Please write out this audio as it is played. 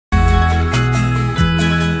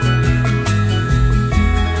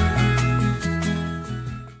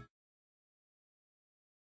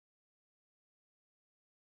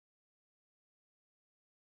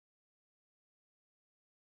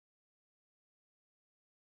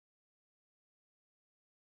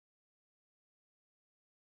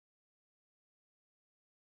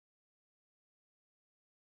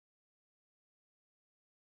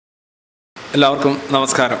എല്ലാവർക്കും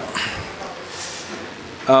നമസ്കാരം.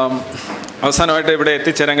 അവസാനമായിട്ട് ഇവിടെ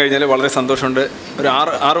എത്തിച്ചേരാൻ കഴിഞ്ഞാൽ വളരെ സന്തോഷമുണ്ട്. ഒരു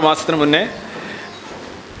ആറ് മാസത്തിന് മുന്നേ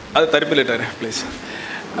അത് തരിപ്പിലിട്ടേ പ്ലീസ്.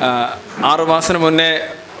 6 മാസത്തിന് മുന്നേ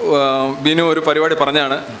ബിനു ഒരു പരിപാടി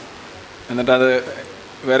പറഞ്ഞാണ്. എന്നിട്ടത്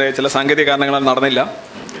വേറെ ചില സാങ്കേതിക കാരണങ്ങളാൽ നടന്നില്ല.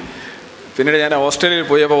 പിന്നീട് ഞാൻ ഓസ്ട്രേലിയയിൽ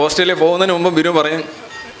പോയി. അപ്പോൾ ഓസ്ട്രേലിയയിൽ പോകുന്നതിന് മുമ്പ് ബിനു പറയും,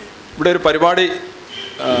 ഇവിടെ ഒരു പരിപാടി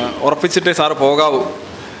ഉറപ്പിച്ചിട്ടേ സാറ് പോകാവൂ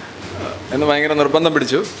എന്ന് ഭയങ്കര നിർബന്ധം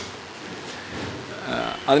പിടിച്ചു.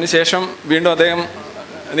 അതിനുശേഷം വീണ്ടും അദ്ദേഹം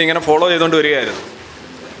ഇതിങ്ങനെ ഫോളോ ചെയ്തുകൊണ്ട് വരികയായിരുന്നു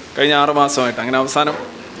കഴിഞ്ഞ 6 മാസമായിട്ട്. അങ്ങനെ അവസാനം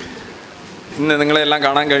ഇന്ന് നിങ്ങളെല്ലാം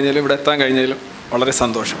കാണാൻ കഴിഞ്ഞാലും ഇവിടെ എത്താൻ കഴിഞ്ഞാലും വളരെ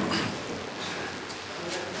സന്തോഷം.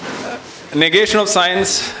 നെഗേഷൻ ഓഫ്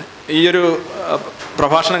സയൻസ് ഈയൊരു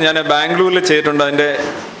പ്രഭാഷണം ഞാൻ ബാംഗ്ലൂരിൽ ചെയ്തിട്ടുണ്ട്. അതിൻ്റെ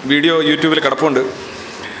വീഡിയോ യൂട്യൂബിൽ കിടപ്പുണ്ട്.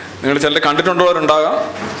 നിങ്ങൾ ചിലർ കണ്ടിട്ടുള്ളവരുണ്ടാകാം.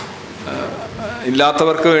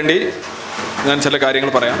 ഇല്ലാത്തവർക്ക് വേണ്ടി ഞാൻ ചില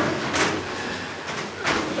കാര്യങ്ങൾ പറയാം.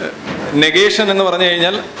 നെഗേഷൻ എന്ന് പറഞ്ഞു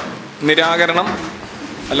കഴിഞ്ഞാൽ നിരാകരണം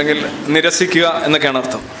അല്ലെങ്കിൽ നിരസിക്കുക എന്നൊക്കെയാണ്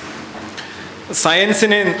അർത്ഥം.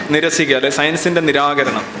 സയൻസിനെ നിരസിക്കുക അല്ലെ സയൻസിൻ്റെ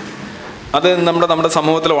നിരാകരണം, അത് നമ്മുടെ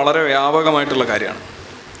സമൂഹത്തിൽ വളരെ വ്യാപകമായിട്ടുള്ള കാര്യമാണ്.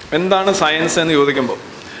 എന്താണ് സയൻസ് എന്ന് ചോദിക്കുമ്പോൾ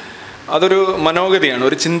അതൊരു മനോഗതിയാണ്,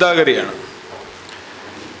 ഒരു ചിന്താഗതിയാണ്.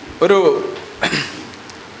 ഒരു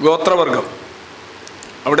ഗോത്രവർഗം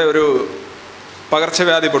അവിടെ ഒരു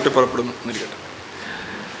പകർച്ചവ്യാധി പൊട്ടിപ്പുറപ്പെടുന്നു എന്നിരിക്കട്ടെ.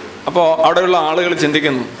 അപ്പോൾ അവിടെയുള്ള ആളുകൾ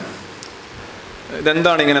ചിന്തിക്കുന്നു,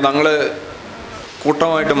 ഇതെന്താണ് ഇങ്ങനെ, തങ്ങൾ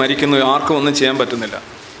കൂട്ടമായിട്ട് മരിക്കുന്നു, ആർക്കും ഒന്നും ചെയ്യാൻ പറ്റുന്നില്ല.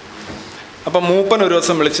 അപ്പം മൂപ്പൻ ഒരു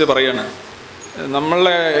ദിവസം വിളിച്ച് പറയാണ്,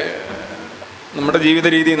 നമ്മുടെ ജീവിത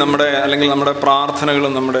രീതി, അല്ലെങ്കിൽ നമ്മുടെ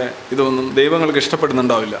പ്രാർത്ഥനകളും നമ്മുടെ ഇതൊന്നും ദൈവങ്ങൾക്ക്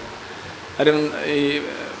ഇഷ്ടപ്പെടുന്നുണ്ടാവില്ല. കാര്യം ഈ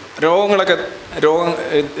രോഗം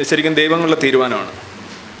ശരിക്കും ദൈവങ്ങളുടെ തീരുമാനമാണ്.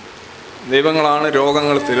 ദൈവങ്ങളാണ്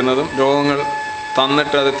രോഗങ്ങൾ തരുന്നതും രോഗങ്ങൾ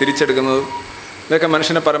തന്നിട്ട് അത് തിരിച്ചെടുക്കുന്നതും. ഇതൊക്കെ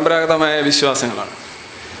മനുഷ്യൻ്റെ പരമ്പരാഗതമായ വിശ്വാസങ്ങളാണ്.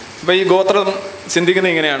 അപ്പോൾ ഈ ഗോത്രം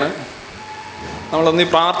ചിന്തിക്കുന്നത് ഇങ്ങനെയാണ്, നമ്മളൊന്നീ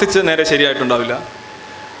പ്രാർത്ഥിച്ച് നേരെ ശരിയായിട്ടുണ്ടാവില്ല.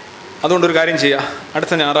 അതുകൊണ്ടൊരു കാര്യം ചെയ്യുക,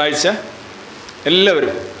 അടുത്ത ഞായറാഴ്ച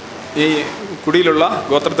എല്ലാവരും ഈ കുടിയിലുള്ള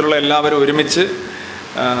ഗോത്രത്തിലുള്ള എല്ലാവരും ഒരുമിച്ച്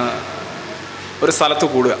ഒരു സ്ഥലത്ത്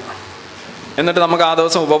കൂടുക. എന്നിട്ട് നമുക്ക് ആ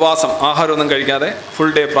ദിവസം ഉപവാസം, ആഹാരമൊന്നും കഴിക്കാതെ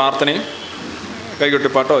ഫുൾ ഡേ പ്രാർത്ഥനയും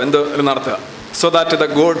കൈകൊട്ടിപ്പാട്ടോ എന്തോ നടത്തുക. So that the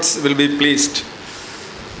God's will be pleased.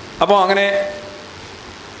 അപ്പോൾ അങ്ങനെ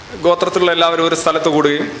ഗോത്രത്തിലുള്ള എല്ലാവരും ഒരു സ്ഥലത്ത്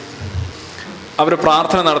കൂടുകയും അവർ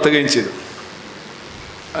പ്രാർത്ഥന നടത്തുകയും ചെയ്തു.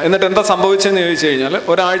 എന്നിട്ട് എന്താ സംഭവിച്ചതെന്ന് ചോദിച്ചു കഴിഞ്ഞാൽ,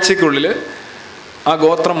 ഒരാഴ്ചയ്ക്കുള്ളിൽ ആ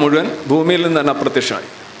ഗോത്രം മുഴുവൻ ഭൂമിയിൽ നിന്ന് തന്നെ അപ്രത്യക്ഷമായി.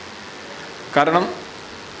 കാരണം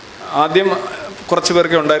ആദ്യം കുറച്ച്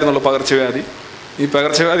പേർക്കേ ഉണ്ടായിരുന്നുള്ളൂ പകർച്ചവ്യാധി. ഈ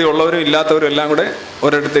പകർച്ചവ്യാധി ഉള്ളവരും ഇല്ലാത്തവരും എല്ലാം കൂടെ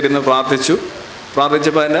ഒരിടത്തിരുന്ന് പ്രാർത്ഥിച്ചപ്പോൾ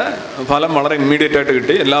അതിൻ്റെ ഫലം വളരെ ഇമ്മീഡിയറ്റ് ആയിട്ട്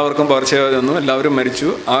കിട്ടി. എല്ലാവർക്കും പകർച്ചവ്യാധി വന്നു, എല്ലാവരും മരിച്ചു.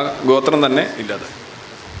 ആ ഗോത്രം തന്നെ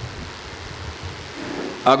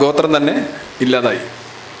ഇല്ലാതായി.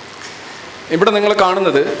 ഇവിടെ നിങ്ങൾ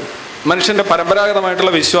കാണുന്നത് മനുഷ്യൻ്റെ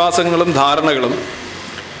പരമ്പരാഗതമായിട്ടുള്ള വിശ്വാസങ്ങളും ധാരണകളും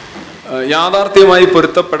യാഥാർത്ഥ്യമായി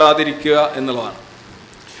പൊരുത്തപ്പെടാതിരിക്കുക എന്നുള്ളതാണ്.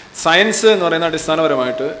 സയൻസ് എന്ന് പറയുന്ന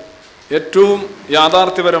അടിസ്ഥാനപരമായിട്ട് ഏറ്റവും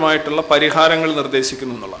യാഥാർത്ഥ്യപരമായിട്ടുള്ള പരിഹാരങ്ങൾ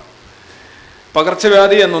നിർദ്ദേശിക്കുന്നു എന്നുള്ളതാണ്.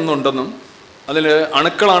 പകർച്ചവ്യാധി എന്നൊന്നുണ്ടെന്നും അതിൽ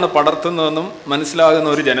അണുക്കളാണ് പടർത്തുന്നതെന്നും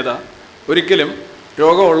മനസ്സിലാകുന്ന ഒരു ജനത ഒരിക്കലും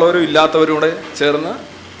രോഗമുള്ളവരും ഇല്ലാത്തവരും കൂടെ ചേർന്ന്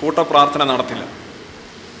കൂട്ടപ്രാർത്ഥന നടത്തില്ല.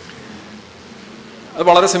 അത്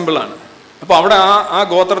വളരെ സിമ്പിളാണ്. അപ്പോൾ അവിടെ ആ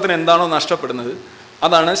ഗോത്രത്തിന് എന്താണോ നഷ്ടപ്പെടുന്നത്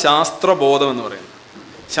അതാണ് ശാസ്ത്രബോധം എന്ന് പറയുന്നത്.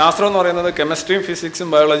 ശാസ്ത്രം എന്ന് പറയുന്നത് കെമിസ്ട്രിയും ഫിസിക്സും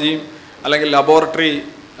ബയോളജിയും അല്ലെങ്കിൽ ലബോറട്ടറി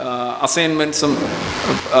അസൈൻമെൻറ്റ്സും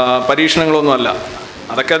പരീക്ഷണങ്ങളൊന്നും അല്ല.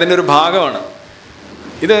 അതൊക്കെ അതിൻ്റെ ഒരു ഭാഗമാണ്.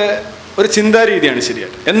 ഇത് ഒരു ചിന്താരീതിയാണ്.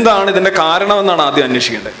 ശരിയായിട്ട് എന്താണ് ഇതിൻ്റെ കാരണമെന്നാണ് ആദ്യം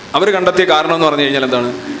അന്വേഷിക്കേണ്ടത്. അവർ കണ്ടെത്തിയ കാരണം എന്ന് പറഞ്ഞു കഴിഞ്ഞാൽ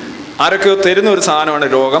എന്താണ്, ആരൊക്കെയോ തരുന്ന ഒരു സാധനമാണ്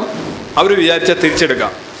രോഗം, അവർ വിചാരിച്ചാൽ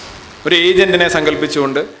തിരിച്ചെടുക്കാം. ഒരു ഏജൻറ്റിനെ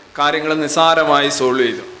സങ്കല്പിച്ചുകൊണ്ട് കാര്യങ്ങൾ നിസ്സാരമായി സോൾവ്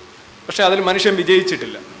ചെയ്തു. പക്ഷേ അതിൽ മനുഷ്യൻ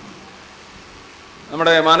വിജയിച്ചിട്ടില്ല.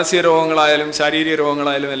 നമ്മുടെ മാനസിക രോഗങ്ങളായാലും ശാരീരിക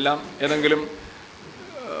രോഗങ്ങളായാലും എല്ലാം ഏതെങ്കിലും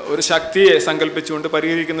ഒരു ശക്തിയെ സങ്കല്പിച്ചുകൊണ്ട്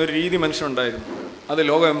പരിഹരിക്കുന്ന ഒരു രീതി മനുഷ്യനുണ്ടായിരുന്നു. അത്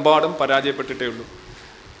ലോകമെമ്പാടും പരാജയപ്പെട്ടിട്ടേ ഉള്ളൂ.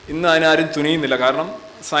 ഇന്ന് അതിനാരും തുനിയുന്നില്ല. കാരണം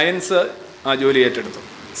സയൻസ് ആ ജോലി ഏറ്റെടുത്തു.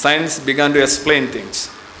 Science began to explain things.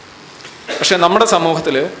 പക്ഷേ നമ്മുടെ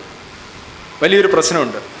സമൂഹത്തിൽ വലിയൊരു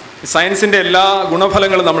പ്രശ്നമുണ്ട്. സയൻസിൻ്റെ എല്ലാ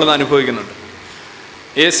ഗുണഫലങ്ങളും നമ്മളിന്ന് അനുഭവിക്കുന്നുണ്ട്.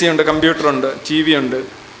 AC ഉണ്ട്, കമ്പ്യൂട്ടറുണ്ട്, TV ഉണ്ട്,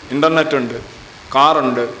 ഇൻ്റർനെറ്റ് ഉണ്ട്,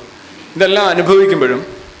 കാറുണ്ട്. ഇതെല്ലാം അനുഭവിക്കുമ്പോഴും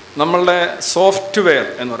നമ്മളുടെ സോഫ്റ്റ്വെയർ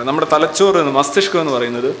എന്ന് പറയുന്നത്, നമ്മുടെ തലച്ചോറ് മസ്തിഷ്കം എന്ന്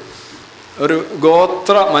പറയുന്നത് ഒരു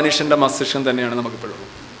ഗോത്ര മനുഷ്യൻ്റെ മസ്തിഷ്കം തന്നെയാണ് നമുക്കിപ്പോഴും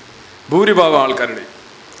ഭൂരിഭാഗം ആൾക്കാരുടെയും.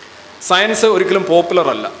 സയൻസ് ഒരിക്കലും പോപ്പുലർ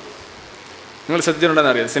അല്ല. നിങ്ങൾ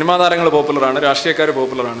ശ്രദ്ധിച്ചിട്ടുണ്ടെന്ന് അറിയാം. സിനിമാ താരങ്ങൾ പോപ്പുലറാണ്, രാഷ്ട്രീയക്കാർ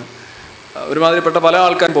പോപ്പുലറാണ്, ഒരുമാതിരിപ്പെട്ട പല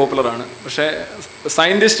ആൾക്കാരും പോപ്പുലറാണ്. പക്ഷേ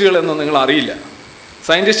സയൻറ്റിസ്റ്റുകൾ എന്നൊന്നും നിങ്ങൾ അറിയില്ല.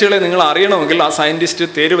 സയൻറ്റിസ്റ്റുകളെ നിങ്ങൾ അറിയണമെങ്കിൽ ആ സയൻറ്റിസ്റ്റ്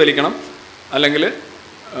തേര് വലിക്കണം, അല്ലെങ്കിൽ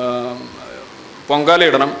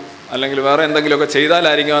പൊങ്കാലയിടണം അല്ലെങ്കിൽ വേറെ എന്തെങ്കിലുമൊക്കെ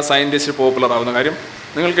ചെയ്താലായിരിക്കും ആ സയൻറ്റിസ്റ്റ് പോപ്പുലർ ആവുന്ന കാര്യം.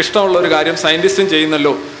 നിങ്ങൾക്ക് ഇഷ്ടമുള്ള ഒരു കാര്യം സയൻറ്റിസ്റ്റും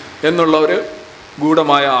ചെയ്യുന്നല്ലോ എന്നുള്ള ഒരു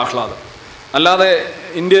ഗൂഢമായ ആഹ്ലാദം. അല്ലാതെ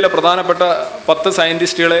ഇന്ത്യയിലെ പ്രധാനപ്പെട്ട 10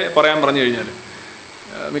 സയൻറ്റിസ്റ്റുകളെ പറയാൻ പറഞ്ഞു കഴിഞ്ഞാൽ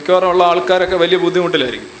മിക്കവാറും ഉള്ള ആൾക്കാരൊക്കെ വലിയ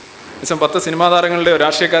ബുദ്ധിമുട്ടിലായിരിക്കും. എന്നുവെച്ചാൽ 10 സിനിമാ താരങ്ങളുടെയോ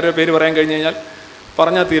രാഷ്ട്രീയക്കാരുടെ പേര് പറയാൻ കഴിഞ്ഞ് കഴിഞ്ഞാൽ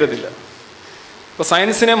പറഞ്ഞാൽ തീരത്തില്ല. അപ്പോൾ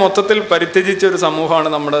സയൻസിനെ മൊത്തത്തിൽ പരിത്യജിച്ച ഒരു സമൂഹമാണ്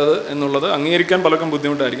നമ്മുടേത് എന്നുള്ളത് അംഗീകരിക്കാൻ പലർക്കും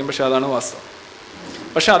ബുദ്ധിമുട്ടായിരിക്കും. പക്ഷേ അതാണ് വാസ്തവം.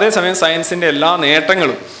 പക്ഷേ അതേസമയം സയൻസിൻ്റെ എല്ലാ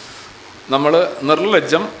നേട്ടങ്ങളും നമ്മൾ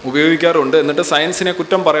നിർലജ്ജം ഉപയോഗിക്കാറുണ്ട്. എന്നിട്ട് സയൻസിനെ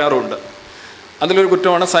കുറ്റം പറയാറുമുണ്ട്. അതിലൊരു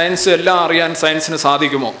കുറ്റമാണ് സയൻസ് എല്ലാം അറിയാൻ സയൻസിന്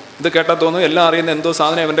സാധിക്കുമോ. ഇത് കേട്ടാൽ തോന്നും എല്ലാം അറിയുന്ന എന്തോ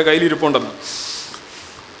സാധനം അവൻ്റെ കയ്യിലിരിപ്പുണ്ടെന്ന്.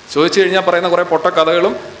 ചോദിച്ചു കഴിഞ്ഞാൽ പറയുന്ന കുറേ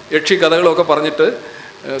പൊട്ടക്കഥകളും യക്ഷി കഥകളും ഒക്കെ പറഞ്ഞിട്ട്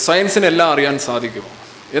സയൻസിന് എല്ലാം അറിയാൻ സാധിക്കുമോ.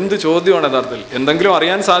 എന്ത് ചോദ്യമാണ് യഥാർത്ഥത്തിൽ. എന്തെങ്കിലും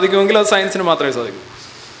അറിയാൻ സാധിക്കുമെങ്കിൽ അത് സയൻസിന് മാത്രമേ സാധിക്കൂ.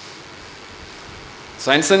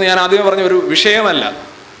 സയൻസ് എന്ന് ഞാൻ ആദ്യമേ പറഞ്ഞ ഒരു വിഷയമല്ല,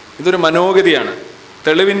 ഇതൊരു മനോഗതിയാണ്.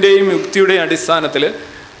 തെളിവിൻ്റെയും യുക്തിയുടെയും അടിസ്ഥാനത്തിൽ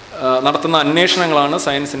നടത്തുന്ന അന്വേഷണങ്ങളാണ്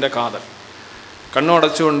സയൻസിൻ്റെ കാതൽ.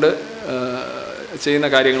 കണ്ണുടച്ചുകൊണ്ട് ചെയ്യുന്ന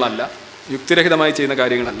കാര്യങ്ങളല്ല, യുക്തിരഹിതമായി ചെയ്യുന്ന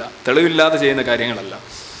കാര്യങ്ങളല്ല, തെളിവില്ലാതെ ചെയ്യുന്ന കാര്യങ്ങളല്ല,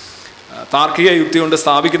 താർക്കിക യുക്തി കൊണ്ട്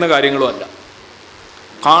സ്ഥാപിക്കുന്ന കാര്യങ്ങളുമല്ല,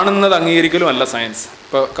 കാണുന്നത് അംഗീകരിക്കലും അല്ല സയൻസ്.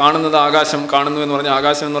 ഇപ്പോൾ കാണുന്നത് ആകാശം കാണുന്നു എന്ന് പറഞ്ഞാൽ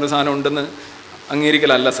ആകാശം എന്ന് പറയുന്ന സാധനം ഉണ്ടെന്ന്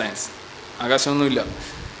അംഗീകരിക്കലല്ല സയൻസ്. ആകാശമൊന്നുമില്ല.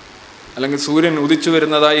 അല്ലെങ്കിൽ സൂര്യൻ ഉദിച്ചു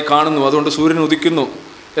വരുന്നതായി കാണുന്നു അതുകൊണ്ട് സൂര്യൻ ഉദിക്കുന്നു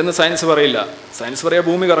എന്ന് സയൻസ് പറയില്ല. സയൻസ് പറയുക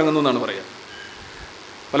ഭൂമി കറങ്ങുന്നു എന്നാണ് പറയുക.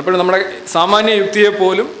 പലപ്പോഴും നമ്മുടെ സാമാന്യ യുക്തിയെ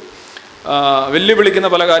പോലും വെല്ലുവിളിക്കുന്ന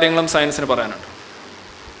പല കാര്യങ്ങളും സയൻസിന് പറയാനുണ്ട്.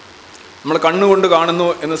 നമ്മൾ കണ്ണുകൊണ്ട് കാണുന്നു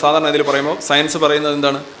എന്ന് സാധാരണ ഇതിൽ പറയുമ്പോൾ സയൻസ് പറയുന്നത്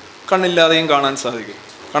എന്താണ്? കണ്ണില്ലാതെയും കാണാൻ സാധിക്കും.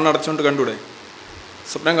 കണ്ണടച്ചുകൊണ്ട് കണ്ടൂടെ?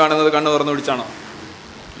 സ്വപ്നം കാണുന്നത് കണ്ണ് തുറന്നു പിടിച്ചാണോ?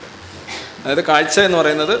 അതായത് കാഴ്ച എന്ന്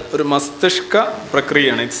പറയുന്നത് ഒരു മസ്തിഷ്ക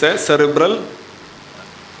പ്രക്രിയയാണ്. It's A cerebral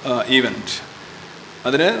event.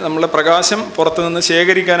 അതിന് നമ്മളെ പ്രകാശം പുറത്തു നിന്ന്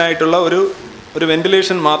ശേഖരിക്കാനായിട്ടുള്ള ഒരു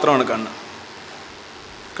വെന്റിലേഷൻ മാത്രമാണ് കണ്ണ്.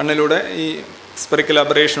 കണ്ണിലൂടെ ഈ സ്പെറിക്കൽ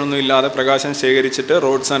അബറേഷൻ ഒന്നും ഇല്ലാതെ പ്രകാശം ശേഖരിച്ചിട്ട്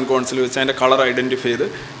റോഡ്സ് ആൻഡ് കോൺസിൽ വെച്ച് അതിൻ്റെ കളർ ഐഡൻറ്റിഫൈ ചെയ്ത്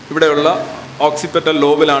ഇവിടെയുള്ള ഓക്സിപിറ്റൽ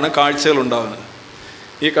ലോബിലാണ് കാഴ്ചകൾ ഉണ്ടാകുന്നത്.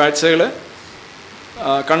 ഈ കാഴ്ചകൾ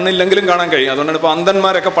കണ്ണില്ലെങ്കിലും കാണാൻ കഴിയും. അതുകൊണ്ടാണ് ഇപ്പോൾ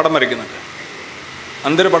അന്ധന്മാരൊക്കെ പടം വരയ്ക്കുന്നുണ്ട്.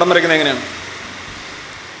 അന്ധര് പടം വരയ്ക്കുന്നത് എങ്ങനെയാണ്?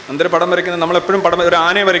 അന്ധര് പടം വരയ്ക്കുന്നത് നമ്മളെപ്പോഴും ഒരു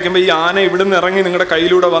ആനയെ വരയ്ക്കുമ്പോൾ ഈ ആന ഇവിടെ നിന്ന് ഇറങ്ങി നിങ്ങളുടെ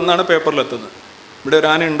കയ്യിലൂടെ വന്നാണ് പേപ്പറിലെത്തുന്നത്. ഇവിടെ ഒരു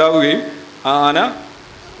ആന ഉണ്ടാവുകയും ആ ആന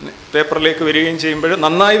പേപ്പറിലേക്ക് വരികയും ചെയ്യുമ്പോൾ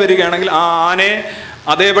നന്നായി വരികയാണെങ്കിൽ ആ ആനയെ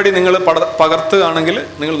അതേപടി നിങ്ങൾ പകർത്തുകയാണെങ്കിൽ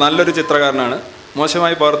നിങ്ങൾ നല്ലൊരു ചിത്രകാരനാണ്.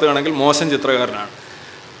 മോശമായി പകർത്തുകയാണെങ്കിൽ മോശം ചിത്രകാരനാണ്.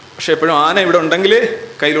 പക്ഷേ എപ്പോഴും ആന ഇവിടെ ഉണ്ടെങ്കിലേ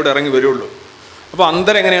കയ്യിലൂടെ ഇറങ്ങി വരുള്ളൂ. അപ്പോൾ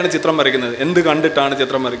അന്ധരെങ്ങനെയാണ് ചിത്രം വരയ്ക്കുന്നത്? എന്ത് കണ്ടിട്ടാണ്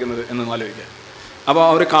ചിത്രം വരയ്ക്കുന്നത് എന്ന് ആലോചിക്കുക. അപ്പോൾ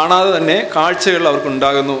അവർ കാണാതെ തന്നെ കാഴ്ചകൾ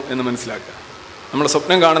അവർക്കുണ്ടാകുന്നു എന്ന് മനസ്സിലാക്കുക. നമ്മൾ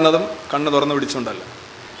സ്വപ്നം കാണുന്നതും കണ്ണ് തുറന്നു പിടിച്ചുകൊണ്ടല്ല.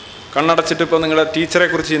 കണ്ണടച്ചിട്ട് ഇപ്പോൾ നിങ്ങളുടെ ടീച്ചറെ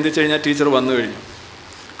കുറിച്ച് ചിന്തിച്ചു കഴിഞ്ഞാൽ ടീച്ചർ വന്നു കഴിഞ്ഞു.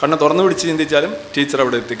 കണ്ണ് തുറന്നു പിടിച്ച് ചിന്തിച്ചാലും ടീച്ചർ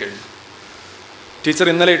അവിടെ എത്തിക്കഴിഞ്ഞു. ടീച്ചർ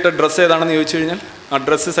ഇന്നലെ ഇട്ട ഡ്രസ്സ് ഏതാണെന്ന് ചോദിച്ചു കഴിഞ്ഞാൽ ആ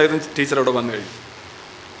ഡ്രസ്സ് സഹിതം ടീച്ചർ അവിടെ വന്നു കഴിഞ്ഞു.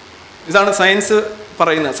 ഇതാണ് സയൻസ്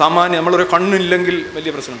പറയുന്നത്. സാമാന്യം നമ്മളൊരു കണ്ണില്ലെങ്കിൽ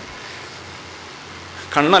വലിയ പ്രശ്നമാണ്.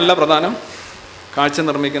 കണ്ണല്ല പ്രധാനം, കാഴ്ച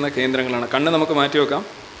നിർമ്മിക്കുന്ന കേന്ദ്രങ്ങളാണ്. കണ്ണ് നമുക്ക് മാറ്റിവെക്കാം.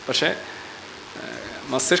 പക്ഷേ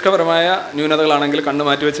മസ്തിഷ്കപരമായ ന്യൂനതകളാണെങ്കിൽ കണ്ണ്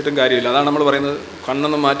മാറ്റിവെച്ചിട്ടും കാര്യമില്ല. അതാണ് നമ്മൾ പറയുന്നത്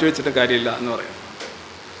കണ്ണൊന്നും മാറ്റിവെച്ചിട്ടും കാര്യമില്ല എന്ന് പറയുന്നത്.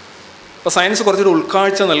 അപ്പോൾ സയൻസ് കുറച്ചൊരു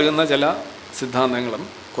ഉൾക്കാഴ്ച നൽകുന്ന ചില സിദ്ധാന്തങ്ങളും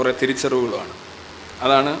കുറേ തിരിച്ചറിവുകളുമാണ്.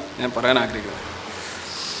 അതാണ് ഞാൻ പറയാൻ ആഗ്രഹിക്കുന്നത്.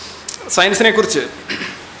 സയൻസിനെക്കുറിച്ച്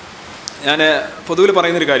ഞാൻ പൊതുവിൽ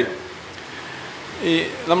പറയുന്നൊരു കാര്യം, ഈ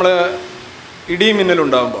നമ്മൾ ഇടിയും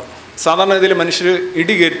മിന്നലുണ്ടാകുമ്പോൾ സാധാരണ ഇതിൽ മനുഷ്യർ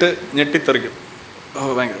ഇടി കേട്ട് ഞെട്ടിത്തെറിക്കും.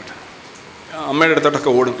 ഭയങ്കരമായിട്ട് അമ്മയുടെ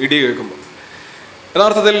അടുത്തോട്ടൊക്കെ ഓടും ഇടി കേൾക്കുമ്പോൾ.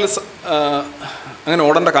 യഥാർത്ഥത്തിൽ അങ്ങനെ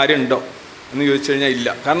ഓടേണ്ട കാര്യമുണ്ടോ എന്ന് ചോദിച്ചു കഴിഞ്ഞാൽ ഇല്ല.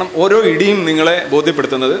 കാരണം ഓരോ ഇടിയും നിങ്ങളെ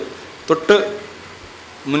ബോധ്യപ്പെടുത്തുന്നത് തൊട്ട്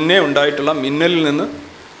മുന്നേ ഉണ്ടായിട്ടുള്ള മിന്നലിൽ നിന്ന്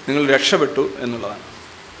നിങ്ങൾ രക്ഷപ്പെട്ടു എന്നുള്ളതാണ്.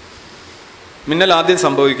 മിന്നൽ ആദ്യം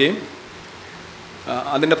സംഭവിക്കുകയും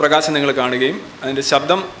അതിൻ്റെ പ്രകാശം നിങ്ങൾ കാണുകയും അതിൻ്റെ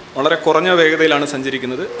ശബ്ദം വളരെ കുറഞ്ഞ വേഗതയിലാണ്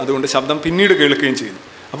സഞ്ചരിക്കുന്നത്. അതുകൊണ്ട് ശബ്ദം പിന്നീട് കേൾക്കുകയും ചെയ്യുന്നു.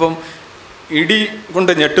 അപ്പം ഇടി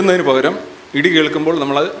കൊണ്ട് ഞെട്ടുന്നതിന് പകരം ഇടി കേൾക്കുമ്പോൾ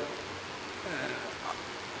നമ്മളത്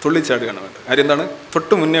തുള്ളിച്ചാടുകയാണ് വേണ്ടത്. കാര്യം എന്താണ്?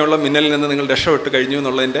 തൊട്ട് മുന്നേ ഉള്ള മിന്നലിൽ നിന്ന് നിങ്ങൾ രക്ഷപ്പെട്ട് കഴിഞ്ഞു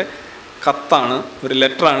എന്നുള്ളതിൻ്റെ കത്താണ്, ഒരു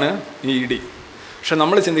ലെറ്ററാണ് ഈ ഇടി. പക്ഷെ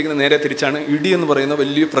നമ്മൾ ചിന്തിക്കുന്നത് നേരെ തിരിച്ചാണ്. ഇടി എന്ന് പറയുന്ന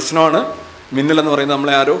വലിയ പ്രശ്നമാണ്, മിന്നലെന്ന് പറയുന്നത്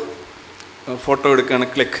നമ്മളെ ആരോ ഫോട്ടോ എടുക്കുകയാണ്,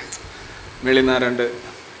 ക്ലിക്ക് വെളിയിൽ നിന്നാരണ്ട്.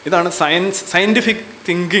 ഇതാണ് സയൻറ്റിഫിക്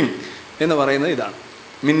തിങ്കിങ് എന്ന് പറയുന്നത്. ഇതാണ്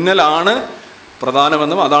മിന്നലാണ്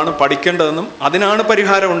പ്രധാനമെന്നും അതാണ് പഠിക്കേണ്ടതെന്നും അതിനാണ്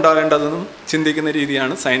പരിഹാരം ഉണ്ടാകേണ്ടതെന്നും ചിന്തിക്കുന്ന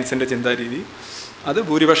രീതിയാണ് സയൻസിൻ്റെ ചിന്താരീതി. അത്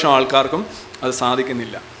ഭൂരിപക്ഷം ആൾക്കാർക്കും അത്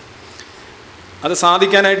സാധിക്കുന്നില്ല. അത്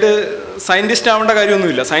സാധിക്കാനായിട്ട് സയൻറ്റിസ്റ്റ് ആവേണ്ട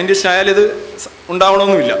കാര്യമൊന്നുമില്ല. സയൻറ്റിസ്റ്റ് ആയാലും ഇത്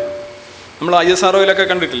ഉണ്ടാവണമെന്നുമില്ല. നമ്മൾ ISROയിലൊക്കെ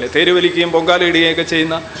കണ്ടിട്ടില്ലേ, തേര് വലിക്കുകയും പൊങ്കാല ഇടുകയൊക്കെ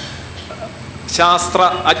ചെയ്യുന്ന ശാസ്ത്ര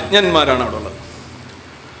അജ്ഞന്മാരാണ് അവിടെ ഉള്ളത്.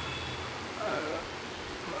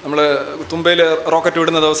 നമ്മൾ തുമ്പയിൽ റോക്കറ്റ്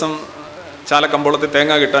വിടുന്ന ദിവസം ചാലക്കമ്പോളത്തിൽ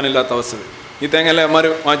തേങ്ങ കിട്ടാനില്ലാത്ത അവസ്ഥ. ഈ തേങ്ങയെല്ലാം അമ്മമാർ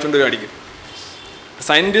വാങ്ങിച്ചുകൊണ്ട് അടിക്കും.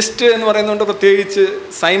 സയൻറ്റിസ്റ്റ് എന്ന് പറയുന്നതുകൊണ്ട് പ്രത്യേകിച്ച്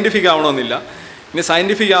സയൻറ്റിഫിക് ആവണമെന്നില്ല. ഇനി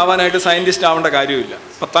സയൻറ്റിഫിക് ആവാനായിട്ട് സയൻറ്റിസ്റ്റ് ആവേണ്ട കാര്യമില്ല.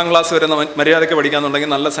 10ാം ക്ലാസ് വരെ മര്യാദയ്ക്ക്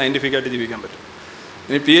പഠിക്കാമെന്നുണ്ടെങ്കിൽ നല്ല സയൻറ്റിഫിക്കായിട്ട് ജീവിക്കാൻ പറ്റും.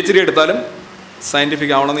 ഇനി PhD എടുത്താലും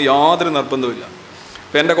സയൻറ്റിഫിക് ആവണമെന്ന് യാതൊരു നിർബന്ധമില്ല.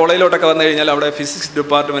 ഇപ്പോൾ എൻ്റെ കോളേജിലോട്ടൊക്കെ വന്നു കഴിഞ്ഞാൽ അവിടെ ഫിസിക്സ്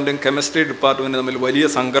ഡിപ്പാർട്ട്മെൻറ്റും കെമിസ്ട്രി ഡിപ്പാർട്ട്മെൻറ്റും തമ്മിൽ വലിയ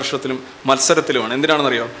സംഘർഷത്തിലും മത്സരത്തിലുമാണ്.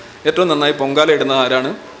 എന്തിനാണെന്നറിയോ? ഏറ്റവും നന്നായി പൊങ്കാല ഇടുന്നത് ആരാണ്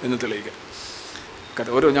എന്ന് തെളിയിക്കുക.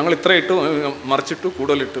 ഞങ്ങൾ ഇത്ര ഇട്ടു, മറിച്ചിട്ടു,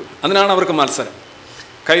 കൂടുതലിട്ടു. അതിനാണ് അവർക്ക് മത്സരം.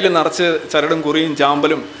 കയ്യിൽ നിറച്ച് ചരടും കുറിയും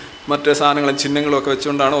ചാമ്പലും മറ്റ് സാധനങ്ങളും ചിഹ്നങ്ങളും ഒക്കെ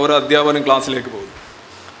വെച്ചുകൊണ്ടാണ് ഓരോ അധ്യാപകനും ക്ലാസ്സിലേക്ക് പോകുന്നത്.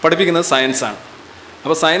 പഠിപ്പിക്കുന്നത് സയൻസാണ്.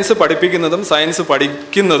 അപ്പോൾ സയൻസ് പഠിപ്പിക്കുന്നതും സയൻസ്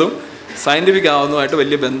പഠിക്കുന്നതും സയൻറ്റിഫിക് ആവുന്നതുമായിട്ട്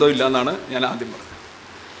വലിയ ബന്ധമില്ല എന്നാണ് ഞാൻ ആദ്യം പറഞ്ഞത്.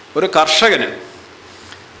 ഒരു കർഷകന്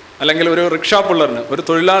അല്ലെങ്കിൽ ഒരു റിക്ഷാ പുള്ളറിന്, ഒരു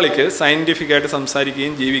തൊഴിലാളിക്ക് സയൻറ്റിഫിക്കായിട്ട്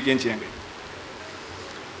സംസാരിക്കുകയും ജീവിക്കുകയും ചെയ്യാൻ കഴിയും.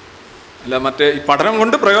 അല്ല മറ്റേ ഈ പഠനം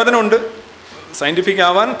കൊണ്ട് പ്രയോജനമുണ്ട്. സയൻറ്റിഫിക്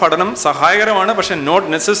ആവാൻ പഠനം സഹായകരമാണ്. പക്ഷേ നോട്ട്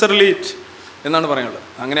നെസസറിലി ഇറ്റ് എന്നാണ് പറയാനുള്ളത്.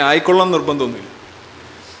 അങ്ങനെ ആയിക്കൊള്ളാൻ നിർബന്ധമൊന്നുമില്ല.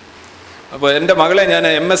 അപ്പോൾ എൻ്റെ മകളെ ഞാൻ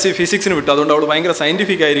MSc ഫിസിക്സിന് വിട്ടു, അതുകൊണ്ട് അവൾ ഭയങ്കര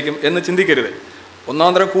സയൻറ്റിഫിക് ആയിരിക്കും എന്ന് ചിന്തിക്കരുത്.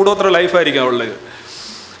 ഒന്നാം തരം കൂടോത്ര ലൈഫായിരിക്കും അവളുടേത്.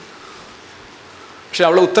 പക്ഷെ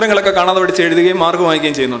അവൾ ഉത്തരങ്ങളൊക്കെ കാണാതെ പഠിച്ച് എഴുതുകയും മാർക്ക്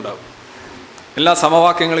വാങ്ങിക്കുകയും ചെയ്യുന്നുണ്ടാവും. എല്ലാ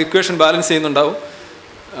സമവാക്യങ്ങളും ഇക്വേഷൻ ബാലൻസ് ചെയ്യുന്നുണ്ടാവും,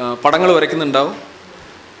 പടങ്ങൾ വരയ്ക്കുന്നുണ്ടാവും.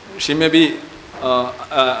 ഷി മേ ബി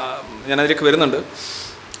ഞാനതിലേക്ക് വരുന്നുണ്ട്.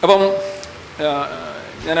 അപ്പം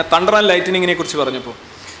ഞാൻ തണ്ടർ ആൻഡ് ലൈറ്റനിങ്ങിനെ കുറിച്ച് പറഞ്ഞപ്പോൾ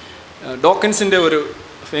ഡോക്കിൻസിൻ്റെ ഒരു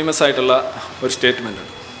ഫേമസ് ആയിട്ടുള്ള ഒരു സ്റ്റേറ്റ്മെൻ്റ്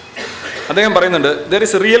ഉണ്ട്. അദ്ദേഹം പറയുന്നുണ്ട്, there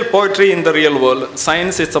is real poetry in the real world,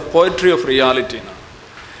 science is A poetry of reality എന്നാണ്.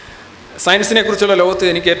 സയൻസിനെ കുറിച്ചുള്ള ലോകത്ത്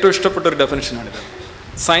എനിക്ക് ഏറ്റവും ഇഷ്ടപ്പെട്ടൊരു ഡെഫിനിഷനാണിത്.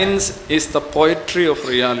 Science is the poetry of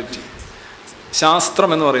reality. ശാസ്ത്രം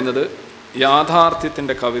എന്ന് പറയുന്നത്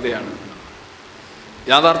യാഥാർത്ഥ്യത്തിൻ്റെ കവിതയാണ്.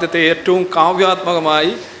 യാഥാർത്ഥ്യത്തെ ഏറ്റവും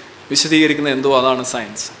കാവ്യാത്മകമായി വിശദീകരിക്കുന്ന എന്തോ അതാണ്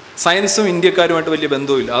സയൻസ്. സയൻസും ഇന്ത്യക്കാരുമായിട്ട് വലിയ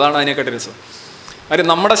ബന്ധവുമില്ല. അതാണ് അതിനെക്കാട്ടി രസം. കാര്യം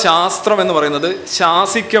നമ്മുടെ ശാസ്ത്രം എന്ന് പറയുന്നത്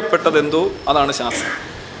ശാസിക്കപ്പെട്ടതെന്തോ അതാണ് ശാസ്ത്രം.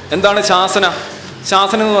 എന്താണ് ശാസന?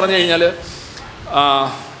 ശാസനം എന്ന് പറഞ്ഞു കഴിഞ്ഞാൽ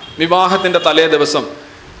വിവാഹത്തിൻ്റെ തലേ ദിവസം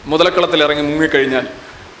മുതലക്കളത്തിലിറങ്ങി മുങ്ങിക്കഴിഞ്ഞാൽ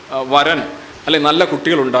വരൻ അല്ലെങ്കിൽ നല്ല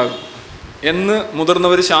കുട്ടികളുണ്ടാകും എന്ന്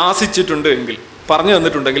മുതിർന്നവർ ശാസിച്ചിട്ടുണ്ട് എങ്കിൽ, പറഞ്ഞു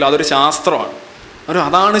തന്നിട്ടുണ്ടെങ്കിൽ അതൊരു ശാസ്ത്രമാണ്.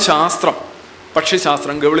 അതാണ് ശാസ്ത്രം.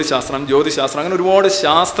 പക്ഷിശാസ്ത്രം, ഗൗളിശാസ്ത്രം, ജ്യോതിശാസ്ത്രം, അങ്ങനെ ഒരുപാട്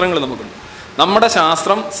ശാസ്ത്രങ്ങൾ നമുക്കുണ്ട്. നമ്മുടെ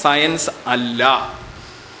ശാസ്ത്രം സയൻസ് അല്ല.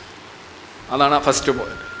 അതാണ് ഫസ്റ്റ്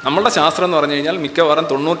പോയിന്റ്. നമ്മളുടെ ശാസ്ത്രം എന്ന് പറഞ്ഞു കഴിഞ്ഞാൽ മിക്കവാറും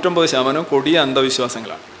 99% കൊടിയ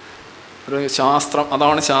അന്ധവിശ്വാസങ്ങളാണ്. ഒരു ശാസ്ത്രം,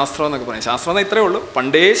 അതാണ് ശാസ്ത്രം എന്നൊക്കെ പറയും. ശാസ്ത്രം എന്നാൽ ഇത്രയേ ഉള്ളൂ,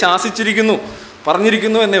 പണ്ടേ ശാസിച്ചിരിക്കുന്നു,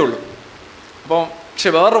 പറഞ്ഞിരിക്കുന്നു എന്നേ ഉള്ളൂ. അപ്പോൾ പക്ഷെ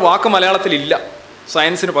വേറൊരു വാക്ക് മലയാളത്തിലില്ല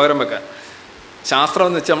സയൻസിന് പകരം വെക്കാൻ. ശാസ്ത്രം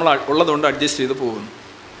എന്ന് വെച്ചാൽ നമ്മൾ ഉള്ളതുകൊണ്ട് അഡ്ജസ്റ്റ് ചെയ്ത് പോകുന്നു.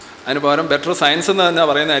 അതിന് പകരം ബെറ്റർ സയൻസ് എന്ന് തന്നെ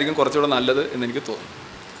പറയുന്നതായിരിക്കും കുറച്ചുകൂടെ നല്ലത് എന്ന് എനിക്ക് തോന്നുന്നു.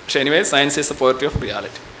 പക്ഷേ anyway, science is A poetry of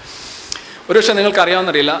reality. ഒരു പക്ഷേ നിങ്ങൾക്ക്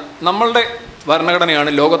അറിയാവുന്നറിയില്ല, നമ്മളുടെ ഭരണഘടനയാണ്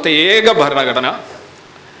ലോകത്തെ ഏക ഭരണഘടന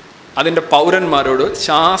അതിൻ്റെ പൗരന്മാരോട്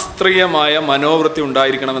ശാസ്ത്രീയമായ മനോവൃത്തി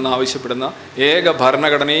ഉണ്ടായിരിക്കണമെന്ന് ആവശ്യപ്പെടുന്ന ഏക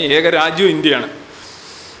ഭരണഘടനയും ഏക രാജ്യവും ഇന്ത്യയാണ്.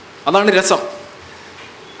 അതാണ് രസം.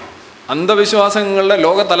 അന്ധവിശ്വാസങ്ങളുടെ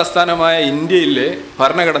ലോക തലസ്ഥാനമായ ഇന്ത്യയിലെ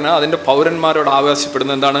ഭരണഘടന അതിൻ്റെ പൗരന്മാരോട്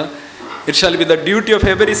ആവശ്യപ്പെടുന്നത് എന്താണ്? It shall be the duty of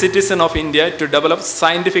every citizen of India to develop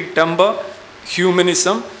scientific temper,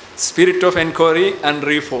 humanism, spirit of enquiry and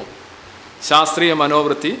reform. ശാസ്ത്രീയ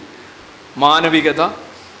മനോവൃത്തി, മാനവികത,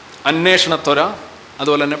 അന്വേഷണത്വര,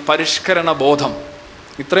 അതുപോലെ തന്നെ പരിഷ്കരണ ബോധം,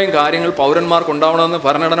 ഇത്രയും കാര്യങ്ങൾ പൗരന്മാർക്ക് ഉണ്ടാവണമെന്ന്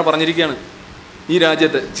ഭരണഘടന പറഞ്ഞിരിക്കുകയാണ്. ഈ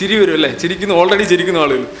രാജ്യത്ത് ചിരി വരും അല്ലേ? ചിരിക്കുന്നു, ഓൾറെഡി ചിരിക്കുന്ന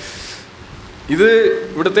ആളുകൾ. ഇത്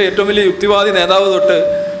ഇവിടുത്തെ ഏറ്റവും വലിയ യുക്തിവാദി നേതാവ് തൊട്ട്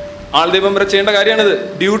ആൾദൈവം വരെ ചെയ്യേണ്ട കാര്യമാണിത്.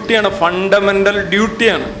 ഡ്യൂട്ടിയാണ്, ഫണ്ടമെൻ്റൽ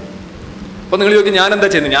ഡ്യൂട്ടിയാണ്. അപ്പോൾ നിങ്ങൾ ചോദിക്കും ഞാനെന്താ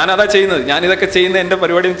ചെയ്യുന്നത്? ഞാനതാ ചെയ്യുന്നത്. ഞാനിതൊക്കെ ചെയ്യുന്ന എൻ്റെ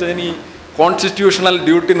പരിപാടി എന്ന് വെച്ചാൽ ഈ കോൺസ്റ്റിറ്റ്യൂഷണൽ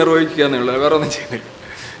ഡ്യൂട്ടി നിർവഹിക്കുക എന്നുള്ളത്, വേറെ ഒന്നും ചെയ്യുന്നില്ല.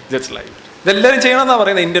 ജസ്റ്റ് ലൈക്ക് ഇതെല്ലാവരും ചെയ്യണമെന്നാണ്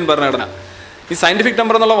പറയുന്നത് ഇന്ത്യൻ ഭരണഘടന. ഈ സയൻറ്റിഫിക്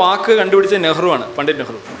ടെമ്പർ എന്നുള്ള വാക്ക് കണ്ടുപിടിച്ച നെഹ്റുവാണ്, പണ്ഡിറ്റ്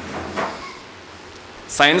നെഹ്റു.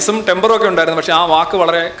 സയൻസും ടെമ്പറും ഒക്കെ ഉണ്ടായിരുന്നു, പക്ഷേ ആ വാക്ക്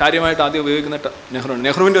വളരെ കാര്യമായിട്ട് ആദ്യം ഉപയോഗിക്കുന്ന നെഹ്റുവാണ്.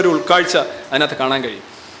 നെഹ്റുവിൻ്റെ ഒരു ഉൾക്കാഴ്ച അതിനകത്ത് കാണാൻ കഴിയും.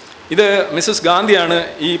 ഇത് മിസ്സസ് ഗാന്ധിയാണ്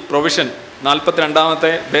ഈ പ്രൊവിഷൻ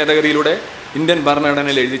 42ാമത്തെ ഭേദഗതിയിലൂടെ ഇന്ത്യൻ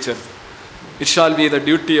ഭരണഘടനയിൽ എഴുതി ചേർത്ത്. It shall be the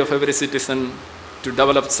duty of every citizen to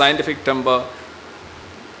develop scientific temper,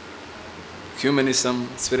 humanism,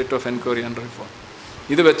 spirit of enquiry and reform.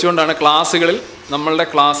 ഇത് വെച്ചുകൊണ്ടാണ്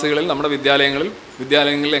നമ്മുടെ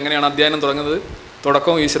വിദ്യാലയങ്ങളിൽ എങ്ങനെയാണ് അധ്യയനം തുടങ്ങുന്നത്?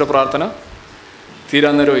 തുടക്കവും ഈശ്വര പ്രാർത്ഥന,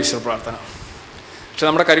 തീരാന്നേരവും ഈശ്വര പ്രാർത്ഥന. പക്ഷെ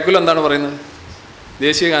നമ്മുടെ കരിക്കുലം എന്താണ് പറയുന്നത്?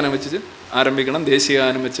 ദേശീയ ഗാനം വെച്ച് ആരംഭിക്കണം, ദേശീയ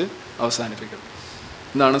ഗാനം വെച്ച് അവസാനിപ്പിക്കണം.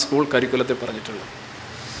 ഇതാണ് സ്കൂൾ കരിക്കുലത്തെ പറഞ്ഞിട്ടുള്ളത്.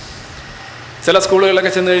 ചില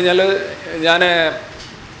സ്കൂളുകളിലൊക്കെ ചെന്ന് കഴിഞ്ഞാൽ, ഞാൻ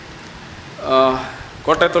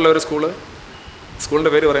കോട്ടയത്തുള്ള ഒരു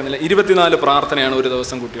സ്കൂളിൻ്റെ പേര് പറയുന്നില്ല, 24 പ്രാർത്ഥനയാണ് ഒരു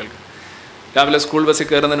ദിവസം കുട്ടികൾക്ക്. രാവിലെ സ്കൂൾ ബസ്സിൽ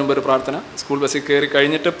കയറുന്നതിന് മുമ്പ് ഒരു പ്രാർത്ഥന, സ്കൂൾ ബസ്സിൽ കയറി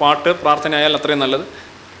കഴിഞ്ഞിട്ട് പാട്ട് പ്രാർത്ഥനയായാൽ അത്രയും നല്ലത്.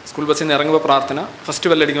 സ്കൂൾ ബസ്സിൽ നിന്ന് ഇറങ്ങുമ്പോൾ പ്രാർത്ഥന, ഫസ്റ്റ്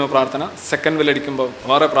ബെല്ലടിക്കുമ്പോൾ പ്രാർത്ഥന, സെക്കൻഡ് ബെല്ലടിക്കുമ്പോൾ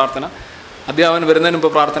വേറെ പ്രാർത്ഥന, അധ്യാപകൻ വരുന്നതിന് മുമ്പ്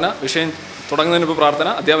പ്രാർത്ഥന, വിഷയം തുടങ്ങുന്നതിന് മുമ്പ് പ്രാർത്ഥന,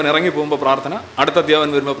 അധ്യാപകൻ ഇറങ്ങി പോകുമ്പോൾ പ്രാർത്ഥന, അടുത്ത അധ്യാപകൻ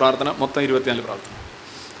വരുമ്പോൾ പ്രാർത്ഥന, മൊത്തം 24 പ്രാർത്ഥന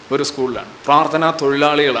ഒരു സ്കൂളിലാണ്. പ്രാർത്ഥന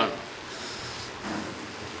തൊഴിലാളികളാണ്.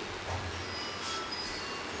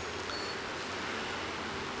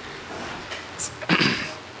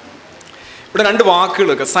 ഇവിടെ 2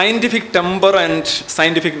 വാക്കുകളൊക്കെ, scientific temper and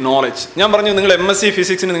scientific knowledge. ഞാൻ പറഞ്ഞു, നിങ്ങൾ MSc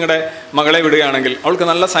ഫിസിക്സിന് നിങ്ങളുടെ മകളെ വിടുകയാണെങ്കിൽ അവൾക്ക്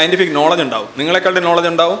നല്ല സയൻറ്റിഫിക് നോളജ് ഉണ്ടാവും, നിങ്ങളെക്കാളുടെ നോളജ്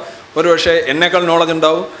ഉണ്ടാവും, ഒരു പക്ഷേ എന്നേക്കാൾ നോളജ്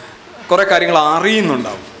ഉണ്ടാവും, കുറേ കാര്യങ്ങൾ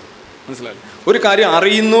അറിയുന്നുണ്ടാവും. മനസ്സിലായില്ലേ? ഒരു കാര്യം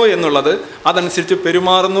അറിയുന്നു എന്നുള്ളത് അതനുസരിച്ച്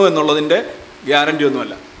പെരുമാറുന്നു എന്നുള്ളതിൻ്റെ ഗ്യാരണ്ടി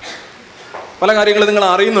ഒന്നുമല്ല. പല കാര്യങ്ങളും നിങ്ങൾ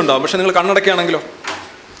അറിയുന്നുണ്ടാവും, പക്ഷെ നിങ്ങൾ കണ്ണടക്കുകയാണെങ്കിലോ?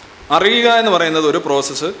 അറിയുക എന്ന് പറയുന്നത് ഒരു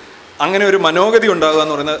പ്രോസസ്സ്, അങ്ങനെ ഒരു മനോഗതി ഉണ്ടാകുക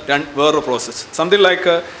എന്ന് പറയുന്നത് വേറൊരു പ്രോസസ്സ്. സംതിങ്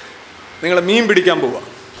ലൈക്ക് നിങ്ങൾ മീൻ പിടിക്കാൻ പോവുക.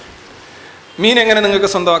 മീൻ എങ്ങനെ നിങ്ങൾക്ക്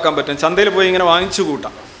സ്വന്തമാക്കാൻ പറ്റും? ചന്തയിൽ പോയി ഇങ്ങനെ വാങ്ങിച്ചു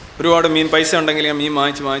കൂട്ടാം. ഒരുപാട് മീൻ പൈസ ഉണ്ടെങ്കിൽ മീൻ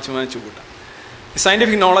വാങ്ങിച്ചു കൂട്ടാം. ഈ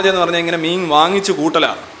സയൻറ്റിഫിക് നോളജ് എന്ന് പറഞ്ഞാൽ ഇങ്ങനെ മീൻ വാങ്ങിച്ചു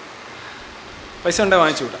കൂട്ടലാണ്. പൈസ ഉണ്ടെങ്കിൽ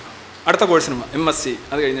വാങ്ങിച്ചു കൂട്ടാം. അടുത്ത കോഴ്സിന് MSc,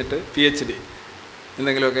 അത് കഴിഞ്ഞിട്ട് PhD,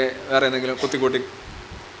 എന്തെങ്കിലുമൊക്കെ വേറെ എന്തെങ്കിലും കുത്തിക്കൂട്ടി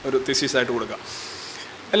ഒരു തിസീസായിട്ട് കൊടുക്കാം.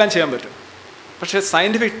 എല്ലാം ചെയ്യാൻ പറ്റും. പക്ഷേ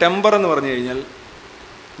സയൻറ്റിഫിക് ടെമ്പർ എന്ന് പറഞ്ഞു കഴിഞ്ഞാൽ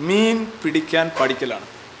മീൻ പിടിക്കാൻ പഠിക്കലാണ്.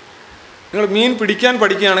 നിങ്ങൾ മീൻ പിടിക്കാൻ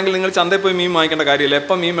പഠിക്കുകയാണെങ്കിൽ നിങ്ങൾ ചന്തയിൽ പോയി മീൻ വാങ്ങിക്കേണ്ട കാര്യമില്ല.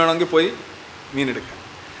 എപ്പം മീൻ വേണമെങ്കിൽ പോയി മീൻ എടുക്കുക.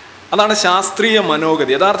 അതാണ് ശാസ്ത്രീയ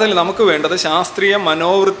മനോഗതി. യഥാർത്ഥത്തിൽ നമുക്ക് വേണ്ടത് ശാസ്ത്രീയ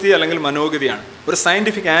മനോവൃത്തി അല്ലെങ്കിൽ മനോഗതിയാണ്. ഒരു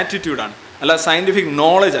സയൻറ്റിഫിക് ആറ്റിറ്റ്യൂഡാണ്, അല്ല സയൻറ്റിഫിക്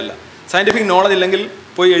നോളജ് അല്ല. സയൻറ്റിഫിക് നോളജ് ഇല്ലെങ്കിൽ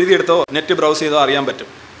പോയി എഴുതിയെടുത്തോ നെറ്റ് ബ്രൗസ് ചെയ്തോ അറിയാൻ പറ്റും,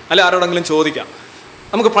 അല്ല ആരോടെങ്കിലും ചോദിക്കാം.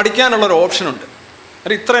 നമുക്ക് പഠിക്കാനുള്ളൊരു ഓപ്ഷനുണ്ട്.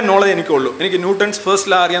 അത് ഇത്രയും നോളജ് എനിക്കുള്ളൂ. എനിക്ക് ന്യൂട്ടൺസ് ഫസ്റ്റ്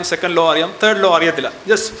ലോ അറിയാം, സെക്കൻഡ് ലോ അറിയാം, തേർഡ് ലോ അറിയത്തില്ല.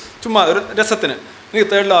 ജസ്റ്റ് ചുമ്മാ ഒരു രസത്തിന് എനിക്ക്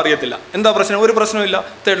തേർഡ് ലോ അറിയത്തില്ല. എന്താ പ്രശ്നം? ഒരു പ്രശ്നമില്ല,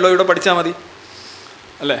 തേർഡ് ലോയുടെ പഠിച്ചാൽ മതി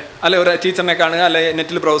അല്ലേ? അല്ലെ ഒരു ടീച്ചറിനെ കാണുക, അല്ലെ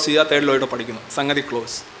നെറ്റിൽ ബ്രൗസ് ചെയ്യുക, തേർഡ് ലോയുടെ പഠിക്കുന്നു, സംഗതി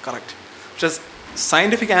ക്ലോസ്, കറക്റ്റ്. പക്ഷെ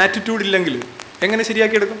സയൻറ്റിഫിക് ആറ്റിറ്റ്യൂഡ് ഇല്ലെങ്കിൽ എങ്ങനെ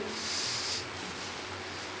ശരിയാക്കിയെടുക്കും?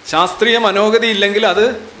 ശാസ്ത്രീയ മനോഗതി ഇല്ലെങ്കിൽ അത്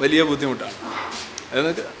വലിയ ബുദ്ധിമുട്ടാണ്.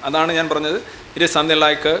 അതാണ് ഞാൻ പറഞ്ഞത്. ഇത് സംതിങ്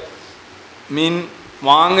ലൈക്ക് മീൻ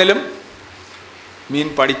വാങ്ങലും മീൻ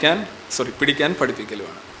പിടിക്കാൻ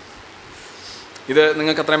പഠിപ്പിക്കലുമാണ്. ഇത്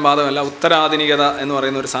നിങ്ങൾക്ക് അത്രയും ബാധകമല്ല. ഉത്തരാധുനികത എന്ന്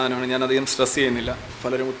പറയുന്ന ഒരു സാധനമാണ്. ഞാനധികം സ്ട്രെസ് ചെയ്യുന്നില്ല.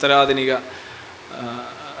 പലരും ഉത്തരാധുനിക,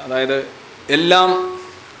 അതായത് എല്ലാം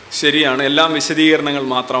ശരിയാണ്, എല്ലാം വിശദീകരണങ്ങൾ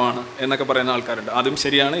മാത്രമാണ് എന്നൊക്കെ പറയുന്ന ആൾക്കാരുണ്ട്. അതും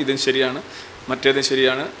ശരിയാണ്, ഇതും ശരിയാണ്, മറ്റേതും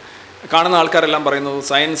ശരിയാണ്. കാണുന്ന ആൾക്കാരെല്ലാം പറയുന്നു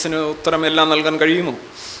സയൻസിന് ഉത്തരം എല്ലാം നൽകാൻ കഴിയുമോ?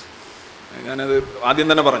 ഞാനത് ആദ്യം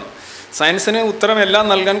തന്നെ പറഞ്ഞു. സയൻസിന് ഉത്തരം എല്ലാം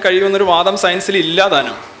നൽകാൻ കഴിയുമെന്നൊരു വാദം സയൻസിൽ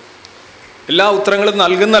ഇല്ലാതാനും. എല്ലാ ഉത്തരങ്ങളും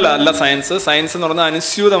നൽകുന്നതല്ല സയൻസ്. സയൻസ് എന്ന് പറഞ്ഞാൽ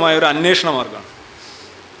അനുസ്യൂതമായ ഒരു അന്വേഷണ മാർഗ്ഗമാണ്.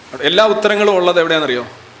 എല്ലാ ഉത്തരങ്ങളും ഉള്ളത് എവിടെയാണെന്നറിയോ?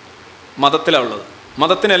 മതത്തിലാണ് ഉള്ളത്.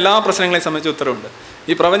 മതത്തിന് എല്ലാ പ്രശ്നങ്ങളെയും സംബന്ധിച്ച് ഉത്തരവുണ്ട്.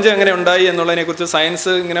 ഈ പ്രപഞ്ചം എങ്ങനെ ഉണ്ടായി എന്നുള്ളതിനെക്കുറിച്ച്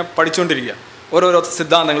സയൻസ് ഇങ്ങനെ പഠിച്ചുകൊണ്ടിരിക്കുക. ഓരോരോ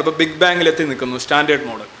സിദ്ധാന്തങ്ങൾ. ഇപ്പോൾ ബിഗ് ബാങ്ങിലെത്തി നിൽക്കുന്നു, സ്റ്റാൻഡേർഡ്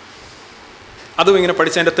മോഡൽ. അതും ഇങ്ങനെ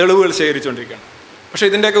പഠിച്ച് അതിൻ്റെ തെളിവുകൾ ശേഖരിച്ചുകൊണ്ടിരിക്കുകയാണ്. പക്ഷേ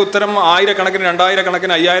ഇതിൻ്റെയൊക്കെ ഉത്തരം 1000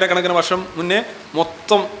 2000 5000 വർഷം മുന്നേ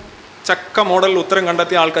മൊത്തം ചക്ക മോഡലിൽ ഉത്തരം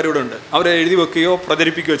കണ്ടെത്തിയ ആൾക്കാരിവിടെ ഉണ്ട്. അവരെ എഴുതി വെക്കുകയോ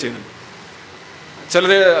പ്രചരിപ്പിക്കുകയോ ചെയ്യുന്നുണ്ട്.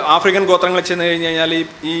 ചിലർ ആഫ്രിക്കൻ ഗോത്രങ്ങളിൽ ചെന്ന് കഴിഞ്ഞ് കഴിഞ്ഞാൽ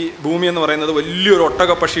ഈ ഭൂമി എന്ന് പറയുന്നത് വലിയൊരു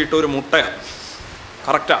ഒട്ടക പക്ഷിയിട്ട ഒരു മുട്ടയാണ്.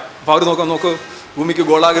 കറക്റ്റാണ്. അപ്പോൾ അവർ നോക്കൂ, ഭൂമിക്ക്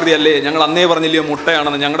ഗോളാകൃതി അല്ലേ? ഞങ്ങൾ അന്നേ പറഞ്ഞില്ലയോ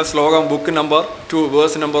മുട്ടയാണെന്ന്? ഞങ്ങളുടെ ശ്ലോകം ബുക്ക് നമ്പർ 2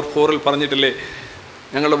 വേഴ്സ് നമ്പർ 4 പറഞ്ഞിട്ടില്ലേ?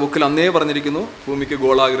 ഞങ്ങളുടെ ബുക്കിൽ അന്നേ പറഞ്ഞിരിക്കുന്നു ഭൂമിക്ക്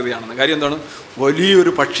ഗോളാകൃതിയാണെന്ന്. കാര്യം എന്താണ്?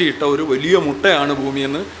 വലിയൊരു പക്ഷിയിട്ട ഒരു വലിയ മുട്ടയാണ്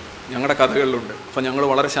ഭൂമിയെന്ന് ഞങ്ങളുടെ കഥകളിലുണ്ട്. അപ്പം ഞങ്ങൾ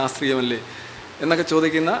വളരെ ശാസ്ത്രീയമല്ലേ എന്നൊക്കെ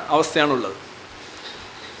ചോദിക്കുന്ന അവസ്ഥയാണുള്ളത്.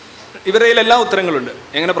 ഇവരയിൽ എല്ലാ ഉത്തരങ്ങളുണ്ട്.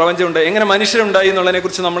 എങ്ങനെ പ്രപഞ്ചമുണ്ട്, എങ്ങനെ മനുഷ്യരുണ്ടായി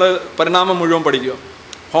എന്നുള്ളതിനെക്കുറിച്ച് നമ്മൾ പരിണാമം മുഴുവൻ പഠിക്കുക.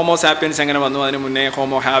 ഹോമോ സാപ്പിയൻസ് എങ്ങനെ വന്നു, അതിന് മുന്നേ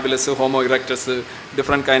homo habilis, homo erectus,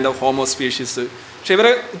 different kind of homo species. പക്ഷേ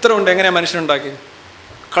ഇവരെ ഉത്തരവുണ്ട് എങ്ങനെയാണ് മനുഷ്യനുണ്ടാക്കി.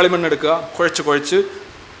 കളിമണ്ണെടുക്കുക,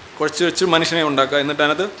 കുഴച്ച് വെച്ച് മനുഷ്യനെ ഉണ്ടാക്കുക, എന്നിട്ട്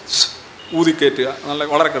അതിനകത്ത് ഊതിക്കയറ്റുക,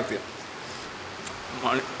 വളരെ കൃത്യം.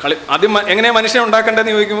 ആദ്യം എങ്ങനെയാണ് മനുഷ്യനെ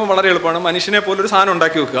ഉണ്ടാക്കേണ്ടതെന്ന് ചോദിക്കുമ്പോൾ വളരെ എളുപ്പമാണ്. മനുഷ്യനെ പോലൊരു സാധനം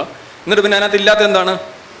ഉണ്ടാക്കി വെക്കുക, എന്നിട്ട് പിന്നെ അതിനകത്ത് ഇല്ലാത്ത എന്താണ്?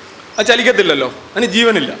 അത് ചലിക്കത്തില്ലല്ലോ, അതിന്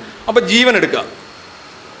ജീവനില്ല. അപ്പോൾ ജീവൻ എടുക്കുക,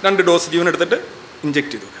 2 ഡോസ് ജീവൻ എടുത്തിട്ട്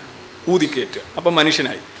ഇഞ്ചെക്ട് ചെയ്ത് വെക്കുക, ഊതിക്കയറ്റുക, അപ്പം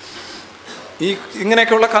മനുഷ്യനായി.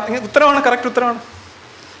 ഇങ്ങനെയൊക്കെയുള്ള ഉത്തരവാണ്, കറക്റ്റ് ഉത്തരവാണ്.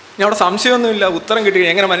 ഇനി അവിടെ സംശയമൊന്നുമില്ല, ഉത്തരം കിട്ടി.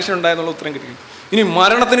 എങ്ങനെ മനുഷ്യനുണ്ടായെന്നുള്ള ഉത്തരം കിട്ടി. ഇനി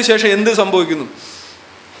മരണത്തിന് ശേഷം എന്ത് സംഭവിക്കുന്നു?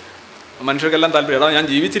 മനുഷ്യർക്കെല്ലാം താല്പര്യം. അതാ ഞാൻ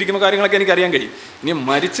ജീവിച്ചിരിക്കുന്ന കാര്യങ്ങളൊക്കെ എനിക്കറിയാൻ കഴിയും. ഇനി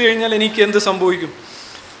മരിച്ചു കഴിഞ്ഞാൽ എനിക്ക് എന്ത് സംഭവിക്കും?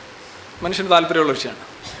 മനുഷ്യന് താല്പര്യമുള്ള വിഷയമാണ്.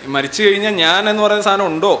 മരിച്ചു കഴിഞ്ഞാൽ ഞാൻ എന്ന് പറയുന്ന സാധനം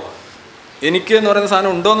ഉണ്ടോ, എനിക്ക് എന്ന് പറയുന്ന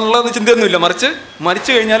സാധനം ഉണ്ടോ എന്നുള്ളത് ചിന്തയൊന്നുമില്ല. മരിച്ചു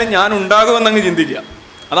കഴിഞ്ഞാലും ഞാൻ ഉണ്ടാകുമെന്നങ്ങ് ചിന്തിക്കുക.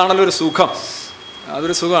 അതാണല്ലോ ഒരു സുഖം.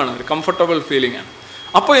 അതൊരു സുഖമാണ്, ഒരു കംഫർട്ടബിൾ ഫീലിംഗ് ആണ്.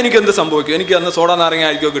 അപ്പോൾ എനിക്ക് എന്ത് സംഭവിക്കും? എനിക്ക് അന്ന് സോഡ നാരങ്ങ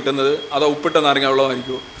ആയിരിക്കുമോ കിട്ടുന്നത്, അതോ ഉപ്പിട്ട നാരങ്ങ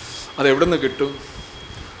വെള്ളമായിരിക്കുമോ? അത് എവിടെ നിന്ന് കിട്ടും?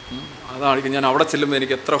 അതായിരിക്കും. ഞാൻ അവിടെ ചെല്ലുമ്പോൾ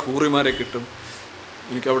എനിക്ക് എത്ര ഹൂറിമാരെ കിട്ടും?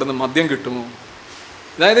 എനിക്ക് അവിടെ നിന്ന് മദ്യം കിട്ടുമോ?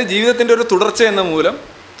 അതായത് ജീവിതത്തിൻ്റെ ഒരു തുടർച്ച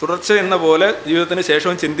എന്ന പോലെ ജീവിതത്തിന്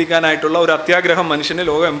ശേഷവും ചിന്തിക്കാനായിട്ടുള്ള ഒരു അത്യാഗ്രഹം മനുഷ്യന്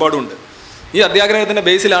ലോകമെമ്പാടുമുണ്ട്. ഈ അത്യാഗ്രഹത്തിൻ്റെ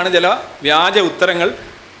ബേസിലാണ് ചില വ്യാജ ഉത്തരങ്ങൾ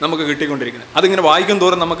നമുക്ക് കിട്ടിക്കൊണ്ടിരിക്കുന്നത്. അതിങ്ങനെ വായിക്കും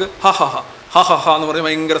തോറും നമുക്ക് ഹ ഹ ഹ ഹ ഹ ഹ എന്ന് പറഞ്ഞ്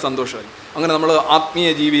ഭയങ്കര സന്തോഷമായി. അങ്ങനെ നമ്മൾ ആത്മീയ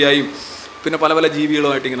ജീവിയായും പിന്നെ പല പല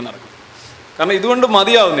ജീവികളുമായിട്ട് ഇങ്ങനെ നടക്കും. കാരണം ഇതുകൊണ്ട്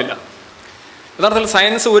മതിയാവുന്നില്ല. യഥാർത്ഥത്തിൽ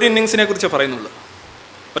സയൻസ് ഒരു ഇന്നിങ്സിനെ കുറിച്ച് പറയുന്നുള്ളൂ,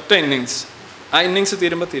 ഒറ്റ ഇന്നിങ്സ്. ആ ഇന്നിങ്സ്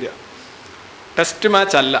തീരുമ്പോൾ തീരുക. ടെസ്റ്റ്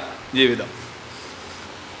മാച്ച് അല്ല ജീവിതം.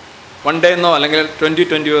 1 ഡേ എന്നോ അല്ലെങ്കിൽ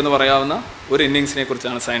 2020 എന്ന് പറയാവുന്ന ഒരു ഇന്നിങ്സിനെ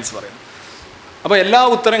കുറിച്ചാണ് സയൻസ് പറയുന്നത്. അപ്പോൾ എല്ലാ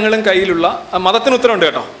ഉത്തരങ്ങളും കയ്യിലുള്ള മതത്തിന് ഉത്തരമുണ്ട്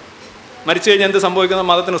കേട്ടോ. മരിച്ചു കഴിഞ്ഞാൽ എന്ത് സംഭവിക്കുന്ന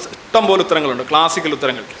മതത്തിന് ഇഷ്ടം പോലെ ഉത്തരങ്ങളുണ്ട്, ക്ലാസിക്കൽ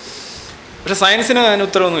ഉത്തരങ്ങൾ. പക്ഷെ സയൻസിന് അതിന്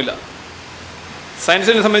ഉത്തരവൊന്നുമില്ല.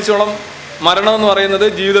 സയൻസിനെ സംബന്ധിച്ചോളം മരണം എന്ന് പറയുന്നത്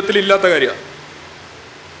ജീവിതത്തിലില്ലാത്ത കാര്യമാണ്.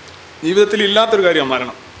 ജീവിതത്തിലില്ലാത്തൊരു കാര്യമാണ്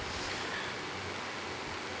മരണം.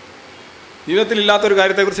 ജീവിതത്തിലില്ലാത്തൊരു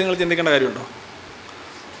കാര്യത്തെക്കുറിച്ച് നിങ്ങൾ ചിന്തിക്കേണ്ട കാര്യമുണ്ടോ?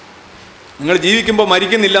 നിങ്ങൾ ജീവിക്കുമ്പോൾ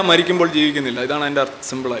മരിക്കുന്നില്ല, മരിക്കുമ്പോൾ ജീവിക്കുന്നില്ല. ഇതാണ് അതിൻ്റെ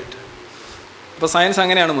സിമ്പിളായിട്ട്. അപ്പോൾ സയൻസ്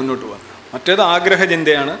അങ്ങനെയാണ് മുന്നോട്ട് പോകുന്നത്. മറ്റേത്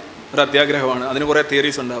ആഗ്രഹചിന്തയാണ്, ഒരു അത്യാഗ്രഹമാണ്, അതിന് കുറേ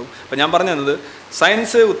തിയറീസ് ഉണ്ടാകും. അപ്പോൾ ഞാൻ പറഞ്ഞത്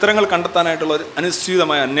സയൻസ് ഉത്തരങ്ങൾ കണ്ടെത്താനായിട്ടുള്ള ഒരു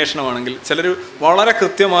അനുസ്യൂതമായ അന്വേഷണമാണെങ്കിൽ ചിലർ വളരെ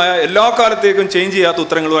കൃത്യമായ എല്ലാ കാലത്തേക്കും ചേഞ്ച് ചെയ്യാത്ത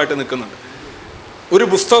ഉത്തരങ്ങളുമായിട്ട് നിൽക്കുന്നുണ്ട്, ഒരു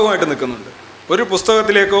പുസ്തകമായിട്ട് നിൽക്കുന്നുണ്ട്. ഒരു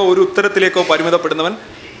പുസ്തകത്തിലേക്കോ ഒരു ഉത്തരത്തിലേക്കോ പരിമിതപ്പെടുന്നവൻ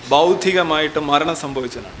ബൗദ്ധികമായിട്ട് മരണം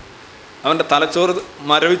സംഭവിച്ചതാണ്. അവൻ്റെ തലച്ചോറ്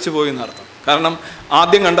മരവിച്ചു പോയി എന്നർത്ഥം. കാരണം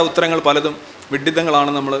ആദ്യം കണ്ട ഉത്തരങ്ങൾ പലതും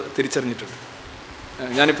വിഡ്ഢിത്തങ്ങളാണെന്ന് നമ്മൾ തിരിച്ചറിഞ്ഞിട്ടുണ്ട്.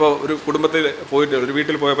 ഞാനിപ്പോൾ ഒരു കുടുംബത്തിൽ പോയിട്ട് ഒരു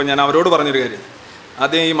വീട്ടിൽ പോയപ്പോൾ ഞാൻ അവരോട് പറഞ്ഞൊരു കാര്യം,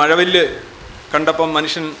 ആദ്യം ഈ മഴവില്ല് കണ്ടപ്പം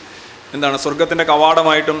മനുഷ്യൻ സ്വർഗത്തിൻ്റെ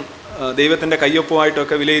കവാടമായിട്ടും ദൈവത്തിൻ്റെ കയ്യൊപ്പുമായിട്ടും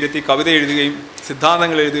ഒക്കെ വിലയിരുത്തി കവിത എഴുതുകയും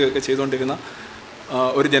സിദ്ധാന്തങ്ങൾ എഴുതുകയൊക്കെ ചെയ്തുകൊണ്ടിരുന്ന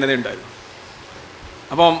ഒരു ജനതയുണ്ടായിരുന്നു.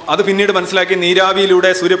 അപ്പം അത് പിന്നീട് മനസ്സിലാക്കി നീരാവിയിലൂടെ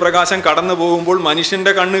സൂര്യപ്രകാശം കടന്നു പോകുമ്പോൾ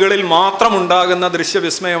മനുഷ്യൻ്റെ കണ്ണുകളിൽ മാത്രം ഉണ്ടാകുന്ന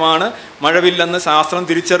ദൃശ്യവിസ്മയമാണ് മഴവില്ലെന്ന് ശാസ്ത്രം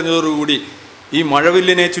തിരിച്ചറിഞ്ഞതോടുകൂടി ഈ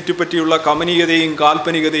മഴവില്ലിനെ ചുറ്റിപ്പറ്റിയുള്ള കമനീയതയും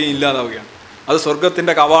കാൽപ്പനികതയും ഇല്ലാതാവുകയാണ്. അത്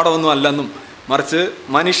സ്വർഗത്തിൻ്റെ കവാടമൊന്നും അല്ലെന്നും മറിച്ച്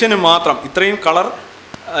മനുഷ്യന് മാത്രം, ഇത്രയും കളർ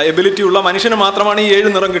എബിലിറ്റി ഉള്ള മനുഷ്യന് മാത്രമാണ് ഈ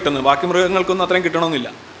 7 നിറം കിട്ടുന്നത്. ബാക്കി മൃഗങ്ങൾക്കൊന്നും അത്രയും കിട്ടണമെന്നില്ല.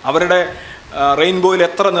 അവരുടെ റെയിൻബോയിൽ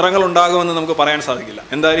എത്ര നിറങ്ങൾ ഉണ്ടാകുമെന്ന് നമുക്ക് പറയാൻ സാധിക്കില്ല.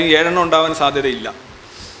 എന്തായാലും 7 എണ്ണം ഉണ്ടാകാൻ സാധ്യതയില്ല.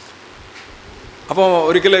 അപ്പോൾ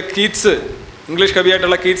ഒരിക്കൽ കീറ്റ്സ്, ഇംഗ്ലീഷ്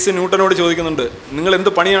കവിയായിട്ടുള്ള കീറ്റ്സ് ന്യൂട്ടനോട് ചോദിക്കുന്നുണ്ട്, നിങ്ങൾ എന്ത്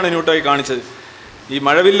പണിയാണ് ന്യൂട്ടനായി കാണിച്ചത്? ഈ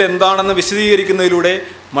മഴവില്ല് എന്താണെന്ന് വിശദീകരിക്കുന്നതിലൂടെ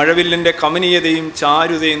മഴവില്ലിൻ്റെ കമനീയതയും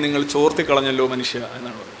ചാരുതയും നിങ്ങൾ ചോർത്തിക്കളഞ്ഞല്ലോ മനുഷ്യ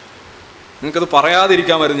എന്നാണ് പറയുന്നത്. നിങ്ങൾക്കത്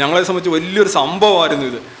പറയാതിരിക്കാമായിരുന്നു. ഞങ്ങളെ സംബന്ധിച്ച് വലിയൊരു സംഭവമായിരുന്നു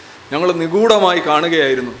ഇത്. ഞങ്ങൾ നിഗൂഢമായി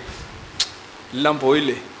കാണുകയായിരുന്നു. എല്ലാം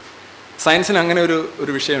പോയില്ലേ? സയൻസിന് അങ്ങനെ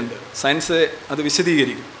ഒരു വിഷയമുണ്ട്. സയൻസ് അത്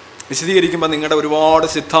വിശദീകരിക്കുമ്പോൾ നിങ്ങളുടെ ഒരുപാട്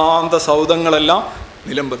സിദ്ധാന്ത സൗധങ്ങളെല്ലാം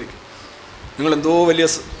നിലംപതിക്കും. നിങ്ങളെന്തോ വലിയ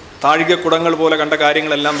താഴികക്കുടങ്ങൾ പോലെ കണ്ട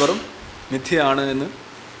കാര്യങ്ങളെല്ലാം വെറും മിഥ്യയാണ് എന്ന്,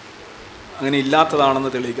 അങ്ങനെ ഇല്ലാത്തതാണെന്ന്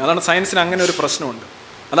തെളിയിക്കുക. അതാണ് സയൻസിന് അങ്ങനെ ഒരു പ്രശ്നമുണ്ട്.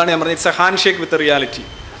 അതാണ് ഞാൻ പറഞ്ഞത്, it's A hand shake with reality.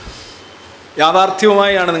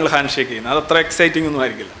 യാഥാർത്ഥ്യവുമായാണ് നിങ്ങൾ ഹാൻഡ് ഷേക്ക് ചെയ്യുന്നത്. അതത്ര എക്സൈറ്റിംഗ് ഒന്നും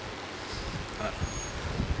ആയിരിക്കില്ല.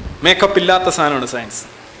 മേക്കപ്പ് ഇല്ലാത്ത സാധനമാണ് സയൻസ്.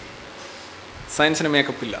 സയൻസിന്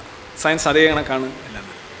മേക്കപ്പ് ഇല്ല. സയൻസ് അതേ കണക്കാണ് എല്ലാം.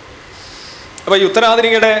 അപ്പോൾ ഈ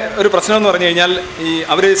ഉത്തരാധുനികയുടെ ഒരു പ്രശ്നം എന്ന് പറഞ്ഞു കഴിഞ്ഞാൽ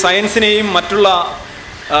അവർ സയൻസിനെയും മറ്റുള്ള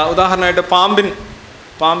ഉദാഹരണമായിട്ട്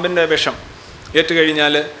പാമ്പിൻ്റെ വിഷം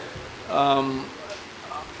ഏറ്റുകഴിഞ്ഞാൽ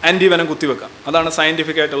ആൻറ്റിവനം കുത്തിവെക്കാം. അതാണ്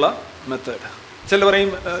സയൻറ്റിഫിക്കായിട്ടുള്ള മെത്തേഡ്. ചില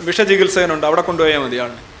പറയും വിഷചികിത്സകനുണ്ട്, അവിടെ കൊണ്ടുപോയാൽ മതി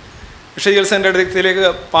ആളിനെ. വിഷചികിത്സൻ്റെ അടുത്തേക്ക്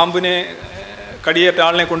പാമ്പിനെ കടിയേറ്റ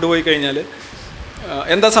ആളിനെ കൊണ്ടുപോയി കഴിഞ്ഞാൽ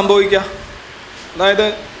എന്താ സംഭവിക്കുക? അതായത്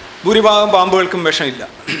ഭൂരിഭാഗം പാമ്പുകൾക്കും വിഷമില്ല.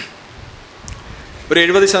 ഒരു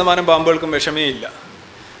 70% പാമ്പുകൾക്കും വിഷമേ ഇല്ല.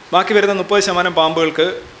 ബാക്കി വരുന്ന 30% പാമ്പുകൾക്ക്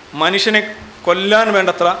മനുഷ്യനെ കൊല്ലാൻ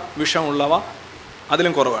വേണ്ടത്ര വിഷമുള്ളവ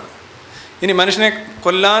അതിലും കുറവാണ്. ഇനി മനുഷ്യനെ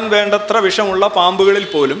കൊല്ലാൻ വേണ്ടത്ര വിഷമുള്ള പാമ്പുകളിൽ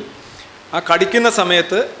പോലും ആ കടിക്കുന്ന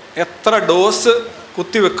സമയത്ത് എത്ര ഡോസ്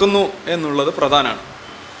കുത്തിവെക്കുന്നു എന്നുള്ളത് പ്രധാനമാണ്.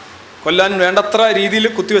 കൊല്ലാൻ വേണ്ടത്ര രീതിയിൽ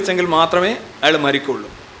കുത്തിവെച്ചെങ്കിൽ മാത്രമേ അയാൾ മരിക്കുള്ളൂ.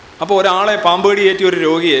 അപ്പോൾ ഒരാളെ പാമ്പ് കടിയേറ്റിയ ഒരു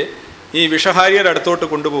രോഗിയെ ഈ വിഷഹാരിയുടെ അടുത്തോട്ട്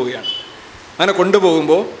കൊണ്ടുപോവുകയാണ്. അങ്ങനെ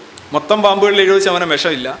കൊണ്ടുപോകുമ്പോൾ മൊത്തം പാമ്പുകളിൽ 70%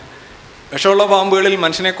 വിഷമില്ല. വിഷമുള്ള പാമ്പുകളിൽ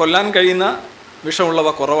മനുഷ്യനെ കൊല്ലാൻ കഴിയുന്ന വിഷമുള്ളവ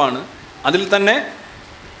കുറവാണ്. അതിൽ തന്നെ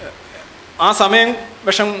ആ സമയം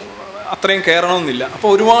വിഷം അത്രയും കയറണമെന്നില്ല. അപ്പോൾ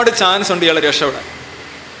ഒരുപാട് ചാൻസ് ഉണ്ട് ഇയാൾ രക്ഷപ്പെടാൻ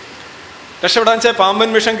വെച്ചാൽ പാമ്പൻ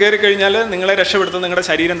വിഷം കയറിക്കഴിഞ്ഞാൽ നിങ്ങളെ രക്ഷപ്പെടുത്തുന്നത് നിങ്ങളുടെ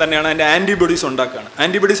ശരീരം തന്നെയാണ്. അതിൻ്റെ ആൻറ്റിബോഡീസ് ഉണ്ടാക്കുകയാണ്.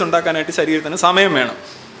 ആൻറ്റിബോഡീസ് ഉണ്ടാക്കാനായിട്ട് ശരീരത്തിന് സമയം വേണം.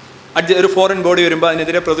 ഒരു ഫോറിൻ ബോഡി വരുമ്പോൾ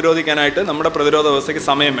അതിനെതിരെ പ്രതിരോധിക്കാനായിട്ട് നമ്മുടെ പ്രതിരോധ വ്യവസ്ഥയ്ക്ക്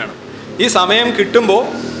സമയം വേണം. ഈ സമയം കിട്ടുമ്പോൾ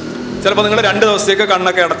ചിലപ്പോൾ നിങ്ങൾ 2 ദിവസത്തേക്ക്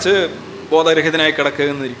കണ്ണൊക്കെ അടച്ച് ബോധരഹിതനായി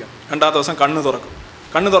കിടക്കുന്നിരിക്കും. 2ാമത്തെ ദിവസം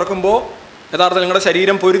കണ്ണ് തുറക്കുമ്പോൾ യഥാർത്ഥത്തിൽ നിങ്ങളുടെ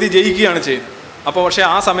ശരീരം പൊരുതി ജയിക്കുകയാണ് ചെയ്യുന്നത്. അപ്പോൾ പക്ഷേ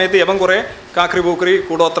ആ സമയത്ത് ഇവൻ കുറേ കാക്രി പൂക്രി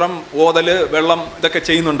കൂടോത്രം ഓതൽ വെള്ളം ഇതൊക്കെ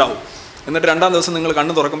ചെയ്യുന്നുണ്ടാവും. എന്നിട്ട് 2ാം ദിവസം നിങ്ങൾ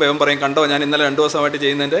കണ്ണ് തുറക്കുമ്പോൾ ഇവൻ പറയും, കണ്ടോ ഞാൻ ഇന്നലെ 2 ദിവസമായിട്ട്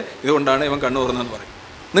ചെയ്യുന്നതിൻ്റെ ഇതുകൊണ്ടാണ് ഇവൻ കണ്ണ് തുറന്നതെന്ന് പറയും.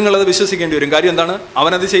 നിങ്ങളത് വിശ്വസിക്കേണ്ടി വരും. കാര്യം എന്താണ്?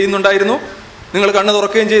 അവനത് ചെയ്യുന്നുണ്ടായിരുന്നു, നിങ്ങൾ കണ്ണ്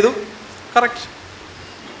തുറക്കുകയും ചെയ്തു. കറക്റ്റ്.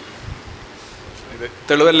 ഇത്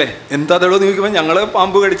തെളിവല്ലേ? എന്താ തെളിവ് നോക്കുമ്പോൾ ഞങ്ങൾ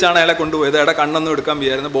പാമ്പ് കടിച്ചാണ് അയാളെ കൊണ്ടുപോയത്, അയാളെ കണ്ണൊന്നും എടുക്കാൻ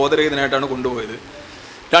വയ്യായിരുന്നു, ബോധരഹിതനായിട്ടാണ് കൊണ്ടുപോയത്.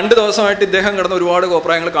 2 ദിവസമായിട്ട് ഇദ്ദേഹം കിടന്ന് ഒരുപാട്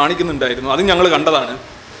കോപ്രായങ്ങൾ കാണിക്കുന്നുണ്ടായിരുന്നു, അതും ഞങ്ങൾ കണ്ടതാണ്.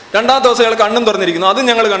 2ാമത്തെ ദിവസം അയാൾ കണ്ണും തുറന്നിരിക്കുന്നു, അതും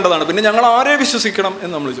ഞങ്ങൾ കണ്ടതാണ്. പിന്നെ ഞങ്ങൾ ആരെ വിശ്വസിക്കണം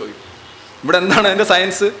എന്ന് നമ്മൾ ചോദിക്കും. ഇവിടെ എന്താണ് അതിൻ്റെ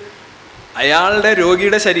സയൻസ്? അയാളുടെ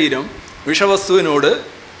രോഗിയുടെ ശരീരം വിഷവസ്തുവിനോട്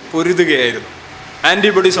പൊരുതുകയായിരുന്നു,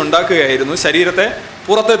 ആൻറ്റിബോഡീസ് ഉണ്ടാക്കുകയായിരുന്നു, ശരീരത്തെ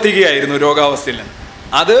പുറത്തെത്തിക്കുകയായിരുന്നു രോഗാവസ്ഥയിൽ നിന്ന്.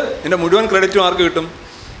 അത് ഇതിൻ്റെ മുഴുവൻ ക്രെഡിറ്റും ആർക്ക് കിട്ടും?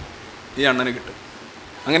 ഈ അണ്ണന് കിട്ടും.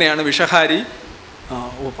 അങ്ങനെയാണ് വിഷഹാരി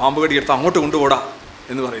പാമ്പ് കടിയെടുത്ത് അങ്ങോട്ട് കൊണ്ടുപോടാ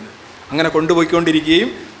എന്ന് പറയുന്നത്. അങ്ങനെ കൊണ്ടുപോയിക്കൊണ്ടിരിക്കുകയും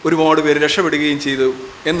ഒരുപാട് പേര് രക്ഷപ്പെടുകയും ചെയ്തു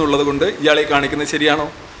എന്നുള്ളത് കൊണ്ട് ഇയാളെ കാണിക്കുന്നത് ശരിയാണോ?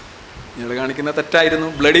 ഇയാൾ കാണിക്കുന്നത് തെറ്റായിരുന്നു,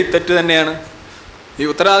 ബ്ലഡി തെറ്റ് തന്നെയാണ്. ഈ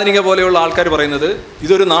ഉത്തരാധുനിക പോലെയുള്ള ആൾക്കാർ പറയുന്നത്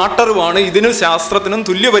ഇതൊരു നാട്ടറിവാണ്, ഇതിന് ശാസ്ത്രത്തിനും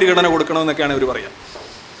തുല്യ പരിഗണന കൊടുക്കണമെന്നൊക്കെയാണ് ഇവർ പറയുക.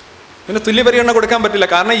 ഇതിന് തുല്യ പരിഗണന കൊടുക്കാൻ പറ്റില്ല,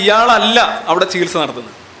 കാരണം ഇയാളല്ല അവിടെ ചികിത്സ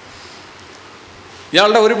നടത്തുന്നത്,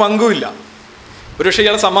 ഇയാളുടെ ഒരു പങ്കുമില്ല. ഒരുപക്ഷെ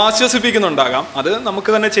ഇയാൾ സമാശ്വസിപ്പിക്കുന്നുണ്ടാകാം, അത് നമുക്ക്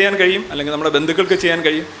തന്നെ ചെയ്യാൻ കഴിയും, അല്ലെങ്കിൽ നമ്മുടെ ബന്ധുക്കൾക്ക് ചെയ്യാൻ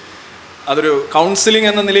കഴിയും. അതൊരു കൗൺസിലിംഗ്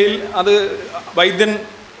എന്ന നിലയിൽ അത് വൈദ്യൻ,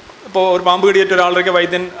 ഇപ്പോൾ ഒരു പാമ്പ് കടിയേറ്റ ഒരാളുടെയൊക്കെ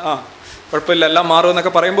വൈദ്യൻ കുഴപ്പമില്ല എല്ലാം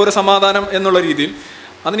മാറുമെന്നൊക്കെ പറയുമ്പോൾ ഒരു സമാധാനം എന്നുള്ള രീതിയിൽ,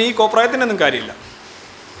 അതിന് ഈ കോപ്രായത്തിനൊന്നും കാര്യമില്ല,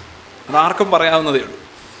 അതാർക്കും പറയാവുന്നതേ ഉള്ളൂ.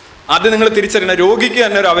 അത് നിങ്ങൾ തിരിച്ചറിയണം. രോഗിക്ക്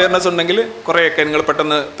തന്നെ ഒരു അവയർനെസ് ഉണ്ടെങ്കിൽ കുറേയൊക്കെ നിങ്ങൾ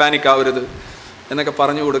പെട്ടെന്ന് പാനിക് ആവരുത് എന്നൊക്കെ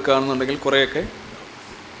പറഞ്ഞു കൊടുക്കുകയാണെന്നുണ്ടെങ്കിൽ കുറേയൊക്കെ.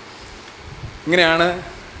 ഇങ്ങനെയാണ്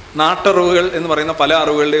നാട്ടറിവുകൾ എന്ന് പറയുന്ന പല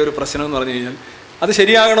അറിവുകളുടെ ഒരു പ്രശ്നം എന്ന് പറഞ്ഞു കഴിഞ്ഞാൽ, അത്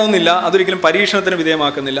ശരിയാകണമെന്നില്ല, അതൊരിക്കലും പരീക്ഷണത്തിന്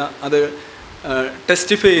വിധേയമാക്കുന്നില്ല, അത്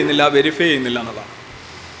ടെസ്റ്റിഫൈ ചെയ്യുന്നില്ല, വെരിഫൈ ചെയ്യുന്നില്ല എന്നുള്ളതാണ്.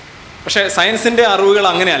 പക്ഷേ സയൻസിൻ്റെ അറിവുകൾ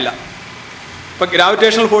അങ്ങനെയല്ല. ഇപ്പോൾ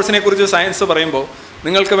ഗ്രാവിറ്റേഷണൽ ഫോഴ്സിനെ കുറിച്ച് സയൻസ് പറയുമ്പോൾ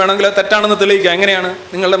നിങ്ങൾക്ക് വേണമെങ്കിൽ അത് തെറ്റാണെന്ന് തെളിയിക്കുക. എങ്ങനെയാണ്?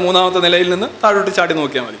 നിങ്ങളുടെ 3ാമത്തെ നിലയിൽ നിന്ന് താഴോട്ട് ചാടി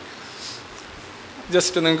നോക്കിയാൽ മതി.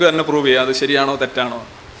 ജസ്റ്റ് നിങ്ങൾക്ക് തന്നെ പ്രൂവ് ചെയ്യുക അത് ശരിയാണോ തെറ്റാണോ.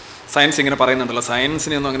 സയൻസ് ഇങ്ങനെ പറയുന്നുണ്ടല്ലോ,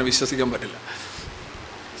 സയൻസിനെ ഒന്നും അങ്ങനെ വിശ്വസിക്കാൻ പറ്റില്ല.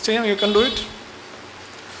 ചെയ്യാം, യു കൺ ഡു ഇറ്റ്.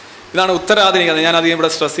 ഇതാണ് ഉത്തരാധുനികത. ഞാൻ അധികം ഇവിടെ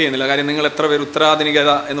സ്ട്രെസ് ചെയ്യുന്നില്ല, കാര്യം നിങ്ങൾ എത്ര പേര്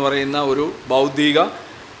ഉത്തരാധുനികത എന്ന് പറയുന്ന ഒരു ബൗദ്ധിക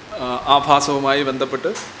ആഭാസവുമായി ബന്ധപ്പെട്ട്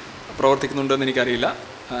പ്രവർത്തിക്കുന്നുണ്ടെന്ന് എനിക്കറിയില്ല.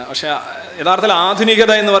 പക്ഷേ യഥാർത്ഥത്തിൽ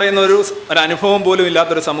ആധുനികത എന്ന് പറയുന്ന ഒരു അനുഭവം പോലും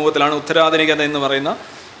ഇല്ലാത്തൊരു സമൂഹത്തിലാണ് ഉത്തരാധുനികത എന്ന് പറയുന്ന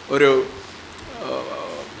ഒരു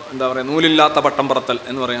എന്താ പറയുക നൂലില്ലാത്ത പട്ടം പറത്തൽ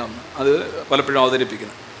എന്ന് പറയാവുന്ന അത് പലപ്പോഴും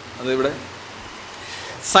അവതരിപ്പിക്കുന്നത്. അതിവിടെ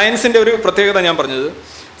സയൻസിൻ്റെ ഒരു പ്രത്യേകത ഞാൻ പറഞ്ഞത്,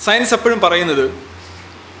 സയൻസ് എപ്പോഴും പറയുന്നത്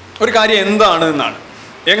ഒരു കാര്യം എന്താണ് എന്നാണ്,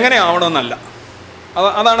 എങ്ങനെ ആവണമെന്നല്ല.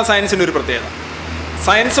 അതാണ് സയൻസിൻ്റെ ഒരു പ്രത്യേകത.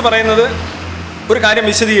 സയൻസ് പറയുന്നത് ഒരു കാര്യം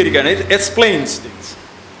വിശദീകരിക്കുകയാണ്, ഇറ്റ് എക്സ്പ്ലെയിൻസ് തിങ്സ്.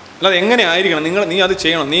 അല്ലാതെ എങ്ങനെ ആയിരിക്കണം, നീ അത്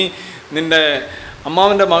ചെയ്യണം, നിൻ്റെ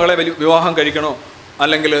അമ്മാവൻ്റെ മകളെ വിവാഹം കഴിക്കണോ,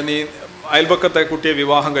 അല്ലെങ്കിൽ നീ അയൽപക്കത്തെ കുട്ടിയെ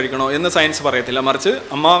വിവാഹം കഴിക്കണോ എന്ന് സയൻസ് പറയത്തില്ല. മറിച്ച്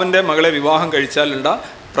അമ്മാവൻ്റെ മകളെ വിവാഹം കഴിച്ചാലുള്ള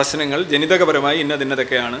പ്രശ്നങ്ങൾ ജനിതകപരമായി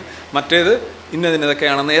ഇന്നതിന്നതൊക്കെയാണ്, മറ്റേത്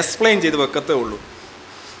ഇന്നതിന്നതൊക്കെയാണെന്ന് എക്സ്പ്ലെയിൻ ചെയ്ത് വെക്കത്തേ ഉള്ളൂ.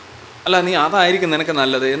 അല്ല നീ അതായിരിക്കും നിനക്ക്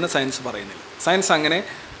നല്ലത് എന്ന് സയൻസ് പറയുന്നില്ല. സയൻസ് അങ്ങനെ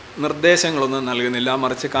നിർദ്ദേശങ്ങളൊന്നും നൽകുന്നില്ല,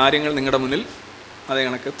 മറിച്ച് കാര്യങ്ങൾ നിങ്ങളുടെ മുന്നിൽ അതേ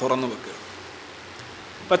കണക്ക് തുറന്നു വെക്കുക.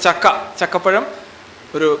 ഇപ്പം ചക്കപ്പഴം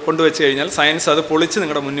ഒരു കൊണ്ടുവച്ച് കഴിഞ്ഞാൽ സയൻസ് അത് പൊളിച്ച്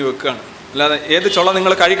നിങ്ങളുടെ മുന്നിൽ വെക്കുകയാണ്. അല്ലാതെ ഏത് ചുള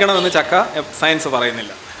നിങ്ങൾ കഴിക്കണമെന്ന് സയൻസ്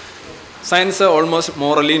പറയുന്നില്ല. സയൻസ് ഓൾമോസ്റ്റ്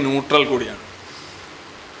മോറലി ന്യൂട്രൽ കൂടിയാണ്.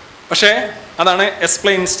 പക്ഷേ അതാണ്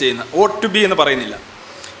എക്സ്പ്ലെയിൻസ് ചെയ്യുന്നത്, ഓട്ട് ടു ബി എന്ന് പറയുന്നില്ല.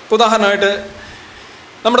 ഇപ്പോൾ ഉദാഹരണമായിട്ട്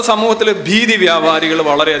നമ്മുടെ സമൂഹത്തിൽ ഭീതി വ്യാപാരികൾ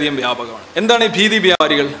വളരെയധികം വ്യാപകമാണ്. എന്താണ് ഈ ഭീതി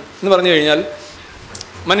വ്യാപാരികൾ എന്ന് പറഞ്ഞു കഴിഞ്ഞാൽ,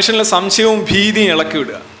 മനുഷ്യനിലെ സംശയവും ഭീതിയും ഇളക്കി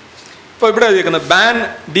വിടുക. ഇപ്പോൾ ഇവിടെ എഴുതിയിരിക്കുന്നത് ബാൻ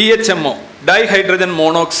DHMO ഡൈഹൈഡ്രജൻ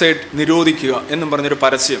മോണോക്സൈഡ് നിരോധിക്കുക എന്നും പറഞ്ഞൊരു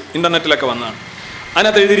പരസ്യം ഇൻ്റർനെറ്റിലൊക്കെ വന്നതാണ്.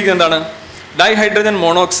 അതിനകത്ത് എഴുതിയിരിക്കുന്നത് എന്താണ്? Dihydrogen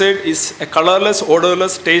monoxide is A colourless,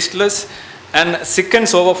 ഓഡർലെസ്, tasteless and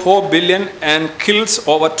സിക്കൻസ് over 4 billion and kills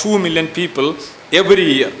over 2 million people every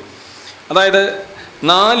year. അതായത്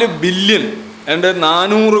 4 ബില്യൺ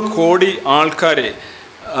 400 കോടി ആൾക്കാരെ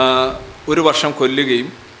ഒരു വർഷം കൊല്ലുകയും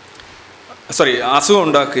അസുഖം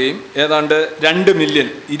ഉണ്ടാക്കുകയും ഏതാണ്ട് 2 മില്യൺ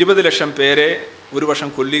 20 ലക്ഷം പേരെ ഒരു വർഷം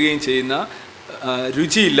കൊല്ലുകയും ചെയ്യുന്ന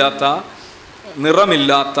രുചിയില്ലാത്ത,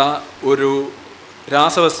 നിറമില്ലാത്ത ഒരു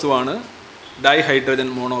രാസവസ്തുവാണ് ഡൈഹൈഡ്രജൻ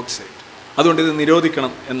മോണോക്സൈഡ്. അതുകൊണ്ട് ഇത്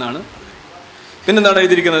നിരോധിക്കണം എന്നാണ്. പിന്നെന്താണ്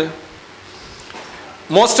എഴുതിയിരിക്കുന്നത്?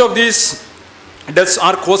 Most of these deaths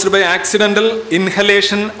are caused by accidental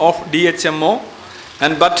inhalation of DHMO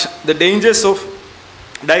but the dangers of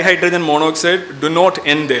dihydrogen monoxide do not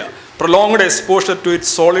end there. Prolonged exposure to its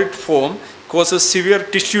solid form causes severe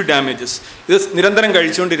tissue damages. ഇത് നിരന്തരം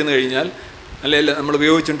കഴിച്ചുകൊണ്ടിരുന്നു കഴിഞ്ഞാൽ അല്ലെങ്കിൽ നമ്മൾ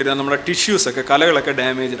ഉപയോഗിച്ചുകൊണ്ടിരുന്ന നമ്മുടെ ടിഷ്യൂസൊക്കെ, കലകളൊക്കെ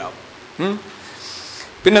damaged ആവും.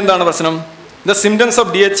 പിന്നെന്താണ് പ്രശ്നം? The symptoms of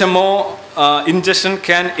DHMO ingestion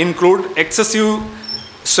can include excessive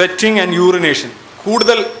sweating and urination.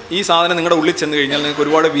 കൂടുതൽ ഈ സാധനം നിങ്ങളുടെ ഉള്ളിൽ ചെന്ന് കഴിഞ്ഞാൽ നിങ്ങൾക്ക്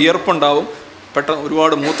ഒരുപാട് വിയർപ്പുണ്ടാവും, പെട്ടെന്ന്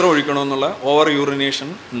ഒരുപാട് മൂത്രം ഒഴിക്കണമെന്നുള്ള ഓവർ യൂറിനേഷൻ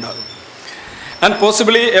ഉണ്ടാകും. and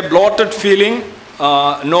possibly a bloated feeling,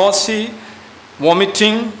 nausea,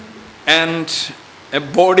 vomiting, and a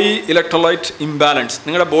body electrolyte imbalance.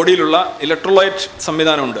 നിങ്ങളുടെ ബോഡിയിലുള്ള ഇലക്ട്രോലൈറ്റ്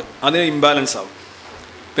സംവിധാനമുണ്ട്, അതിന് ഇംബാലൻസ് ആവും.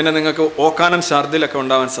 പിന്നെ നിങ്ങൾക്ക് ഓക്കാനം ഛർദിലൊക്കെ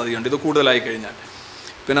ഉണ്ടാവാൻ സാധ്യതയുണ്ട് ഇത് കൂടുതലായി കഴിഞ്ഞാൽ.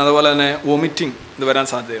 പിന്നെ അതുപോലെ തന്നെ വോമിറ്റിംഗ് ഇത് വരാൻ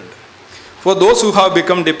സാധ്യതയുണ്ട്. For those who have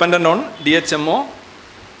become dependent on DHMO,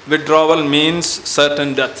 withdrawal means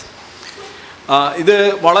certain death. ഇത്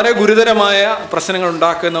വളരെ ഗുരുതരമായ പ്രശ്നങ്ങൾ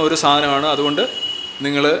ഉണ്ടാക്കുന്ന ഒരു സാധനമാണ്. അതുകൊണ്ട്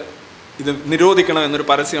നിങ്ങൾ ഇത് നിരോധിക്കണം എന്നൊരു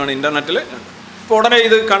പരസ്യമാണ് ഇൻ്റർനെറ്റിൽ. ഇപ്പോൾ ഉടനെ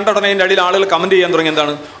ഇത് കണ്ട ഉടനെ അതിൻ്റെ അടിയിൽ ആളുകൾ കമൻറ്റ് ചെയ്യാൻ തുടങ്ങി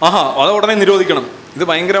എന്താണ്, ആഹാ അത് ഉടനെ നിരോധിക്കണം, ഇത്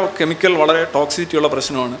ഭയങ്കര കെമിക്കൽ വളരെ ടോക്സിറ്റി ഉള്ള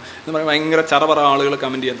പ്രശ്നമാണ് എന്ന് പറഞ്ഞാൽ ഭയങ്കര ചറപറ ആളുകൾ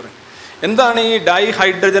കമൻറ്റ് ചെയ്യാൻ തുടങ്ങി. എന്താണ് ഈ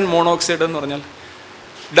ഡൈഹൈഡ്രജൻ മോണോക്സൈഡ് എന്ന് പറഞ്ഞാൽ?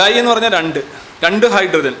 ഡൈ എന്ന് പറഞ്ഞാൽ രണ്ട്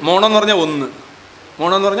ഹൈഡ്രജൻ, മോണോ എന്ന്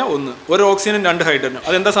പറഞ്ഞാൽ ഒന്ന്, ഒരു ഓക്സിജനും 2 ഹൈഡ്രജനും.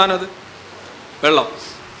 അതെന്താ സാധനം? അത് വെള്ളം.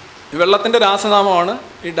 ഈ വെള്ളത്തിൻ്റെ രാസനാമമാണ്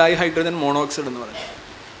ഈ ഡൈഹൈഡ്രജൻ മോണോക്സൈഡ് എന്ന് പറയുന്നത്.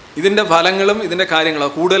 ഇതിൻ്റെ ഫലങ്ങളും ഇതിൻ്റെ കാര്യങ്ങളും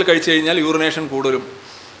കൂടുതൽ കഴിച്ചു കഴിഞ്ഞാൽ യൂറിനേഷൻ കൂടുതലും,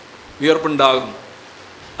 വിയർപ്പുണ്ടാകും.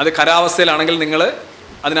 അത് ഖരാവസ്ഥയിലാണെങ്കിൽ നിങ്ങൾ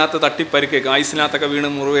അതിനകത്ത് തട്ടിപ്പരിക്കേക്കും, ഐസിനകത്തൊക്കെ വീണ്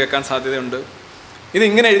മുറിവേക്കാൻ സാധ്യതയുണ്ട്.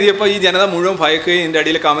 ഇതിങ്ങനെ എഴുതിയപ്പോൾ ഈ ജനത മുഴുവൻ ഭയക്കുകയും ഇതിൻ്റെ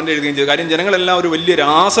അടിയിൽ കമൻറ്റ് എഴുതുകയും ചെയ്തു. കാര്യം ജനങ്ങളെല്ലാം ഒരു വലിയ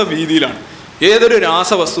രാസഭീതിയിലാണ്. ഏതൊരു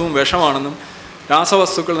രാസവസ്തുവും വിഷമാണെന്നും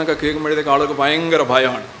രാസവസ്തുക്കൾ എന്നൊക്കെ കേൾക്കുമ്പോഴത്തേക്ക് ആളുകൾക്ക് ഭയങ്കര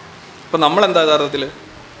ഭയമാണ്. അപ്പം നമ്മളെന്താ യഥാർത്ഥത്തിൽ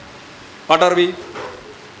വാട്ട് ആർ വി?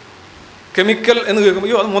 കെമിക്കൽ എന്ന് കേൾക്കുമ്പോൾ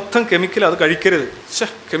അയ്യോ അത് മൊത്തം കെമിക്കൽ, അത് കഴിക്കരുത്,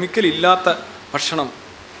 കെമിക്കൽ ഇല്ലാത്ത ഭക്ഷണം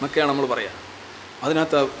എന്നൊക്കെയാണ് നമ്മൾ പറയുക.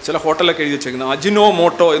 അതിനകത്ത് ചില ഹോട്ടലൊക്കെ എഴുതി വെച്ചേക്കുന്നത്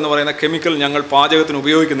അജിനോമോട്ടോ എന്ന് പറയുന്ന കെമിക്കൽ ഞങ്ങൾ പാചകത്തിന്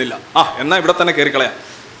ഉപയോഗിക്കുന്നില്ല. എന്നാൽ ഇവിടെ തന്നെ കയറിക്കളയാം.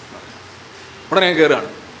 ഉടനെ ഞാൻ കയറുകയാണ്.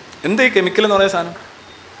 എന്താ ഈ കെമിക്കൽ എന്ന് പറയുന്ന സാധനം?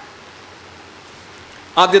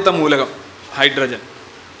 ആദ്യത്തെ മൂലകം ഹൈഡ്രജൻ,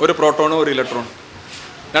 ഒരു പ്രോട്ടോണും ഒരു ഇലക്ട്രോണും.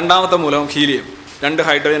 രണ്ടാമത്തെ മൂലകം ഹീലിയം, 2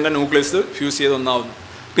 ഹൈഡ്രജൻ്റെ ന്യൂക്ലിയസ് ഫ്യൂസ് ചെയ്ത് ഒന്നാവുന്നു.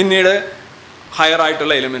 പിന്നീട് ഹയർ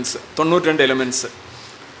ആയിട്ടുള്ള എലിമെൻറ്റ്സ് 92 എലിമെൻറ്റ്സ്,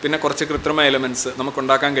 പിന്നെ കുറച്ച് കൃത്രിമ എലിമെൻറ്റ്സ്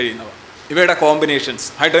നമുക്കുണ്ടാക്കാൻ കഴിയുന്നവ. ഇവയുടെ കോമ്പിനേഷൻസ്,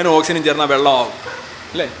 ഹൈഡ്രജനും ഓക്സിജനും ചേർന്ന വെള്ളമാവും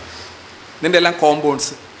അല്ലേ. ഇതിൻ്റെ എല്ലാം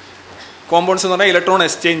കോമ്പൗണ്ട്സ് എന്ന് പറഞ്ഞാൽ ഇലക്ട്രോൺ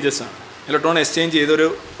എക്സ്ചേഞ്ചസ് ആണ്. ഇലക്ട്രോൺ എക്സ്ചേഞ്ച് ചെയ്തൊരു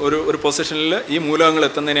ഒരു പൊസിഷനിൽ ഈ മൂലകങ്ങൾ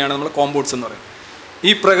എത്തുന്നതിനെയാണ് നമ്മൾ കോമ്പൗണ്ട്സ് എന്ന് പറയുന്നത്.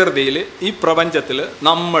 ഈ പ്രകൃതിയിൽ, ഈ പ്രപഞ്ചത്തിൽ,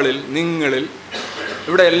 നമ്മളിൽ, നിങ്ങളിൽ,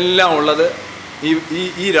 ഇവിടെ എല്ലാം ഉള്ളത്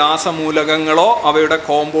ഈ രാസമൂലകങ്ങളോ അവയുടെ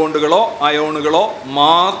കോമ്പൗണ്ടുകളോ അയോണുകളോ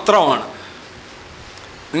മാത്രമാണ്.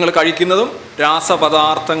 നിങ്ങൾ കഴിക്കുന്നതും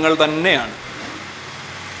രാസപദാർത്ഥങ്ങൾ തന്നെയാണ്.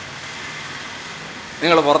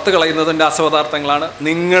 നിങ്ങൾ പുറത്ത് കളയുന്നതും രാസപദാർത്ഥങ്ങളാണ്,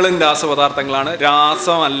 നിങ്ങളും രാസപദാർത്ഥങ്ങളാണ്.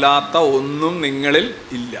 രാസമല്ലാത്ത ഒന്നും നിങ്ങളിൽ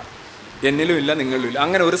ഇല്ല, എന്നിലും ഇല്ല, നിങ്ങളിലും ഇല്ല.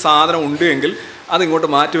 അങ്ങനെ ഒരു സാധനം ഉണ്ട് എങ്കിൽ അതിങ്ങോട്ട്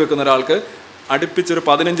മാറ്റിവെക്കുന്ന ഒരാൾക്ക് അടുപ്പിച്ചൊരു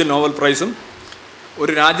 15 നോബൽ പ്രൈസും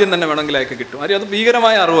ഒരു രാജ്യം തന്നെ വേണമെങ്കിൽ അയക്ക് കിട്ടും. അത്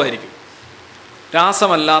ഭീകരമായ അറിവായിരിക്കും.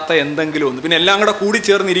 രാസമല്ലാത്ത എന്തെങ്കിലും ഒന്ന്, പിന്നെ എല്ലാം കൂടെ കൂടി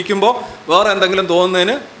ചേർന്നിരിക്കുമ്പോൾ വേറെ എന്തെങ്കിലും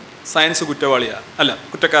തോന്നുന്നതിന് സയൻസ്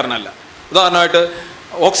കുറ്റക്കാരനല്ല. ഉദാഹരണമായിട്ട്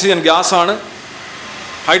ഓക്സിജൻ ഗ്യാസാണ്,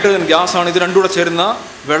 ഹൈഡ്രജൻ ഗ്യാസാണ്, ഇത് രണ്ടും കൂടെ ചേരുന്ന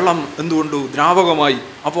വെള്ളം എന്തുകൊണ്ടു ദ്രാവകമായി,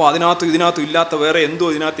 അപ്പോൾ ഇതിനകത്തും ഇല്ലാത്ത വേറെ എന്തോ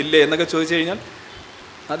ഇതിനകത്തില്ലേ എന്നൊക്കെ ചോദിച്ചു കഴിഞ്ഞാൽ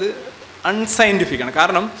അത് അൺസയൻറ്റിഫിക്കാണ്.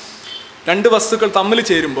 കാരണം 2 വസ്തുക്കൾ തമ്മിൽ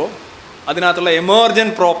ചേരുമ്പോൾ അതിനകത്തുള്ള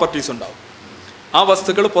എമർജൻറ്റ് പ്രോപ്പർട്ടീസ് ഉണ്ടാവും. ആ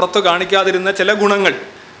വസ്തുക്കൾ പുറത്ത് കാണിക്കാതിരുന്ന ചില ഗുണങ്ങൾ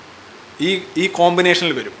ഈ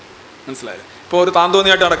കോമ്പിനേഷനിൽ വരും. മനസ്സിലായത്? ഇപ്പോൾ ഒരു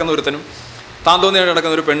താന്തോന്നിയായിട്ട് നടക്കുന്ന ഒരുത്തനും താന്തോന്നിയായിട്ട്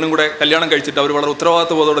നടക്കുന്ന ഒരു പെണ്ണും കൂടെ കല്യാണം കഴിച്ചിട്ട് അവർ വളരെ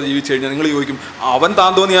ഉത്തരവാദിത്വബോധത്തോടെ ജീവിച്ചു കഴിഞ്ഞാൽ നിങ്ങൾ ചോദിക്കും, അവൻ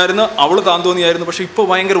താന്തോന്നിയായിരുന്നു, അവൾ താന്തോന്നിയായിരുന്നു, പക്ഷേ ഇപ്പോൾ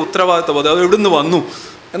ഭയങ്കര ഉത്തരവാദിത്വബോധം, അത് എവിടെ നിന്ന് വന്നു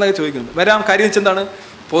എന്നൊക്കെ ചോദിക്കുന്നത്. കാര്യം വെച്ചെന്താണ്?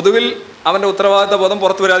 പൊതുവിൽ അവൻ്റെ ഉത്തരവാദിത്വബോധം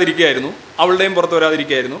പുറത്തു വരാതിരിക്കുകയായിരുന്നു, അവളുടെയും പുറത്തു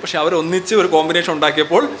വരാതിരിക്കുകയായിരുന്നു. പക്ഷെ അവരൊന്നിച്ച് ഒരു കോമ്പിനേഷൻ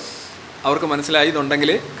ഉണ്ടാക്കിയപ്പോൾ അവർക്ക് മനസ്സിലായി ഇതുണ്ടെങ്കിൽ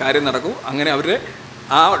കാര്യം നടക്കൂ. അങ്ങനെ അവരുടെ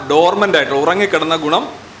ആ ഡോർമെൻ്റായിട്ട് ഉറങ്ങിക്കിടന്ന ഗുണം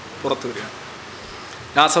പുറത്തു വരികയാണ്.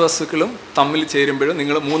 രാസവസ്തുക്കളും തമ്മിൽ ചേരുമ്പോഴും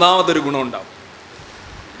നിങ്ങൾ മൂന്നാമതൊരു ഗുണം ഉണ്ടാവും.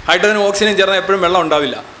 ഹൈഡ്രജനും ഓക്സിജനും ചേർന്നാൽ എപ്പോഴും വെള്ളം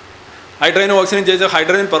ഉണ്ടാവില്ല. ഹൈഡ്രജനും ഓക്സിജനും ചേർച്ചാൽ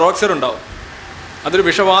ഹൈഡ്രജൻ പെറോക്സൈഡ് ഉണ്ടാവും, അതൊരു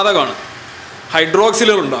വിഷവാതകമാണ്.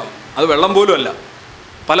 ഹൈഡ്രോക്സിലുകൾ ഉണ്ടാവും, അത് വെള്ളം പോലും അല്ല.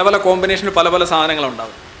 പല കോമ്പിനേഷനിൽ പല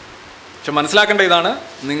സാധനങ്ങളുണ്ടാവും. പക്ഷെ മനസ്സിലാക്കേണ്ട ഇതാണ്,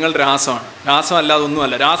 നിങ്ങൾ രാസമാണ്. രാസമല്ലാതെ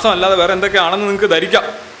ഒന്നുമല്ല. രാസമല്ലാതെ വേറെ എന്തൊക്കെയാണെന്ന് നിങ്ങൾക്ക് ധരിക്കാം.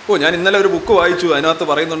 ഞാൻ ഇന്നലെ ഒരു ബുക്ക് വായിച്ചു, അതിനകത്ത്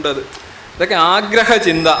പറയുന്നുണ്ട് അത്. ഇതൊക്കെ ആഗ്രഹ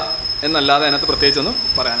ചിന്ത എന്നല്ലാതെ അതിനകത്ത് പ്രത്യേകിച്ചൊന്നും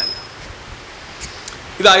പറയാനില്ല.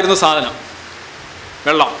 ഇതായിരുന്നു സാധനം,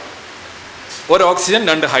 വെള്ളം. ഒരു ഓക്സിജൻ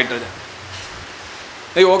 2 ഹൈഡ്രജൻ.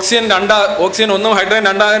 ഈ ഓക്സിജൻ 1 ഹൈഡ്രജൻ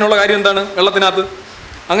 2 ആകാനുള്ള കാര്യം എന്താണ്? വെള്ളത്തിനകത്ത്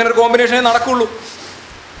അങ്ങനെ ഒരു കോമ്പിനേഷനേ നടക്കുള്ളൂ.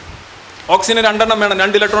 ഓക്സിജന് 2 എണ്ണം വേണം,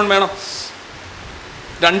 2 ഇലക്ട്രോൺ വേണം.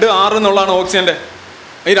 2 6 എന്നുള്ളതാണ് ഓക്സിജൻ്റെ.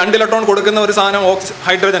 ഈ 2 ഇലക്ട്രോൺ കൊടുക്കുന്ന ഒരു സാധനം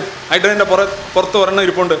ഹൈഡ്രജൻ്റെ പുറത്ത് ഒരെണ്ണം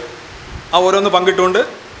ഇരിപ്പുണ്ട്. ആ ഓരോന്ന് പങ്കിട്ടുകൊണ്ട്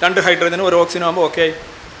 2 ഹൈഡ്രജനും 1 ഓക്സിജനും ആകുമ്പോൾ ഓക്കെ ആയി.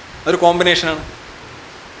 അതൊരു കോമ്പിനേഷനാണ്.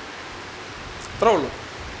 അത്രേ ഉള്ളൂ.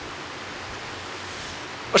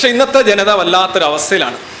 പക്ഷെ ഇന്നത്തെ ജനത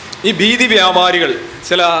വല്ലാത്തൊരവസ്ഥയിലാണ്. ഈ ഭീതി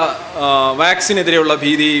ചില വാക്സിനെതിരെയുള്ള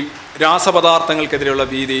ഭീതി, രാസപദാർത്ഥങ്ങൾക്കെതിരെയുള്ള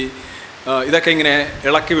ഭീതി, ഇതൊക്കെ ഇങ്ങനെ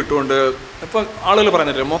ഇളക്കി വിട്ടുകൊണ്ട് ഇപ്പം ആളുകൾ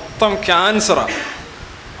പറയുന്നില്ല മൊത്തം ക്യാൻസറാണ്,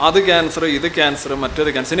 അത് ക്യാൻസർ, ഇത് ക്യാൻസർ, മറ്റേത്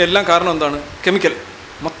ക്യാൻസർ. ഇതിനെല്ലാം കാരണം എന്താണ്? കെമിക്കൽ,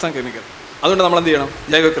 മൊത്തം കെമിക്കൽ. അതുകൊണ്ട് നമ്മൾ എന്ത് ചെയ്യണം?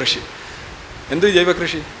 ജൈവകൃഷി. എന്ത്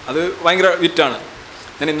ജൈവകൃഷി? അത് ഭയങ്കര വിറ്റാണ്.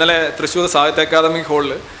 ഞാൻ ഇന്നലെ തൃശ്ശൂർ സാഹിത്യ അക്കാദമി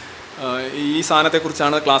ഹാളിൽ ഈ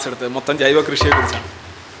സാധനത്തെക്കുറിച്ചാണ് ക്ലാസ് എടുത്തത്, മൊത്തം ജൈവകൃഷിയെക്കുറിച്ചാണ്.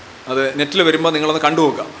 അത് നെറ്റിൽ വരുമ്പോൾ നിങ്ങളൊന്ന്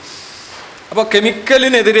കണ്ടുപോക്കുക. അപ്പോൾ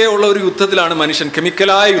കെമിക്കലിനെതിരെ ഉള്ള ഒരു യുദ്ധത്തിലാണ് മനുഷ്യൻ,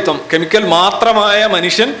 കെമിക്കലായ യുദ്ധം, കെമിക്കൽ മാത്രമായ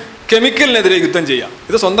മനുഷ്യൻ കെമിക്കലിനെതിരെ യുദ്ധം ചെയ്യാം.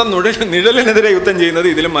 ഇത് സ്വന്തം നിഴലിനെതിരെ യുദ്ധം ചെയ്യുന്നത്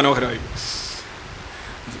ഇതിലും മനോഹരമായി.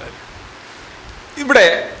 ഇവിടെ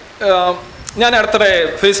ഞാൻ അടുത്തിടെ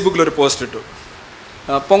ഫേസ്ബുക്കിലൊരു പോസ്റ്റ് ഇട്ടു,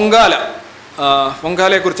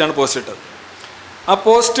 പൊങ്കാലയെക്കുറിച്ചാണ് പോസ്റ്റ് ഇട്ടത്. ആ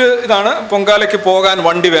പോസ്റ്റ് ഇതാണ്: പൊങ്കാലയ്ക്ക് പോകാൻ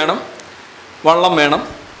വണ്ടി വേണം, വള്ളം വേണം,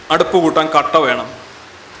 അടുപ്പ് കൂട്ടാൻ കട്ട വേണം,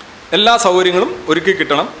 എല്ലാ സൗകര്യങ്ങളും ഒരുക്കി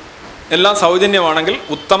കിട്ടണം, എല്ലാം സൗജന്യമാണെങ്കിൽ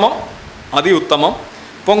ഉത്തമം, അതിഉത്തമം.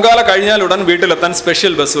 പൊങ്കാല കഴിഞ്ഞാലുടൻ വീട്ടിലെത്താൻ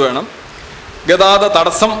സ്പെഷ്യൽ ബസ് വേണം, ഗതാഗത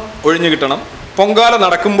തടസ്സം ഒഴിഞ്ഞു കിട്ടണം, പൊങ്കാല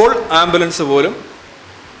നടക്കുമ്പോൾ ആംബുലൻസ് പോലും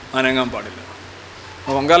അനങ്ങാൻ പാടില്ല.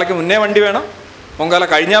 പൊങ്കാലയ്ക്ക് മുന്നേ വണ്ടി വേണം, പൊങ്കാല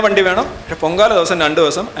കഴിഞ്ഞാൽ വണ്ടി വേണം, പക്ഷെ പൊങ്കാല ദിവസം 2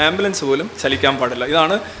 ദിവസം ആംബുലൻസ് പോലും ചലിക്കാൻ പാടില്ല.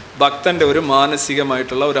 ഇതാണ് ഭക്തൻ്റെ ഒരു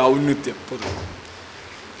മാനസികമായിട്ടുള്ള ഒരു ഔന്നത്യം പൊതുവെ.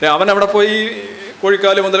 അവൻ അവിടെ പോയി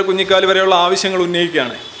കോഴിക്കാല് മുതൽ കുഞ്ഞിക്കാല് വരെയുള്ള ആവശ്യങ്ങൾ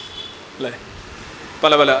ഉന്നയിക്കുകയാണ് അല്ലേ.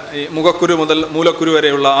 പല പല ഈ മുഖക്കുരു മുതൽ മൂലക്കുരു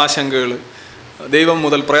വരെയുള്ള ആശങ്കകൾ, ദൈവം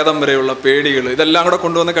മുതൽ പ്രേതം വരെയുള്ള പേടികൾ, ഇതെല്ലാം കൂടെ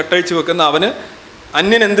കൊണ്ടുവന്ന് കെട്ടഴിച്ച് വെക്കുന്ന അവന്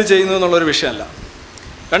അന്യൻ എന്ത് ചെയ്യുന്നു എന്നുള്ളൊരു വിഷയമല്ല.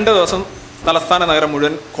 2 ദിവസം തലസ്ഥാന നഗരം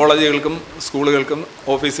മുഴുവൻ കോളേജുകൾക്കും സ്കൂളുകൾക്കും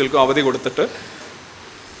ഓഫീസുകൾക്കും അവധി കൊടുത്തിട്ട്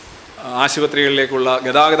ആശുപത്രികളിലേക്കുള്ള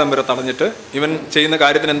ഗതാഗതം വരെ തടഞ്ഞിട്ട് ഇവൻ ചെയ്യുന്ന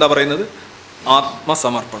കാര്യത്തിന് എന്താ പറയുന്നത്?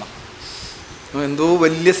 ആത്മസമർപ്പണം. എന്തോ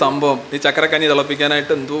വലിയ സംഭവം, ഈ ചക്കരക്കഞ്ഞി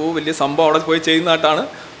തിളപ്പിക്കാനായിട്ട് എന്തോ വലിയ സംഭവം അവിടെ പോയി ചെയ്യുന്നതായിട്ടാണ്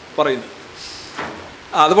പറയുന്നത്.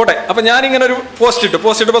 അതുപോട്ടെ. അപ്പം ഞാനിങ്ങനെ ഒരു പോസ്റ്റ്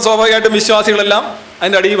ഇട്ടപ്പോൾ സ്വാഭാവികമായിട്ടും വിശ്വാസികളെല്ലാം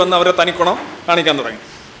അതിൻ്റെ അടിയിൽ വന്ന് അവരെ തനിക്കുണം കാണിക്കാൻ തുടങ്ങി.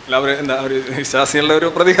 അല്ല, അവർ വിശ്വാസികളുടെ ഒരു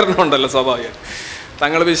പ്രതികരണം ഉണ്ടല്ലോ സ്വാഭാവികമായിട്ട്.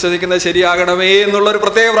 തങ്ങൾ വിശ്വസിക്കുന്നത് ശരിയാകണമേ എന്നുള്ളൊരു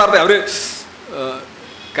പ്രത്യേക പ്രാർത്ഥന. അവർ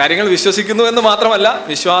കാര്യങ്ങൾ വിശ്വസിക്കുന്നു എന്ന് മാത്രമല്ല,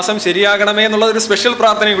 വിശ്വാസം ശരിയാകണമേ എന്നുള്ളൊരു സ്പെഷ്യൽ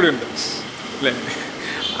പ്രാർത്ഥനയും കൂടി ഉണ്ട് അല്ലേ.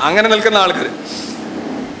 അങ്ങനെ നിൽക്കുന്ന ആൾക്കാർ.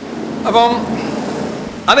 അപ്പം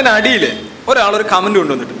അതിനടിയിൽ ഒരാളൊരു കമൻറ്റ്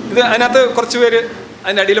കൊണ്ടുവന്നിട്ട്, ഇത് അതിനകത്ത് കുറച്ച് പേര്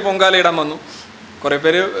അതിൻ്റെ അടിയിൽ പൊങ്കാല ഇടാൻ വന്നു. കുറേ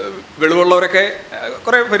പേര് വെളിവുള്ളവരൊക്കെ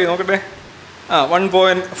കുറേ പേര് നോക്കട്ടെ,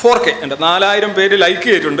 1.4K ഉണ്ട്, 4000 പേര് ലൈക്ക്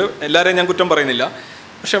ചെയ്തിട്ടുണ്ട്. എല്ലാവരെയും ഞാൻ കുറ്റം പറയുന്നില്ല.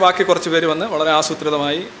 പക്ഷേ ബാക്കി കുറച്ച് പേര് വന്ന് വളരെ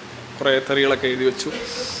ആസൂത്രിതമായി കുറേ തെറികളൊക്കെ എഴുതി വെച്ചു.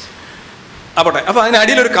 അപ്പോൾ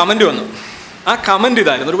അതിനടിയിലൊരു കമൻറ്റ് വന്നു. ആ കമൻറ്റ്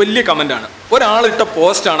ഇതായിരുന്നു, ഒരു വലിയ കമൻറ്റാണ്. ഒരാളിട്ട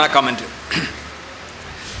പോസ്റ്റാണ് ആ കമൻറ്റ്.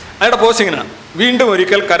 അയാളുടെ പോസ്റ്റ് ഇങ്ങനെയാണ്: വീണ്ടും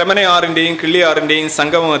ഒരിക്കൽ കരമനയാറിൻ്റെയും കിള്ളിയാറിൻ്റെയും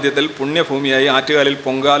സംഗമ മധ്യത്തിൽ പുണ്യഭൂമിയായി ആറ്റുകാലിൽ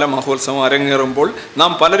പൊങ്കാല മഹോത്സവം അരങ്ങേറുമ്പോൾ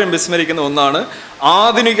നാം പലരും വിസ്മരിക്കുന്ന ഒന്നാണ്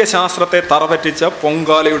ആധുനിക ശാസ്ത്രത്തെ തറപറ്റിച്ച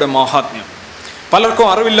പൊങ്കാലയുടെ മഹാത്മ്യം. പലർക്കും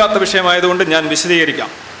അറിവില്ലാത്ത വിഷയമായതുകൊണ്ട് ഞാൻ വിശദീകരിക്കാം.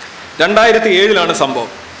 2007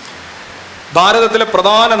 സംഭവം. ഭാരതത്തിലെ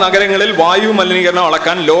പ്രധാന നഗരങ്ങളിൽ വായു മലിനീകരണം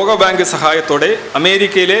അളക്കാൻ ലോകബാങ്ക് സഹായത്തോടെ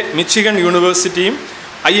അമേരിക്കയിലെ മിച്ചിഗൺ യൂണിവേഴ്സിറ്റിയും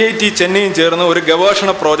IIT ചെന്നൈയും ചേർന്ന് ഒരു ഗവേഷണ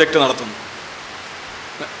പ്രോജക്റ്റ് നടത്തുന്നു.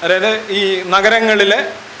 അതായത് ഈ നഗരങ്ങളിലെ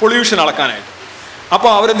പൊല്യൂഷൻ അളക്കാനായിട്ട്. അപ്പോൾ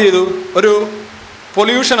അവരെന്ത് ചെയ്തു? ഒരു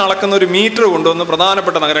പൊല്യൂഷൻ അളക്കുന്ന ഒരു മീറ്റർ കൊണ്ടുവന്ന്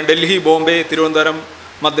പ്രധാനപ്പെട്ട നഗരം ഡൽഹി, ബോംബെ, തിരുവനന്തപുരം,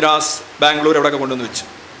 മദ്രാസ്, ബാംഗ്ലൂർ എവിടെയൊക്കെ കൊണ്ടുവന്ന് വെച്ചു.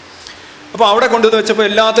 അപ്പോൾ അവിടെ കൊണ്ടുവന്ന് വെച്ചപ്പോൾ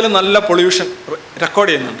എല്ലാത്തിലും നല്ല പൊല്യൂഷൻ റെക്കോർഡ്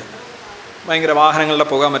ചെയ്യുന്നുണ്ട്, ഭയങ്കര വാഹനങ്ങളുടെ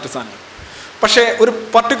പുക, മറ്റു സാധനങ്ങൾ. പക്ഷേ ഒരു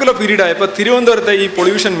പർട്ടിക്കുലർ പീരീഡ് ആയപ്പോൾ തിരുവനന്തപുരത്തെ ഈ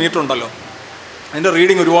പൊല്യൂഷൻ മീറ്റർ ഉണ്ടല്ലോ, അതിൻ്റെ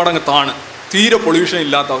റീഡിങ് ഒരുപാടങ്ങ് താണ്, തീരെ പൊല്യൂഷൻ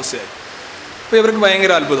ഇല്ലാത്ത അവസ്ഥയായി. അപ്പോൾ ഇവർക്ക്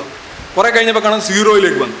ഭയങ്കര അത്ഭുതം. കുറേ കഴിഞ്ഞപ്പോൾ കാണാൻ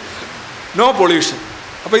 0യിലേക്ക് വന്നു, നോ പൊല്യൂഷൻ.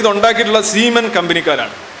 അപ്പോൾ ഇതുണ്ടാക്കിയിട്ടുള്ള സീമൻ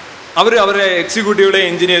കമ്പനിക്കാരാണ്. അവർ അവരുടെ എക്സിക്യൂട്ടീവുകളെയും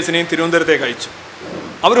എഞ്ചിനീയേഴ്സിനെയും തിരുവനന്തപുരത്തേക്ക് അയച്ചു.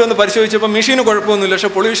 അവർ വന്ന് പരിശോധിച്ചപ്പോൾ മെഷീന് കുഴപ്പമൊന്നുമില്ല,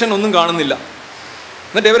 പക്ഷേ പൊല്യൂഷൻ ഒന്നും കാണുന്നില്ല.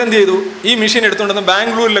 എന്നിട്ട് ഇവരെന്ത് ചെയ്തു? ഈ മെഷീൻ എടുത്തുകൊണ്ടുവന്ന്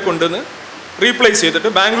ബാംഗ്ലൂരിലെ കൊണ്ടുവന്ന് റീപ്ലേസ് ചെയ്തിട്ട്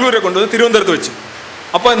ബാംഗ്ലൂരെ കൊണ്ടുവന്ന് തിരുവനന്തപുരത്ത് വെച്ചു.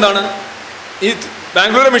 അപ്പോൾ എന്താണ്, ഈ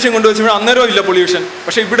ബാംഗ്ലൂരിലെ മെഷീൻ കൊണ്ടുവച്ചപ്പോൾ അന്നേരവും ഇല്ല പൊല്യൂഷൻ,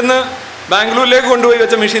 പക്ഷേ ഇവിടുന്ന് ബാംഗ്ലൂരിലേക്ക് കൊണ്ടുപോയി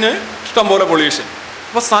വെച്ച മെഷീന് ഇഷ്ടംപോലെ പൊല്യൂഷൻ.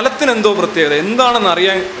 അപ്പോൾ സ്ഥലത്തിന് എന്തോ പ്രത്യേകത എന്താണെന്ന്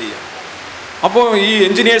അറിയാൻ വയ്യ. അപ്പോൾ ഈ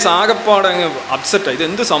എഞ്ചിനീയേഴ്സ് ആകെപ്പാടെ അങ്ങ് അപ്സെറ്റായി, ഇത്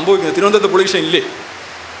എന്ത് സംഭവിക്കുന്നത്, തിരുവനന്തപുരത്ത് പൊല്യൂഷൻ ഇല്ലേ?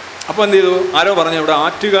 അപ്പോൾ എന്ത് ചെയ്തു? ആരോ പറഞ്ഞു ഇവിടെ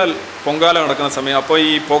ആറ്റുകാൽ പൊങ്കാല നടക്കുന്ന സമയം, അപ്പോൾ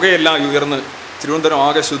ഈ പുകയെല്ലാം ഉയർന്ന് തിരുവനന്തപുരം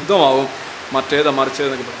ആകെ ശുദ്ധമാവും,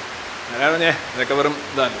 മറിച്ചതെന്നൊക്കെ പറഞ്ഞു. ഞാനേ ഇതൊക്കെ വെറും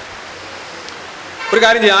ഇതല്ല. ഒരു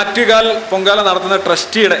കാര്യം ചെയ്യും, ആറ്റുകാൽ പൊങ്കാല നടത്തുന്ന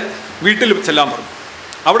ട്രസ്റ്റിയുടെ വീട്ടിൽ ചെല്ലാൻ പറഞ്ഞു.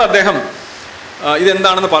 അവിടെ അദ്ദേഹം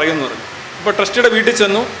ഇതെന്താണെന്ന് പറയുമെന്ന് പറഞ്ഞു. അപ്പോൾ ട്രസ്റ്റിയുടെ വീട്ടിൽ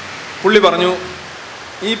ചെന്നു. പുള്ളി പറഞ്ഞു,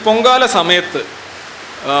 ഈ പൊങ്കാല സമയത്ത്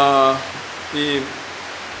ഈ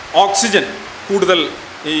ഓക്സിജൻ കൂടുതൽ,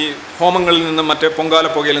 ഈ ഹോമങ്ങളിൽ നിന്നും മറ്റേ പൊങ്കാല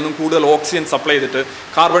പുകയിൽ നിന്നും കൂടുതൽ ഓക്സിജൻ സപ്ലൈ ചെയ്തിട്ട്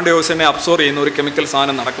കാർബൺ ഡൈ ഓക്സൈഡിനെ അബ്സോർവ് ചെയ്യുന്ന ഒരു കെമിക്കൽ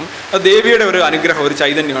സാധനം നടക്കും. അത് ദേവിയുടെ ഒരു അനുഗ്രഹം, ഒരു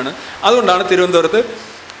ചൈതന്യമാണ്. അതുകൊണ്ടാണ് തിരുവനന്തപുരത്ത്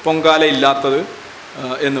പൊങ്കാല ഇല്ലാത്തത്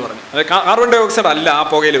എന്ന് പറഞ്ഞു. അത് കാർബൺ ഡൈ ഓക്സൈഡ് അല്ല ആ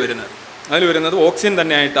പുകയിൽ വരുന്നത്. അതിൽ വരുന്നത് ഓക്സിജൻ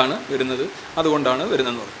തന്നെയായിട്ടാണ് വരുന്നത്, അതുകൊണ്ടാണ്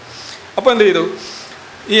വരുന്നതെന്ന് പറഞ്ഞു. അപ്പോൾ എന്ത് ചെയ്തു,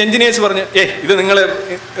 ഈ എൻജിനീയേഴ്സ് പറഞ്ഞ് ഇത് നിങ്ങൾ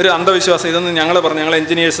ഒരു അന്ധവിശ്വാസം, ഇതൊന്നും ഞങ്ങൾ പറഞ്ഞു, ഞങ്ങൾ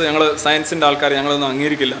എൻജിനീയേഴ്സ്, ഞങ്ങൾ സയൻസിൻ്റെ ആൾക്കാർ, ഞങ്ങളൊന്നും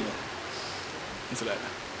അംഗീകരിക്കില്ല എന്ന് പറഞ്ഞു. മനസ്സിലായില്ല?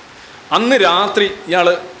 അന്ന് രാത്രി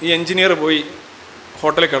ഈ എൻജിനീയർ പോയി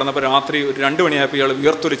ഹോട്ടലിൽ കിടന്നപ്പോൾ രാത്രി ഒരു 2 മണിയായപ്പോൾ ഇയാൾ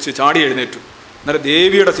വിയർത്തൊലിച്ച് ചാടി എഴുന്നേറ്റു. എന്നിട്ട്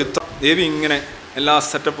ദേവിയുടെ ചിത്രം, ദേവി ഇങ്ങനെ എല്ലാ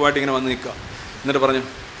സെറ്റപ്പുമായിട്ട് ഇങ്ങനെ വന്ന് നിൽക്കുക. എന്നിട്ട് പറഞ്ഞു,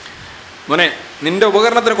 മോനെ നിൻ്റെ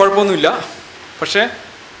ഉപകരണത്തിന് കുഴപ്പമൊന്നുമില്ല, പക്ഷേ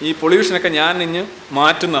ഈ പൊല്യൂഷനൊക്കെ ഞാൻ ഇഞ്ഞ്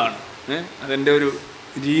മാറ്റുന്നതാണ്, അതെൻ്റെ ഒരു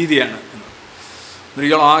രീതിയാണ് എന്ന്. എന്നിട്ട്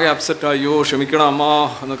ഇയാൾ ആകെ അപ്സെറ്റ്, അയ്യോ ക്ഷമിക്കണം അമ്മ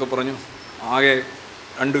എന്നൊക്കെ പറഞ്ഞു. ആകെ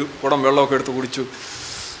 2 കുടം വെള്ളമൊക്കെ എടുത്ത് കുടിച്ചു.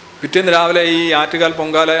 പിറ്റേന്ന് രാവിലെ ഈ ആറ്റുകാൽ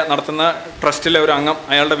പൊങ്കാല നടത്തുന്ന ട്രസ്റ്റിലെ ഒരു അംഗം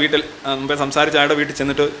അയാളുടെ വീട്ടിൽ മുമ്പേ സംസാരിച്ച് അയാളുടെ വീട്ടിൽ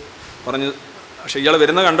ചെന്നിട്ട് പറഞ്ഞു. പക്ഷേ ഇയാൾ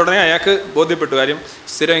വരുന്ന കണ്ടുടനെ അയാൾക്ക് ബോധ്യപ്പെട്ടു കാര്യം.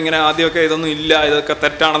 സ്ഥിരം ഇങ്ങനെ ആദ്യമൊക്കെ ഇതൊന്നും ഇല്ല, ഇതൊക്കെ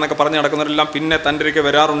തെറ്റാണെന്നൊക്കെ പറഞ്ഞ് നടക്കുന്നവരെല്ലാം പിന്നെ തൻ്റെ ഇടയ്ക്ക്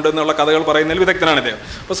വരാറുണ്ട് എന്നുള്ള കഥകൾ പറയുന്നതിൽ വിദഗ്ധനാണ് ഇദ്ദേഹം.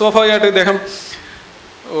 അപ്പോൾ സ്വാഭാവികമായിട്ട് ഇദ്ദേഹം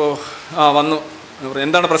വന്നു.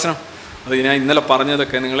 എന്താണ് പ്രശ്നം? അത് ഞാൻ ഇന്നലെ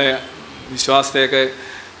പറഞ്ഞതൊക്കെ നിങ്ങളെ വിശ്വാസത്തെയൊക്കെ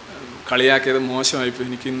കളിയാക്കിയത് മോശമായിപ്പോൾ.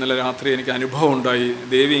 എനിക്ക് ഇന്നലെ രാത്രി എനിക്ക് അനുഭവം ഉണ്ടായി,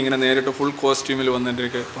 ദേവി ഇങ്ങനെ നേരിട്ട് ഫുൾ കോസ്റ്റ്യൂമിൽ വന്ന്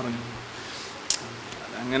എൻ്റെയൊക്കെ പറഞ്ഞു.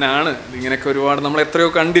 അങ്ങനെയാണ് ഇതിങ്ങനെയൊക്കെ ഒരുപാട് നമ്മൾ എത്രയോ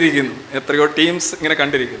കണ്ടിരിക്കുന്നു, എത്രയോ ടീംസ് ഇങ്ങനെ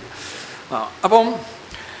കണ്ടിരിക്കുന്നു. അപ്പം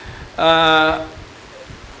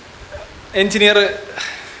എൻജിനീയർ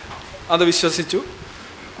അത് വിശ്വസിച്ചു.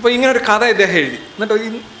 അപ്പോൾ ഇങ്ങനൊരു കഥ ഇദ്ദേഹം എഴുതി. എന്നിട്ട് ഈ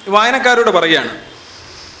വായനക്കാരോട് പറയുകയാണ്,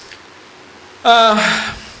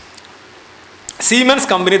 സീമെൻസ്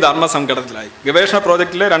കമ്പനി ധർമ്മസങ്കടത്തിലായി, ഗവേഷണ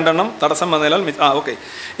പ്രോജക്റ്റിലെ 2 എണ്ണം തടസ്സം വന്നതിനാൽ ഓക്കെ,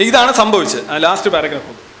 ഇതാണ് സംഭവിച്ചത്. Last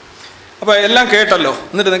paragraph. അപ്പോൾ എല്ലാം കേട്ടല്ലോ,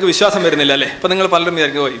 എന്നിട്ട് നിങ്ങൾക്ക് വിശ്വാസം വരുന്നില്ല അല്ലേ? അപ്പോൾ നിങ്ങൾ പലരും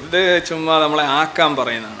വിചാരിക്കും, ഇത് ചുമ്മാ നമ്മളെ ആക്കാൻ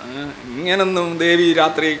പറയുന്നതാണ്, ഇങ്ങനൊന്നും ദേവി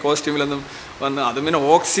രാത്രി കോസ്റ്റ്യൂമിലൊന്നും വന്ന് അത് പിന്നെ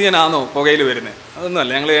ഓക്സിജൻ ആണോ പുകയിൽ വരുന്നത്? അതൊന്നും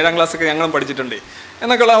അല്ല, ഞങ്ങൾ 7ാം ക്ലാസ്സൊക്കെ ഞങ്ങളും പഠിച്ചിട്ടുണ്ട്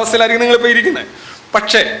എന്നൊക്കെയുള്ള അവസ്ഥയിലായിരിക്കും നിങ്ങളിപ്പോൾ ഇരിക്കുന്നത്.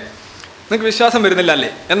 പക്ഷേ നിങ്ങൾക്ക് വിശ്വാസം വരുന്നില്ല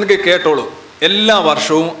അല്ലേ? എന്നൊക്കെ കേട്ടോളൂ. എല്ലാ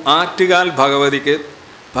വർഷവും ആറ്റുകാൽ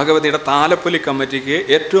ഭഗവതിയുടെ താലപ്പൊലി കമ്മിറ്റിക്ക്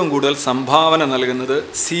ഏറ്റവും കൂടുതൽ സംഭാവന നൽകുന്നത്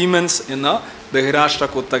സീമെൻസ് എന്ന ബഹിരാഷ്ട്ര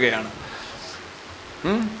കുത്തകയാണ്.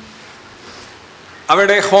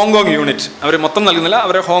 അവരുടെ ഹോങ്കോങ് യൂണിറ്റ്, അവർ മൊത്തം നൽകുന്നില്ല,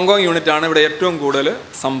 അവരുടെ ഹോങ്കോങ് യൂണിറ്റാണ് ഇവിടെ ഏറ്റവും കൂടുതൽ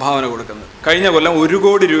സംഭാവന കൊടുക്കുന്നത്. കഴിഞ്ഞ കൊല്ലം 1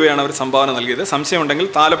 കോടി രൂപയാണ് അവർ സംഭാവന നൽകിയത്. സംശയമുണ്ടെങ്കിൽ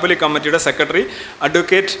താലപ്പൊലി കമ്മിറ്റിയുടെ സെക്രട്ടറി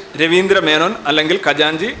അഡ്വക്കേറ്റ് രവീന്ദ്ര മേനോൻ അല്ലെങ്കിൽ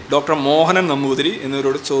ഖജാൻജി ഡോക്ടർ മോഹനൻ നമ്പൂതിരി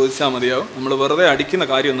എന്നിവരോട് ചോദിച്ചാൽ മതിയാവും. നമ്മൾ വെറുതെ അടിക്കുന്ന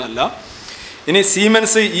കാര്യമൊന്നുമല്ല. ഇനി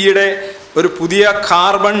സീമെൻസ് ഈയിടെ ഒരു പുതിയ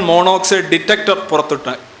കാർബൺ മോണോക്സൈഡ് ഡിറ്റക്ടർ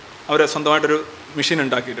പുറത്തിട്ട് അവർ സ്വന്തമായിട്ടൊരു മെഷീൻ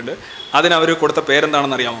ഉണ്ടാക്കിയിട്ടുണ്ട്. അതിനവർ കൊടുത്ത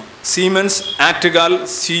പേരെന്താണെന്ന് അറിയാമോ? സീമെൻസ് ആറ്റുകാൽ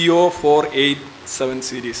CO487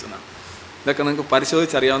 സീരീസ് എന്നാണ്. ഇതൊക്കെ നിങ്ങൾക്ക്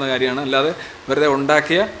പരിശോധിച്ചറിയാവുന്ന കാര്യമാണ്, അല്ലാതെ വെറുതെ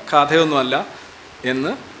ഉണ്ടാക്കിയ കഥയൊന്നുമല്ല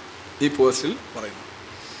എന്ന് ഈ പോസ്റ്റിൽ പറയുന്നു.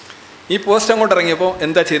 ഈ പോസ്റ്റ് അങ്ങോട്ട് ഇറങ്ങിയപ്പോൾ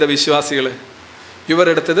എന്താ ചെയ്ത വിശ്വാസികൾ?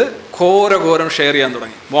 ഇവരെടുത്തത് ഘോരം ഷെയർ ചെയ്യാൻ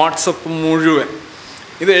തുടങ്ങി, വാട്സപ്പ് മുഴുവൻ.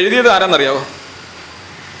 ഇത് എഴുതിയത് ആരാന്നറിയാവോ?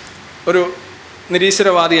 ഒരു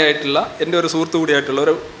നിരീശ്വരവാദിയായിട്ടുള്ള എൻ്റെ ഒരു സുഹൃത്തു കൂടിയായിട്ടുള്ള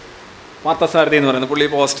ഒരു പാർത്ഥസാരഥി എന്ന് പറയുന്നത്. പുള്ളി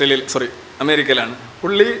ഇപ്പോൾ അമേരിക്കയിലാണ്.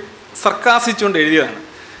 പുള്ളി സർക്കാസിച്ചുകൊണ്ട് എഴുതിയതാണ്.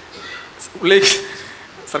 പുള്ളി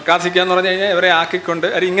സർക്കാസിക്കുക എന്ന് പറഞ്ഞു കഴിഞ്ഞാൽ ഇവരെ ആക്കിക്കൊണ്ട്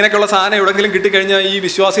ഇങ്ങനെയൊക്കെയുള്ള സാധനം എവിടെയെങ്കിലും കിട്ടിക്കഴിഞ്ഞാൽ ഈ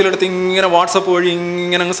വിശ്വാസികളെടുത്ത് ഇങ്ങനെ വാട്സപ്പ് വഴി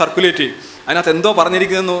ഇങ്ങനെ അങ്ങ് സർക്കുലേറ്റ് ചെയ്യും. അതിനകത്ത് എന്തോ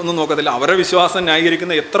പറഞ്ഞിരിക്കുന്നതെന്നൊന്നും നോക്കത്തില്ല. അവരുടെ വിശ്വാസം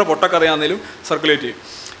ന്യായീകരിക്കുന്ന എത്ര പൊട്ടക്കഥയാണെങ്കിലും സർക്കുലേറ്റ് ചെയ്യും.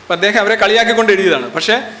 അപ്പം അദ്ദേഹം അവരെ കളിയാക്കിക്കൊണ്ട് എഴുതിയതാണ്.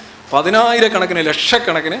 പക്ഷേ 10,000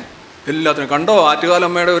 ലക്ഷക്കണക്കിന് എല്ലാത്തിനും കണ്ടോ,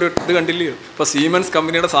 ആറ്റുകാലമ്മയുടെ ഒരു ഇത് കണ്ടില്ലയോ, ഇപ്പോൾ സീമെൻസ്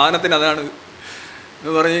കമ്പനിയുടെ സാധനത്തിന് അതാണ്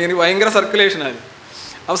എന്ന് പറഞ്ഞ് ഇങ്ങനെ ഭയങ്കര സർക്കുലേഷനായിരുന്നു.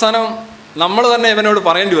 അവസാനം നമ്മൾ തന്നെ ഇവനോട്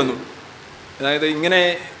പറയേണ്ടി വന്നു, അതായത് ഇങ്ങനെ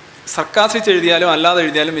സർക്കാസിച്ച് എഴുതിയാലും അല്ലാതെ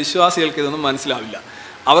എഴുതിയാലും വിശ്വാസികൾക്ക് ഇതൊന്നും മനസ്സിലാവില്ല.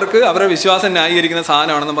 അവർക്ക് അവരുടെ വിശ്വാസം ന്യായീകരിക്കുന്ന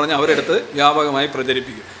സാധനമാണെന്ന് പറഞ്ഞ് അവരെടുത്ത് വ്യാപകമായി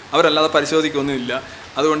പ്രചരിപ്പിക്കും. അവരല്ലാതെ പരിശോധിക്കൊന്നുമില്ല.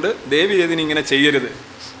 അതുകൊണ്ട് ദേവി ഇതിനിങ്ങനെ ചെയ്യരുത്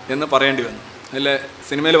എന്ന് പറയേണ്ടി വന്നു. അല്ലേ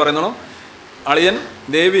സിനിമയിൽ പറയുന്നോ, അളിയൻ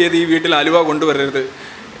ദേവി ഏത് ഈ വീട്ടിൽ അലുവ കൊണ്ടുവരരുത്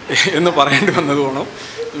എന്ന് പറയേണ്ടി വന്നത് വേണം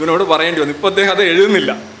ഇവനോട് പറയേണ്ടി വന്നു. ഇപ്പോൾ അദ്ദേഹം അത്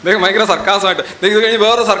എഴുതുന്നില്ല. അദ്ദേഹം ഭയങ്കര സർക്കാസമായിട്ട് ഇത് കഴിഞ്ഞ്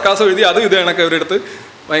വേറെ സർക്കാസം എഴുതി അത് ഇത് കണക്ക് അവരെടുത്ത്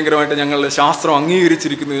ഭയങ്കരമായിട്ട് ഞങ്ങളുടെ ശാസ്ത്രം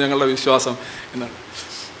അംഗീകരിച്ചിരിക്കുന്നു ഞങ്ങളുടെ വിശ്വാസം എന്നാണ്.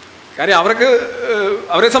 കാര്യം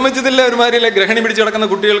അവരെ സംബന്ധിച്ചതില്ല ഒരുമാതിരിയില്ല ഗ്രഹണി പിടിച്ച് കിടക്കുന്ന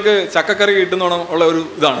കുട്ടികൾക്ക് ചക്കക്കറി കിട്ടുന്നോണം ഉള്ള ഒരു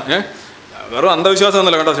ഇതാണ്. വെറും അന്ധവിശ്വാസം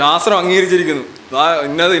ഒന്നുമല്ല കേട്ടോ, ശാസ്ത്രം അംഗീകരിച്ചിരിക്കുന്നു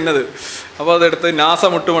ഇന്നത്. അപ്പോൾ അതെടുത്ത് നാസ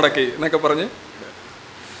മുട്ടുമടക്കി എന്നൊക്കെ പറഞ്ഞ്.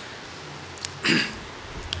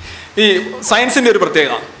 ഈ സയൻസിൻ്റെ ഒരു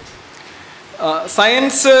പ്രത്യേകത,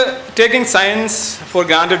 science taking science for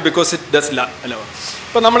granted because it does hello.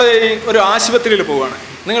 ഇപ്പോൾ നമ്മൾ ഈ ഒരു ആശുപത്രിയിൽ പോവുകയാണ്,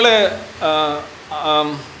 നിങ്ങൾ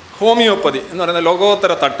ഹോമിയോപ്പതി എന്ന് പറയുന്ന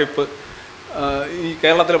ലോകോത്തര തട്ടിപ്പ് ഈ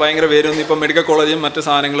കേരളത്തിൽ ഭയങ്കര പേരൊന്നും ഇപ്പം മെഡിക്കൽ കോളേജും മറ്റ്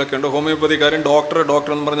സാധനങ്ങളൊക്കെ ഉണ്ട്. ഹോമിയോപ്പതിക്കാരും ഡോക്ടർ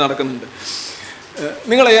എന്ന് പറഞ്ഞ് നടക്കുന്നുണ്ട്.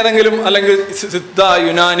 നിങ്ങൾ ഏതെങ്കിലും അല്ലെങ്കിൽ സിദ്ധ,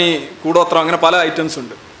 യുനാനി, കൂടോത്രം അങ്ങനെ പല ഐറ്റംസ്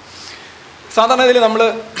ഉണ്ട്. സാധാരണ ഇതിൽ നമ്മൾ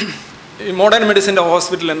ഈ മോഡേൺ മെഡിസിൻ്റെ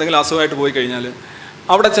ഹോസ്പിറ്റലിൽ എന്തെങ്കിലും അസുഖമായിട്ട് പോയി കഴിഞ്ഞാൽ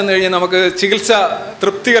അവിടെ ചെന്ന് കഴിഞ്ഞാൽ നമുക്ക് ചികിത്സ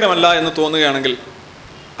തൃപ്തികരമല്ല എന്ന് തോന്നുകയാണെങ്കിൽ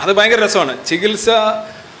അത് ഭയങ്കര രസമാണ്. ചികിത്സ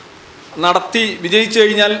നടത്തി വിജയിച്ചു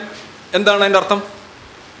കഴിഞ്ഞാൽ എന്താണ് അതിൻ്റെ അർത്ഥം?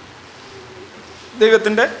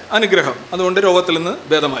 ദൈവത്തിൻ്റെ അനുഗ്രഹം, അതുകൊണ്ട് രോഗത്തിൽ നിന്ന്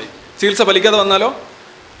ഭേദമായി. ചികിത്സ ഫലിക്കാതെ വന്നാലോ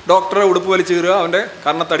ഡോക്ടറെ ഉടുപ്പ് വലിച്ചു കീറുക, അവൻ്റെ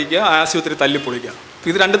കർണത്തടിക്കുക, ആശുപത്രി തല്ലിപ്പൊളിക്കുക.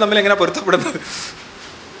 ഇത് രണ്ടും തമ്മിൽ എങ്ങനെ പൊരുത്തപ്പെടുന്നത്?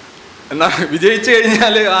 എന്നാൽ വിജയിച്ചു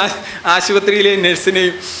കഴിഞ്ഞാൽ ആശുപത്രിയിലെയും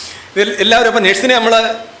നഴ്സിനെയും എല്ലാവരും, അപ്പം നഴ്സിനെ നമ്മൾ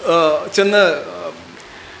ചെന്ന്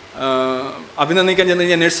അഭിനന്ദിക്കാൻ ചെന്ന്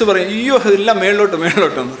കഴിഞ്ഞാൽ നഴ്സ് പറയും അയ്യോ എല്ലാം മേലോട്ട്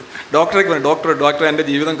എന്ന് പറയും. ഡോക്ടറേക്ക് പറയും ഡോക്ടർ എൻ്റെ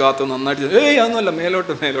ജീവിതം കാത്തു നന്നായിട്ട്, അതൊന്നുമല്ല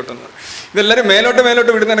മേലോട്ടെന്ന് പറയും. ഇതെല്ലാവരും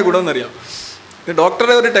മേലോട്ട് വിടുന്നതിൻ്റെ ഗുണമെന്നറിയാം. ഇത്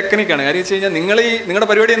ഡോക്ടറുടെ ഒരു ടെക്നിക്കാണ്. കാര്യം വെച്ച് കഴിഞ്ഞാൽ നിങ്ങളുടെ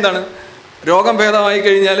പരിപാടി എന്താണ്? രോഗം ഭേദമായി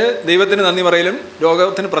കഴിഞ്ഞാൽ ദൈവത്തിന് നന്ദി പറയലും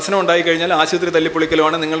രോഗത്തിന് പ്രശ്നം ഉണ്ടായി കഴിഞ്ഞാൽ ആശുപത്രി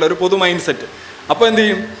തല്ലിപ്പൊളിക്കലുമാണ് നിങ്ങളുടെ ഒരു പൊതു മൈൻഡ് സെറ്റ്. അപ്പോൾ എന്ത്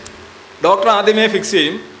ചെയ്യും? ഡോക്ടർ ആദ്യമേ ഫിക്സ്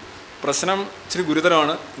ചെയ്യും പ്രശ്നം ഇച്ചിരി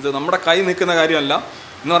ഗുരുതരമാണ്, ഇത് നമ്മുടെ കൈ നിൽക്കുന്ന കാര്യമല്ല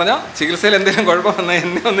എന്ന് പറഞ്ഞാൽ ചികിത്സയിൽ എന്തെങ്കിലും കുഴപ്പം വന്നാൽ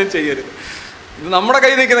എന്നെ ഒന്നും ചെയ്യരുത്, ഇത് നമ്മുടെ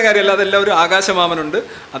കൈ നിൽക്കുന്ന കാര്യമല്ല, അതെല്ലാം ഒരു ആകാശമാമനുണ്ട്,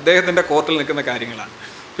 അദ്ദേഹത്തിൻ്റെ കോർട്ടിൽ നിൽക്കുന്ന കാര്യങ്ങളാണ്.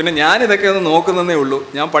 പിന്നെ ഞാനിതൊക്കെ ഒന്ന് നോക്കുന്നതേ ഉള്ളൂ,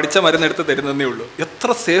 ഞാൻ പഠിച്ച മരുന്നെടുത്ത് തരുന്നതേ ഉള്ളൂ. എത്ര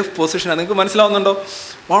സേഫ് പൊസിഷനാണ്, നിങ്ങൾക്ക് മനസ്സിലാവുന്നുണ്ടോ?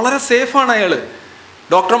 വളരെ സേഫാണ് അയാൾ.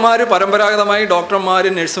 ഡോക്ടർമാർ പരമ്പരാഗതമായി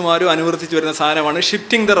ഡോക്ടർമാരും നഴ്സുമാരും അനുവർത്തിച്ച് വരുന്ന സാധനമാണ്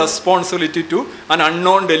shifting the responsibility to an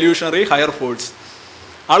unknown ഡെല്യൂഷണറി higher force.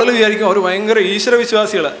 ആളുകൾ വിചാരിക്കും അവർ ഭയങ്കര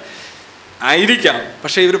ഈശ്വരവിശ്വാസികൾ ആയിരിക്കാം,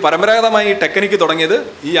 പക്ഷേ ഇവർ പരമ്പരാഗതമായി ഈ ടെക്നിക്ക് തുടങ്ങിയത്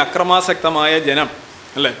ഈ അക്രമാസക്തമായ ജനം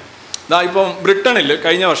അല്ലേ. ഇപ്പം ബ്രിട്ടനിൽ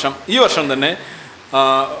ഈ വർഷം തന്നെ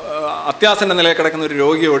അത്യാസന്ന നിലയിൽ കിടക്കുന്ന ഒരു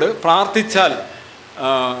രോഗിയോട് പ്രാർത്ഥിച്ചാൽ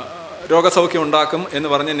രോഗസൗഖ്യം ഉണ്ടാക്കും എന്ന്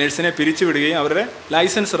പറഞ്ഞ് നഴ്സിനെ പിരിച്ചുവിടുകയും അവരുടെ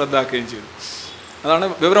ലൈസൻസ് റദ്ദാക്കുകയും ചെയ്തു. അതാണ്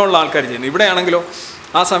വിവരമുള്ള ആൾക്കാർ ചെയ്യുന്നത്. ഇവിടെയാണെങ്കിലോ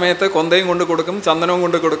ആ സമയത്ത് കൊന്തയും കൊണ്ട് കൊടുക്കും, ചന്ദനവും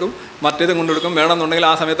കൊണ്ട് കൊടുക്കും, മറ്റേതും കൊണ്ട് കൊടുക്കും, വേണമെന്നുണ്ടെങ്കിൽ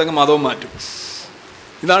ആ സമയത്തങ്ങ് മതവും മാറ്റും.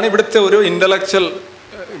 ഇതാണ് ഇവിടുത്തെ ഒരു ഇൻ്റലക്ച്വൽ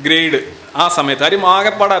ഗ്രേഡ്. ആ സമയത്ത് കാര്യം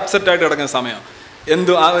ആകെപ്പാടെ അപ്സെറ്റായിട്ട് കിടക്കുന്ന സമയമാണ്.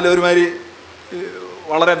 ഒരുമാതിരി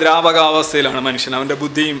വളരെ ദ്രാവകാവസ്ഥയിലാണ് മനുഷ്യൻ, അവൻ്റെ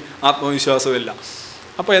ബുദ്ധിയും ആത്മവിശ്വാസവും എല്ലാം.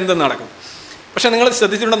 അപ്പോൾ എന്ത് നടക്കും? പക്ഷേ നിങ്ങൾ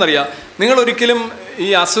ശ്രദ്ധിച്ചിട്ടുണ്ടെന്നറിയാം, നിങ്ങളൊരിക്കലും ഈ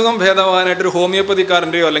അസുഖം ഭേദമാകാനായിട്ടൊരു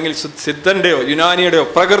ഹോമിയോപ്പതിക്കാരൻ്റെയോ അല്ലെങ്കിൽ സിദ്ധൻ്റെയോ യുനാനിയുടെയോ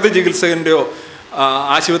പ്രകൃതി ചികിത്സകൻ്റെയോ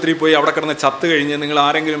ആശുപത്രിയിൽ പോയി അവിടെ കിടന്ന് ചത്ത് കഴിഞ്ഞ് നിങ്ങൾ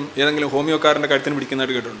ഏതെങ്കിലും ഹോമിയോക്കാരൻ്റെ കഴുത്തിന്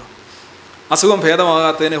പിടിക്കുന്നതായിട്ട് കേട്ടിട്ടുണ്ടോ? അസുഖം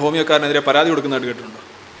ഭേദമാകാത്തതിന് ഹോമിയോക്കാരനെതിരെ പരാതി കൊടുക്കുന്നതായിട്ട് കേട്ടിട്ടുണ്ടോ?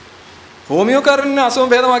 ഹോമിയോക്കാരന് അസുഖം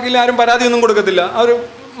ഭേദമാക്കിയില്ല ആരും പരാതിയൊന്നും കൊടുക്കത്തില്ല, അവർ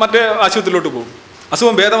മറ്റേ ആശുപത്രിയിലോട്ട് പോകും.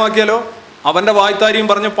 അസുഖം ഭേദമാക്കിയാലോ അവൻ്റെ വായ്ത്താരിയും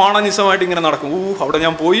പറഞ്ഞ് പാണനിസമായിട്ട് ഇങ്ങനെ നടക്കും. അവിടെ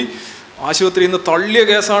ഞാൻ പോയി, ആശുപത്രിയിൽ നിന്ന് തള്ളിയ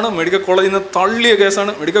കേസാണ്, മെഡിക്കൽ കോളേജിൽ നിന്ന് തള്ളിയ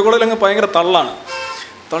കേസാണ്. മെഡിക്കൽ കോളേജിൽ അങ്ങ് ഭയങ്കര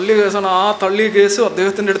തള്ളിയ കേസാണ്. ആ തള്ളിയ കേസ്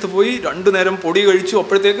അദ്ദേഹത്തിൻ്റെ അടുത്ത് പോയി 2 നേരം പൊടി കഴിച്ചു.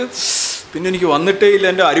 അപ്പോഴത്തേക്ക് പിന്നെ എനിക്ക് വന്നിട്ടേ ഇല്ല,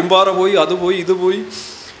 എൻ്റെ അരിമ്പാറ പോയി, അത് പോയി, ഇത് പോയി.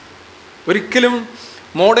 ഒരിക്കലും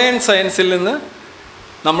മോഡേൺ സയൻസിൽ നിന്ന്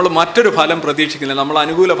നമ്മൾ മറ്റൊരു ഫലം പ്രതീക്ഷിക്കുന്നില്ല, നമ്മൾ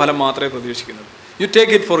അനുകൂല ഫലം മാത്രമേ പ്രതീക്ഷിക്കുന്നുള്ളൂ. You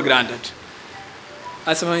take it for granted.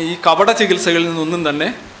 അതേസമയം ഈ കപട ചികിത്സകളിൽ നിന്നൊന്നും തന്നെ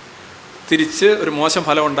തിരിച്ച് ഒരു മോശം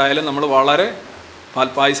ഫലം ഉണ്ടായാലും നമ്മൾ വളരെ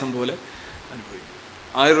പാൽപ്പായസം പോലെ അനുഭവിക്കും.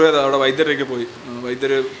 ആയുർവേദ അവിടെ വൈദ്യരേക്ക് പോയി,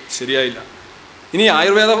 വൈദ്യർ ശരിയായില്ല. ഇനി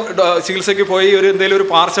ആയുർവേദ ചികിത്സയ്ക്ക് പോയി എന്തെങ്കിലും ഒരു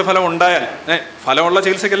പാർശ്വഫലം ഉണ്ടായാൽ, ഫലമുള്ള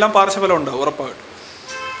ചികിത്സയ്ക്കെല്ലാം പാർശ്വഫലം ഉണ്ടാവും ഉറപ്പായിട്ടും.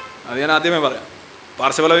 അത് ഞാൻ ആദ്യമേ പറയാം.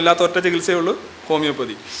 പാർശ്വഫലമില്ലാത്ത ഒറ്റ ചികിത്സയേ ഉള്ളൂ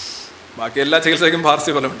ഹോമിയോപ്പതി. ബാക്കി എല്ലാ ചികിത്സയ്ക്കും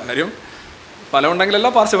പാർശ്വഫലമുണ്ട്. കാര്യം ഫലം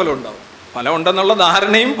ഉണ്ടെങ്കിലെല്ലാം പാർശ്വഫലം ഉണ്ടാവും. ഫലം ഉണ്ടെന്നുള്ള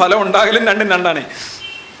ധാരണയും ഫലം ഉണ്ടാകലും രണ്ടും രണ്ടാണേ.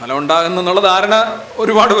 ഫലം ഉണ്ടാകുന്നുള്ള ധാരണ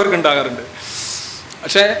ഒരുപാട് പേർക്ക് ഉണ്ടാകാറുണ്ട്.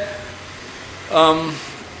 പക്ഷേ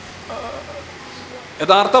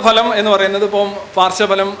യഥാർത്ഥ ഫലം എന്ന് പറയുന്നത് ഇപ്പം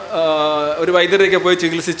പാർശ്വഫലം, ഒരു വൈദ്യരേക്ക് പോയി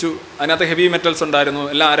ചികിത്സിച്ചു, അതിനകത്ത് ഹെവി മെറ്റൽസ് ഉണ്ടായിരുന്നു,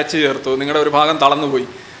 എല്ലാം അരച്ച് ചേർത്തു, നിങ്ങളുടെ ഒരു ഭാഗം തളർന്നുപോയി.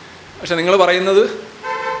 പക്ഷെ നിങ്ങൾ പറയുന്നത്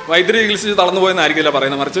വൈദ്യുതി ചികിത്സിച്ച് തളർന്നു പോയെന്നായിരിക്കില്ല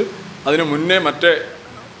പറയുന്നത്, മറിച്ച് അതിന് മുന്നേ മറ്റേ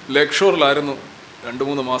ലക്ഷോറിലായിരുന്നു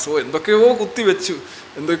 2-3 മാസമോ എന്തൊക്കെയോ കുത്തിവെച്ചു,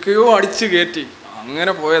 എന്തൊക്കെയോ അടിച്ചു കയറ്റി,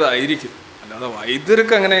 അങ്ങനെ പോയതായിരിക്കും. അല്ലാതെ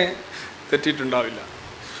വൈദ്യർക്ക് അങ്ങനെ തെറ്റിയിട്ടുണ്ടാവില്ല.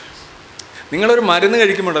 നിങ്ങളൊരു മരുന്ന്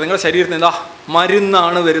കഴിക്കുമ്പോഴോ നിങ്ങളുടെ ശരീരത്തിന് എന്താ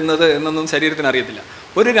മരുന്നാണ് വരുന്നത് എന്നൊന്നും ശരീരത്തിന് അറിയത്തില്ല.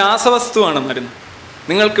 ഒരു രാസവസ്തുവാണ് മരുന്ന്.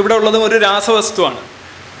 നിങ്ങൾക്കിവിടെ ഉള്ളതും ഒരു രാസവസ്തുവാണ്.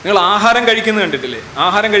 നിങ്ങൾ ആഹാരം കഴിക്കുന്നത് കണ്ടിട്ടില്ലേ?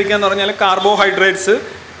 ആഹാരം കഴിക്കുക എന്ന് പറഞ്ഞാൽ കാർബോഹൈഡ്രേറ്റ്സ്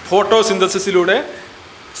ഫോട്ടോസിന്തസിസിലൂടെ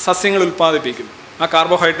സസ്യങ്ങൾ ഉൽപ്പാദിപ്പിക്കുന്നു. ആ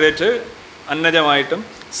കാർബോഹൈഡ്രേറ്റ് അന്നജമായിട്ടും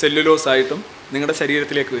സെല്ലുലോസായിട്ടും നിങ്ങളുടെ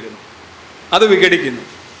ശരീരത്തിലേക്ക് വരുന്നു, അത് വിഘടിക്കുന്നു.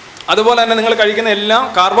 അതുപോലെ തന്നെ നിങ്ങൾ കഴിക്കുന്ന എല്ലാം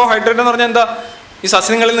കാർബോഹൈഡ്രേറ്റ് എന്ന് പറഞ്ഞാൽ എന്താ? ഈ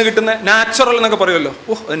സസ്യങ്ങളിൽ നിന്ന് കിട്ടുന്ന നാച്ചുറൽ എന്നൊക്കെ പറയുമല്ലോ.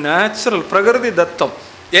 നാച്ചുറൽ, പ്രകൃതി ദത്തം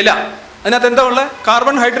ഇല. അതിനകത്ത് എന്താ ഉള്ളത്?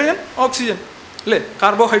 കാർബൺ, ഹൈഡ്രജൻ, ഓക്സിജൻ അല്ലേ?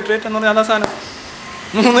 കാർബോഹൈഡ്രേറ്റ് എന്ന് പറഞ്ഞാൽ അതാ സാധനം.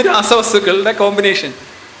 3 രാസവസ്തുക്കളുടെ കോമ്പിനേഷൻ.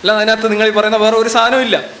 അല്ല അതിനകത്ത് നിങ്ങൾ ഈ പറയുന്ന വേറെ ഒരു സാധനവും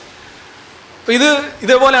ഇല്ല. അപ്പം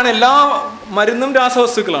ഇതേപോലെയാണ് എല്ലാ മരുന്നും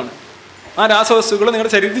രാസവസ്തുക്കളാണ്. ആ രാസവസ്തുക്കൾ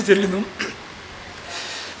നിങ്ങളുടെ ശരീരത്തിൽ ചെല്ലുന്നു,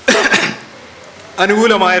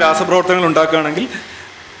 അനുകൂലമായ രാസപ്രവർത്തനങ്ങൾ ഉണ്ടാക്കുകയാണെങ്കിൽ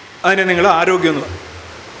അതിനെ നിങ്ങൾ ആരോഗ്യം എന്ന് പറയും.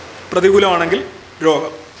 പ്രതികൂലമാണെങ്കിൽ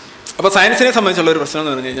രോഗം. അപ്പോൾ സയൻസിനെ സംബന്ധിച്ചുള്ള ഒരു പ്രശ്നം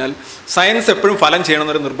എന്ന് പറഞ്ഞു കഴിഞ്ഞാൽ സയൻസ് എപ്പോഴും ഫലം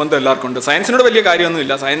ചെയ്യണമെന്നൊരു നിർബന്ധം എല്ലാവർക്കും ഉണ്ട്. സയൻസിനോട് വലിയ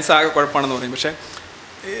കാര്യമൊന്നുമില്ല, സയൻസ് ആകെ കുഴപ്പമാണെന്ന് പറയും. പക്ഷേ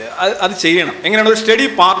അത് ചെയ്യണം. എങ്ങനെയാണ്? ഒരു സ്റ്റഡി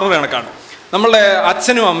പാർട്ണർ കണക്കാണ്. നമ്മളുടെ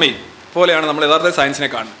അച്ഛനും അമ്മയും പോലെയാണ് നമ്മൾ യഥാർത്ഥ സയൻസിനെ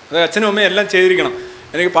കാണുന്നത്. അതായത് അച്ഛനും അമ്മയും എല്ലാം ചെയ്തിരിക്കണം.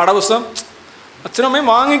 എനിക്ക് പാഠപുസ്തകം അച്ഛനും അമ്മയും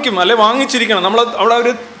വാങ്ങിക്കും, അല്ലെ വാങ്ങിച്ചിരിക്കണം. നമ്മൾ അവിടെ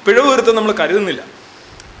ഒരു പിഴവ് വരുത്തും നമ്മൾ കരുതുന്നില്ല,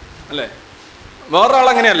 അല്ലേ?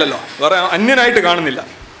 വേറൊരാളങ്ങനെയല്ലല്ലോ, വേറെ അന്യനായിട്ട് കാണുന്നില്ല.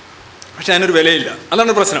 പക്ഷെ അതിനൊരു വിലയില്ല.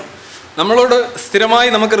 അതാണ് പ്രശ്നം. നമ്മളോട് സ്ഥിരമായി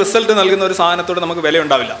നമുക്ക് റിസൾട്ട് നൽകുന്ന ഒരു സാധനത്തോട് നമുക്ക് വില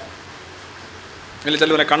ഉണ്ടാവില്ല. അല്ലെങ്കിൽ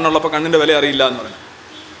ചിലവരെ കണ്ണുള്ളപ്പോൾ കണ്ണിൻ്റെ വില അറിയില്ല എന്ന് പറയുന്നത്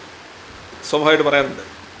സ്വാഭാവികമായിട്ട് പറയാറുണ്ട്.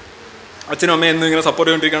 അച്ഛനും അമ്മയും എന്നും ഇങ്ങനെ സപ്പോർട്ട്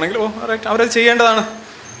ചെയ്തുകൊണ്ടിരിക്കുകയാണെങ്കിൽ അവരത് ചെയ്യേണ്ടതാണ്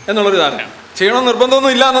എന്നുള്ളൊരു ധാരണയാണ്. ചെയ്യണമെന്ന്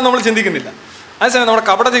നിർബന്ധമൊന്നും ഇല്ല എന്ന് നമ്മൾ ചിന്തിക്കുന്നില്ല. അതേസമയം നമ്മുടെ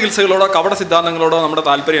കപട ചികിത്സകളോടോ കപട സിദ്ധാന്തങ്ങളോടോ നമ്മുടെ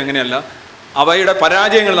താല്പര്യം എങ്ങനെയല്ല, അവയുടെ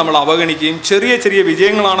പരാജയങ്ങൾ നമ്മൾ അവഗണിക്കുകയും ചെറിയ ചെറിയ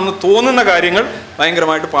വിജയങ്ങളാണെന്ന് തോന്നുന്ന കാര്യങ്ങൾ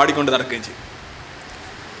ഭയങ്കരമായിട്ട് പാടിക്കൊണ്ട് നടക്കുകയും ചെയ്യും.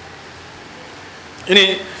 ഇനി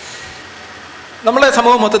നമ്മളെ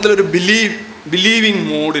സമൂഹം മൊത്തത്തിലൊരു ബിലീവിങ്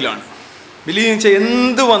മോഡിലാണ്. ബിലീവിങ് വെച്ചാൽ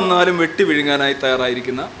എന്ത് വന്നാലും വെട്ടി വിഴുങ്ങാനായി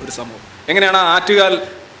തയ്യാറായിരിക്കുന്ന ഒരു സമൂഹം. എങ്ങനെയാണ് ആറ്റുകാൽ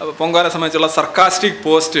പൊങ്കാല സംബന്ധിച്ചുള്ള സർക്കാസ്റ്റിക്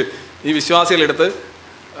പോസ്റ്റ് ഈ വിശ്വാസികളെടുത്ത്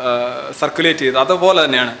സർക്കുലേറ്റ് ചെയ്ത്, അതുപോലെ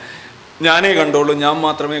തന്നെയാണ് ഞാനേ കണ്ടുള്ളൂ, ഞാൻ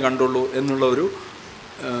മാത്രമേ കണ്ടുള്ളൂ എന്നുള്ള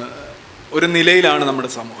ഒരു നിലയിലാണ് നമ്മുടെ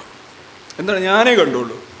സമൂഹം. എന്താണ് ഞാനേ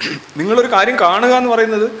കണ്ടുള്ളൂ? നിങ്ങളൊരു കാര്യം കാണുക എന്ന്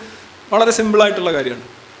പറയുന്നത് വളരെ സിമ്പിളായിട്ടുള്ള കാര്യമാണ്.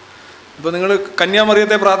 ഇപ്പോൾ നിങ്ങൾ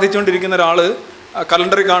കന്യാമറിയത്തെ പ്രാർത്ഥിച്ചുകൊണ്ടിരിക്കുന്ന ഒരാൾ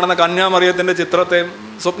കലണ്ടറിൽ കാണുന്ന കന്യാമറിയത്തിൻ്റെ ചിത്രത്തെ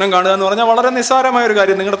സ്വപ്നം കാണുക എന്ന് പറഞ്ഞാൽ വളരെ നിസ്സാരമായ ഒരു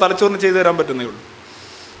കാര്യം, നിങ്ങളുടെ തലച്ചോറിന് ചെയ്തു തരാൻ പറ്റുന്നേ ഉള്ളൂ.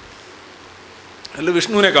 അല്ല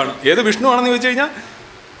വിഷ്ണുവിനെ കാണും. ഏത് വിഷ്ണു ആണെന്ന് ചോദിച്ചു കഴിഞ്ഞാൽ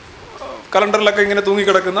കലണ്ടറിലൊക്കെ ഇങ്ങനെ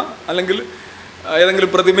തൂങ്ങിക്കിടക്കുന്ന അല്ലെങ്കിൽ ഏതെങ്കിലും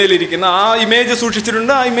പ്രതിമയിലിരിക്കുന്ന ആ ഇമേജ്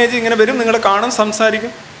സൂക്ഷിച്ചിട്ടുണ്ട്. ആ ഇമേജ് ഇങ്ങനെ വരും, നിങ്ങൾ കാണും,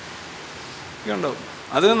 സംസാരിക്കും, ഉണ്ടാവും.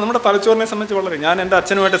 അത് നമ്മുടെ തലച്ചോറിനെ സംബന്ധിച്ച് വളരെ. ഞാൻ എൻ്റെ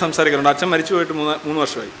അച്ഛനുമായിട്ട് സംസാരിക്കാറുണ്ട്. അച്ഛൻ മരിച്ചു പോയിട്ട് 3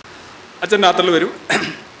 വർഷമായി. അച്ഛൻ രാത്രിയിൽ വരും,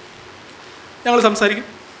 ഞങ്ങൾ സംസാരിക്കും.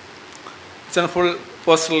 അച്ഛൻ ഫുൾ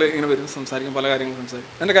പോസ്റ്ററിൽ ഇങ്ങനെ വരും, സംസാരിക്കും, പല കാര്യങ്ങളും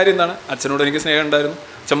സംസാരിക്കും. എൻ്റെ കാര്യം എന്താണ്? അച്ഛനോട് എനിക്ക് സ്നേഹം ഉണ്ടായിരുന്നു.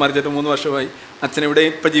 അച്ഛൻ മരിച്ചിട്ട് 3 വർഷമായി. അച്ഛൻ ഇവിടെ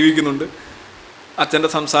ഇപ്പം ജീവിക്കുന്നുണ്ട്. അച്ഛൻ്റെ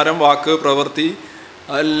സംസാരം, വാക്ക്, പ്രവൃത്തി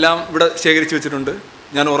എല്ലാം ഇവിടെ ശേഖരിച്ച് വെച്ചിട്ടുണ്ട്.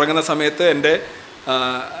 ഞാൻ ഉറങ്ങുന്ന സമയത്ത് എൻ്റെ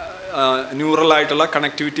ന്യൂറലായിട്ടുള്ള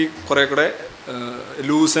കണക്ടിവിറ്റി കുറേ കൂടെ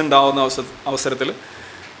ലൂസൻഡ് ആവുന്ന അവസരത്തിൽ,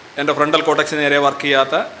 എൻ്റെ ഫ്രണ്ടൽ കോർട്ടക്സിന് നേരെ വർക്ക്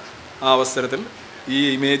ചെയ്യാത്ത ആ അവസരത്തിൽ ഈ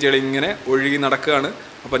ഇമേജുകൾ ഇങ്ങനെ ഒഴുകി നടക്കുകയാണ്.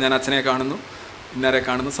 അപ്പോൾ ഞാൻ അച്ഛനെ കാണുന്നു, ഇന്നാരെ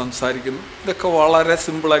കാണുന്നു, സംസാരിക്കുന്നു. ഇതൊക്കെ വളരെ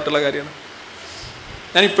സിമ്പിളായിട്ടുള്ള കാര്യമാണ്.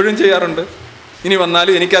 ഞാൻ ഇപ്പോഴും ചെയ്യാറുണ്ട്. ഇനി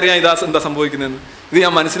വന്നാലും എനിക്കറിയാം എന്താ സംഭവിക്കുന്നതെന്ന്. ഇത്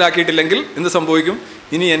ഞാൻ മനസ്സിലാക്കിയിട്ടില്ലെങ്കിൽ എന്ത് സംഭവിക്കും?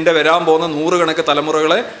 ഇനി എൻ്റെ വരാൻ പോകുന്ന 100 കണക്ക്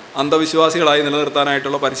തലമുറകളെ അന്ധവിശ്വാസികളായി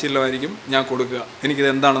നിലനിർത്താനായിട്ടുള്ള പരിശീലനമായിരിക്കും ഞാൻ കൊടുക്കുക, എനിക്കിത്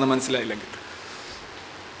എന്താണെന്ന് മനസ്സിലായില്ലെങ്കിൽ.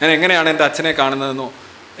 ഞാൻ എങ്ങനെയാണ് എൻ്റെ അച്ഛനെ കാണുന്നതെന്നോ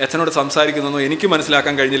അച്ഛനോട് സംസാരിക്കുന്നതെന്നോ എനിക്ക്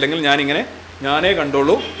മനസ്സിലാക്കാൻ കഴിഞ്ഞില്ലെങ്കിൽ ഞാനേ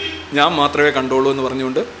കണ്ടോളൂ, ഞാൻ മാത്രമേ കണ്ടോളൂ എന്ന്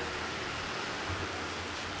പറഞ്ഞുകൊണ്ട്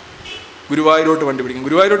ഗുരുവായൂരോട്ട് വണ്ടി പിടിക്കും.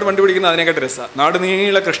 ഗുരുവായൂരോട്ട് വണ്ടി പിടിക്കുന്ന അതിനെക്കാട്ട് രസമാണ്. നാട്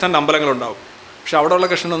നീള കൃഷ്ണൻ്റെ അമ്പലങ്ങളുണ്ടാവും. പക്ഷെ അവിടെയുള്ള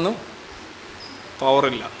കൃഷ്ണനൊന്നും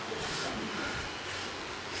പവറില്ല.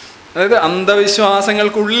 അതായത്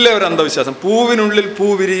അന്ധവിശ്വാസങ്ങൾക്കുള്ളിലെ ഒരു അന്ധവിശ്വാസം. പൂവിനുള്ളിൽ പൂ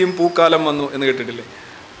വിരിയും പൂക്കാലം വന്നു എന്ന് കേട്ടിട്ടില്ലേ?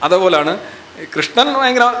 അതുപോലാണ് കൃഷ്ണൻ.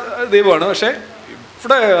 ഭയങ്കര ദൈവമാണ്. പക്ഷേ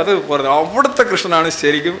ഇവിടെ അത് പറഞ്ഞു അവിടുത്തെ കൃഷ്ണനാണ്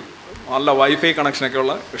ശരിക്കും നല്ല വൈഫൈ കണക്ഷനൊക്കെ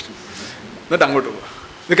ഉള്ള കൃഷ്ണൻ. എന്നിട്ട് അങ്ങോട്ട് പോവുക.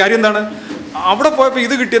 ഇത് കാര്യം എന്താണ്? അവിടെ പോയപ്പോൾ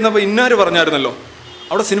ഇത് കിട്ടിയെന്നപ്പോൾ ഇന്നാര് പറഞ്ഞായിരുന്നല്ലോ,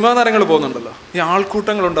 അവിടെ സിനിമാ താരങ്ങൾ പോകുന്നുണ്ടല്ലോ, ഈ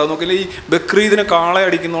ആൾക്കൂട്ടങ്ങളുണ്ടാവും. നോക്കില്ല, ഈ ബക്രീദിനെ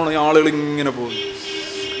കാളയടിക്കുന്നതാണ് ഈ ആളുകൾ ഇങ്ങനെ പോകുന്നു.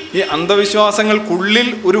 ഈ അന്ധവിശ്വാസങ്ങൾക്കുള്ളിൽ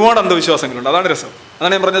ഒരുപാട് അന്ധവിശ്വാസങ്ങളുണ്ട്. അതാണ് രസം.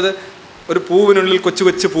 അതാണ് ഞാൻ പറഞ്ഞത്, ഒരു പൂവിനുള്ളിൽ കൊച്ചു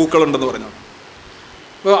കൊച്ചു പൂക്കളുണ്ടെന്ന് പറഞ്ഞു.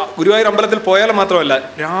 ഇപ്പോൾ ഗുരുവായൂർ അമ്പലത്തിൽ പോയാൽ മാത്രമല്ല,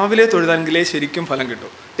 രാവിലെ തൊഴുതെങ്കിലേ ശരിക്കും ഫലം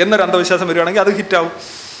കിട്ടും എന്നൊരു അന്ധവിശ്വാസം വരികയാണെങ്കിൽ അത് ഹിറ്റാവും.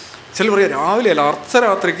 ചില പറയാം രാവിലെ അല്ല,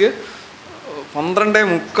 അർദ്ധരാത്രിക്ക്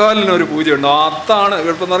 12:45 ഒരു പൂജയുണ്ട്. അതാണ്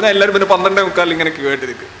എളുപ്പം പറഞ്ഞാൽ എല്ലാവരും പിന്നെ 12:45 ഇങ്ങനെ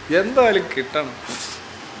കേട്ടിരിക്കും. എന്തായാലും കിട്ടണം.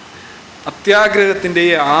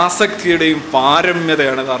 അത്യാഗ്രഹത്തിൻ്റെയും ആസക്തിയുടെയും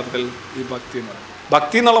പാരമ്യതയാണ് യഥാർത്ഥത്തിൽ ഈ ഭക്തി എന്ന് പറയുന്നത്.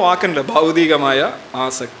 ഭക്തി എന്നുള്ള വാക്കുണ്ട്, ഭൗതികമായ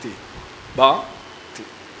ആസക്തി, ഭക്തി.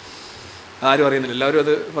 ആരും അറിയുന്നില്ല, എല്ലാവരും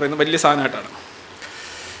അത് പറയുന്നത് വലിയ സാധനമായിട്ടാണ്.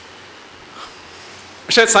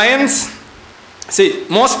 പക്ഷേ science,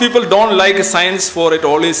 most people don't like science for it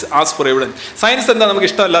always ask for evidence. Science എന്താ നമുക്ക്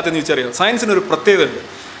ഇഷ്ടമല്ലാത്തെന്ന് ചോദിച്ചറിയാം. സയൻസിനൊരു പ്രത്യേകത ഉണ്ട്.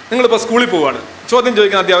 നിങ്ങളിപ്പോൾ സ്കൂളിൽ പോവുകയാണ്, ചോദ്യം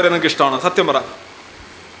ചോദിക്കുന്ന അധ്യാപകരെ നിങ്ങൾക്ക് ഇഷ്ടമാണോ? സത്യം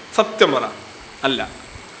പറ അല്ല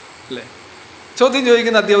അല്ലേ? ചോദ്യം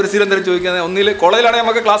ചോദിക്കുന്ന അധ്യാപകർ സ്ഥിരന്തരം ചോദിക്കുന്നത്, ഒന്നിൽ കോളേജിലാണെങ്കിൽ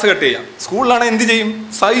നമുക്ക് ക്ലാസ് കട്ട് ചെയ്യാം, സ്കൂളിലാണെങ്കിൽ എന്ത് ചെയ്യും?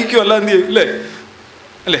 സഹിക്കും, അല്ല എന്ത് ചെയ്യും?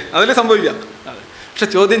 അല്ലേ? അതിലേ സംഭവിക്കാം. അതെ. പക്ഷെ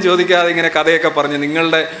ചോദ്യം ചോദിക്കാതെ ഇങ്ങനെ കഥയൊക്കെ പറഞ്ഞ്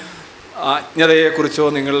നിങ്ങളുടെ അജ്ഞതയെക്കുറിച്ചോ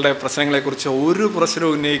നിങ്ങളുടെ പ്രശ്നങ്ങളെക്കുറിച്ചോ ഒരു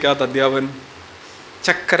പ്രശ്നവും ഉന്നയിക്കാത്ത അധ്യാപകൻ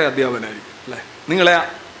ചക്കര അധ്യാപകനായിരിക്കും, അല്ലേ? നിങ്ങളെ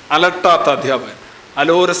അലട്ടാത്ത അധ്യാപകൻ,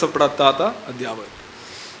 അലോരസപ്പെടുത്താത്ത അധ്യാപകൻ.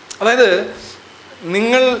 അതായത്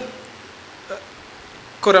നിങ്ങൾക്കൊരാളെ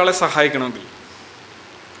സഹായിക്കണമെങ്കിൽ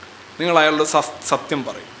നിങ്ങൾ അയാളുടെ സത്യം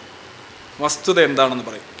പറയും. വസ്തുത എന്താണെന്ന്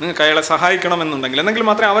പറയും. നിങ്ങൾക്ക് അയാളെ സഹായിക്കണമെന്നുണ്ടെങ്കിൽ എന്തെങ്കിലും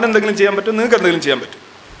മാത്രമേ അവനെന്തെങ്കിലും ചെയ്യാൻ പറ്റൂ, നിങ്ങൾക്ക് എന്തെങ്കിലും ചെയ്യാൻ പറ്റും.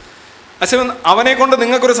 പക്ഷേ അവനെ കൊണ്ട്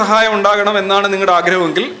നിങ്ങൾക്കൊരു സഹായം ഉണ്ടാകണം എന്നാണ് നിങ്ങളുടെ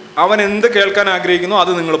ആഗ്രഹമെങ്കിൽ അവൻ എന്ത് കേൾക്കാൻ ആഗ്രഹിക്കുന്നു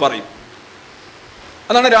അത് നിങ്ങൾ പറയും.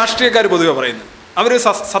 അതാണ് രാഷ്ട്രീയക്കാർ പൊതുവെ പറയുന്നത്. അവർ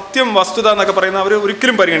സത്യം വസ്തുത എന്നൊക്കെ പറയുന്നത് അവർ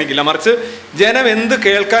ഒരിക്കലും പരിഗണിക്കില്ല. മറിച്ച് ജനം എന്ത്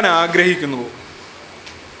കേൾക്കാൻ ആഗ്രഹിക്കുന്നുവോ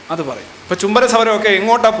അത് പറയും. ഇപ്പോൾ ചുംബന സമരമൊക്കെ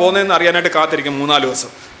എങ്ങോട്ടാണ് പോകുന്നതെന്ന് അറിയാനായിട്ട് കാത്തിരിക്കും 3-4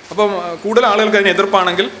 ദിവസം. അപ്പം കൂടുതൽ ആളുകൾക്ക് അതിന്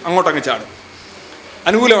എതിർപ്പാണെങ്കിൽ അങ്ങോട്ടങ്ങ് ചാടും,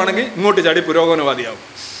 അനുകൂലമാണെങ്കിൽ ഇങ്ങോട്ട് ചാടി പുരോഗമനവാദിയാവും.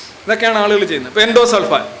 ഇതൊക്കെയാണ് ആളുകൾ ചെയ്യുന്നത്. ഇപ്പോൾ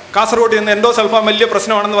എൻഡോസൾഫാൻ, കാസർഗോഡ് ചെന്ന് എൻഡോസൾഫാൻ വലിയ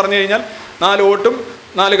പ്രശ്നമാണെന്ന് പറഞ്ഞു കഴിഞ്ഞാൽ 4 വോട്ടും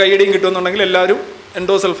 4 കയ്യടിയും കിട്ടുമെന്നുണ്ടെങ്കിൽ എല്ലാവരും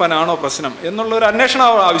എൻഡോസൾഫാൻ ആണോ പ്രശ്നം എന്നുള്ളൊരു അന്വേഷണം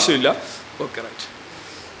ആവശ്യമില്ല. Okay, right.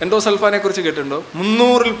 എൻഡോസൾഫാനെ കുറിച്ച് കേട്ടിട്ടുണ്ടോ?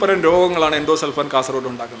 300-ൽ പരം രോഗങ്ങളാണ് എൻഡോസൾഫാൻ കാസർഗോഡ്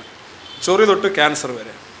ഉണ്ടാക്കുന്നത്. ചൊറി തൊട്ട് ക്യാൻസർ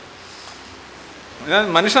വരെ.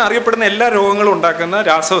 മനുഷ്യൻ അറിയപ്പെടുന്ന എല്ലാ രോഗങ്ങളും ഉണ്ടാക്കുന്ന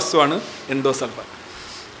രാസവസ്തുവാണ് എൻഡോസൾഫാൻ.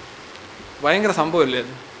 ഭയങ്കര സംഭവമല്ലേ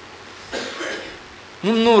അത്?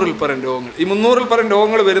 300-ൽ പരം രോഗങ്ങൾ. ഈ 300-ൽ പരം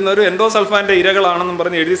രോഗങ്ങൾ വരുന്നവർ എൻഡോസൾഫാൻ്റെ ഇരകളാണെന്നും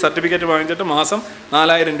പറഞ്ഞ് എഴുതി സർട്ടിഫിക്കറ്റ് വാങ്ങിച്ചിട്ട് മാസം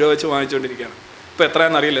 4000 രൂപ വെച്ച് വാങ്ങിച്ചുകൊണ്ടിരിക്കുകയാണ്. ഇപ്പോൾ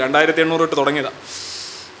എത്രയാണെന്ന് അറിയില്ല, 2800 തൊട്ട് തുടങ്ങിയതാണ്.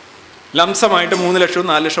 ലംസമായിട്ട് 3 ലക്ഷവും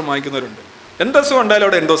 4 ലക്ഷവും വാങ്ങിക്കുന്നവരുണ്ട്. എന്തസുഖം ഉണ്ടായാലും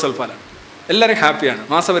അവിടെ എൻഡോസൾഫാനാണ്. എല്ലാവരും ഹാപ്പിയാണ്,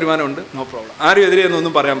 മാസവരുമാനമുണ്ട്, നോ പ്രോബ്ലം. ആരും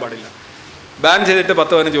എതിരെയൊന്നും പറയാൻ പാടില്ല. ബാൻ ചെയ്തിട്ട്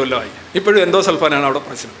 10-15 കൊല്ലമായി, ഇപ്പോഴും എൻഡോസൾഫാനാണ് അവിടെ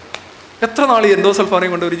പ്രശ്നം. എത്ര നാൾ ഈ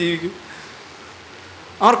എൻഡോസൾഫാനെയും കൊണ്ട് അവർ ജീവിക്കും?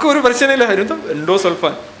 ആർക്കും ഒരു പ്രശ്നമില്ല. എന്താ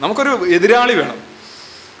എൻഡോസൾഫാൻ? നമുക്കൊരു എതിരാളി വേണം,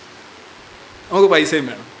 നമുക്ക് പൈസയും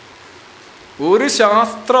വേണം. ഒരു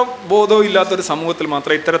ശാസ്ത്രബോധവും ഇല്ലാത്തൊരു സമൂഹത്തിൽ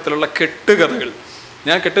മാത്രമേ ഇത്തരത്തിലുള്ള കെട്ടുകഥകൾ,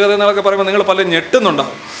 ഞാൻ കെട്ടുകഥ എന്നൊക്കെ പറയുമ്പോൾ നിങ്ങൾ പലരും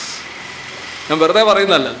ഞെട്ടുന്നുണ്ടാവും, ഞാൻ വെറുതെ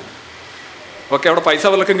പറയുന്നതല്ല. ഓക്കെ, അവിടെ പൈസ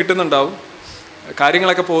വല്ലതും കിട്ടുന്നുണ്ടാവും,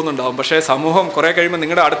 കാര്യങ്ങളൊക്കെ പോകുന്നുണ്ടാവും. പക്ഷേ സമൂഹം കുറേ കഴിയുമ്പോൾ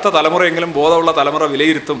നിങ്ങളുടെ അടുത്ത തലമുറയെങ്കിലും ബോധമുള്ള തലമുറ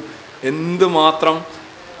വിലയിരുത്തും എന്തുമാത്രം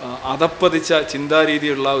അധപ്പതിച്ച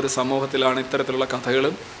ചിന്താരീതിയുള്ള ഒരു സമൂഹത്തിലാണ് ഇത്തരത്തിലുള്ള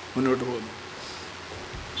കഥകളും മുന്നോട്ട് പോകുന്നത്.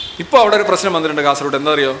 ഇപ്പോൾ അവിടെ ഒരു പ്രശ്നം വന്നിട്ടുണ്ട് കാസർഗോഡ്.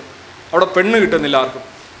 എന്താ അറിയോ? അവിടെ പെണ്ണ് കിട്ടുന്നില്ല ആർക്കും.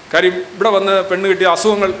 കാര്യം ഇവിടെ വന്ന് പെണ്ണ് കിട്ടിയ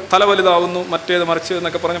അസുഖങ്ങൾ, തല വലുതാവുന്നു, മറ്റേത് മറിച്ച്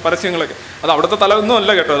എന്നൊക്കെ പറഞ്ഞ പരസ്യങ്ങളൊക്കെ. അത് അവിടുത്തെ തല ഒന്നും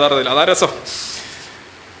അല്ല കേട്ടോ യഥാർത്ഥത്തിൽ, അതാ രസം.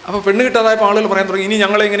 അപ്പോൾ പെണ്ണ് കിട്ടാതായപ്പോൾ ആളുകൾ പറയാൻ തുടങ്ങി, ഇനി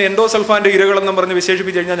ഞങ്ങളെ ഇങ്ങനെ എൻഡോസൾഫാൻ്റെ ഇരകളെന്നും പറഞ്ഞ്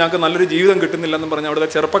വിശേഷിപ്പിച്ച് കഴിഞ്ഞാൽ ഞങ്ങൾക്ക് നല്ലൊരു ജീവിതം കിട്ടുന്നില്ലെന്നും പറഞ്ഞ് അവിടുത്തെ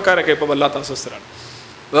ചെറുപ്പക്കാരൊക്കെ ഇപ്പോൾ വല്ലാത്ത അസ്വസ്ഥരാണ്.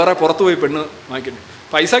 വേറെ പുറത്തു പോയി പെണ്ണ് വാങ്ങിക്കുന്നു.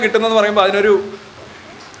 പൈസ കിട്ടുന്നതെന്ന് പറയുമ്പോൾ അതിനൊരു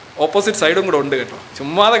ഓപ്പോസിറ്റ് സൈഡും കൂടെ ഉണ്ട് കേട്ടോ.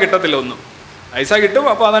 ചുമ്മാതെ കിട്ടത്തില്ല ഒന്നും. പൈസ കിട്ടും,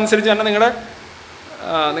 അപ്പോൾ അതനുസരിച്ച് തന്നെ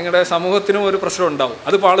നിങ്ങളുടെ സമൂഹത്തിനും ഒരു പ്രശ്നം ഉണ്ടാവും.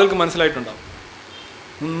 അതിപ്പോൾ ആളുകൾക്ക് മനസ്സിലായിട്ടുണ്ടാവും.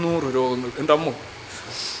 300 രോഗങ്ങൾ, എൻ്റെ അമ്മോ!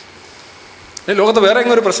 ലോകത്ത് വേറെ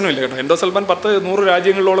എങ്ങും ഒരു പ്രശ്നമില്ല കേട്ടോ. എൻഡോസൾഫാൻ 10-100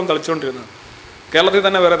 രാജ്യങ്ങളിലോളം തളിച്ചുകൊണ്ടിരുന്നത്. കേരളത്തിൽ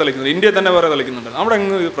തന്നെ വേറെ തളിക്കുന്നുണ്ട്, ഇന്ത്യയിൽ തന്നെ വേറെ തളിക്കുന്നുണ്ട്. അവിടെ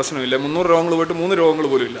എങ്ങും ഇത് പ്രശ്നമില്ല. 300 രോഗങ്ങൾ പോയിട്ട് 3 രോഗങ്ങൾ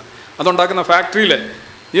പോലും ഇല്ല. അതുണ്ടാക്കുന്ന ഫാക്ടറിയിലെ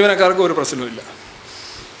ജീവനക്കാർക്കും ഒരു പ്രശ്നമില്ല,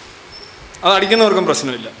 അത് അടിക്കുന്നവർക്കും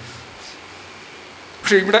പ്രശ്നമില്ല.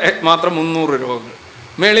 പക്ഷെ ഇവിടെ മാത്രം 300 രോഗങ്ങൾ.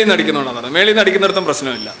 മേളിൽ നിന്ന് അടിക്കുന്നതുകൊണ്ടാണ്. മേളിൽ നിന്ന് അടിക്കുന്നിടത്തും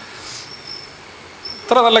പ്രശ്നമില്ല.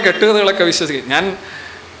 ഇത്ര നല്ല കെട്ടുകഥകളൊക്കെ വിശ്വസിക്കും. ഞാൻ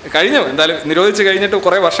എന്തായാലും നിരോധിച്ച് കഴിഞ്ഞിട്ട്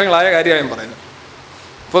കുറേ വർഷങ്ങളായ കാര്യമാണ് ഞാൻ പറയുന്നത്.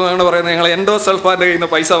 ഇപ്പോൾ നിങ്ങൾ പറയുന്നത് ഞങ്ങൾ എൻഡോസൾഫാൻ്റെ കയ്യിൽ നിന്ന്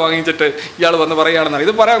പൈസ വാങ്ങിച്ചിട്ട് ഇയാൾ വന്ന് പറയുകയാണെന്നാണ്.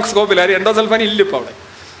 ഇത് പറയാൻ സ്കോപ്പില്ല. ആരും എൻഡോസൾഫാൻ ഇല്ല ഇപ്പോൾ അവിടെ.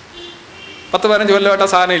 10-15 കൊല്ലമായിട്ട് ആ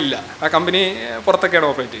സാധനം ഇല്ല. ആ കമ്പനി പുറത്തൊക്കെയാണ്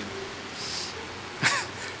ഓപ്പറേറ്റ് ചെയ്യുന്നത്.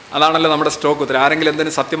 അതാണല്ലോ നമ്മുടെ സ്റ്റോക്ക് ഉത്തരം. ആരെങ്കിലും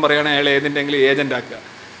എന്തെങ്കിലും സത്യം പറയുകയാണെങ്കിൽ അയാൾ ഏതിൻ്റെങ്കിലും ഏജൻ്റ് ആക്കുക.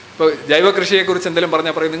 ഇപ്പോൾ ജൈവ കൃഷിയെക്കുറിച്ച് എന്തെങ്കിലും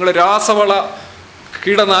പറഞ്ഞാൽ പറയും നിങ്ങൾ രാസവള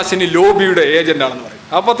കീടനാശിനി ലോബിയുടെ ഏജൻ്റാണെന്ന് പറയും.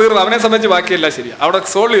 അപ്പോൾ തീർന്നു, അവനെ സംബന്ധിച്ച് ബാക്കിയല്ല ശരിയാണ്. അവിടെ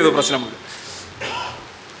സോൾവ് ചെയ്തു പ്രശ്നം മുഴുവൻ.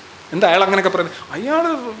 എന്താ അയാൾ അങ്ങനെയൊക്കെ പറയുന്നത്? അയാൾ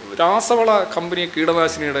രാസവള കമ്പനി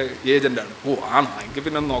കീടനാശിനിയുടെ ഏജൻ്റാണ്. ഓ ആണോ, എങ്കിൽ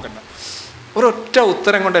പിന്നെ ഒന്നും നോക്കണ്ട. ഒരൊറ്റ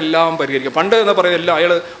ഉത്തരം കൊണ്ട് എല്ലാം പരിഹരിക്കുക. പണ്ട് എന്ന് പറയുന്നത്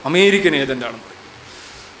അയാൾ അമേരിക്കൻ ഏജൻ്റാണെന്ന് പറയും.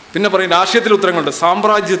 പിന്നെ പറയും രാഷ്ട്രീയത്തിൽ ഉത്തരം കൊണ്ട്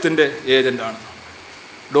സാമ്രാജ്യത്തിൻ്റെ ഏജൻ്റാണ്,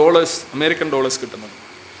 ഡോളേഴ്സ്, അമേരിക്കൻ ഡോളേഴ്സ് കിട്ടുന്നത്.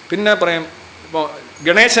 പിന്നെ പറയും ഇപ്പോൾ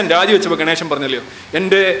ഗണേശൻ രാജിവെച്ചപ്പോൾ ഗണേശൻ പറഞ്ഞല്ലോ,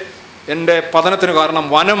 എൻ്റെ പതനത്തിന് കാരണം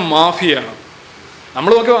വനം മാഫിയാണ്.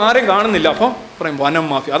 നമ്മൾ നോക്കി ആരെയും കാണുന്നില്ല, അപ്പം പറയും വനം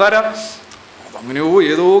മാഫിയ. അതാരാ? അങ്ങനെയോ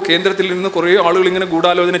ഏതോ കേന്ദ്രത്തിൽ നിന്ന് കുറേ ആളുകൾ ഇങ്ങനെ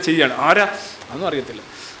ഗൂഢാലോചന ചെയ്യുകയാണ്. ആരാ? അതൊന്നും അറിയത്തില്ല.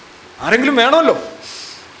 ആരെങ്കിലും വേണമല്ലോ.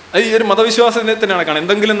 അത് ഈ ഒരു മതവിശ്വാസത്തിനാണ് കാണാം.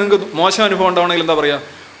 എന്തെങ്കിലും നിങ്ങൾക്ക് മോശം അനുഭവം ഉണ്ടാവണമെങ്കിൽ എന്താ പറയുക,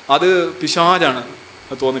 അത് പിശാചാണ്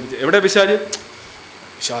തോന്നിപ്പിച്ചത്. എവിടെ പിശാച്?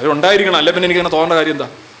 പിശാച് ഉണ്ടായിരിക്കണം, അല്ലെ പിന്നെ എനിക്കങ്ങനെ തോന്നേണ്ട കാര്യം എന്താ?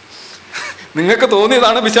 നിങ്ങൾക്ക്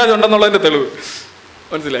തോന്നിയതാണ് പിശാച് ഉണ്ടെന്നുള്ളതിൻ്റെ തെളിവ്.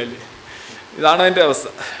 മനസ്സിലായില്ലേ? ഇതാണ് അതിൻ്റെ അവസ്ഥ.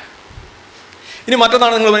 ഇനി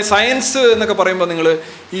മറ്റൊന്നാണ് നിങ്ങൾ സയൻസ് എന്നൊക്കെ പറയുമ്പോൾ നിങ്ങൾ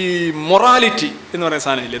ഈ മൊറാലിറ്റി എന്ന് പറയുന്ന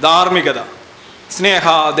സാധനമില്ലേ, ധാർമ്മികത, സ്നേഹ,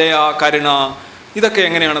 ദയ, കരുണ, ഇതൊക്കെ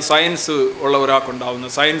എങ്ങനെയാണ് സയൻസ് ഉള്ള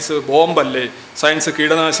ഒരാൾക്കുണ്ടാവുന്നത്? സയൻസ് ബോംബല്ലേ? സയൻസ്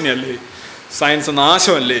കീടനാശിനിയല്ലേ? സയൻസ്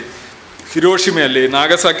നാശമല്ലേ? ഹിരോഷിമയല്ലേ?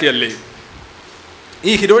 നാഗസാക്കി അല്ലേ?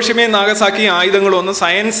 ഈ ഹിരോഷിമയും നാഗസാക്കിയും ആയുധങ്ങളൊന്നും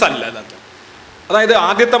സയൻസ് അല്ല. അതായത്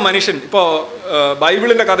ആദ്യത്തെ മനുഷ്യൻ, ഇപ്പോൾ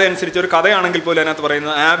ബൈബിളിൻ്റെ കഥ അനുസരിച്ച് ഒരു കഥയാണെങ്കിൽ പോലും അതിനകത്ത്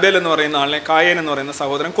പറയുന്നത് ആബേൽ എന്ന് പറയുന്ന ആളിനെ കായൻ എന്ന് പറയുന്ന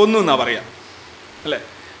സഹോദരൻ കൊന്നു എന്നാണ് പറയാം, അല്ലേ?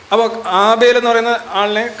 അപ്പോൾ ആബേൽ എന്ന് പറയുന്ന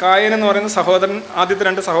ആളിനെ കായൻ എന്ന് പറയുന്ന സഹോദരൻ, ആദ്യത്തെ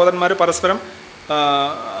 2 സഹോദരന്മാർ പരസ്പരം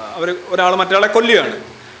ഒരാൾ മറ്റൊരാളെ കൊല്ലുകയാണ്.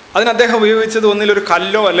 അതിന് അദ്ദേഹം ഉപയോഗിച്ചത് ഒന്നിലൊരു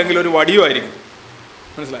കല്ലോ അല്ലെങ്കിൽ ഒരു വടിയോ ആയിരിക്കും.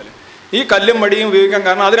 മനസ്സിലായില്ലേ? ഈ കല്ലും വടിയും ഉപയോഗിക്കാൻ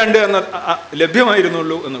കാരണം അത് രണ്ട്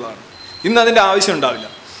ലഭ്യമായിരുന്നുള്ളൂ എന്നുള്ളതാണ്. ഇന്ന് അതിൻ്റെ ആവശ്യം ഉണ്ടാവില്ല.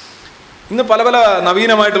 ഇന്ന് പല പല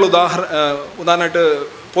നവീനമായിട്ടുള്ള ഉദാഹരണമായിട്ട്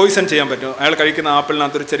പോയിസൺ ചെയ്യാൻ പറ്റും. അയാൾ കഴിക്കുന്ന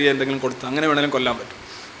ആപ്പിളിനകത്തൊരു ചെറിയ എന്തെങ്കിലും കൊടുത്ത് അങ്ങനെ വേണമെങ്കിലും കൊല്ലാൻ പറ്റും.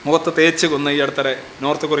 മുഖത്ത് തേച്ച് കൊന്ന ഈ അടുത്തിടെ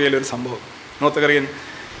നോർത്ത് കൊറിയയിലെ ഒരു സംഭവം, നോർത്ത് കൊറിയൻ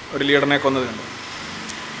ഒരു ലീഡറിനെ കൊന്നതുണ്ട്.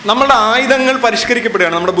 നമ്മളുടെ ആയുധങ്ങൾ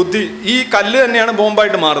പരിഷ്കരിക്കപ്പെടുകയാണ്. നമ്മുടെ ബുദ്ധി, ഈ കല്ല് തന്നെയാണ്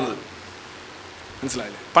ബോംബായിട്ട് മാറുന്നത്.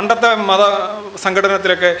 മനസ്സിലായില്ലേ? പണ്ടത്തെ മത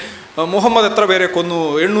സംഘടനത്തിലൊക്കെ മുഹമ്മദ് എത്ര പേരെ കൊന്നു,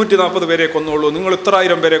 840 പേരെ കൊന്നുള്ളൂ, നിങ്ങൾ ഇത്ര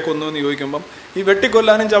 1000 പേരെ കൊന്നു എന്ന് ചോദിക്കുമ്പം ഈ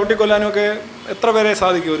വെട്ടിക്കൊല്ലാനും ചവിട്ടിക്കൊല്ലാനും ഒക്കെ എത്ര പേരെ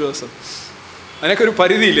സാധിക്കും ഒരു ദിവസം? അതിനൊക്കെ ഒരു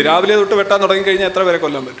പരിധിയില്ല. രാവിലെ തൊട്ട് വെട്ടാൻ തുടങ്ങിക്കഴിഞ്ഞാൽ എത്ര പേരെ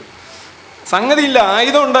കൊല്ലാൻ പറ്റും? സംഗതിയില്ല,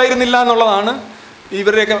 ആയുധം ഉണ്ടായിരുന്നില്ല എന്നുള്ളതാണ്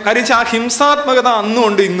ഇവരുടെയൊക്കെ കാര്യം. ആ ഹിംസാത്മകത അന്നും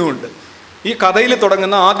ഉണ്ട് ഇന്നും ഉണ്ട്. ഈ കഥയിൽ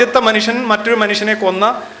തുടങ്ങുന്ന ആദ്യത്തെ മനുഷ്യൻ മറ്റൊരു മനുഷ്യനെ കൊന്ന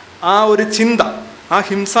ആ ഒരു ചിന്ത, ആ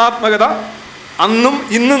ഹിംസാത്മകത അന്നും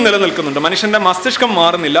ഇന്നും നിലനിൽക്കുന്നുണ്ട്. മനുഷ്യൻ്റെ മസ്തിഷ്കം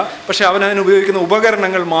മാറുന്നില്ല, പക്ഷെ അവനതിന് ഉപയോഗിക്കുന്ന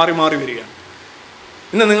ഉപകരണങ്ങൾ മാറി മാറി വരികയാണ്.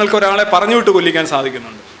 ഇന്ന് നിങ്ങൾക്ക് ഒരാളെ പറഞ്ഞു വിട്ട് കൊല്ലിക്കാൻ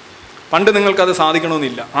സാധിക്കുന്നുണ്ട്. പണ്ട് നിങ്ങൾക്കത്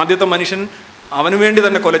സാധിക്കണമെന്നില്ല. ആദ്യത്തെ മനുഷ്യൻ അവന് വേണ്ടി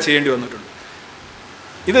തന്നെ കൊല ചെയ്യേണ്ടി വന്നിട്ടുണ്ട്.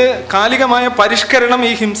 ഇത് കാലികമായ പരിഷ്കരണം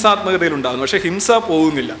ഈ ഹിംസാത്മകതയിൽ ഉണ്ടാകുന്നു. പക്ഷെ ഹിംസ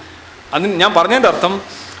പോകുന്നില്ല. അതിന് ഞാൻ പറഞ്ഞതിൻ്റെ അർത്ഥം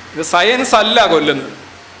ഇത് സയൻസ് അല്ല കൊല്ലുന്നത്.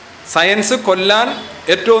 സയൻസ് കൊല്ലാൻ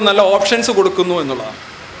ഏറ്റവും നല്ല ഓപ്ഷൻസ് കൊടുക്കുന്നു എന്നുള്ളതാണ്.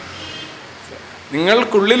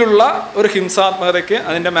 നിങ്ങൾക്കുള്ളിലുള്ള ഒരു ഹിംസാത്മകതയ്ക്ക്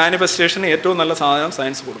അതിൻ്റെ മാനിഫെസ്റ്റേഷന് ഏറ്റവും നല്ല സാധനം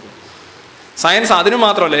സയൻസ് കൊടുക്കും. സയൻസ് അതിന്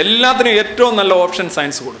മാത്രമല്ല, എല്ലാത്തിനും ഏറ്റവും നല്ല ഓപ്ഷൻ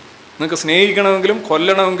സയൻസ് കൊടുക്കും. നിങ്ങൾക്ക് സ്നേഹിക്കണമെങ്കിലും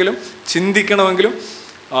കൊല്ലണമെങ്കിലും ചിന്തിക്കണമെങ്കിലും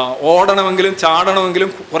ഓടണമെങ്കിലും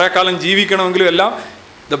ചാടണമെങ്കിലും കുറേ കാലം ജീവിക്കണമെങ്കിലും എല്ലാം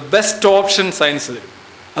ദ ബെസ്റ്റ് ഓപ്ഷൻ സയൻസ് തരും.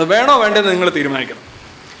 അത് വേണോ വേണ്ടതെന്ന് നിങ്ങൾ തീരുമാനിക്കണം.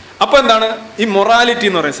 അപ്പോൾ എന്താണ് ഈ മൊറാലിറ്റി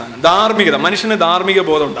എന്ന് പറയുന്ന സാധനം? ധാർമ്മികത. മനുഷ്യന് ധാർമ്മിക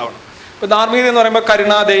ബോധം ഉണ്ടാവണം. ഇപ്പോൾ ധാർമ്മികത എന്ന് പറയുമ്പോൾ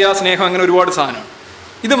കരുണ, ദയ, സ്നേഹം, അങ്ങനെ ഒരുപാട് സാധനമാണ്.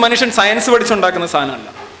 ഇത് മനുഷ്യൻ സയൻസ് പഠിച്ചുണ്ടാക്കുന്ന സാധനമല്ല.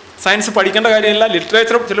 സയൻസ് പഠിക്കേണ്ട കാര്യമില്ല.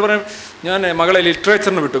 ലിറ്ററേച്ചർ ചില പറയും, ഞാൻ മകളെ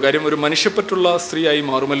ലിറ്ററേച്ചറിന് വിട്ടു, കാര്യം ഒരു മനുഷ്യപ്പറ്റുള്ള സ്ത്രീയായി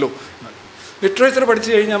മാറുമല്ലോ. ലിറ്ററേച്ചർ പഠിച്ചു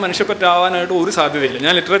കഴിഞ്ഞാൽ മനുഷ്യപ്പറ്റാവാനായിട്ട് ഒരു സാധ്യതയില്ല.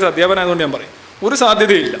 ഞാൻ ലിറ്ററേച്ചർ അധ്യാപനമായതുകൊണ്ട് ഞാൻ പറയും, ഒരു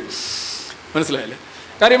സാധ്യതയില്ല. മനസ്സിലായില്ലേ?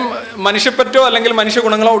 കാര്യം മനുഷ്യപ്പറ്റോ അല്ലെങ്കിൽ മനുഷ്യ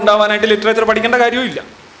ഗുണങ്ങളോ ഉണ്ടാവാനായിട്ട് ലിറ്ററേച്ചർ പഠിക്കേണ്ട കാര്യവും ഇല്ല.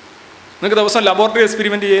 നിങ്ങൾക്ക് ദിവസം ലബോറട്ടറി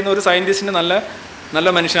എക്സ്പെരിമെൻറ്റ് ചെയ്യുന്ന ഒരു സയൻറ്റിസ്റ്റിന് നല്ല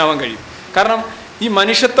മനുഷ്യനാവാൻ കഴിയും. കാരണം ഈ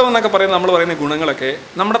മനുഷ്യത്വം എന്നൊക്കെ പറയുന്ന നമ്മൾ പറയുന്ന ഗുണങ്ങളൊക്കെ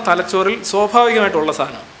നമ്മുടെ തലച്ചോറിൽ സ്വാഭാവികമായിട്ടുള്ള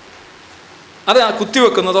സാധനമാണ്. അത്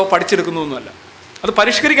കുത്തിവെക്കുന്നതോ പഠിച്ചെടുക്കുന്നതൊന്നുമല്ല. അത്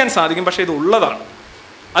പരിഷ്കരിക്കാൻ സാധിക്കും, പക്ഷേ ഇത് ഉള്ളതാണ്.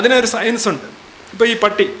 അതിനൊരു സയൻസ് ഉണ്ട്. ഇപ്പോൾ ഈ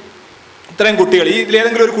പട്ടി, ഇത്രയും കുട്ടികൾ, ഈ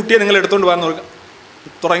ഇതിലേതെങ്കിലും ഒരു കുട്ടിയെ നിങ്ങൾ എടുത്തുകൊണ്ട് പോകാൻ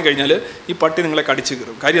തുടങ്ങിക്കഴിഞ്ഞാൽ ഈ പട്ടി നിങ്ങളെ കടിച്ചു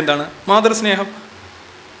കയറും. കാര്യം എന്താണ്? മാതൃസ്നേഹം.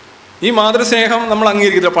 ഈ മാതൃസ്നേഹം നമ്മൾ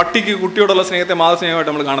അംഗീകരിക്കില്ല. പട്ടിക്ക് കുട്ടിയോടുള്ള സ്നേഹത്തെ മാതൃസ്നേഹമായിട്ട്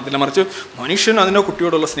നമ്മൾ കാണത്തില്ല. മറിച്ച് മനുഷ്യൻ അതിൻ്റെ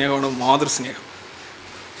കുട്ടിയോടുള്ള സ്നേഹമാണ് മാതൃസ്നേഹം.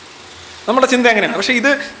 നമ്മുടെ ചിന്ത എങ്ങനെയാണ്? പക്ഷേ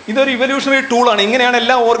ഇതൊരു ഇവല്യൂഷണറി ടൂളാണ്. ഇങ്ങനെയാണ്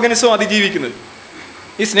എല്ലാ ഓർഗനിസവും അതിജീവിക്കുന്നത്.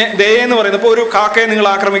 ഈ ദയ എന്ന് പറയുന്നത്, ഇപ്പോൾ ഒരു കാക്കയെ നിങ്ങൾ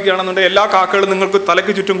ആക്രമിക്കുകയാണെന്നുണ്ടെങ്കിൽ എല്ലാ കാക്കകളും നിങ്ങൾക്ക്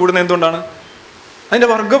തലയ്ക്ക് ചുറ്റും കൂടുന്നത് എന്തുകൊണ്ടാണ്? അതിൻ്റെ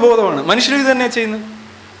വർഗ്ഗബോധമാണ്. മനുഷ്യർ ഇത് തന്നെയാണ് ചെയ്യുന്നത്.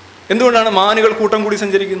 എന്തുകൊണ്ടാണ് മാനുകൾ കൂട്ടം കൂടി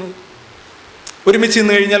സഞ്ചരിക്കുന്നത്? ഒരുമിച്ച്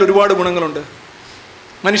നിന്ന് കഴിഞ്ഞാൽ ഒരുപാട് ഗുണങ്ങളുണ്ട്.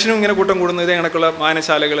 മനുഷ്യനും ഇങ്ങനെ കൂട്ടം കൂടുന്നത് ഇതേ കണക്കുള്ള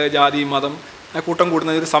വായനശാലകൾ, ജാതി, മതം, കൂട്ടം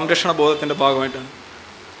കൂടുന്നത് ഒരു സംരക്ഷണ ബോധത്തിൻ്റെ ഭാഗമായിട്ടാണ്.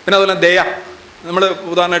 പിന്നെ അതുപോലെ ദയ. നമ്മൾ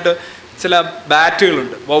ഉദാഹരണമായിട്ട് ചില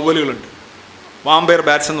ബാറ്റുകളുണ്ട്, വവ്വലുകളുണ്ട്, വാമ്പയർ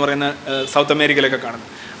ബാറ്റ്സ് എന്ന് പറയുന്ന സൗത്ത് അമേരിക്കയിലൊക്കെ കാണുന്നത്.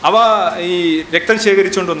 അവ ഈ രക്തം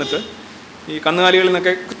ശേഖരിച്ചുകൊണ്ട് വന്നിട്ട് ഈ കന്നുകാലികളിൽ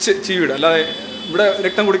നിന്നൊക്കെ ചീവിടും. അല്ലാതെ ഇവിടെ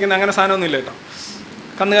രക്തം കുടിക്കുന്ന അങ്ങനെ സാധനമൊന്നുമില്ല കേട്ടോ.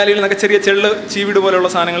 കന്നുകാലികളിൽ നിന്നൊക്കെ ചെറിയ ചീവിട് പോലെയുള്ള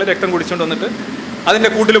സാധനങ്ങൾ രക്തം കുടിച്ചുകൊണ്ട് വന്നിട്ട്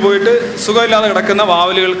അതിൻ്റെ കൂട്ടിൽ പോയിട്ട് സുഖമില്ലാതെ കിടക്കുന്ന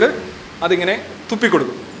വാവലുകൾക്ക് അതിങ്ങനെ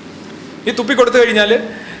തുപ്പിക്കൊടുക്കും. ഈ തുപ്പിക്കൊടുത്തു കഴിഞ്ഞാൽ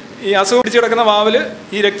ഈ അസുഖം പിടിച്ച് കിടക്കുന്ന വാവൽ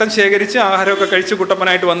ഈ രക്തം ശേഖരിച്ച് ആഹാരമൊക്കെ കഴിച്ച്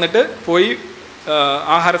കുട്ടപ്പനായിട്ട് വന്നിട്ട് പോയി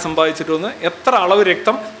ആഹാരം സമ്പാദിച്ചിട്ട് വന്ന് എത്ര അളവ്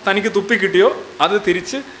രക്തം തനിക്ക് തുപ്പി കിട്ടിയോ അത്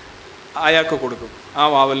തിരിച്ച് അയാൾക്ക് കൊടുക്കും, ആ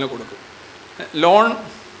വാവലിന് കൊടുക്കും. ലോൺ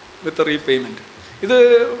വിത്ത് റീപേയ്മെൻറ്റ്. ഇത്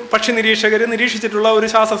പക്ഷി നിരീക്ഷകർ നിരീക്ഷിച്ചിട്ടുള്ള ഒരു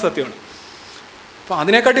ശാസ്ത്ര സത്യമാണ്. അപ്പോൾ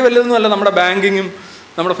അതിനെക്കാട്ടി വലുതൊന്നുമല്ല നമ്മുടെ ബാങ്കിങ്ങും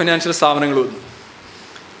നമ്മുടെ ഫിനാൻഷ്യൽ സ്ഥാപനങ്ങളും ഒന്നും.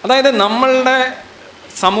 അതായത് നമ്മളുടെ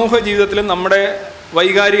സമൂഹ ജീവിതത്തിലും നമ്മുടെ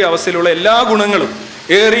വൈകാരിക അവസ്ഥയിലുള്ള എല്ലാ ഗുണങ്ങളും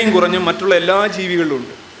ഏറിയും കുറഞ്ഞും മറ്റുള്ള എല്ലാ ജീവികളിലും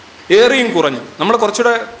ഉണ്ട്. ഏറിയും കുറഞ്ഞും നമ്മൾ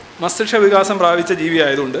കുറച്ചുകൂടെ മസ്തിഷ്ക വികാസം പ്രാപിച്ച ജീവി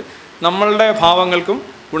ആയതുകൊണ്ട് നമ്മളുടെ ഭാവങ്ങൾക്കും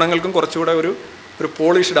ഗുണങ്ങൾക്കും കുറച്ചുകൂടെ ഒരു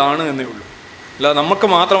പോളിഷ്ഡ് ആണ് എന്നേ ഉള്ളൂ. അല്ല നമുക്ക്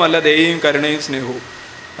മാത്രമല്ല ദയയും കരുണയും സ്നേഹവും.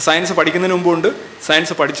 സയൻസ് പഠിക്കുന്നതിന് മുമ്പുണ്ട്,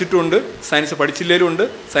 സയൻസ് പഠിച്ചിട്ടുമുണ്ട്, സയൻസ് പഠിച്ചില്ലേലും ഉണ്ട്,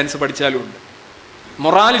 സയൻസ് പഠിച്ചാലും ഉണ്ട്.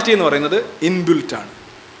 മൊറാലിറ്റി എന്ന് പറയുന്നത് ഇൻബിൽറ്റാണ്.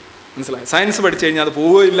 മനസ്സിലായി? സയൻസ് പഠിച്ചു കഴിഞ്ഞാൽ അത്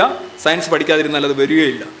പോവുകയില്ല, സയൻസ് പഠിക്കാതിരുന്നാൽ അത്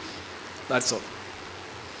വരികയില്ല. That's all.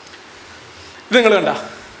 ഇത് നിങ്ങൾ കണ്ട,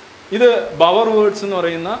 ഇത് ബവർ വേർഡ്സ് എന്ന്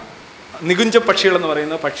പറയുന്ന നികുഞ്ച പക്ഷികളെന്ന്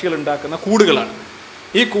പറയുന്ന പക്ഷികൾ ഉണ്ടാക്കുന്ന കൂടുകളാണ്.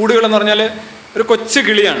 ഈ കൂടുകളെന്ന് പറഞ്ഞാൽ ഒരു കൊച്ചു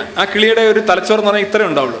കിളിയാണ്. ആ കിളിയുടെ ഒരു തലച്ചോറ് എന്ന് പറഞ്ഞാൽ ഇത്രേ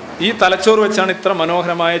ഉണ്ടാവുള്ളൂ. ഈ തലച്ചോറ് വെച്ചാണ് ഇത്ര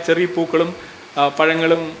മനോഹരമായ ചെറിയ പൂക്കളും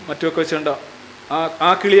പഴങ്ങളും മറ്റുമൊക്കെ വെച്ചുകൊണ്ട്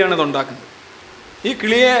ആ കിളിയാണ് ഇത് ഉണ്ടാക്കുന്നത്. ഈ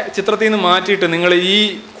കിളിയെ ചിത്രത്തിൽ നിന്ന് മാറ്റിയിട്ട് നിങ്ങൾ ഈ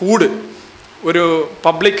കൂട് ഒരു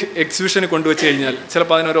പബ്ലിക് എക്സിബിഷന് കൊണ്ടുവച്ച് കഴിഞ്ഞാൽ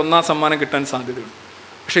ചിലപ്പോൾ അതിനൊരു 1ാം സമ്മാനം കിട്ടാൻ സാധ്യതയുണ്ട്.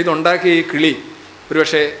 പക്ഷേ ഇതുണ്ടാക്കിയ ഈ കിളി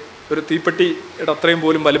ഒരുപക്ഷെ ഒരു തീപ്പെട്ടിയുടെ അത്രയും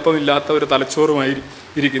പോലും വലിപ്പമില്ലാത്ത ഒരു തലച്ചോറുമായി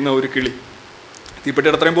ഇരിക്കുന്ന ഒരു കിളി.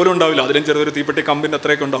 തീപ്പെട്ടിയുടെ അത്രയും പോലും ഉണ്ടാവില്ല, അതിലും ചെറിയൊരു തീപ്പെട്ടി കമ്പിൻ്റെ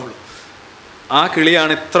അത്രയൊക്കെ ഉണ്ടാവുള്ളൂ. ആ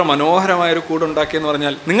കിളിയാണ് ഇത്ര മനോഹരമായൊരു കൂടുണ്ടാക്കിയെന്ന്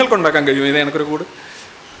പറഞ്ഞാൽ നിങ്ങൾക്കുണ്ടാക്കാൻ കഴിയും ഇത് എനിക്കൊരു കൂട്?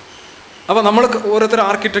 അപ്പോൾ നമ്മൾ ഓരോരുത്തർ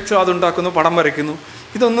ആർക്കിടെക്ചർ അതുണ്ടാക്കുന്നു, പടം വരയ്ക്കുന്നു.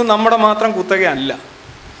 ഇതൊന്നും നമ്മുടെ മാത്രം കുത്തകയല്ല.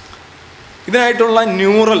 ഇതിനായിട്ടുള്ള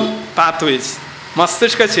ന്യൂറൽ പാത്വേസ്,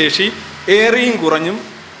 മസ്തിഷ്ക ശേഷി ഏറിയും കുറഞ്ഞും.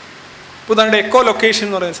 ഉദാഹരണം എക്കോ ലൊക്കേഷൻ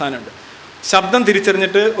എന്ന് പറയുന്ന സാധനമുണ്ട്. ശബ്ദം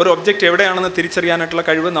തിരിച്ചറിഞ്ഞിട്ട് ഒരു ഒബ്ജക്റ്റ് എവിടെയാണെന്ന് തിരിച്ചറിയാനായിട്ടുള്ള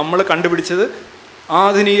കഴിവ് നമ്മൾ കണ്ടുപിടിച്ചത്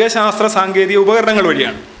ആധുനിക ശാസ്ത്ര സാങ്കേതിക ഉപകരണങ്ങൾ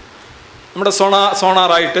വഴിയാണ്. നമ്മുടെ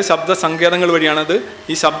സോണാറായിട്ട് ശബ്ദ സങ്കേതങ്ങൾ വഴിയാണത്.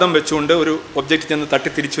 ഈ ശബ്ദം വെച്ചുകൊണ്ട് ഒരു ഒബ്ജക്റ്റ് ചെന്ന് തട്ടി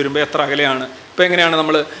തിരിച്ചു വരുമ്പോൾ എത്ര അകലെയാണ്. ഇപ്പോൾ എങ്ങനെയാണ്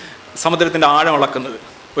നമ്മൾ സമുദ്രത്തിൻ്റെ ആഴം അളക്കുന്നത്?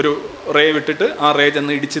 ഒരു റേ വിട്ടിട്ട് ആ റേ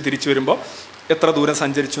ചെന്ന് ഇടിച്ച് തിരിച്ചു വരുമ്പോൾ എത്ര ദൂരം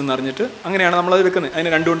സഞ്ചരിച്ചു എന്നറിഞ്ഞിട്ട് അങ്ങനെയാണ് നമ്മളത് എടുക്കുന്നത്.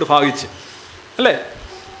 അതിനെ 2 കൊണ്ട് ഭാഗിച്ച് അല്ലേ?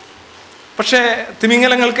 പക്ഷേ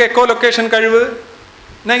തിമിംഗലങ്ങൾക്ക് എക്കോ ലൊക്കേഷൻ കഴിവ്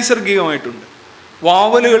നൈസർഗികമായിട്ടുണ്ട്.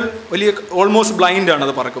 വാവലുകൾ വലിയ ഓൾമോസ്റ്റ് ബ്ലൈൻഡാണ്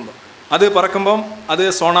അത് പറക്കുമ്പോൾ. അത്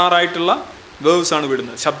സോണാറായിട്ടുള്ള വേവ്സാണ്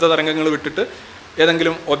വിടുന്നത്. ശബ്ദതരംഗങ്ങൾ വിട്ടിട്ട്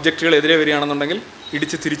ഏതെങ്കിലും ഒബ്ജക്റ്റുകൾ എതിരെ വരികയാണെന്നുണ്ടെങ്കിൽ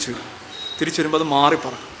ഇടിച്ച് തിരിച്ചു വരും. തിരിച്ചു വരുമ്പോൾ അത് മാറി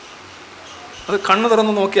പറക്കും. അത് കണ്ണ്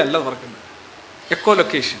തുറന്ന് നോക്കിയല്ല പറക്കുന്നത്. Echo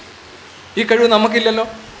location. ഈ കഴിവ് നമുക്കില്ലല്ലോ.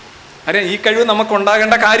 കാര്യം ഈ കഴിവ്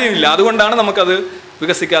നമുക്കുണ്ടാകേണ്ട കാര്യമില്ല. അതുകൊണ്ടാണ് നമുക്കത്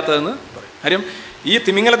വികസിക്കാത്തതെന്ന് പറയും. കാര്യം ഈ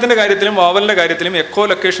തിമിംഗലത്തിൻ്റെ കാര്യത്തിലും വാവലിൻ്റെ കാര്യത്തിലും എക്കോ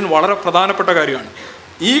ലൊക്കേഷൻ വളരെ പ്രധാനപ്പെട്ട കാര്യമാണ്.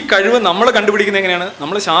 ഈ കഴിവ് നമ്മൾ കണ്ടുപിടിക്കുന്നത് എങ്ങനെയാണ്?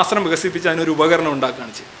 നമ്മൾ ശാസ്ത്രം വികസിപ്പിച്ച് അതിനൊരു ഉപകരണം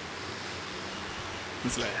ഉണ്ടാക്കുകയാണ് ചെയ്യുന്നത്.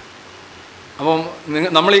 മനസ്സിലായ? അപ്പം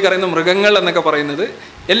നമ്മൾ ഈ പറയുന്ന മൃഗങ്ങൾ എന്നൊക്കെ പറയുന്നത്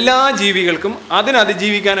എല്ലാ ജീവികൾക്കും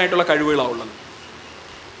അതിജീവിക്കാനായിട്ടുള്ള കഴിവുകളാണ് ഉള്ളത്.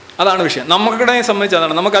 അതാണ് വിഷയം. നമുക്കിടെ സംബന്ധിച്ച്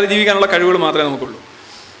അതാണ്, നമുക്ക് അതിജീവിക്കാനുള്ള കഴിവുകൾ മാത്രമേ നമുക്കുള്ളൂ.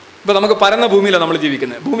 ഇപ്പോൾ നമുക്ക് പരന്ന ഭൂമിയിലാണ് നമ്മൾ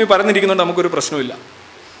ജീവിക്കുന്നത്. ഭൂമി പരന്നിരിക്കുന്നതുകൊണ്ട് നമുക്കൊരു പ്രശ്നമില്ല.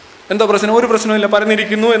 എന്താ പ്രശ്നം? ഒരു പ്രശ്നമില്ല.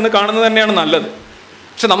 പരന്നിരിക്കുന്നു എന്ന് കാണുന്നത് തന്നെയാണ് നല്ലത്.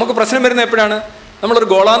 പക്ഷെ നമുക്ക് പ്രശ്നം വരുന്നത് എപ്പോഴാണ്? നമ്മളൊരു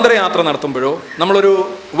ഗോളാന്തര യാത്ര നടത്തുമ്പോഴോ, നമ്മളൊരു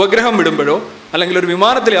ഉപഗ്രഹം വിടുമ്പോഴോ, അല്ലെങ്കിൽ ഒരു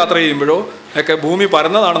വിമാനത്തിൽ യാത്ര ചെയ്യുമ്പോഴോ ഒക്കെ ഭൂമി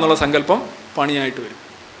പരന്നതാണെന്നുള്ള സങ്കല്പം പണിയായിട്ട് വരും.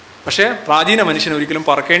 പക്ഷേ പ്രാചീന മനുഷ്യന് ഒരിക്കലും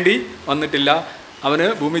പറക്കേണ്ടി വന്നിട്ടില്ല. അവന്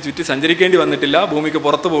ഭൂമി ചുറ്റി സഞ്ചരിക്കേണ്ടി വന്നിട്ടില്ല. ഭൂമിക്ക്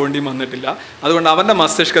പുറത്ത് പോകേണ്ടിയും വന്നിട്ടില്ല. അതുകൊണ്ട് അവൻ്റെ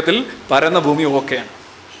മസ്തിഷ്കത്തിൽ പരന്ന ഭൂമി ഓക്കെയാണ്.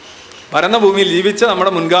 പരന്ന ഭൂമിയിൽ ജീവിച്ച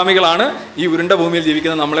നമ്മുടെ മുൻഗാമികളാണ് ഈ ഉരുണ്ട ഭൂമിയിൽ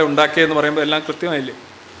ജീവിക്കുന്ന നമ്മളെ ഉണ്ടാക്കിയതെന്ന് പറയുമ്പോൾ എല്ലാം കൃത്യമായില്ലേ?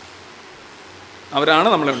 അവരാണ്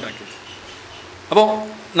നമ്മളെ ഉണ്ടാക്കിയത്. അപ്പോൾ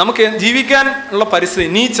നമുക്ക് ജീവിക്കാൻ ഉള്ള പരിസ്ഥിതി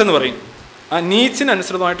നീച്ചെന്ന് പറയും. ആ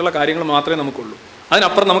നീച്ചിനനുസൃതമായിട്ടുള്ള കാര്യങ്ങൾ മാത്രമേ നമുക്കുള്ളൂ.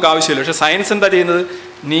 അതിനപ്പുറം നമുക്ക് ആവശ്യമില്ല. പക്ഷേ സയൻസ് എന്താ ചെയ്യുന്നത്?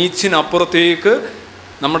 നീച്ചിനപ്പുറത്തേക്ക്,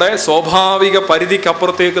 നമ്മുടെ സ്വാഭാവിക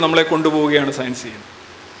പരിധിക്കപ്പുറത്തേക്ക് നമ്മളെ കൊണ്ടുപോവുകയാണ് സയൻസ് ചെയ്യുന്നത്.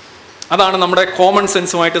 അതാണ് നമ്മുടെ കോമൺ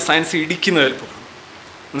സെൻസുമായിട്ട് സയൻസ് ഇടിക്കുന്നത്. ചിലപ്പോൾ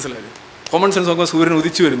മനസ്സിലായില്ലേ? കോമൺ സെൻസ് നോക്കുമ്പോൾ സൂര്യൻ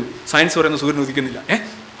ഉദിച്ചു വരുന്നു, സയൻസ് പറയുന്നത് സൂര്യൻ ഉദിക്കുന്നില്ല.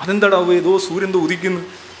 അതെന്താടാ ഏതോ സൂര്യൻ എന്തോ ഉദിക്കുന്നു,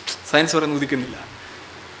 സയൻസ് പറയുന്നത് ഉദിക്കുന്നില്ല.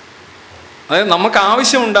 അതായത് നമുക്ക്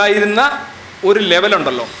ആവശ്യമുണ്ടായിരുന്ന ഒരു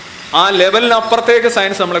ലെവലുണ്ടല്ലോ, ആ ലെവലിനപ്പുറത്തേക്ക്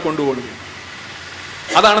സയൻസ് നമ്മളെ കൊണ്ടുപോകുന്നത്.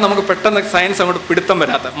 അതാണ് നമുക്ക് പെട്ടെന്ന് സയൻസ് അങ്ങോട്ട് പിടുത്തം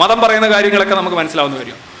വരാത്ത. മതം പറയുന്ന കാര്യങ്ങളൊക്കെ നമുക്ക് മനസ്സിലാവുന്ന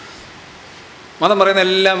കാര്യം. മതം പറയുന്ന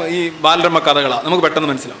എല്ലാം ഈ ബാലരമ കഥകളാണ്, നമുക്ക് പെട്ടെന്ന്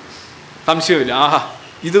മനസ്സിലാവും, സംശയമില്ല.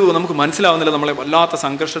 ഇത് നമുക്ക് മനസ്സിലാവുന്നില്ല, നമ്മളെ വല്ലാത്ത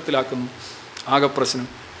സംഘർഷത്തിലാക്കുന്നു. ആകെ പ്രശ്നം,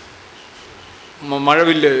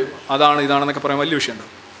 മഴവില്ല് അതാണ് ഇതാണെന്നൊക്കെ പറയാൻ വലിയ വിഷയമുണ്ട്.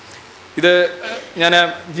 ഇത് ഞാൻ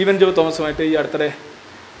ജീവൻ ജോ തോമസുമായിട്ട് ഈ അടുത്തിടെ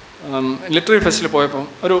ലിറ്റററി ഫെസ്റ്റിൽ പോയപ്പോൾ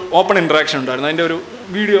ഒരു ഓപ്പൺ ഇൻട്രാക്ഷൻ ഉണ്ടായിരുന്നു. അതിൻ്റെ ഒരു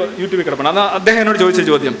വീഡിയോ യൂട്യൂബിൽ കിടപ്പുണ്ട്. അന്ന് അദ്ദേഹം എന്നോട് ചോദിച്ച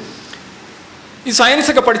ചോദ്യം, ഈ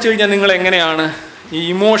സയൻസൊക്കെ പഠിച്ചു കഴിഞ്ഞാൽ നിങ്ങൾ എങ്ങനെയാണ് ഈ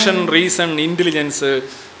ഇമോഷൻ, റീസൺ, ഇൻ്റലിജൻസ്,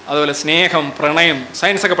 അതുപോലെ സ്നേഹം, പ്രണയം,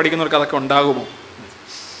 സയൻസൊക്കെ പഠിക്കുന്നവർക്ക് അതൊക്കെ ഉണ്ടാകുമോ?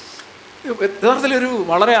 യഥാർത്ഥത്തിലൊരു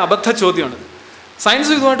വളരെ അബദ്ധ ചോദ്യമാണ്.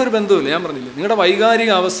 സയൻസ് ഇതുമായിട്ടൊരു ബന്ധമില്ല. ഞാൻ പറഞ്ഞില്ലേ, നിങ്ങളുടെ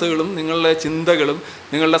വൈകാരിക അവസ്ഥകളും നിങ്ങളുടെ ചിന്തകളും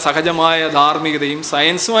നിങ്ങളുടെ സഹജമായ ധാർമ്മികതയും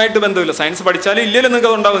സയൻസുമായിട്ട് ബന്ധമില്ല. സയൻസ് പഠിച്ചാലും ഇല്ലല്ലോ നിങ്ങൾക്ക്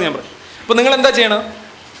അത് ഉണ്ടാകുമെന്ന് ഞാൻ പറഞ്ഞു. അപ്പോൾ നിങ്ങൾ എന്താ ചെയ്യണം?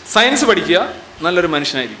 സയൻസ് പഠിക്കുക, നല്ലൊരു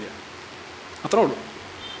മനുഷ്യനായിരിക്കുക, അത്രേ ഉള്ളൂ.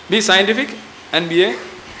 B scientific and B A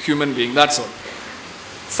human being, that's all.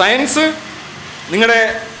 Science നിങ്ങളുടെ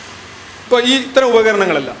ഇപ്പോൾ ഈ ഇത്തരം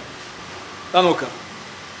ഉപകരണങ്ങളെല്ലാം നോക്കുക.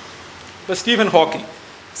 ഇപ്പോൾ സ്റ്റീഫൻ ഹോക്കിംഗ്,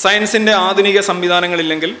 സയൻസിൻ്റെ ആധുനിക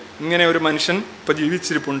സംവിധാനങ്ങളില്ലെങ്കിൽ ഇങ്ങനെ ഒരു മനുഷ്യൻ ഇപ്പോൾ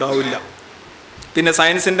ജീവിച്ചിരിപ്പുണ്ടാവില്ല. പിന്നെ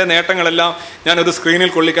സയൻസിൻ്റെ നേട്ടങ്ങളെല്ലാം ഞാനത്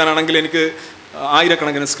സ്ക്രീനിൽ കൊള്ളിക്കാനാണെങ്കിൽ എനിക്ക്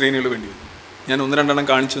ആയിരക്കണക്കിന് സ്ക്രീനുകൾ വേണ്ടി വരും. ഞാൻ 1-2 എണ്ണം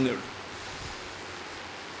കാണിച്ചു എന്നേ ഉള്ളൂ.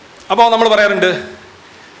 അപ്പോൾ നമ്മൾ പറയാറുണ്ട്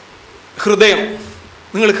ഹൃദയം,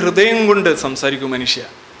 നിങ്ങൾ ഹൃദയം കൊണ്ട് സംസാരിക്കും മനുഷ്യ.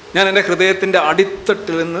 ഞാൻ എൻ്റെ ഹൃദയത്തിൻ്റെ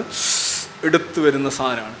അടിത്തട്ടിൽ നിന്ന് എടുത്തു വരുന്ന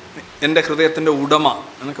സാധനമാണ് എൻ്റെ ഹൃദയത്തിൻ്റെ ഉടമ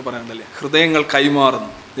എന്നൊക്കെ പറയാറുണ്ടല്ലേ. ഹൃദയങ്ങൾ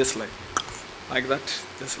കൈമാറുന്നു, just like that,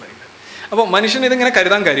 just like that. അപ്പോൾ മനുഷ്യൻ ഇതിങ്ങനെ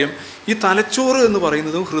കരുതാൻ കാര്യം, ഈ തലച്ചോറ് എന്ന്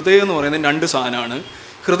പറയുന്നതും ഹൃദയം എന്ന് പറയുന്നതും 2 സാധനമാണ്.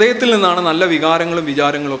 ഹൃദയത്തിൽ നിന്നാണ് നല്ല വികാരങ്ങളും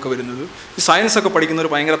വിചാരങ്ങളും ഒക്കെ വരുന്നത്. ഈ സയൻസൊക്കെ പഠിക്കുന്നവർ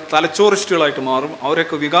ഭയങ്കര തലച്ചോറിസ്റ്റുകളായിട്ട് മാറും,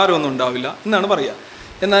 അവരൊക്കെ വികാരമൊന്നും ഉണ്ടാവില്ല എന്നാണ് പറയുക.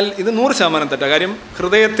 എന്നാൽ ഇത് 100% തെറ്റാണ്. കാര്യം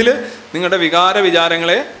ഹൃദയത്തിൽ നിങ്ങളുടെ വികാര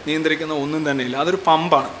വിചാരങ്ങളെ നിയന്ത്രിക്കുന്ന ഒന്നും തന്നെയില്ല. അതൊരു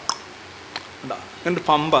പമ്പാണ്. എന്താ ഒരു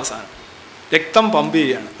പമ്പാ സാധനം, രക്തം പമ്പ്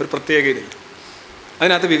ചെയ്യുകയാണ് ഒരു പ്രത്യേക ഇതിൽ.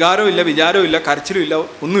 അതിനകത്ത് വികാരവും ഇല്ല, വിചാരവും ഇല്ല, കരച്ചിലും ഇല്ല,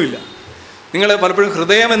 ഒന്നുമില്ല. നിങ്ങൾ പലപ്പോഴും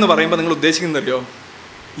ഹൃദയം എന്ന് പറയുമ്പോൾ നിങ്ങൾ ഉദ്ദേശിക്കുന്നത് അറിയോ?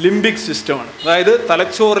 ലിംബിക് സിസ്റ്റമാണ്. അതായത്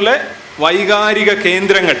തലച്ചോറിലെ വൈകാരിക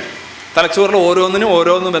കേന്ദ്രങ്ങൾ. തലച്ചോറിൽ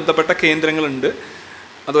ഓരോന്നും ബന്ധപ്പെട്ട കേന്ദ്രങ്ങളുണ്ട്.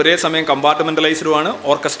 അത് ഒരേ സമയം കമ്പാർട്ട്മെൻ്റലൈസ്ഡുമാണ്,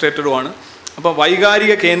 ഓർക്കസ്ട്രേറ്റഡുമാണ്. അപ്പോൾ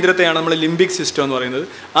വൈകാരിക കേന്ദ്രത്തെയാണ് നമ്മൾ ലിംബിക് സിസ്റ്റം എന്ന് പറയുന്നത്.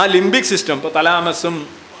 ആ ലിംബിക് സിസ്റ്റം ഇപ്പോൾ തലാമസും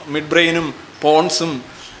മിഡ് ബ്രെയിനും പോൺസും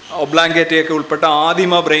ഒബ്ലാങ്കേറ്റയൊക്കെ ഉൾപ്പെട്ട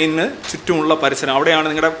ആദിമ ബ്രെയിനിന് ചുറ്റുമുള്ള പരിസരം, അവിടെയാണ്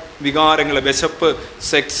നിങ്ങളുടെ വികാരങ്ങൾ, വിശപ്പ്,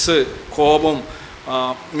 സെക്സ്, കോപം,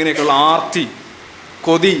 ഇങ്ങനെയൊക്കെയുള്ള ആർത്തി,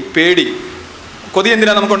 കൊതി, പേടി. കൊതി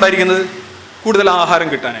എന്തിനാണ് നമുക്കുണ്ടായിരിക്കുന്നത്? കൂടുതൽ ആഹാരം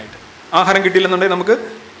കിട്ടാനായിട്ട്. ആഹാരം കിട്ടിയില്ലെന്നുണ്ടെങ്കിൽ നമുക്ക്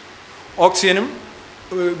ഓക്സിജനും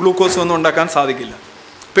ഗ്ലൂക്കോസും ഒന്നും ഉണ്ടാക്കാൻ സാധിക്കില്ല.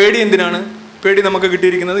 പേടി എന്തിനാണ്? പേടി നമുക്ക്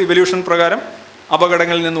കിട്ടിയിരിക്കുന്നത് ഇവല്യൂഷൻ പ്രകാരം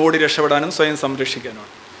അപകടങ്ങളിൽ നിന്ന് ഓടി രക്ഷപ്പെടാനും സ്വയം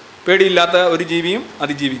സംരക്ഷിക്കാനുമാണ്. പേടിയില്ലാത്ത ഒരു ജീവിയും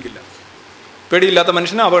അതിജീവിക്കില്ല. പേടിയില്ലാത്ത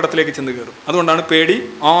മനുഷ്യന് അപകടത്തിലേക്ക് ചെന്ന് കയറും. അതുകൊണ്ടാണ് പേടി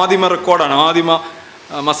ആദിമ റെക്കോർഡാണ്, ആദിമ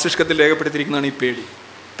മസ്തിഷ്കത്തിൽ രേഖപ്പെടുത്തിയിരിക്കുന്നതാണ് ഈ പേടി.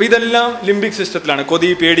 അപ്പോൾ ഇതെല്ലാം ലിംബിക് സിസ്റ്റത്തിലാണ്. കൊതി,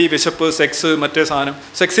 പേടി, വിശപ്പ്, സെക്സ്, മറ്റേ സാധനം.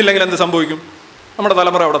 സെക്സ് ഇല്ലെങ്കിൽ എന്ത് സംഭവിക്കും? നമ്മുടെ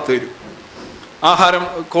തലമുറ അവിടെ തീരും. ആഹാരം,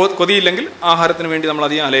 കൊതിയില്ലെങ്കിൽ ആഹാരത്തിന് വേണ്ടി നമ്മൾ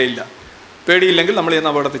അധികം അലയില്ല. പേടിയില്ലെങ്കിൽ നമ്മൾ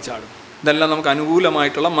ചെയ്യുന്ന അപകടത്തിൽ ചാടും. ഇതെല്ലാം നമുക്ക്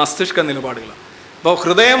അനുകൂലമായിട്ടുള്ള മസ്തിഷ്ക നിലപാടുകളാണ്. അപ്പോൾ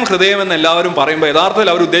ഹൃദയം എന്ന് എല്ലാവരും പറയുമ്പോൾ യഥാർത്ഥത്തിൽ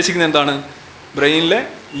അവർ ഉദ്ദേശിക്കുന്നത് എന്താണ്? ബ്രെയിനിലെ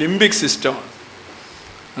ലിംബിക് സിസ്റ്റമാണ്.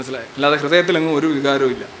 മനസ്സിലായി? അല്ലാതെ ഹൃദയത്തിലെങ്ങും ഒരു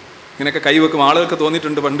വികാരവും ഇല്ല. ഇങ്ങനെയൊക്കെ കൈവെക്കും. ആളുകൾക്ക്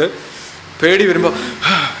തോന്നിയിട്ടുണ്ട് പണ്ട് പേടി വരുമ്പോൾ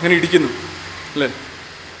ഇങ്ങനെ ഇടിക്കുന്നു അല്ലേ?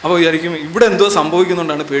 അപ്പോൾ വിചാരിക്കും ഇവിടെ എന്തോ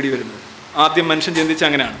സംഭവിക്കുന്നുകൊണ്ടാണ് പേടി വരുന്നത്. ആദ്യം മനുഷ്യൻ ചിന്തിച്ച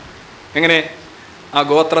അങ്ങനെയാണ്. എങ്ങനെ? ആ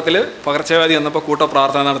ഗോത്രത്തിൽ പകർച്ചവ്യാധി വന്നപ്പോൾ കൂട്ട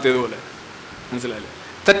പ്രാർത്ഥന നടത്തിയതുപോലെ. മനസ്സിലായില്ലേ?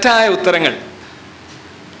 തെറ്റായ ഉത്തരങ്ങൾ.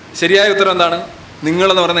 ശരിയായ ഉത്തരം എന്താണ്?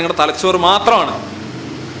 നിങ്ങളെന്ന് പറയുന്നത് നിങ്ങളുടെ തലച്ചോറ് മാത്രമാണ്.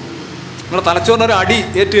 നിങ്ങളുടെ തലച്ചോറിനൊരു അടി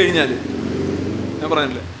ഏറ്റു കഴിഞ്ഞാൽ, ഞാൻ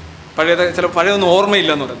പറഞ്ഞില്ലേ, പഴയൊന്നും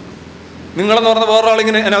ഓർമ്മയില്ല എന്ന് പറയുന്നത്. നിങ്ങളെന്ന് പറഞ്ഞാൽ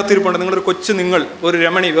വേറൊരാളിങ്ങനെ അതിനകത്തിരിപ്പുണ്ട്. നിങ്ങളൊരു കൊച്ചു നിങ്ങൾ, ഒരു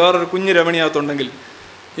രമണി, വേറൊരു കുഞ്ഞു രമണിയകത്തുണ്ടെങ്കിൽ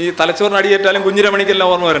ഈ തലച്ചോറിന് അടിയേറ്റാലും കുഞ്ഞു രമണിക്കെല്ലാം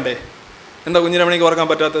ഓർമ്മ വരണ്ടേ? എന്താ കുഞ്ഞു രമണിക്ക് ഓർക്കാൻ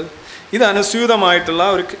പറ്റാത്തത്? ഇത് അനുസ്യൂതമായിട്ടുള്ള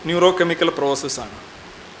ഒരു ന്യൂറോ കെമിക്കൽ പ്രോസസ്സാണ്.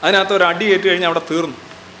 അതിനകത്ത് ഒരു അടി ഏറ്റു കഴിഞ്ഞാൽ അവിടെ തീർന്നു,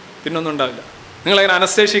 പിന്നൊന്നും ഉണ്ടാവില്ല. നിങ്ങളങ്ങനെ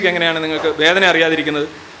അനസ്തേഷ്യക്ക് എങ്ങനെയാണ് നിങ്ങൾക്ക് വേദന അറിയാതിരിക്കുന്നത്?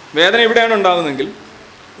 വേദന ഇവിടെയാണ് ഉണ്ടാകുന്നതെങ്കിൽ,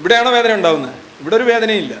 ഇവിടെയാണോ വേദന ഉണ്ടാകുന്നത്? ഇവിടെ ഒരു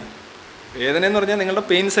വേദനയില്ല. വേദന എന്ന് പറഞ്ഞാൽ നിങ്ങളുടെ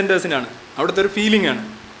പെയിൻ സെൻറ്റേഴ്സിനാണ്, അവിടുത്തെ ഒരു ഫീലിംഗ് ആണ്,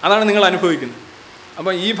 അതാണ് നിങ്ങൾ അനുഭവിക്കുന്നത്.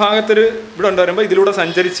 അപ്പോൾ ഈ ഭാഗത്തൊരു ഇവിടെ ഉണ്ടാകുമ്പോൾ ഇതിലൂടെ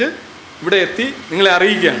സഞ്ചരിച്ച് ഇവിടെ എത്തി നിങ്ങളെ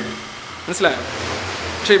അറിയിക്കുകയാണ്. മനസ്സിലായോ?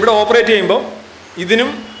 പക്ഷേ ഇവിടെ ഓപ്പറേറ്റ് ചെയ്യുമ്പോൾ ഇതിനും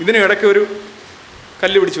ഇടയ്ക്ക് ഒരു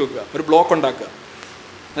കല്ല് പിടിച്ച് വെക്കുക, ഒരു ബ്ലോക്ക് ഉണ്ടാക്കുക.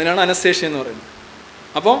 അതിനാണ് അനസ്തേഷ്യ എന്ന് പറയുന്നത്.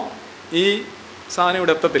 അപ്പോൾ ഈ സാധനം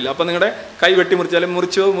ഇവിടെ എത്തത്തില്ല. അപ്പോൾ നിങ്ങളുടെ കൈ വെട്ടി മുറിച്ചാലും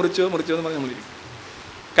മുറിച്ചോ എന്ന് പറഞ്ഞ് നമ്മളിരിക്കും.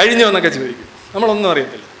 കഴിഞ്ഞോ എന്നൊക്കെ ചോദിക്കും. നമ്മളൊന്നും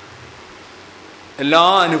അറിയത്തില്ല. എല്ലാ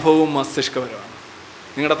അനുഭവവും മസ്തിഷ്കപരമാണ്.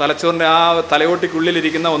 നിങ്ങളുടെ തലച്ചോറിൻ്റെ ആ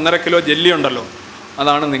തലയോട്ടിക്കുള്ളിലിരിക്കുന്ന 1.5 കിലോ ജെല്ലി ഉണ്ടല്ലോ,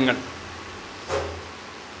 അതാണ് നിങ്ങൾ.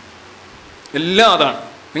 എല്ലാം അതാണ്.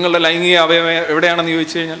 നിങ്ങളുടെ ലൈംഗിക അവയവം എവിടെയാണെന്ന്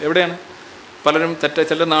ചോദിച്ചു കഴിഞ്ഞാൽ എവിടെയാണ്? പലരും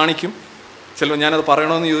ചിലർ നാണിക്കും, ചിലർ ഞാനത്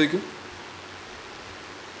പറയണമെന്ന് ചോദിക്കും.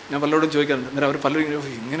 ഞാൻ പലരോടും ചോദിക്കാറുണ്ട്. അന്നേരം അവർ പലരും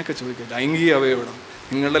ഇങ്ങനെയൊക്കെ ചോദിക്കുക, ലൈംഗിക അവയവം എവിടെ?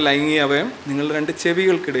 നിങ്ങളുടെ ലൈംഗിക അവയവം നിങ്ങളുടെ 2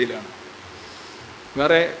 ചെവികൾക്കിടയിലാണ്.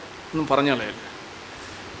 വേറെ ഒന്നും പറഞ്ഞാളയല്ലേ.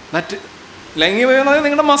 ലൈംഗിക അവയവം എന്ന് പറഞ്ഞാൽ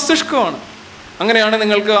നിങ്ങളുടെ മസ്തിഷ്കമാണ്. അങ്ങനെയാണ്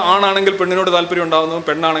നിങ്ങൾക്ക് ആണാണെങ്കിൽ പെണ്ണിനോട് താല്പര്യം ഉണ്ടാകുന്നതും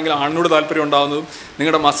പെണ്ണാണെങ്കിൽ ആണിനോട് താല്പര്യം ഉണ്ടാകുന്നതും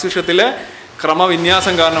നിങ്ങളുടെ മസ്തിഷ്കത്തിലെ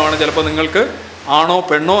ക്രമവിന്യാസം കാരണമാണ് ചിലപ്പോൾ നിങ്ങൾക്ക് ആണോ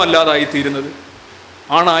പെണ്ണോ അല്ലാതായിത്തീരുന്നത്.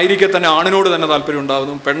 ആണായിരിക്കെ തന്നെ ആണിനോട് തന്നെ താല്പര്യം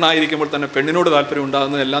ഉണ്ടാകുന്നു, പെണ്ണായിരിക്കുമ്പോൾ തന്നെ പെണ്ണിനോട് താല്പര്യം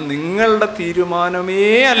ഉണ്ടാകുന്നതെല്ലാം നിങ്ങളുടെ തീരുമാനമേ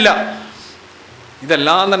അല്ല.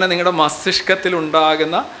 ഇതെല്ലാം തന്നെ നിങ്ങളുടെ മസ്തിഷ്കത്തിൽ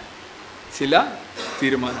ഉണ്ടാകുന്ന ചില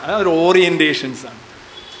തീരുമാനം, അതൊരു ഓറിയൻറ്റേഷൻസാണ്.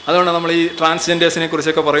 അതുകൊണ്ട് നമ്മൾ ഈ ട്രാൻസ്ജെൻഡേഴ്സിനെ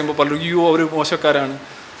കുറിച്ചൊക്കെ പറയുമ്പോൾ പലരും അവർ മോശക്കാരാണ്.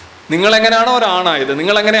 നിങ്ങളെങ്ങനെയാണോ ഒരാണായത്,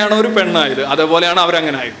 നിങ്ങളെങ്ങനെയാണോ ഒരു പെണ്ണായത്, അതേപോലെയാണ്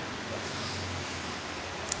അവരങ്ങനെ ആയത്.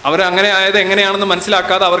 അവരങ്ങനെ ആയത് എങ്ങനെയാണെന്ന്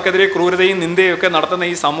മനസ്സിലാക്കാതെ അവർക്കെതിരെ ക്രൂരതയും നിന്ദയും ഒക്കെ നടത്തുന്ന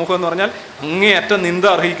ഈ സമൂഹം എന്ന് പറഞ്ഞാൽ അങ്ങേയറ്റം നിന്ദ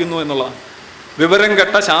അർഹിക്കുന്നു എന്നുള്ളതാണ്. വിവരം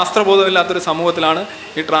കെട്ട ശാസ്ത്രബോധമില്ലാത്തൊരു സമൂഹത്തിലാണ്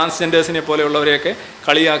ഈ ട്രാൻസ്ജെൻഡേഴ്സിനെ പോലെയുള്ളവരെയൊക്കെ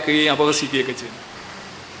കളിയാക്കുകയും അപഹസിക്കുകയൊക്കെ ചെയ്യുന്നത്.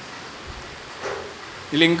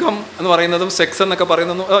 ഈ ലിംഗം എന്ന് പറയുന്നതും സെക്സ് എന്നൊക്കെ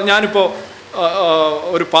പറയുന്നതും, ഞാനിപ്പോൾ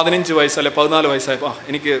ഒരു 15 വയസ്സ് അല്ലെ 14 വയസ്സായപ്പോൾ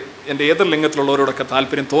എനിക്ക് എൻ്റെ ഏതൊരു ലിംഗത്തിലുള്ളവരോടൊക്കെ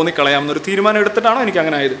താല്പര്യം തോന്നിക്കളയാമെന്നൊരു തീരുമാനം എടുത്തിട്ടാണോ എനിക്ക്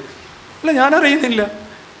അങ്ങനെ ആയത്? അല്ല, ഞാനറിയുന്നില്ല.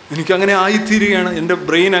 എനിക്കങ്ങനെ ആയിത്തീരുകയാണ്. എൻ്റെ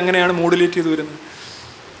ബ്രെയിൻ അങ്ങനെയാണ് മോഡുലേറ്റ് ചെയ്ത് വരുന്നത്.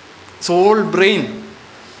 It's all brain,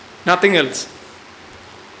 nothing else.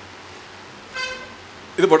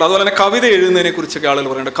 ഇത് പോട്ടെ. അതുപോലെ തന്നെ കവിത എഴുതുന്നതിനെ കുറിച്ചൊക്കെ ആളുകൾ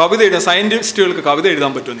പറയുന്നുണ്ട്. കവിത എഴുതാൻ സയൻറ്റിസ്റ്റുകൾക്ക് കവിത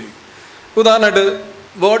എഴുതാൻ പറ്റുമെന്ന്. ഉദാഹരണമായിട്ട്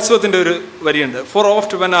വേർഡ്സ്വർത്തിൻ്റെ ഒരു വരിയുണ്ട്. Four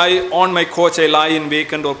ഓഫ്റ്റ് when I on my coach I lie in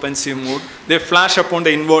vacant or പെൻസീവ് mood they flash upon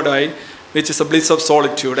the inward I which is A bliss of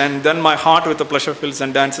solitude and then my heart with pleasure fils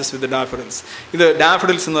and dances with daffodils. ഇത്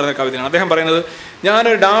daffodils എന്ന് പറയുന്ന കവിതയാണ്. അദ്ദേഹം പറയുന്നത്, ഞാൻ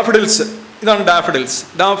daffodils, ഇതാണ് daffodils.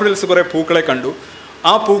 Daffodils കുറേ പൂക്കളെ കണ്ടു.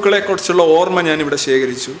 ആ പൂക്കളെക്കുറിച്ചുള്ള ഓർമ്മ ഞാനിവിടെ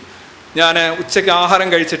ശേഖരിച്ചു. ഞാൻ ഉച്ചയ്ക്ക് ആഹാരം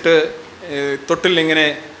കഴിച്ചിട്ട് തൊട്ടിൽ ഇങ്ങനെ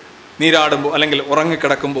നീരാടുമ്പോൾ അല്ലെങ്കിൽ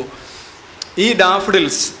ഉറങ്ങിക്കിടക്കുമ്പോൾ ഈ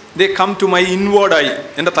daffodils they come to my inward I,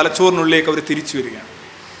 എൻ്റെ തലച്ചോറിനുള്ളിലേക്ക് അവർ തിരിച്ചു വരികയാണ്.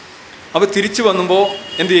 അവർ തിരിച്ചു വന്നുമ്പോൾ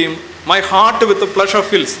എന്തു ചെയ്യും? My heart with pleasure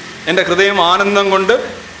fils, എൻ്റെ ഹൃദയം ആനന്ദം കൊണ്ട്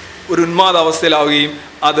ഒരു ഉന്മാദ അവസ്ഥയിലാവുകയും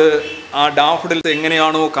അത് ആ ഡാഫഡിൽസ്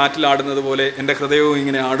എങ്ങനെയാണോ കാറ്റിലാടുന്നത് പോലെ എൻ്റെ ഹൃദയവും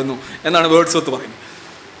ഇങ്ങനെ ആടുന്നു എന്നാണ് വേർഡ്സ്വർത്ത് പറയുന്നത്.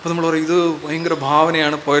 അപ്പോൾ നമ്മൾ പറയും ഇത് ഭയങ്കര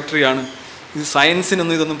ഭാവനയാണ്, പോയട്രിയാണ്, ഇത്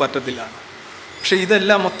സയൻസിനൊന്നും ഇതൊന്നും പറ്റത്തില്ല. പക്ഷേ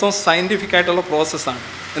ഇതെല്ലാം മൊത്തം സയൻറ്റിഫിക് ആയിട്ടുള്ള പ്രോസസ്സാണ്.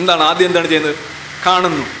 എന്താണ് ആദ്യം എന്താണ് ചെയ്യുന്നത്?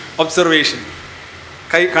 കാണുന്നു, ഒബ്സർവേഷൻ,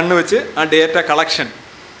 കണ്ണ് വെച്ച് ആ ഡേറ്റ കളക്ഷൻ.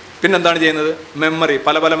 പിന്നെന്താണ് ചെയ്യുന്നത്? മെമ്മറി,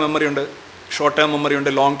 പല പല മെമ്മറി ഉണ്ട്. ഷോർട്ട് ടേം മെമ്മറി ഉണ്ട്,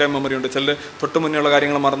 ലോങ് ടേം മെമ്മറി ഉണ്ട്. ചിലർ തൊട്ട് മുന്നേയുള്ള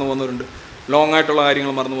കാര്യങ്ങൾ മറന്നു പോകുന്നവരുണ്ട്, ലോങ് ആയിട്ടുള്ള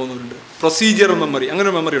കാര്യങ്ങൾ മറന്നു പോകുന്നവരുണ്ട്. പ്രൊസീജിയർ മെമ്മറി, അങ്ങനെ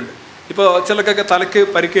ഒരു മെമ്മറി ഉണ്ട്. ഇപ്പോൾ ചിലർക്കൊക്കെ തലയ്ക്ക്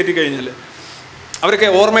പരിക്കേറ്റി കഴിഞ്ഞാൽ അവരൊക്കെ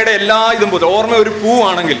ഓർമ്മയുടെ എല്ലാ ഇതും പോകും. ഓർമ്മ ഒരു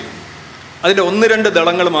പൂവാണെങ്കിൽ അതിൻ്റെ 1-2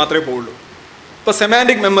 ദളങ്ങൾ മാത്രമേ പോവുള്ളൂ. ഇപ്പോൾ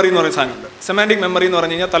സെമാൻറ്റിക് മെമ്മറി എന്ന് പറയുന്ന സാധനമുണ്ട്. സെമാൻറ്റിക് മെമ്മറി എന്ന്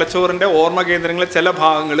പറഞ്ഞു കഴിഞ്ഞാൽ തലച്ചോറിൻ്റെ ഓർമ്മ കേന്ദ്രങ്ങളിലെ ചില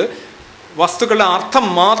ഭാഗങ്ങൾ വസ്തുക്കളുടെ അർത്ഥം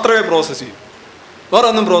മാത്രമേ പ്രോസസ്സ് ചെയ്യൂ, വേറെ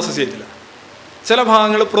ഒന്നും പ്രോസസ്സ് ചെയ്തില്ല. ചില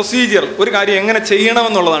ഭാഗങ്ങൾ പ്രൊസീജിയർ, ഒരു കാര്യം എങ്ങനെ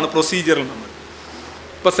ചെയ്യണമെന്നുള്ളതാണ് പ്രൊസീജിയറൽ മെമ്മറി.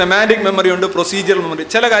 ഇപ്പോൾ സെമാൻറ്റിക് മെമ്മറി ഉണ്ട്, പ്രൊസീജിയറൽ മെമ്മറി.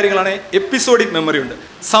 ചില കാര്യങ്ങളാണ് എപ്പിസോഡിക് മെമ്മറി ഉണ്ട്,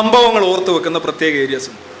 സംഭവങ്ങൾ ഓർത്ത് വെക്കുന്ന പ്രത്യേക ഏരിയാസ്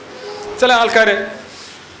ഉണ്ട്. ചില ആൾക്കാർ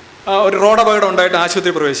ഒരു റോഡപകടം ഉണ്ടായിട്ട്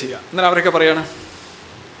ആശുപത്രി പ്രവേശിക്കുക, എന്നാൽ അവരൊക്കെ പറയാണ്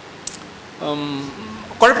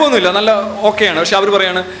കുഴപ്പമൊന്നുമില്ല, നല്ല ഓക്കെയാണ്. പക്ഷെ അവർ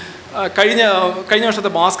പറയാണ് കഴിഞ്ഞ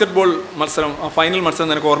വർഷത്തെ ബാസ്കറ്റ് ബോൾ മത്സരം, ഫൈനൽ മത്സരം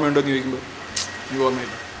നിനക്ക് ഓർമ്മയുണ്ടോ എന്ന് ചോദിക്കുമ്പോൾ എനിക്ക്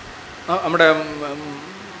ഓർമ്മയില്ല. നമ്മുടെ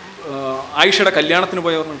ആയിഷയുടെ കല്യാണത്തിന്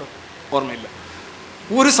പോയ ഓർമ്മയുണ്ടോ? ഓർമ്മയില്ല.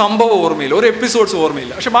 ഒരു സംഭവം ഓർമ്മയില്ല, ഒരു എപ്പിസോഡ്സ്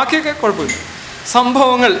ഓർമ്മയില്ല. പക്ഷെ ബാക്കിയൊക്കെ കുഴപ്പമില്ല.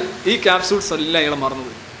 സംഭവങ്ങൾ, ഈ ക്യാപ്സൂൾസ് എല്ലാം ഇയാൾ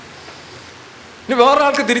മറന്നുപോയി. ഇനി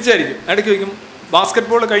വേറൊരാൾക്ക് തിരിച്ചായിരിക്കും. ഇടയ്ക്ക് ചോദിക്കും ബാസ്കറ്റ്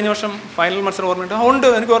ബോൾ കഴിഞ്ഞ വർഷം ഫൈനൽ മത്സരം ഓർമ്മയുണ്ട്? ഉണ്ട്,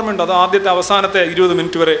 എനിക്ക് ഓർമ്മയുണ്ട്. അത് ആദ്യത്തെ അവസാനത്തെ 20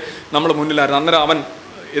 മിനിറ്റ് വരെ നമ്മൾ മുന്നിലായിരുന്നു. അന്നേരം അവൻ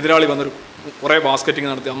എതിരാളി വന്നൊരു കുറേ ബാസ്കറ്റിങ്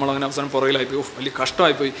നടത്തി, നമ്മളങ്ങനെ അവസാനം പുറകിലായിപ്പോയി. വലിയ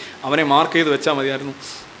കഷ്ടമായിപ്പോയി, അവനെ മാർക്ക് ചെയ്ത് വെച്ചാൽ മതിയായിരുന്നു.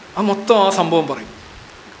 ആ മൊത്തം ആ സംഭവം പറയും.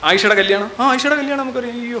 ആയിഷയുടെ കല്യാണം, ആയിഷയുടെ കല്യാണം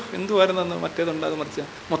നമുക്കറിയാം, അയ്യോ എന്തുവായിരുന്നു അന്ന്, മറ്റേതുണ്ട്, അത് മറിച്ച്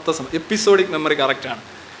മൊത്തം സമയം. എപ്പിസോഡിക് മെമ്മറി കറക്റ്റാണ്.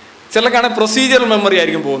 ചിലക്കാണെങ്കിൽ പ്രൊസീജിയറൽ മെമ്മറി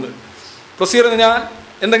ആയിരിക്കും പോകുന്നത്. പ്രൊസീജിയർ എന്ന് പറഞ്ഞാൽ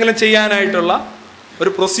എന്തെങ്കിലും ചെയ്യാനായിട്ടുള്ള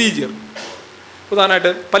ഒരു പ്രൊസീജിയർ.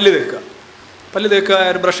 ഉദാഹരണമായിട്ട് പല്ല് തേക്കുക,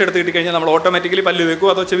 ഒരു ബ്രഷ് എടുത്ത് കിട്ടിക്കഴിഞ്ഞാൽ നമ്മൾ ഓട്ടോമാറ്റിക്കലി പല്ല് തേക്കും,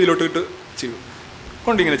 അതോ ചെവിയിലോട്ട് ഇട്ട് ചെയ്യും,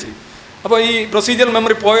 കൊണ്ടിങ്ങനെ ചെയ്യും. അപ്പോൾ ഈ പ്രൊസീജിയറൽ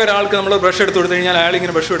മെമ്മറി പോയ ഒരാൾക്ക് നമ്മൾ ബ്രഷ് എടുത്ത് കൊടുത്തു കഴിഞ്ഞാൽ അയാൾ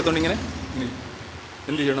ഇങ്ങനെ ബ്രഷ് എടുത്തുകൊണ്ട് ഇങ്ങനെ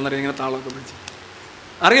എന്ത് ചെയ്യണം എന്നറിയാം, ഇങ്ങനെ താളമൊക്കെ പിടിച്ച്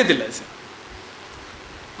അറിയത്തില്ല.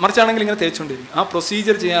 മറിച്ചാണെങ്കിൽ ഇങ്ങനെ തേച്ചുകൊണ്ടിരിക്കും. ആ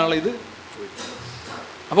പ്രൊസീജിയർ ചെയ്യാനുള്ള ഇത്.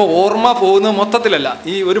 അപ്പോൾ ഓർമ്മ പോകുന്നത് മൊത്തത്തിലല്ല,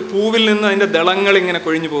 ഈ ഒരു പൂവിൽ നിന്ന് അതിൻ്റെ ദളങ്ങൾ ഇങ്ങനെ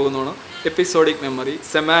കൊഴിഞ്ഞു പോകുന്നതാണ് എപ്പിസോഡിക് മെമ്മറി,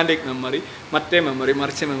 സെമാൻറ്റിക് മെമ്മറി, മറ്റേ മെമ്മറി,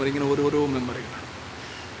 മറിച്ച മെമ്മറി, ഇങ്ങനെ ഓരോരോ മെമ്മറികളാണ്.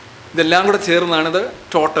 ഇതെല്ലാം കൂടെ ചേർന്നാണിത്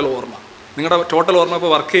ടോട്ടൽ ഓർമ്മ. നിങ്ങളുടെ ടോട്ടൽ ഓർമ്മ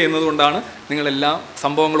ഇപ്പോൾ വർക്ക് ചെയ്യുന്നത് കൊണ്ടാണ് നിങ്ങളെല്ലാം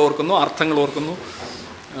സംഭവങ്ങൾ ഓർക്കുന്നു, അർത്ഥങ്ങൾ ഓർക്കുന്നു,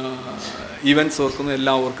 ഈവൻറ്റ്സ് ഓർക്കുന്നു,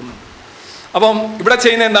 എല്ലാം ഓർക്കുന്നു. അപ്പം ഇവിടെ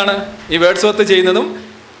ചെയ്യുന്നത് എന്താണ്? ഈ വേർഡ്സ്വർത്ത് ചെയ്യുന്നതും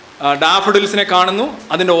ഡാഫഡിൽസിനെ കാണുന്നു,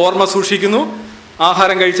 അതിൻ്റെ ഓർമ്മ സൂക്ഷിക്കുന്നു.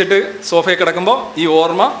 ആഹാരം കഴിച്ചിട്ട് സോഫയിൽ കിടക്കുമ്പോൾ ഈ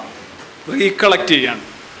ഓർമ്മ റീകളക്ട് ചെയ്യുകയാണ്.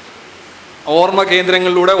 ഓർമ്മ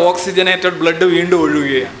കേന്ദ്രങ്ങളിലൂടെ ഓക്സിജനേറ്റഡ് ബ്ലഡ് വീണ്ടും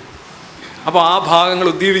ഒഴുകുകയാണ്. അപ്പോൾ ആ ഭാഗങ്ങൾ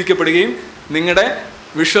ഉദ്ദീപിക്കപ്പെടുകയും നിങ്ങളുടെ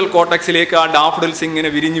വിഷ്വൽ കോർട്ടക്സിലേക്ക് ആ ഡാഫഡിൽസ് ഇങ്ങനെ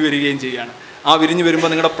വിരിഞ്ഞു വരികയും ചെയ്യുകയാണ്. ആ വിരിഞ്ഞു വരുമ്പോൾ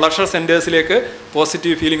നിങ്ങളുടെ പ്ലഷർ സെൻറ്റേഴ്സിലേക്ക്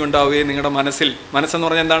പോസിറ്റീവ് ഫീലിംഗ് ഉണ്ടാവുകയും നിങ്ങളുടെ മനസ്സെന്ന്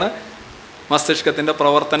പറഞ്ഞാൽ എന്താണ്? മസ്തിഷ്കത്തിൻ്റെ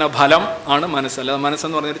പ്രവർത്തന ഫലം ആണ് മനസ്സ്. അല്ലാതെ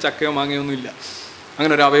മനസ്സെന്ന് പറഞ്ഞൊരു ചക്കയോ മാങ്ങയോ ഒന്നുമില്ല,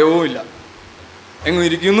 അങ്ങനെ ഒരു അവയവവും ഇല്ല, എങ്ങും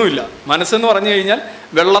ഇരിക്കുന്നുമില്ല. മനസ്സെന്ന് പറഞ്ഞു കഴിഞ്ഞാൽ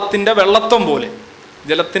വെള്ളത്തിൻ്റെ വെള്ളത്വം പോലെ,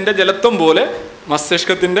 ജലത്തിൻ്റെ ജലത്വം പോലെ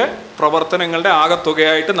മസ്തിഷ്കത്തിൻ്റെ പ്രവർത്തനങ്ങളുടെ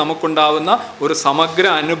ആകത്തുകയായിട്ട് നമുക്കുണ്ടാകുന്ന ഒരു സമഗ്ര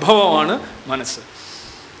അനുഭവമാണ് മനസ്സ്.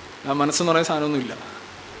 ആ മനസ്സെന്ന് പറയുന്ന സാധനമൊന്നുമില്ല.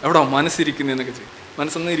 എവിടെ മനസ്സിരിക്കുന്നതെന്നൊക്കെ ചെയ്യും,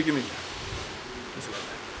 മനസ്സൊന്നും ഇരിക്കുന്നില്ല.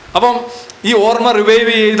 അപ്പം ഈ ഓർമ്മ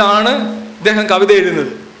റിവൈവ് ചെയ്താണ് ഇദ്ദേഹം കവിത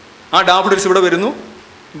എഴുതുന്നത്. ആ ഡാഫഡിൽസ് ഇവിടെ വരുന്നു,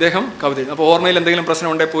 ഇദ്ദേഹം കവിത എഴുതുന്നു. അപ്പോൾ ഓർമ്മയിൽ എന്തെങ്കിലും പ്രശ്നം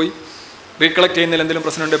ഉണ്ടെങ്കിൽ പോയി, റീകളക്ട് ചെയ്യുന്നതിൽ എന്തെങ്കിലും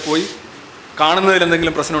പ്രശ്നം ഉണ്ടെങ്കിൽ പോയി, കാണുന്നതിൽ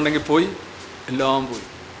എന്തെങ്കിലും പ്രശ്നം ഉണ്ടെങ്കിൽ പോയി, എല്ലാം പോയി.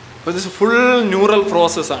 അപ്പോൾ ഇത് ഫുൾ ന്യൂറൽ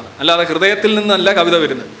പ്രോസസ്സാണ്. അല്ലാതെ ഹൃദയത്തിൽ നിന്നല്ല കവിത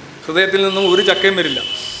വരുന്നത്. ഹൃദയത്തിൽ നിന്നും ഒരു ചക്കയും വരില്ല.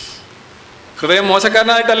 ഹൃദയം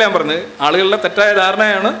മോശക്കാരനായിട്ടല്ല ഞാൻ പറഞ്ഞത്, ആളുകളുടെ തെറ്റായ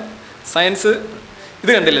ധാരണയാണ് സയൻസ്.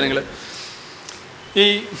 ഇത് കണ്ടില്ലേ നിങ്ങൾ? ഈ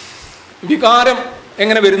വികാരം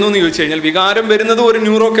എങ്ങനെ വരുന്നു എന്ന് ചോദിച്ചു കഴിഞ്ഞാൽ, വികാരം വരുന്നത് ഒരു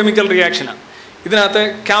ന്യൂറോ കെമിക്കൽ റിയാക്ഷനാണ്. ഇതിനകത്ത്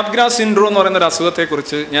കാപ്ഗ്രാസ് സിൻഡ്രോം എന്ന് പറയുന്ന ഒരു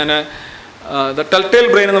അസുഖത്തെക്കുറിച്ച് ഞാൻ ദ ടെൽറ്റെയിൽ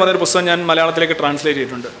ബ്രെയിൻ എന്ന് പറയുന്നൊരു പുസ്തകം ഞാൻ മലയാളത്തിലേക്ക് ട്രാൻസ്ലേറ്റ്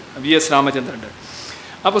ചെയ്തിട്ടുണ്ട്, VS രാമചന്ദ്രൻ്റെ.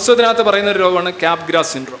 ആ പുസ്തകത്തിനകത്ത് പറയുന്ന ഒരു രോഗമാണ്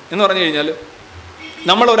കാപ്ഗ്രാസ് സിൻഡ്രോം. എന്ന് പറഞ്ഞു കഴിഞ്ഞാൽ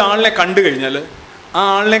നമ്മൾ ഒരാളിനെ കണ്ടു കഴിഞ്ഞാൽ ആ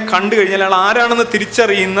ആളിനെ കണ്ടു കഴിഞ്ഞാൽ അയാൾ ആരാണെന്ന്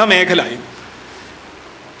തിരിച്ചറിയുന്ന മേഖലയും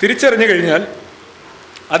തിരിച്ചറിഞ്ഞു കഴിഞ്ഞാൽ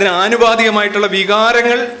അതിന് ആനുപാതികമായിട്ടുള്ള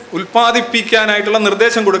വികാരങ്ങൾ ഉൽപ്പാദിപ്പിക്കാനായിട്ടുള്ള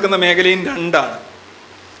നിർദ്ദേശം കൊടുക്കുന്ന മേഖലയും രണ്ടാണ്.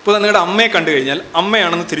 ഇപ്പോൾ നിങ്ങളുടെ അമ്മയെ കണ്ടു കഴിഞ്ഞാൽ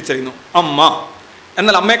അമ്മയാണെന്ന് തിരിച്ചറിയുന്നു, അമ്മ.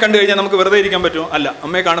 എന്നാൽ അമ്മയെ കണ്ടു കഴിഞ്ഞാൽ നമുക്ക് വെറുതെ ഇരിക്കാൻ പറ്റുമോ? അല്ല.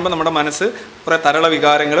 അമ്മയെ കാണുമ്പോൾ നമ്മുടെ മനസ്സ് കുറേ തരള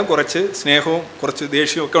വികാരങ്ങളും കുറച്ച് സ്നേഹവും കുറച്ച്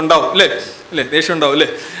ദേഷ്യവും ഒക്കെ ഉണ്ടാവും, അല്ലേ? ദേഷ്യം ഉണ്ടാവും, അല്ലേ?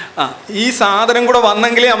 ഈ സാധനം കൂടെ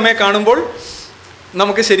വന്നെങ്കിലേ അമ്മയെ കാണുമ്പോൾ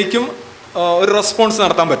നമുക്ക് ശരിക്കും ഒരു റെസ്പോൺസ്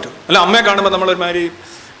നടത്താൻ പറ്റും. അല്ല, അമ്മയെ കാണുമ്പോൾ നമ്മളൊരുമാതിരി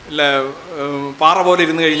പാറ പോലെ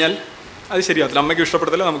ഇരുന്ന് കഴിഞ്ഞാൽ അത് ശരിയാവത്തില്ല. അമ്മയ്ക്ക്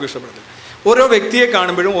ഇഷ്ടപ്പെടത്തില്ല, നമുക്ക് ഇഷ്ടപ്പെടത്തില്ല. ഓരോ വ്യക്തിയെ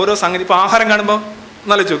കാണുമ്പോഴും ഓരോ സംഗതി, ഇപ്പോൾ ആഹാരം കാണുമ്പോൾ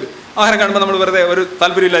നല്ല ചോക്ക്, ആഹാരം കാണുമ്പോൾ നമ്മൾ വെറുതെ ഒരു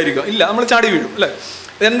താല്പര്യമില്ലായിരിക്കും, ഇല്ല, നമ്മൾ ചാടി വീഴും, അല്ലേ?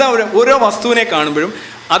 എന്താ ഓരോ വസ്തുവിനെ കാണുമ്പോഴും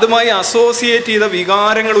അതുമായി അസോസിയേറ്റ് ചെയ്ത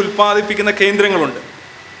വികാരങ്ങൾ ഉൽപ്പാദിപ്പിക്കുന്ന കേന്ദ്രങ്ങളുണ്ട്.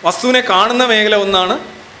 വസ്തുവിനെ കാണുന്ന മേഖല ഒന്നാണ്,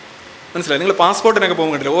 മനസ്സിലായി? നിങ്ങൾ പാസ്പോർട്ടിനൊക്കെ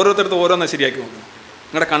പോകുമ്പോൾ കണ്ടില്ല, ഓരോരുത്തർക്കും ഓരോന്നാ ശരിയാക്കി നോക്കുന്നു.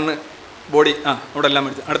 നിങ്ങളുടെ കണ്ണ്, ബോഡി, അവിടെ എല്ലാം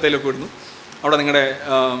മേടിച്ച് അടുത്തയിലൊക്കെ ഇടുന്നു, അവിടെ നിങ്ങളുടെ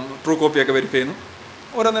ട്രൂ കോപ്പിയൊക്കെ വെരിഫൈ ചെയ്യുന്നു.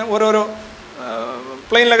 ഓരോരോ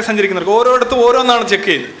പ്ലെയിനിലൊക്കെ സഞ്ചരിക്കുന്നവർക്ക് ഓരോരുത്തരും ഓരോന്നാണ് ചെക്ക്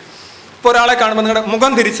ചെയ്യുന്നത്. ഇപ്പോൾ ഒരാളെ കാണുമ്പോൾ നിങ്ങളുടെ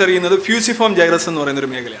മുഖം തിരിച്ചറിയുന്നത് ഫ്യൂസിഫോം ജൈറസ് എന്ന് പറയുന്നൊരു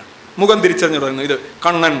മേഖലയാണ്. മുഖം തിരിച്ചറിഞ്ഞു പറയുന്നത് ഇത്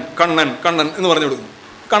കണ്ണൻ കണ്ണൻ കണ്ണൻ എന്ന് പറഞ്ഞു കൊടുക്കുന്നു.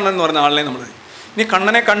 കണ്ണൻ എന്ന് പറയുന്ന ആളിനെ നമ്മൾ ഇനി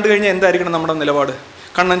കണ്ണനെ കണ്ടു കഴിഞ്ഞാൽ എന്തായിരിക്കണം നമ്മുടെ നിലപാട്?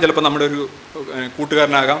 കണ്ണൻ ചിലപ്പോൾ നമ്മുടെ ഒരു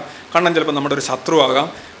കൂട്ടുകാരനാകാം, കണ്ണൻ ചിലപ്പോൾ നമ്മുടെ ഒരു ശത്രുവാകാം,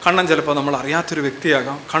 കണ്ണൻ ചിലപ്പോൾ നമ്മൾ അറിയാത്തൊരു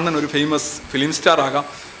വ്യക്തിയാകാം, കണ്ണൻ ഒരു ഫേമസ് ഫിലിം സ്റ്റാർ ആകാം.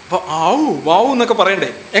 അപ്പോൾ ആവു വാവു എന്നൊക്കെ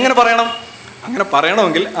പറയണ്ടേ? എങ്ങനെ പറയണം? അങ്ങനെ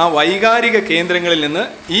പറയണമെങ്കിൽ ആ വൈകാരിക കേന്ദ്രങ്ങളിൽ നിന്ന്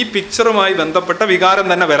ഈ പിക്ചറുമായി ബന്ധപ്പെട്ട വികാരം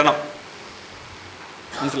തന്നെ വരണം.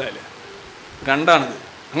 മനസ്സിലായില്ലേ? രണ്ടാണിത്.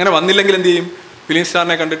 അങ്ങനെ വന്നില്ലെങ്കിൽ എന്ത് ചെയ്യും? ഫിലിം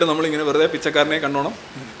സ്റ്റാറിനെ കണ്ടിട്ട് നമ്മളിങ്ങനെ വെറുതെ പിച്ചക്കാരനെ കണ്ടോണം.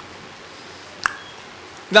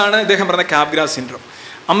 ഇതാണ് ഇദ്ദേഹം പറഞ്ഞ ക്യാപ്ഗ്രാസ് സിൻഡ്രോം.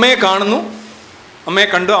 അമ്മയെ കാണുന്നു, അമ്മയെ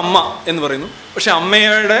കണ്ടു അമ്മ എന്ന് പറയുന്നു, പക്ഷെ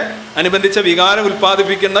അമ്മയുടെ അനുബന്ധിച്ച വികാരം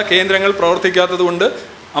ഉൽപ്പാദിപ്പിക്കുന്ന കേന്ദ്രങ്ങൾ പ്രവർത്തിക്കാത്തത് കൊണ്ട്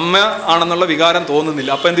അമ്മ ആണെന്നുള്ള വികാരം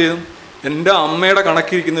തോന്നുന്നില്ല. അപ്പം എന്ത് ചെയ്യും? എൻ്റെ അമ്മയുടെ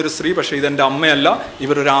കണക്കിരിക്കുന്ന ഒരു സ്ത്രീ, പക്ഷേ ഇതെൻ്റെ അമ്മയല്ല,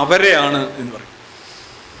 ഇവരൊരു അവരെയാണ് എന്ന് പറയും.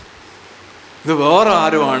 ഇത് വേറെ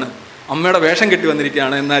ആരോ ആണ്, അമ്മയുടെ വേഷം കെട്ടി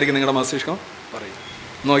വന്നിരിക്കുകയാണ് എന്നായിരിക്കും നിങ്ങളുടെ മസ്തിഷ്കം പറയും.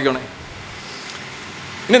 നോക്കിക്കോണേ.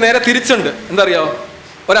 ഇനി നേരെ തിരിച്ചുണ്ട്. എന്താ അറിയാമോ?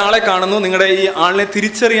 ഒരാളെ കാണുന്നു, നിങ്ങളുടെ ഈ ആളിനെ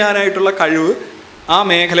തിരിച്ചറിയാനായിട്ടുള്ള കഴിവ് ആ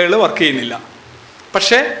മേഖലകൾ വർക്ക് ചെയ്യുന്നില്ല,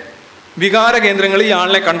 പക്ഷേ വികാര കേന്ദ്രങ്ങൾ ഈ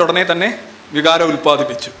ആളിനെ കണ്ട ഉടനെ തന്നെ വികാരം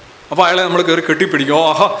ഉൽപ്പാദിപ്പിച്ചു. അപ്പോൾ അയാളെ നമ്മൾ കയറി കെട്ടിപ്പിടിക്കും.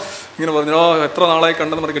 ആഹാ ഇങ്ങനെ പറഞ്ഞു, എത്ര നാളായി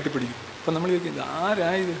കണ്ടെന്ന് നമ്മൾ കെട്ടിപ്പിടിക്കും. അപ്പം നമ്മൾ ചോദിക്കും, ഇത്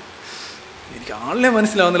ആരായത്? എനിക്ക് ആളിനെ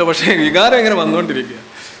മനസ്സിലാവുന്നില്ല, പക്ഷേ വികാരം ഇങ്ങനെ വന്നുകൊണ്ടിരിക്കുക.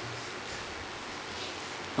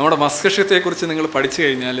 നമ്മുടെ മസ്തിഷ്കത്തെക്കുറിച്ച് നിങ്ങൾ പഠിച്ചു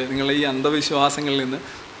കഴിഞ്ഞാൽ നിങ്ങൾ ഈ അന്ധവിശ്വാസങ്ങളിൽ നിന്ന്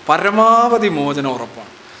പരമാവധി മോചനം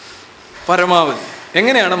ഉറപ്പാണ്. പരമാവധി.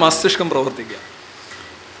 എങ്ങനെയാണ് മസ്തിഷ്കം പ്രവർത്തിക്കുക?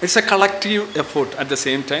 It's A collective effort at the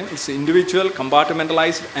same time. It's individual,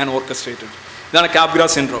 കമ്പാർട്ട്മെൻ്റലൈസ്ഡ് and orchestrated. ഇതാണ്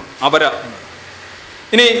ക്യാപ്ഗ്രാസ് സിൻഡ്രോം, അപര.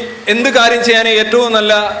 ഇനി എന്ത് കാര്യം ചെയ്യാൻ ഏറ്റവും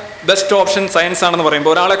നല്ല ബെസ്റ്റ് ഓപ്ഷൻ സയൻസ് ആണെന്ന്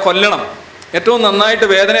പറയുമ്പോൾ, ഒരാളെ കൊല്ലണം, ഏറ്റവും നന്നായിട്ട്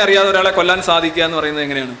വേദന അറിയാതെ ഒരാളെ കൊല്ലാൻ സാധിക്കുക എന്ന് പറയുന്നത്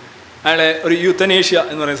എങ്ങനെയാണ്? അയാളെ ഒരു യൂത്തനേഷ്യ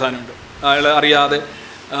എന്ന് പറയുന്ന സാധനമുണ്ട്. അയാൾ അറിയാതെ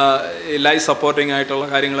ലൈഫ് സപ്പോർട്ടിങ് ആയിട്ടുള്ള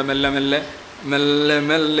കാര്യങ്ങൾ മെല്ലെ മെല്ലെ മെല്ലെ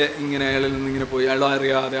മെല്ലെ ഇങ്ങനെ അയാളിൽ നിന്നിങ്ങനെ പോയി, അയാൾ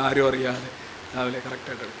അറിയാതെ ആരും അറിയാതെ രാവിലെ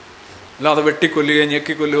കറക്റ്റായിട്ട് എടുക്കും. അല്ലാതെ വെട്ടിക്കൊല്ലുകയോ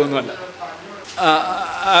ഞെക്കിക്കൊല്ലുകയോ ഒന്നുമല്ല.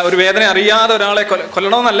 ഒരു വേദന അറിയാതെ ഒരാളെ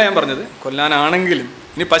കൊല്ലണമെന്നല്ല ഞാൻ പറഞ്ഞത്, കൊല്ലാനാണെങ്കിലും.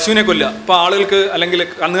 ഇനി പശുവിനെ കൊല്ലുക, ഇപ്പോൾ ആളുകൾക്ക്, അല്ലെങ്കിൽ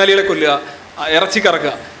കന്നുകാലികളെ കൊല്ലുക, ഇറച്ചി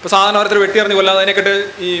കറക്കുക. ഇപ്പോൾ സാധാരണ ഓരോരുത്തർ വെട്ടിയറിഞ്ഞ് കൊല്ലാതെ അതിനെക്കെട്ട്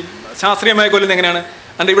ഈ ശാസ്ത്രീയമായി കൊല്ലുന്നത് എങ്ങനെയാണ്?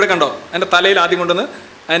 എൻ്റെ ഇവിടെ കണ്ടോ, എൻ്റെ തലയിൽ ആദ്യം കൊണ്ടുവന്ന്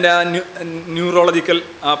അതിൻ്റെ ആ ന്യൂറോളജിക്കൽ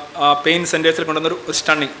ആ പെയിൻ സെൻറ്റേഴ്സിൽ കൊണ്ടുവന്നൊരു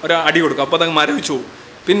സ്റ്റണ്ണിങ്, ഒരു അടി കൊടുക്കും. അപ്പോൾ അതങ്ങ് മരവിച്ചു പോകും.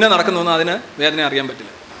 പിന്നെ നടക്കുന്നൊന്നും അതിന് വേദന അറിയാൻ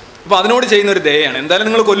പറ്റില്ല. അപ്പോൾ അതിനോട് ചെയ്യുന്നൊരു ദയയാണ്. എന്തായാലും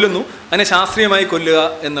നിങ്ങൾ കൊല്ലുന്നു, അതിനെ ശാസ്ത്രീയമായി കൊല്ലുക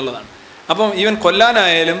എന്നുള്ളതാണ്. അപ്പം ഈവൻ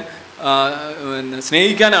കൊല്ലാനായാലും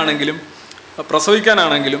സ്നേഹിക്കാനാണെങ്കിലും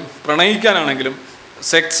പ്രസവിക്കാനാണെങ്കിലും പ്രണയിക്കാനാണെങ്കിലും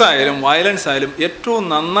സെക്സ് ആയാലും വയലൻസ് ആയാലും ഏറ്റവും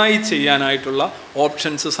നന്നായി ചെയ്യാനായിട്ടുള്ള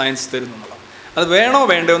ഓപ്ഷൻസ് സയൻസ് തരുന്നുള്ളതാണ്. അത് വേണോ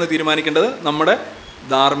വേണ്ടോ എന്ന് തീരുമാനിക്കേണ്ടത് നമ്മുടെ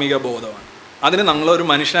ധാർമ്മിക ബോധമാണ്. അതിന് നമ്മളൊരു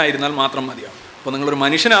മനുഷ്യനായിരുന്നാൽ മാത്രം മതിയാവും. അപ്പോൾ നിങ്ങളൊരു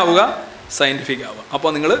മനുഷ്യനാവുക, സയൻറ്റിഫിക് ആവുക, അപ്പോൾ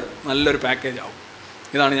നിങ്ങൾ നല്ലൊരു പാക്കേജ് ആവും.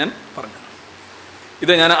 ഇതാണ് ഞാൻ പറഞ്ഞത്.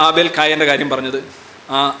 ഇത് ഞാൻ ആബേൽ കായൻ്റെ കാര്യം പറഞ്ഞത്.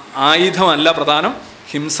 ആ ആയുധമല്ല പ്രധാനം,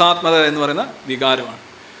 ഹിംസാത്മക എന്ന് പറയുന്ന വികാരമാണ്.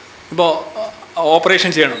 ഇപ്പോൾ ഓപ്പറേഷൻ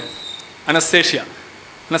ചെയ്യണം,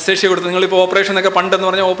 അനസ്തേഷ്യ കൊടുത്ത് നിങ്ങളിപ്പോൾ ഓപ്പറേഷൻ എന്നൊക്കെ പണ്ടെന്ന്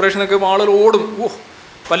പറഞ്ഞാൽ ഓപ്പറേഷനൊക്കെ ആളുകൾ ഓടും.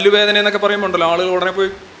 പല്ലുവേദന എന്നൊക്കെ പറയുമ്പോൾ ഉണ്ടല്ലോ, ആളുകൾ ഉടനെ പോയി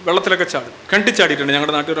വെള്ളത്തിലൊക്കെ ചാടും. കിണറ്റിച്ചാടിയിട്ടുണ്ട്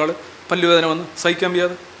ഞങ്ങളുടെ നാട്ടിൽ ഒരാൾ, പല്ലുവേദന വന്ന് സഹിക്കാൻ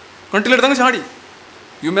വയ്യാതെ കിണറ്റിലെടുത്തങ്ങ് ചാടി.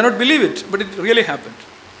 You may not believe it, but it really happened.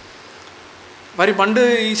 കാര്യം പണ്ട്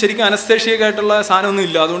ഈ ശരിക്കും അനസ്തേഷ്യയൊക്കെ ആയിട്ടുള്ള സാധനമൊന്നും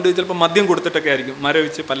ഇല്ല, അതുകൊണ്ട് ചിലപ്പോൾ മദ്യം കൊടുത്തിട്ടൊക്കെ ആയിരിക്കും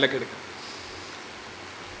മരവിച്ച് പല്ലൊക്കെ എടുക്കുക.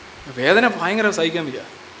 വേദന ഭയങ്കര സഹിക്കാൻ വയ്യ.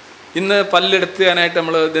 ഇന്ന് പല്ലെടുക്കാനായിട്ട്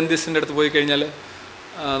നമ്മൾ ദന്തിസ്റ്റിൻ്റെ അടുത്ത് പോയി കഴിഞ്ഞാൽ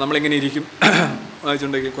നമ്മളിങ്ങനെ ഇരിക്കും,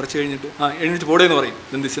 വായിച്ചുണ്ടെങ്കിൽ കുറച്ച് കഴിഞ്ഞിട്ട് എഴുന്നേറ്റ് പോടേന്ന് പറയും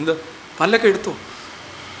ദന്തിസ്റ്റ്. എന്ത് പല്ലൊക്കെ എടുത്തോ?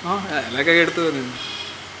 പല്ലൊക്കെ എടുത്തു.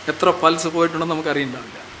 എത്ര പൾസ് പോയിട്ടുണ്ടെന്ന് നമുക്ക്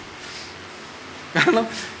അറിയണ്ടാവില്ല. കാരണം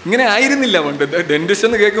ഇങ്ങനെ ആയിരുന്നില്ല പണ്ട്. ഡെൻറ്റിസ്റ്റ്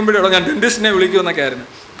എന്ന് കേൾക്കുമ്പോഴോ ഞാൻ ഡെൻറ്റിസ്റ്റിനെ വിളിക്കുമെന്നൊക്കെ ആയിരുന്നു.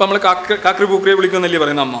 ഇപ്പം നമ്മൾ കാക്രി പൂക്രിയെ വിളിക്കുമെന്നല്ലേ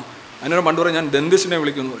പറയുന്ന അമ്മ. അതിനോട് പണ്ട് പറയും ഞാൻ ഡെൻറ്റിസ്റ്റിനെ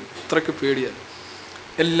വിളിക്കുമെന്ന് പറയും. ഇത്രയ്ക്ക് പേടിയാണ്.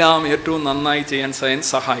 എല്ലാം ഏറ്റവും നന്നായി ചെയ്യാൻ സയൻസ്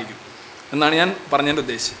സഹായിക്കും എന്നാണ് ഞാൻ പറഞ്ഞതിൻ്റെ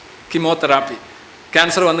ഉദ്ദേശം. കീമോതെറാപ്പി,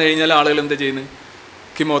 ക്യാൻസർ വന്നു കഴിഞ്ഞാൽ ആളുകൾ എന്താ ചെയ്യുന്നത്?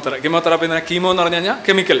 കീമോതെറാപ്പി എന്ന് പറഞ്ഞാൽ കീമോ എന്ന് പറഞ്ഞു കഴിഞ്ഞാൽ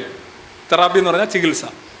കെമിക്കൽ, തെറാപ്പി എന്ന് പറഞ്ഞാൽ ചികിത്സ.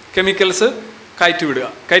 കെമിക്കൽസ്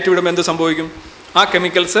കയറ്റിവിടുമ്പോൾ എന്ത് സംഭവിക്കും? ആ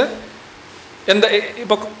കെമിക്കൽസ്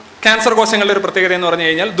ഇപ്പോൾ ക്യാൻസർ കോശങ്ങളുടെ ഒരു പ്രത്യേകത എന്ന് പറഞ്ഞു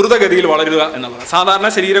കഴിഞ്ഞാൽ ദ്രുതഗതിയിൽ വളരുക എന്നുള്ളതാണ്. സാധാരണ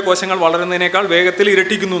ശരീരകോശങ്ങൾ വളരുന്നതിനേക്കാൾ വേഗത്തിൽ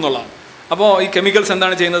ഇരട്ടിക്കുന്നു എന്നുള്ളതാണ്. അപ്പോൾ ഈ കെമിക്കൽസ്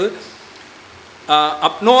എന്താണ് ചെയ്യുന്നത്?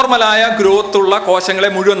 അബ്നോർമലായ ഗ്രോത്തുള്ള കോശങ്ങളെ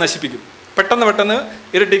മുഴുവൻ നശിപ്പിക്കും. പെട്ടെന്ന്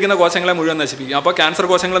ഇരട്ടിക്കുന്ന കോശങ്ങളെ മുഴുവൻ നശിപ്പിക്കും. അപ്പോൾ ക്യാൻസർ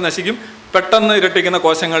കോശങ്ങൾ നശിക്കും. പെട്ടെന്ന് ഇരട്ടിക്കുന്ന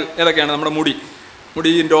കോശങ്ങൾ ഏതൊക്കെയാണ്? നമ്മുടെ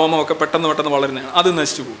മുടിയും രോമമൊക്കെ പെട്ടെന്ന് വളരുന്നതാണ്. അത്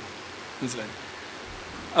നശിച്ചു പോകും. മനസ്സിലായി?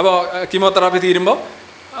 അപ്പോൾ കീമോതെറാപ്പി തീരുമ്പോൾ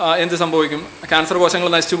എന്ത് സംഭവിക്കും? ക്യാൻസർ കോശങ്ങൾ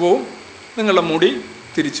നശിച്ചു പോകും. നിങ്ങളുടെ മുടി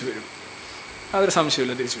തിരിച്ചു വരും. അതൊരു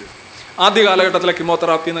സംശയമില്ല, തിരിച്ചു വരും. ആദ്യ കാലഘട്ടത്തിലെ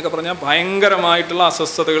കീമോതെറാപ്പി എന്നൊക്കെ പറഞ്ഞാൽ ഭയങ്കരമായിട്ടുള്ള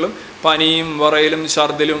അസ്വസ്ഥതകളും പനിയും വിറയലും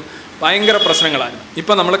ഛർദിലും ഭയങ്കര പ്രശ്നങ്ങളായിരുന്നു.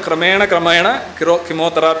 ഇപ്പം നമ്മൾ ക്രമേണ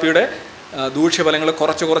കീമോതെറാപ്പിയുടെ ദൂഷ്യഫലങ്ങൾ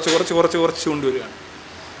കുറച്ച് കൊണ്ടുവരികയാണ്.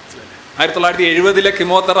 1970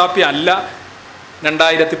 കീമോതെറാപ്പി അല്ല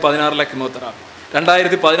 2016 കീമോതെറാപ്പി.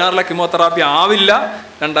 2016 കീമോതെറാപ്പി ആവില്ല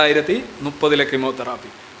 2030 കീമോതെറാപ്പി.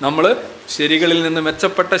 നമ്മൾ ശരികളിൽ നിന്ന്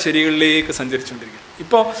മെച്ചപ്പെട്ട ശരികളിലേക്ക് സഞ്ചരിച്ചുകൊണ്ടിരിക്കുക.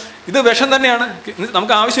 ഇപ്പോൾ ഇത് വിഷം തന്നെയാണ്.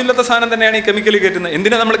 നമുക്ക് ആവശ്യമില്ലാത്ത സാധനം തന്നെയാണ് ഈ കെമിക്കൽ കയറ്റുന്നത്.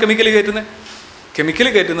 എന്തിനാണ് നമ്മൾ കെമിക്കൽ കയറ്റുന്നത്? കെമിക്കൽ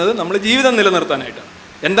കയറ്റുന്നത് നമ്മൾ ജീവിതം നിലനിർത്താനായിട്ടാണ്.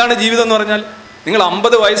 എന്താണ് ജീവിതം എന്ന് പറഞ്ഞാൽ? നിങ്ങൾ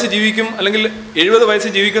 50 വയസ്സ് ജീവിക്കും അല്ലെങ്കിൽ 70 വയസ്സ്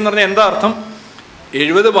ജീവിക്കും എന്ന് പറഞ്ഞാൽ എന്താ അർത്ഥം?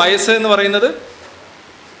 70 വയസ്സ് എന്ന് പറയുന്നത്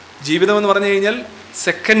ജീവിതം എന്ന് പറഞ്ഞു കഴിഞ്ഞാൽ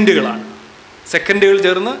സെക്കൻഡുകളാണ്. സെക്കൻഡുകൾ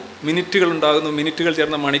ചേർന്ന് മിനിറ്റുകൾ ഉണ്ടാകുന്നു, മിനിറ്റുകൾ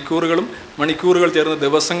ചേർന്ന് മണിക്കൂറുകളും, മണിക്കൂറുകൾ ചേർന്ന്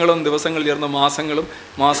ദിവസങ്ങളും, ദിവസങ്ങൾ ചേർന്ന് മാസങ്ങളും,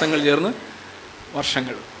 മാസങ്ങൾ ചേർന്ന്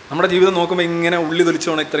വർഷങ്ങളും. നമ്മുടെ ജീവിതം നോക്കുമ്പോൾ ഇങ്ങനെ ഉള്ളി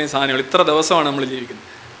തൊലിച്ചോണം ഇത്രയും സാധനങ്ങൾ. ഇത്ര ദിവസമാണ് നമ്മൾ ജീവിക്കുന്നത്.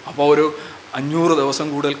 അപ്പോൾ ഒരു 500 ദിവസം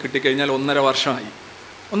കൂടുതൽ കിട്ടിക്കഴിഞ്ഞാൽ 1.5 വർഷമായി.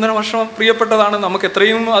 1.5 വർഷം പ്രിയപ്പെട്ടതാണ്. നമുക്ക്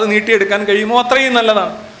എത്രയും അത് നീട്ടിയെടുക്കാൻ കഴിയുമോ അത്രയും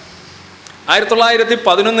നല്ലതാണ്.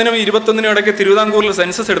 1911 21 ഇടയ്ക്ക് തിരുവിതാംകൂറിൽ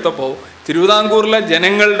സെൻസസ് എടുത്തപ്പോൾ തിരുവിതാംകൂറിലെ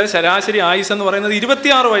ജനങ്ങളുടെ ശരാശരി ആയുസ് എന്ന് പറയുന്നത്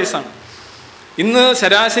 26 വയസ്സാണ്. ഇന്ന്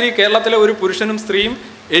ശരാശരി കേരളത്തിലെ ഒരു പുരുഷനും സ്ത്രീയും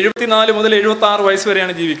 74 മുതൽ 76 വയസ്സ്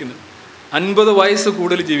വരെയാണ് ജീവിക്കുന്നത്. 50 വയസ്സ്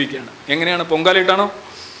കൂടുതൽ ജീവിക്കുകയാണ്. എങ്ങനെയാണ്? പൊങ്കാലയിട്ടാണോ?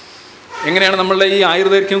 എങ്ങനെയാണ് നമ്മളുടെ ഈ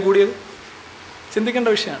ആയുർദൈർഘ്യം കൂടിയത്? ചിന്തിക്കേണ്ട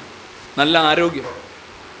വിഷയമാണ്. നല്ല ആരോഗ്യം.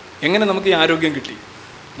 എങ്ങനെ നമുക്ക് ഈ ആരോഗ്യം കിട്ടി?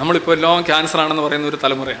 നമ്മളിപ്പോൾ എല്ലാം ക്യാൻസർ ആണെന്ന് പറയുന്ന ഒരു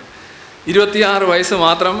തലമുറയാണ്. 26 വയസ്സ്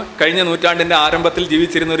മാത്രം കഴിഞ്ഞ നൂറ്റാണ്ടിൻ്റെ ആരംഭത്തിൽ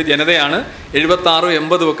ജീവിച്ചിരുന്ന ഒരു ജനതയാണ് 76,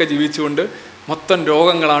 80 ഒക്കെ ജീവിച്ചുകൊണ്ട് മൊത്തം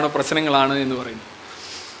രോഗങ്ങളാണ്, പ്രശ്നങ്ങളാണ് എന്ന് പറയുന്നത്.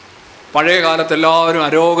 പഴയ കാലത്ത് എല്ലാവരും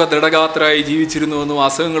അരോഗ ദൃഢഗാത്രരായി ജീവിച്ചിരുന്നുവെന്നും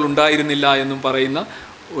അസുഖങ്ങൾ ഉണ്ടായിരുന്നില്ല എന്നും പറയുന്ന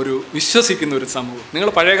വിശ്വസിക്കുന്ന ഒരു സമൂഹം. നിങ്ങൾ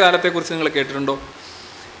പഴയ കാലത്തെക്കുറിച്ച് നിങ്ങൾ കേട്ടിട്ടുണ്ടോ?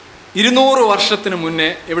 200 വർഷത്തിന് മുന്നേ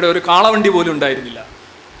ഇവിടെ ഒരു കാളവണ്ടി പോലും ഉണ്ടായിരുന്നില്ല.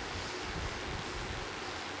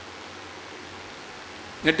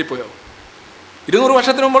 ഞെട്ടിപ്പോയോ? 200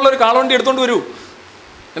 വർഷത്തിന് മുമ്പുള്ള ഒരു കാളവണ്ടി എടുത്തുകൊണ്ട് വരൂ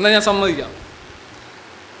എന്നാൽ ഞാൻ സമ്മതിക്കാം.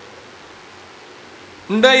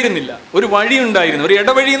 ഉണ്ടായിരുന്നില്ല. ഒരു വഴി ഉണ്ടായിരുന്നു. ഒരു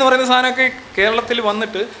ഇടവഴി എന്ന് പറയുന്ന സാധനമൊക്കെ കേരളത്തിൽ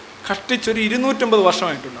വന്നിട്ട് കഷ്ടിച്ചൊരു 250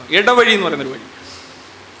 വർഷമായിട്ടുണ്ടാവും. ഇടവഴി എന്ന് പറയുന്നൊരു വഴി.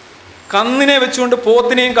 കന്നിനെ വെച്ചുകൊണ്ട്,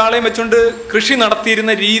 പോത്തിനെയും കാളയും വെച്ചുകൊണ്ട് കൃഷി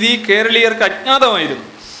നടത്തിയിരുന്ന രീതി കേരളീയർക്ക് അജ്ഞാതമായിരുന്നു.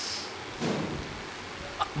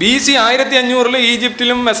 BC 1500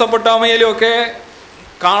 ഈജിപ്തിലും മെസപ്പൊട്ടാമിയയിലും ഒക്കെ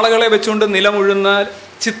കാളകളെ വെച്ചുകൊണ്ട് നിലമുഴുന്ന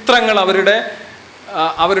ചിത്രങ്ങൾ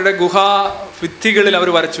അവരുടെ ഗുഹാ ഭിത്തികളിൽ അവർ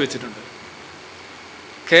വരച്ചു വെച്ചിട്ടുണ്ട്.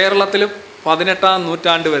 കേരളത്തിൽ 18-ാം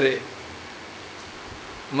നൂറ്റാണ്ട് വരെ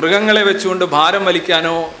മൃഗങ്ങളെ വെച്ചുകൊണ്ട് ഭാരം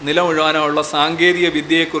വലിക്കാനോ നിലമുഴുവാനോ ഉള്ള സാങ്കേതിക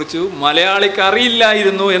വിദ്യയെക്കുറിച്ച് മലയാളിക്ക്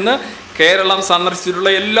അറിയില്ലായിരുന്നു എന്ന് കേരളം സന്ദർശിച്ചിട്ടുള്ള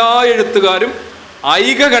എല്ലാ എഴുത്തുകാരും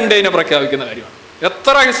ഐകകണ്ഠേന പ്രഖ്യാപിക്കുന്ന കാര്യമാണ്.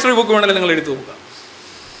 എത്ര ഹിസ്റ്ററി ബുക്ക് വേണമെങ്കിലും നിങ്ങൾ എടുത്തു നോക്കുക.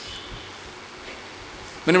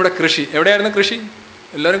 പിന്നെ ഇവിടെ കൃഷി എവിടെയായിരുന്നു? കൃഷി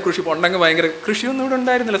എല്ലാവരും കൃഷി പണ്ടെങ്കിൽ ഭയങ്കര കൃഷിയൊന്നും ഇവിടെ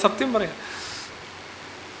ഉണ്ടായിരുന്നില്ല. സത്യം പറയാം,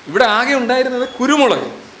 ഇവിടെ ആകെ ഉണ്ടായിരുന്നത് കുരുമുളക്.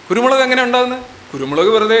 കുരുമുളക് എങ്ങനെ ഉണ്ടാകുന്നത്? കുരുമുളക്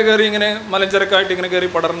വെറുതെ കയറി ഇങ്ങനെ മലഞ്ചരക്കായിട്ട് ഇങ്ങനെ കയറി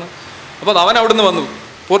പടർന്ന്. അപ്പോൾ അവൻ അവിടെ നിന്ന് വന്നു,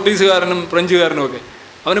 പോർട്ടുഗീസുകാരനും ഫ്രഞ്ചുകാരനും ഒക്കെ.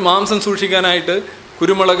 അവന് മാംസം സൂക്ഷിക്കാനായിട്ട്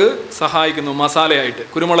കുരുമുളക് സഹായിക്കുന്നു മസാലയായിട്ട്.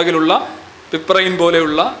 കുരുമുളകിലുള്ള പിപ്രൈൻ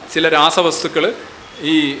പോലെയുള്ള ചില രാസവസ്തുക്കൾ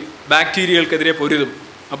ഈ ബാക്ടീരിയകൾക്കെതിരെ പൊരുതും.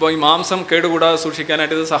 അപ്പോൾ ഈ മാംസം കേടുകൂടാതെ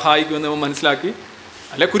സൂക്ഷിക്കാനായിട്ട് ഇത് സഹായിക്കുമെന്ന് അവൻ മനസ്സിലാക്കി.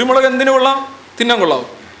 അല്ലെ കുരുമുളക് എന്തിനു കൊള്ളാം? തിന്നാൻ കൊള്ളാവും.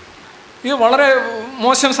 ഇത് വളരെ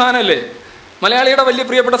മോശം സാധനമല്ലേ? മലയാളിയുടെ വലിയ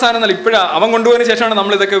പ്രിയപ്പെട്ട സാധനം എന്നല്ല. ഇപ്പോഴാണ് അവൻ കൊണ്ടുപോയതിന് ശേഷമാണ്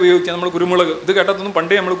നമ്മളിതൊക്കെ ഉപയോഗിച്ചത്. നമ്മൾ കുരുമുളക് ഇത് കേട്ടതൊന്നും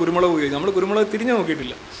പണ്ടേ നമ്മൾ കുരുമുളക് ഉപയോഗിക്കും. നമ്മൾ കുരുമുളക് തിരിഞ്ഞു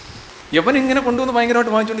നോക്കിയിട്ടില്ല. യവൻ ഇങ്ങനെ കൊണ്ടുവന്ന്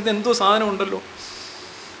ഭയങ്കരമായിട്ട് വാങ്ങിച്ചുകൊണ്ട് ഇത് എന്തോ സാധനം ഉണ്ടല്ലോ.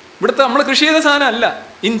 ഇവിടുത്തെ നമ്മൾ കൃഷി ചെയ്ത സാധനം അല്ല.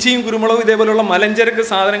 ഇഞ്ചിയും കുരുമുളകും ഇതേപോലെയുള്ള മലഞ്ചരക്ക്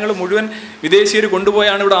സാധനങ്ങൾ മുഴുവൻ വിദേശീയർ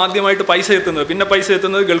കൊണ്ടുപോയാണ് ഇവിടെ ആദ്യമായിട്ട് പൈസ എത്തുന്നത്. പിന്നെ പൈസ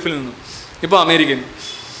എത്തുന്നത് ഗൾഫിൽ നിന്നും, ഇപ്പോൾ അമേരിക്കയിൽ നിന്ന്.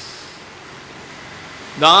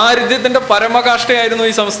 ദാരിദ്ര്യത്തിൻ്റെ പരമകാഷ്ഠയായിരുന്നു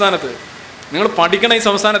ഈ സംസ്ഥാനത്ത്. നിങ്ങൾ പഠിക്കണം ഈ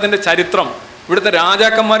സംസ്ഥാനത്തിൻ്റെ ചരിത്രം. ഇവിടുത്തെ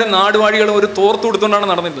രാജാക്കന്മാരും നാടുവാഴികളും ഒരു തോർത്ത് കൊടുത്തുകൊണ്ടാണ്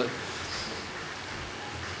നടന്നിരുന്നത്.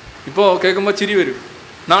 ഇപ്പോൾ കേൾക്കുമ്പോൾ ചിരി വരും.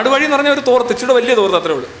 നാടുവഴി എന്ന് പറഞ്ഞാൽ ഒരു തോർത്ത്, ഇച്ചിരി വലിയ തോർത്ത്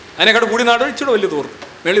അത്രേ ഉള്ളൂ. അതിനെക്കാട് കൂടി നാടുവഴി ഇച്ചിരി വലിയ തോർത്ത്,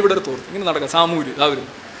 മേളിൽ ഇവിടെ ഒരു തോർത്ത്, ഇങ്ങനെ നടക്കുക. സാമൂഹ്യം ഇതാ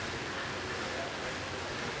വരുന്നു.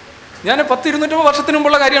 ഞാൻ 100-200 വർഷത്തിന്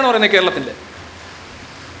മുമ്പുള്ള കാര്യമാണ് പറയുന്നത്. കേരളത്തിൻ്റെ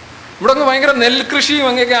ഇവിടെ അങ്ങ് ഭയങ്കര നെൽകൃഷിയും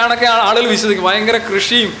അങ്ങനെയൊക്കെ ആണൊക്കെ ആളുകൾ വിശ്വസിക്കും. ഭയങ്കര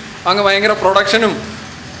കൃഷിയും അങ്ങ് ഭയങ്കര പ്രൊഡക്ഷനും.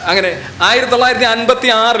 അങ്ങനെ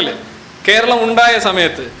 1956 കേരളം ഉണ്ടായ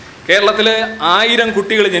സമയത്ത് കേരളത്തിൽ 1000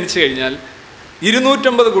 കുട്ടികൾ ജനിച്ചു കഴിഞ്ഞാൽ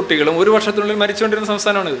 250 കുട്ടികളും ഒരു വർഷത്തിനുള്ളിൽ മരിച്ചുകൊണ്ടിരുന്ന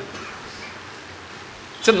സംസ്ഥാനമാണിത്.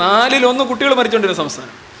 പക്ഷെ 4-1 കുട്ടികൾ മരിച്ചുകൊണ്ടിരുന്ന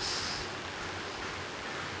സംസ്ഥാനം.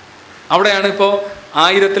 അവിടെയാണ് ഇപ്പോൾ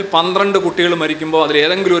 1000-ൽ 12 കുട്ടികൾ മരിക്കുമ്പോൾ അതിൽ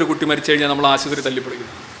ഏതെങ്കിലും ഒരു കുട്ടി മരിച്ചു കഴിഞ്ഞാൽ നമ്മൾ ആശുപത്രി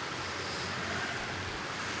തല്ലിപ്പിടിക്കുന്നു.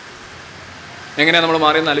 എങ്ങനെയാണ് നമ്മൾ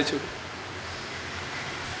മാറിയെന്ന് ആലോചിച്ചു.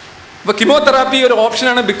 അപ്പോൾ കീമോതെറാപ്പി ഒരു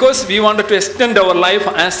ഓപ്ഷനാണ്. Because we wanted to extend our life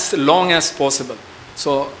as long as possible.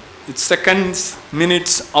 So it's seconds,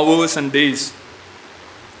 minutes, hours and days.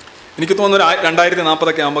 എനിക്ക് തോന്നുന്നു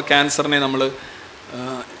 2040 ആകുമ്പോൾ ക്യാൻസറിനെ നമ്മൾ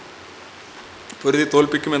പൊരുതി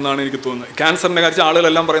തോൽപ്പിക്കുമെന്നാണ് എനിക്ക് തോന്നുന്നത്. ക്യാൻസറിൻ്റെ കാര്യം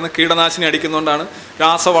ആളുകളെല്ലാം പറയുന്നത് കീടനാശിനി അടിക്കുന്നതുകൊണ്ടാണ്,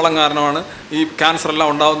 രാസവളം കാരണമാണ് ഈ ക്യാൻസറെല്ലാം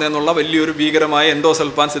ഉണ്ടാകുന്നതെന്നുള്ള വലിയൊരു ഭീകരമായ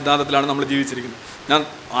എൻഡോസൾഫാൻ സിദ്ധാന്തത്തിലാണ് നമ്മൾ ജീവിച്ചിരിക്കുന്നത്. ഞാൻ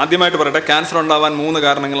ആദ്യമായിട്ട് പറയട്ടെ, ക്യാൻസർ ഉണ്ടാവാൻ 3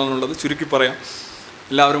 കാരണങ്ങളാണുള്ളത്. ചുരുക്കി പറയാം,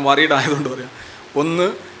 എല്ലാവരും വറീഡ് ആയതുകൊണ്ട് പറയാം. ഒന്ന്,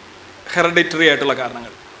 ഹെറിഡിറ്ററി ആയിട്ടുള്ള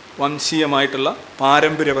കാരണങ്ങൾ, വംശീയമായിട്ടുള്ള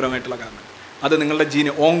പാരമ്പര്യപരമായിട്ടുള്ള കാരണങ്ങൾ. അത് നിങ്ങളുടെ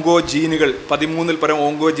ഓങ്കോ ജീനുകൾ, 13-ൽ പരം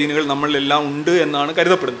ഓങ്കോ ജീനുകൾ നമ്മളിലെല്ലാം ഉണ്ട് എന്നാണ്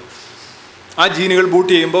കരുതപ്പെടുന്നത്. ആ ജീനുകൾ ബൂട്ട്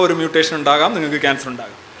ചെയ്യുമ്പോൾ ഒരു മ്യൂട്ടേഷൻ ഉണ്ടാകാം, നിങ്ങൾക്ക് ക്യാൻസർ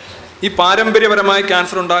ഉണ്ടാകാം. ഈ പാരമ്പര്യപരമായി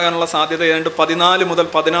ക്യാൻസർ ഉണ്ടാകാനുള്ള സാധ്യത ഏതാണ്ട് 14 മുതൽ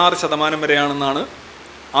 16% വരെയാണെന്നാണ്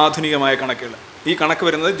ആധുനികമായ കണക്കുകൾ. ഈ കണക്ക്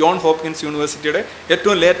വരുന്നത് ജോൺ ഹോപ്കിൻസ് യൂണിവേഴ്സിറ്റിയുടെ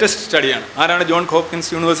ഏറ്റവും ലേറ്റസ്റ്റ് സ്റ്റഡിയാണ്. ആരാണ് ജോൺ ഹോപ്കിൻസ്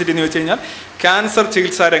യൂണിവേഴ്സിറ്റി എന്ന് വെച്ച് കഴിഞ്ഞാൽ ക്യാൻസർ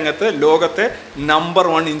ചികിത്സാ രംഗത്ത് ലോകത്തെ നമ്പർ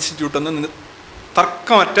 1 ഇൻസ്റ്റിറ്റ്യൂട്ട് എന്ന്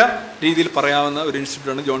തർക്കമറ്റ രീതിയിൽ പറയാവുന്ന ഒരു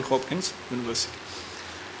ഇൻസ്റ്റിറ്റ്യൂട്ടാണ് ജോൺ ഹോപ്കിൻസ് യൂണിവേഴ്സിറ്റി.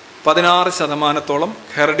 16%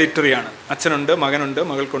 ഹെറിഡിറ്ററിയാണ്. അച്ഛനുണ്ട്, മകനുണ്ട്,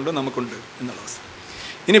 മകൾക്കുണ്ട്, നമുക്കുണ്ട് എന്നുള്ള അവസ്ഥ.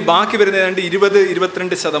 ഇനി ബാക്കി വരുന്ന ഏതാണ്ട്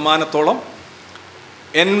 20-22%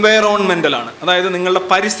 എൻവയറോൺമെൻ്റലാണ്. അതായത് നിങ്ങളുടെ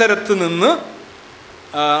പരിസരത്ത് നിന്ന്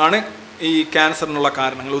ആണ് ഈ ക്യാൻസറിനുള്ള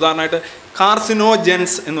കാരണങ്ങൾ. ഉദാഹരണമായിട്ട്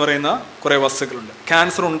കാർസിനോജൻസ് എന്ന് പറയുന്ന കുറേ വസ്തുക്കളുണ്ട്,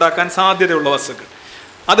 ക്യാൻസർ ഉണ്ടാക്കാൻ സാധ്യതയുള്ള വസ്തുക്കൾ.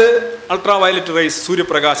 അത് അൾട്രാ വയലറ്റ് റേസ്,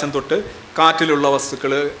 സൂര്യപ്രകാശം തൊട്ട് കാറ്റിലുള്ള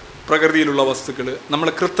വസ്തുക്കൾ, പ്രകൃതിയിലുള്ള വസ്തുക്കൾ, നമ്മൾ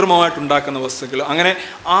കൃത്രിമമായിട്ടുണ്ടാക്കുന്ന വസ്തുക്കൾ, അങ്ങനെ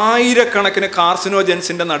 1000-കണക്കിന്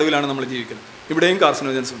കാർസിനോജൻസിൻ്റെ നടുവിലാണ് നമ്മൾ ജീവിക്കുന്നത്. ഇവിടെയും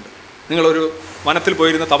കാർസിനോജൻസ് ഉണ്ട്. നിങ്ങളൊരു വനത്തിൽ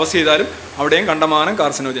പോയിരുന്ന് തപസ് ചെയ്താലും അവിടെയും കണ്ടമാനം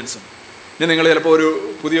കാർസിനോജൻസ് ഉണ്ട്. ഇനി നിങ്ങൾ ചിലപ്പോൾ ഒരു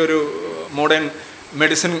പുതിയൊരു മോഡേൺ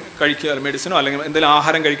മെഡിസിൻ കഴിക്കുക, മെഡിസിനോ അല്ലെങ്കിൽ എന്തെങ്കിലും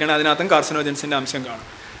ആഹാരം കഴിക്കുകയാണെങ്കിൽ അതിനകത്തും കാർസിനോജൻസിൻ്റെ അംശം കാണും.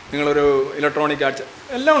 നിങ്ങളൊരു ഇലക്ട്രോണിക് ആർട്സ്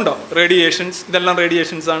എല്ലാം ഉണ്ടാവും. റേഡിയേഷൻസ്, ഇതെല്ലാം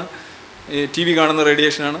റേഡിയേഷൻസാണ്. ഈ ടി വി കാണുന്ന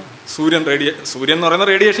റേഡിയേഷനാണ്. സൂര്യൻ എന്ന് പറയുന്ന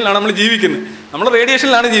റേഡിയേഷനിലാണ് നമ്മൾ ജീവിക്കുന്നത്. നമ്മൾ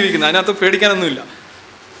റേഡിയേഷനിലാണ് ജീവിക്കുന്നത്, അതിനകത്ത് പേടിക്കാനൊന്നുമില്ല.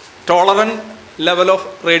 ടോളറൻറ്റ് ലെവൽ ഓഫ്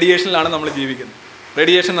റേഡിയേഷനിലാണ് നമ്മൾ ജീവിക്കുന്നത്.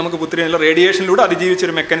 റേഡിയേഷൻ നമുക്ക് പുത്തിരിയല്ല, റേഡിയേഷനിലൂടെ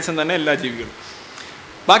അതിജീവിച്ചൊരു മെക്കാനിസം തന്നെ എല്ലാ ജീവികളും.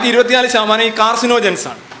 ബാക്കി 24% ഈ കാർസിനോജൻസ്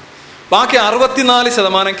ആണ്. ബാക്കി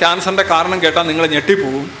 64% ക്യാൻസറിൻ്റെ കാരണം കേട്ടാൽ നിങ്ങൾ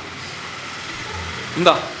ഞെട്ടിപ്പോവും.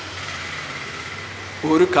 എന്താ?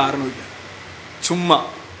 ഒരു കാരണവുമില്ല, ചുമ്മാ.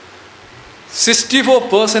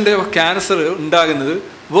 64% ഓഫ് ക്യാൻസർ ഉണ്ടാകുന്നത്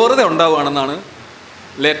വെറുതെ ഉണ്ടാവുകയാണെന്നാണ്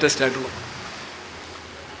ലേറ്റസ്റ്റ് ആയിട്ടുള്ളത്.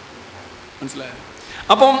 മനസ്സിലായോ?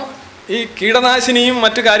 അപ്പം ഈ കീടനാശിനിയും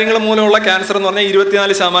മറ്റു കാര്യങ്ങളും മൂലമുള്ള ക്യാൻസർ എന്ന് പറഞ്ഞാൽ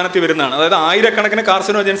 24% വരുന്നതാണ്. അതായത് 1000-കണക്കിന്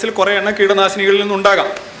കാർസിനോജൻസിൽ കുറേ എണ്ണം കീടനാശിനികളിൽ നിന്നുണ്ടാകാം.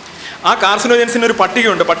 ആ കാർസിനോജൻസിന് ഒരു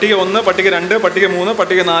പട്ടികയുണ്ട്. പട്ടിക 1, പട്ടിക 2, പട്ടിക 3,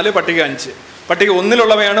 പട്ടിക 4, പട്ടിക 5. പട്ടിക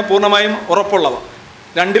 1-ലുള്ളവയാണ് പൂർണ്ണമായും ഉറപ്പുള്ളവ,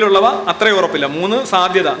 2-ലുള്ളവ അത്രയും ഉറപ്പില്ല, 3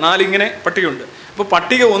 സാധ്യത, 4 ഇങ്ങനെ പട്ടികയുണ്ട്. അപ്പോൾ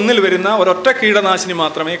പട്ടിക 1-ൽ വരുന്ന ഒരൊറ്റ കീടനാശിനി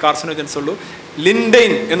മാത്രമേ കാർസിനോജൻസ് ഉള്ളൂ,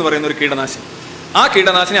 ലിൻഡെയിൻ എന്ന് പറയുന്ന ഒരു കീടനാശിനി. ആ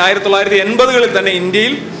കീടനാശിനി 1980-കളിൽ തന്നെ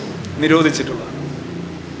ഇന്ത്യയിൽ നിരോധിച്ചിട്ടുള്ളതാണ്.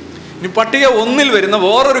 ഇനി പട്ടിക 1-ൽ വരുന്ന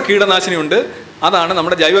വേറൊരു കീടനാശിനി ഉണ്ട്, അതാണ്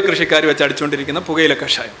നമ്മുടെ ജൈവ കൃഷിക്കാർ വെച്ച് അടിച്ചുകൊണ്ടിരിക്കുന്ന പുകയില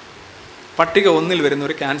കഷായം. പട്ടിക 1-ൽ വരുന്ന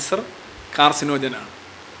ഒരു കാർസിനോജനാണ്.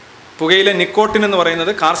 പുകയില നിക്കോട്ടിൻ എന്ന്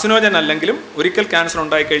പറയുന്നത് കാർസിനോജൻ അല്ലെങ്കിലും ഒരിക്കൽ ക്യാൻസർ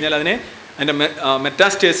ഉണ്ടായിക്കഴിഞ്ഞാൽ അതിൻ്റെ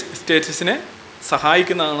മെറ്റാസ്റ്റേസിസിനെ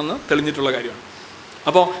സഹായിക്കുന്നതാണെന്ന് തെളിഞ്ഞിട്ടുള്ള കാര്യമാണ്.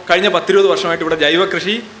 അപ്പോൾ കഴിഞ്ഞ 10-20 വർഷമായിട്ട് ഇവിടെ ജൈവ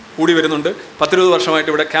കൃഷി കൂടി വരുന്നുണ്ട്, 10-20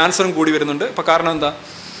 വർഷമായിട്ട് ഇവിടെ ക്യാൻസറും കൂടി വരുന്നുണ്ട്. അപ്പോൾ കാരണം എന്താ?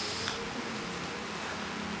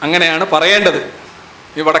 അങ്ങനെയാണ് പറയേണ്ടത്.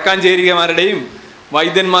 ഈ വടക്കാഞ്ചേരികമാരുടെയും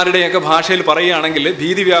വൈദ്യന്മാരുടെയും ഒക്കെ ഭാഷയിൽ പറയുകയാണെങ്കിൽ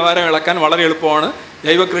ഭീതി വ്യാപാരം ഇളക്കാൻ വളരെ എളുപ്പമാണ്,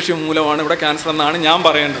 ജൈവകൃഷി മൂലമാണ് ഇവിടെ ക്യാൻസർ എന്നാണ് ഞാൻ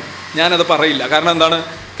പറയേണ്ടത്. ഞാനത് പറയില്ല. കാരണം എന്താണ്?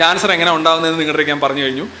 ക്യാൻസർ എങ്ങനെ ഉണ്ടാകുന്നതെന്ന് നിങ്ങളുടെ ഞാൻ പറഞ്ഞു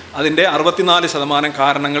കഴിഞ്ഞു. അതിൻ്റെ 64%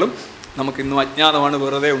 കാരണങ്ങളും നമുക്കിന്നും അജ്ഞാതമാണ്,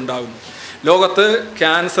 വെറുതെ ഉണ്ടാകുന്നു. ലോകത്ത്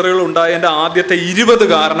ക്യാൻസറുകൾ ഉണ്ടായതിൻ്റെ ആദ്യത്തെ 20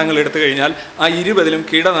 കാരണങ്ങൾ എടുത്തു കഴിഞ്ഞാൽ ആ 20-ലും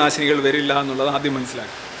കീടനാശിനികൾ വരില്ല എന്നുള്ളത് ആദ്യം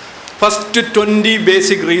മനസ്സിലാക്കി. First 20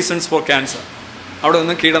 basic reasons for cancer. അവിടെ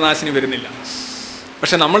ഒന്നും കീടനാശിനി വരുന്നില്ല.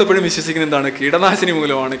 പക്ഷെ നമ്മളിപ്പോഴും വിശ്വസിക്കുന്ന എന്താണ്? കീടനാശിനി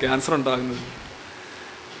മൂലമാണ് ക്യാൻസർ ഉണ്ടാകുന്നത്.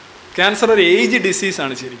 ക്യാൻസർ ഒരു ഏജ്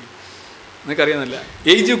ഡിസീസാണ് ശരിക്കും. നിങ്ങൾക്കറിയാമെന്നില്ല,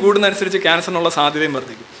 ഏജ് കൂടുന്നതനുസരിച്ച് ക്യാൻസറിനുള്ള സാധ്യതയും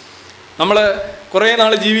വർദ്ധിക്കും. നമ്മൾ കുറേ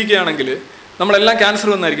നാൾ ജീവിക്കുകയാണെങ്കിൽ നമ്മളെല്ലാം ക്യാൻസർ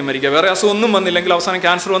വന്നായിരിക്കും മരിക്കുക. വേറെ അസുഖം ഒന്നും വന്നില്ലെങ്കിൽ അവസാനം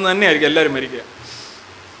ക്യാൻസർ വന്ന് തന്നെയായിരിക്കും എല്ലാവരും മരിക്കുക.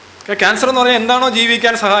 ക്യാൻസർ എന്ന് പറഞ്ഞാൽ എന്താണോ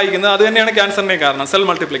ജീവിക്കാൻ സഹായിക്കുന്നത് അത് തന്നെയാണ് ക്യാൻസറിൻ്റെ കാരണം. Cell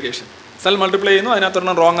multiplication. സെൽ മൾട്ടിപ്ലൈ ചെയ്യുന്നു,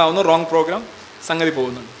 അതിനകത്തൊരെണ്ണം റോങ് ആവുന്നു, റോങ് പ്രോഗ്രാം, സംഗതി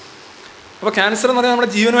പോകുന്നുണ്ട്. അപ്പോൾ ക്യാൻസർ എന്ന് പറഞ്ഞാൽ നമ്മുടെ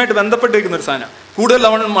ജീവനുമായിട്ട് ബന്ധപ്പെട്ടിരിക്കുന്ന ഒരു സാധനം. കൂടുതൽ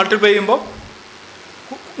തവണ മൾട്ടിപ്ലൈ ചെയ്യുമ്പോൾ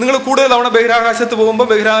നിങ്ങൾ കൂടുതൽ തവണ ബഹിരാകാശത്ത് പോകുമ്പോൾ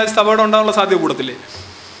ബഹിരാകാശത്ത് അപകടം ഉണ്ടാകാനുള്ള സാധ്യത കൂടത്തില്ലേ?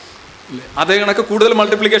 ഇല്ലേ? അതേ കണക്ക് കൂടുതൽ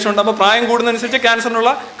മൾട്ടിപ്ലിക്കേഷൻ ഉണ്ടാകുമ്പോൾ പ്രായം കൂടുന്നതനുസരിച്ച് ക്യാൻസറിനുള്ള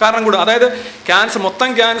കാരണം കൂടും. അതായത് മൊത്തം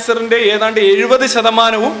ക്യാൻസറിൻ്റെ ഏതാണ്ട്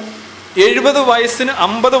 70% 70 വയസ്സിന്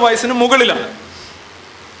 50 വയസ്സിന് മുകളിലാണ്.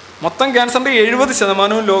 മൊത്തം ക്യാൻസറിൻ്റെ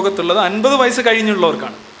 70% ലോകത്തുള്ളത് 50 വയസ്സ്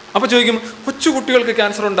കഴിഞ്ഞുള്ളവർക്കാണ്. അപ്പോൾ ചോദിക്കും, കൊച്ചുകുട്ടികൾക്ക്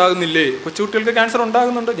ക്യാൻസർ ഉണ്ടാകുന്നില്ലേ? കൊച്ചുകുട്ടികൾക്ക് ക്യാൻസർ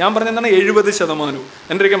ഉണ്ടാകുന്നുണ്ട്. ഞാൻ പറഞ്ഞെന്താണ് 70%.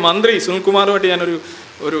 എൻ്റെ ഒക്കെ മന്ത്രി സുനിൽകുമാറുമായിട്ട് ഞാനൊരു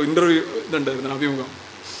ഇൻ്റർവ്യൂ ഇതുണ്ടായിരുന്നു, അഭിമുഖം.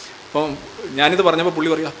 അപ്പം ഞാനിത് പറഞ്ഞപ്പോൾ പുള്ളി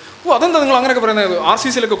പറയാം, അതെന്താ നിങ്ങൾ അങ്ങനെയൊക്കെ പറയുന്നത്?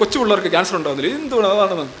 RCCയിലൊക്കെ കൊച്ചു പിള്ളേർക്ക് ക്യാൻസർ ഉണ്ടാകുന്നില്ല. എന്തുകൊണ്ട്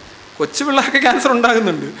അതാണെന്ന്? കൊച്ചു പിള്ളേർക്ക് ക്യാൻസർ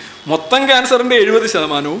ഉണ്ടാകുന്നുണ്ട്. മൊത്തം ക്യാൻസറിൻ്റെ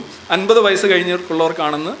 70% 50 വയസ്സ്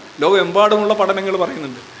കഴിഞ്ഞവർക്കുള്ളവർക്കാണെന്ന് ലോകമെമ്പാടുമുള്ള പഠനങ്ങൾ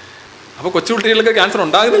പറയുന്നുണ്ട്. അപ്പോൾ കൊച്ചുകുട്ടികൾക്ക് ക്യാൻസർ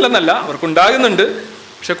ഉണ്ടാകുന്നില്ലെന്നല്ല, അവർക്കുണ്ടാകുന്നുണ്ട്.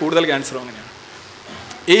 പക്ഷേ കൂടുതൽ ക്യാൻസറും അങ്ങനെയാണ്.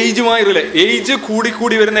 ഏജ്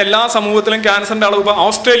കൂടി വരുന്ന എല്ലാ സമൂഹത്തിലും ക്യാൻസറിൻ്റെ അളവ്. ഇപ്പോൾ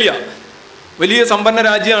ഓസ്ട്രേലിയ വലിയ സമ്പന്ന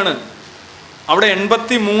രാജ്യമാണ്. അവിടെ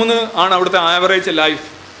 83 ആണ് അവിടുത്തെ ആവറേജ് ലൈഫ്.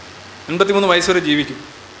 83 വയസ്സ് വരെ ജീവിക്കും.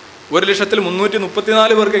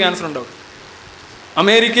 1,334 പേർക്ക് ക്യാൻസർ ഉണ്ടാവും.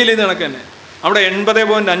 അമേരിക്കയിൽ ഇത് കണക്ക് തന്നെ. അവിടെ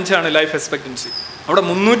 80.5 ആണ് ലൈഫ് എക്സ്പെക്റ്റൻസി. അവിടെ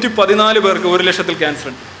 314 പേർക്ക് 1,00,000 ക്യാൻസർ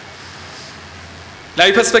ഉണ്ട്.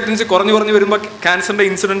 ലൈഫ് എക്സ്പെക്റ്റൻസി കുറഞ്ഞു വരുമ്പോൾ ക്യാൻസറിൻ്റെ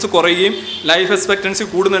ഇൻസിഡൻസ് കുറയുകയും ലൈഫ് എക്സ്പെക്റ്റൻസി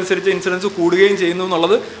കൂടുന്നതനുസരിച്ച് ഇൻസിഡൻസ് കൂടുകയും ചെയ്യുന്നു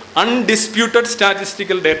എന്നുള്ളത് അൺഡിസ്പ്യൂട്ടഡ്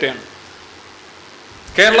സ്റ്റാറ്റിസ്റ്റിക്കൽ ഡേറ്റയാണ്.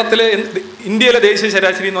 ഇന്ത്യയിലെ ദേശീയ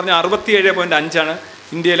ശരാശരി എന്ന് പറഞ്ഞാൽ 67.5 ആണ്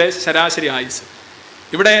ഇന്ത്യയിലെ ശരാശരി ആയുസ്.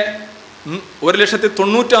 ഇവിടെ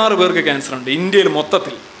 1,96,000 പേർക്ക് ക്യാൻസർ ഉണ്ട് ഇന്ത്യയിൽ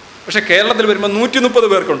മൊത്തത്തിൽ. പക്ഷേ കേരളത്തിൽ വരുമ്പോൾ 130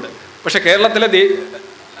 പേർക്കുണ്ട്. പക്ഷേ കേരളത്തിലെ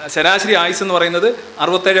ശരാശരി ആയുസ് എന്ന് പറയുന്നത്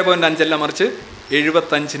 67.5 അല്ല, മറിച്ച്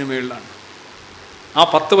 75 മുകളിലാണ്. ആ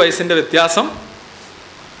 10 വയസ്സിൻ്റെ വ്യത്യാസം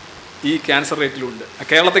ഈ ക്യാൻസർ റേറ്റിലുണ്ട്.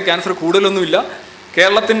 കേരളത്തിൽ ക്യാൻസർ കൂടുതലൊന്നുമില്ല.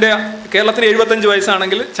 കേരളത്തിന് 75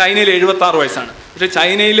 വയസ്സാണെങ്കിൽ ചൈനയിൽ 76 വയസ്സാണ്. പക്ഷേ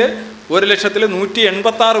ചൈനയിൽ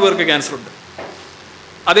 1,186 പേർക്ക് ക്യാൻസർ ഉണ്ട്.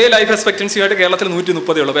 അതേ ലൈഫ് എക്സ്പെക്റ്റൻസി ആയിട്ട് കേരളത്തിൽ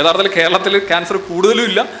 130 ഉള്ളൂ. യഥാർത്ഥത്തിൽ കേരളത്തിൽ ക്യാൻസർ കൂടുതലും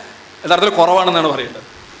ഇല്ല, യഥാർത്ഥത്തിൽ കുറവാണെന്നാണ് പറയേണ്ടത്.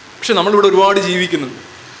 പക്ഷെ നമ്മളിവിടെ ഒരുപാട് ജീവിക്കുന്നുണ്ട്.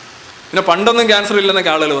 പിന്നെ പണ്ടൊന്നും ക്യാൻസർ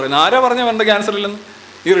ഇല്ലെന്നൊക്കെ ആളുകൾ പറയുന്നത്. ആരാ പറഞ്ഞാൽ പണ്ട് ക്യാൻസർ ഇല്ലെന്ന്?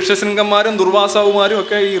 ഈ ഋഷ്യശൃംഗന്മാരും ദുർവാസാവുമാരും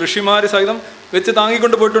ഒക്കെ ഈ ഋഷിമാർ സഹിതം വെച്ച്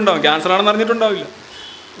താങ്ങിക്കൊണ്ട് പോയിട്ടുണ്ടാവും. ക്യാൻസർ ആണെന്ന് അറിഞ്ഞിട്ടുണ്ടാവില്ല.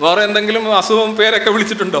 വേറെ എന്തെങ്കിലും അസുഖം പേരൊക്കെ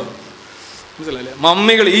വിളിച്ചിട്ടുണ്ടാവും.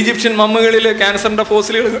 മനസ്സിലായില്ലേ? ഈജിപ്ഷ്യൻ മമ്മികളിൽ ക്യാൻസറിൻ്റെ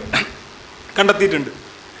ഫോസിലുകൾ കണ്ടെത്തിയിട്ടുണ്ട്.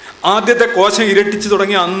 ആദ്യത്തെ കോശം ഇരട്ടിച്ച്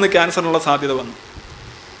തുടങ്ങി അന്ന് ക്യാൻസറിനുള്ള സാധ്യത വന്നു.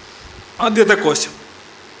 ആദ്യത്തെ കോശം.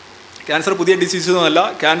 ക്യാൻസർ പുതിയ ഡിസീസൊന്നുമല്ല.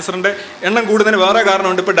 ക്യാൻസറിൻ്റെ എണ്ണം കൂടുന്നതിന് വേറെ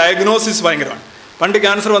കാരണമുണ്ട്. ഇപ്പോൾ ഡയഗ്നോസിസ് ഭയങ്കരമാണ്. പണ്ട്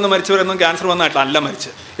ക്യാൻസർ വന്ന് മരിച്ചവരൊന്നും ക്യാൻസർ വന്നായിട്ടല്ല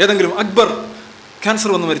മരിച്ചത്. ഏതെങ്കിലും അക്ബർ ക്യാൻസർ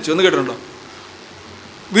വന്ന് മരിച്ചു എന്ന് കേട്ടിട്ടുണ്ടോ?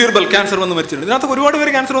 ബീർബൽ ക്യാൻസർ വന്ന് മരിച്ചിട്ടുണ്ട്. ഇതിനകത്ത് ഒരുപാട്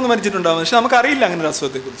പേര് ക്യാൻസർ വന്ന് മരിച്ചിട്ടുണ്ടാവും. പക്ഷെ നമുക്കറിയില്ല അങ്ങനെ ഒരു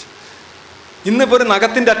അസുഖത്തെക്കുറിച്ച്. ഇന്നിപ്പോൾ ഒരു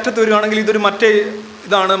നഖത്തിൻ്റെ അറ്റത്ത് വരുവാണെങ്കിൽ ഇതൊരു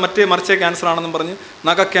മറിച്ചേ ക്യാൻസർ ആണെന്നും പറഞ്ഞ്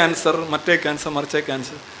നഖ ക്യാൻസർ, മറ്റേ ക്യാൻസർ, മറിച്ചേ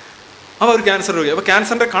ക്യാൻസർ, അപ്പോൾ ഒരു ക്യാൻസർ രോഗി. അപ്പോൾ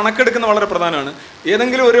ക്യാൻസറിൻ്റെ കണക്കെടുക്കുന്ന വളരെ പ്രധാനമാണ്.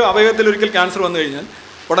 ഏതെങ്കിലും ഒരു അവയവത്തിൽ ഒരിക്കൽ ക്യാൻസർ വന്നു കഴിഞ്ഞാൽ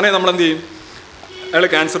ഉടനെ നമ്മൾ എന്ത് ചെയ്യും? അയാൾ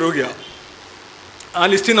ക്യാൻസർ രോഗിയാണ്. ആ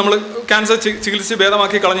ലിസ്റ്റിൽ നമ്മൾ ക്യാൻസർ ചികിത്സിച്ച്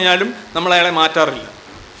ഭേദമാക്കി കളഞ്ഞാലും നമ്മൾ അയാളെ മാറ്റാറില്ല.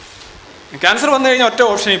 ക്യാൻസർ വന്നു കഴിഞ്ഞാൽ ഒറ്റ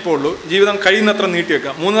ഓപ്ഷൻ ഇപ്പോൾ ഉള്ളൂ, ജീവിതം കഴിയുന്നത്ര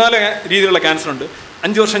നീട്ടിവെക്കാം. 3-4 രീതിയിലുള്ള ക്യാൻസർ ഉണ്ട്.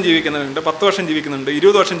 5 വർഷം ജീവിക്കുന്നവരുണ്ട്, 10 വർഷം ജീവിക്കുന്നുണ്ട്,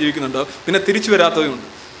 20 വർഷം ജീവിക്കുന്നുണ്ട്, പിന്നെ തിരിച്ചു വരാത്തതുമുണ്ട്.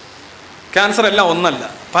 ക്യാൻസർ എല്ലാം ഒന്നല്ല,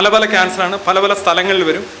 പല ക്യാൻസറാണ്. പല സ്ഥലങ്ങളിൽ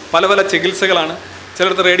വരും, പല ചികിത്സകളാണ്.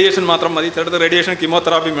 ചിലയിടത്ത് റേഡിയേഷൻ മാത്രം മതി, ചിലയിടത്ത് റേഡിയേഷൻ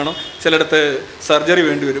കീമോതെറാപ്പി വേണം, ചിലയിടത്ത് സർജറി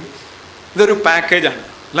വേണ്ടി വരും. ഇതൊരു പാക്കേജാണ്.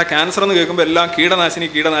 അല്ല ക്യാൻസർ എന്ന് കേൾക്കുമ്പോൾ എല്ലാം കീടനാശിനി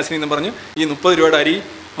എന്ന് പറഞ്ഞ് ഈ 30 രൂപയുടെ അരി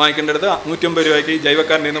വാങ്ങിക്കേണ്ടടുത്ത് 150 രൂപയ്ക്ക്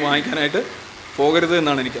ജൈവക്കാരൻ്റെ നിന്ന് വാങ്ങിക്കാനായിട്ട് പോകരുത്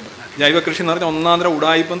എന്നാണ് എനിക്ക് പറയുന്നത്. ജൈവ കൃഷി എന്ന് പറഞ്ഞാൽ ഒന്നാന്തര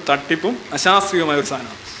ഉടായ്പും തട്ടിപ്പും അശാസ്ത്രീയമായ ഒരു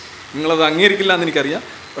സാധനമാണ്. നിങ്ങളത് അംഗീകരിക്കില്ല എന്ന് എനിക്കറിയാം.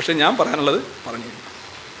 പക്ഷേ ഞാൻ പറയാനുള്ളത് പറഞ്ഞു.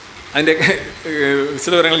 അതിൻ്റെയൊക്കെ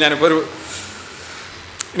വിശദവിവരങ്ങൾ ഞാനിപ്പോൾ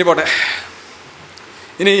ഇനി പോട്ടെ.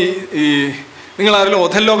 ഇനി ഈ നിങ്ങളാരെങ്കിലും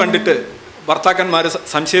ഒഥല്ലോ കണ്ടിട്ട് ഭർത്താക്കന്മാർ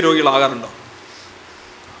സംശയരോഗികളാകാറുണ്ടോ?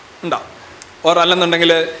 ഉണ്ടോ?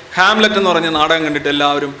 അല്ലെന്നുണ്ടെങ്കിൽ ഹാംലെറ്റ് എന്ന് പറഞ്ഞ നാടകം കണ്ടിട്ട്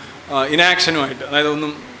എല്ലാവരും ഇനാക്ഷനുമായിട്ട്, അതായത്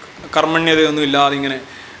ഒന്നും കർമ്മണ്യതയൊന്നും ഇല്ലാതെ ഇങ്ങനെ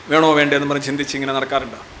വേണോ വേണ്ടതെന്ന് പറഞ്ഞ് ചിന്തിച്ച് ഇങ്ങനെ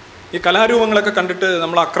നടക്കാറുണ്ടോ? ഈ കലാരൂപങ്ങളൊക്കെ കണ്ടിട്ട്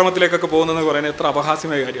നമ്മൾ അക്രമത്തിലേക്കൊക്കെ പോകുന്നതെന്ന് പറയുന്നത് എത്ര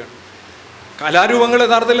അപഹാസ്യമായ കാര്യമാണ്. കലാരൂപങ്ങൾ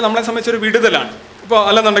യഥാർത്ഥത്തിൽ നമ്മളെ സംബന്ധിച്ചൊരു വിടുതലാണ്. ഇപ്പോൾ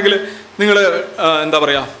അല്ലെന്നുണ്ടെങ്കിൽ നിങ്ങൾ എന്താ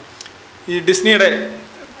പറയുക, ഈ ഡിസ്നിയുടെ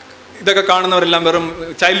ഇതൊക്കെ കാണുന്നവരെല്ലാം വെറും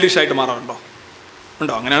ചൈൽഡിഷായിട്ട് മാറാറുണ്ടോ?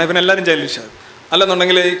 ഉണ്ടോ? അങ്ങനെയാണെങ്കിൽ പിന്നെ എല്ലാവരും ചൈൽഡിഷാകും.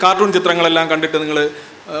 അല്ലെന്നുണ്ടെങ്കിൽ ഈ കാർട്ടൂൺ ചിത്രങ്ങളെല്ലാം കണ്ടിട്ട് നിങ്ങൾ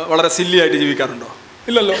വളരെ സില്ലി ആയിട്ട് ജീവിക്കാറുണ്ടോ?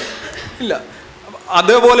 ഇല്ലല്ലോ, ഇല്ല.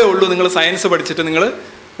 അതേപോലെ ഉള്ളൂ നിങ്ങൾ സയൻസ് പഠിച്ചിട്ട് നിങ്ങൾ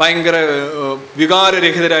ഭയങ്കര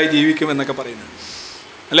വികാരരഹിതരായി ജീവിക്കുമെന്നൊക്കെ പറയുന്നത്.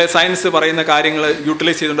 അല്ലെ, സയൻസ് പറയുന്ന കാര്യങ്ങൾ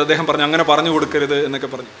യൂട്ടിലൈസ് ചെയ്തുകൊണ്ട് അദ്ദേഹം പറഞ്ഞു അങ്ങനെ പറഞ്ഞു കൊടുക്കരുത് എന്നൊക്കെ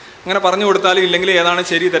പറഞ്ഞു. അങ്ങനെ പറഞ്ഞു കൊടുത്താലും ഇല്ലെങ്കിൽ ഏതാണ്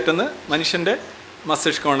ശരി തെറ്റെന്ന് മനുഷ്യൻ്റെ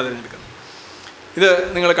മസ്തിഷ്കമാണ് തിരഞ്ഞെടുക്കുന്നത്. ഇത്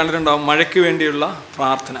നിങ്ങൾ കണ്ടിട്ടുണ്ടാവും, മഴയ്ക്ക് വേണ്ടിയുള്ള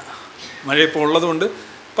പ്രാർത്ഥന. മഴ ഇപ്പോൾ ഉള്ളതുകൊണ്ട്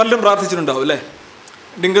പലരും പ്രാർത്ഥിച്ചിട്ടുണ്ടാവും അല്ലേ?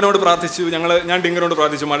 ഡിങ്കനോട് പ്രാർത്ഥിച്ചു, ഞാൻ ഡിങ്കനോട്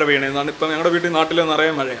പ്രാർത്ഥിച്ചു മഴ പെയ്യണേ എന്നാണ്. ഇപ്പം ഞങ്ങളുടെ വീട്ടിൽ നാട്ടിൽ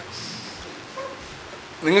നിറയെ മഴയാണ്.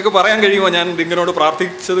 നിങ്ങൾക്ക് പറയാൻ കഴിയുമോ ഞാൻ ഡിങ്കനോട്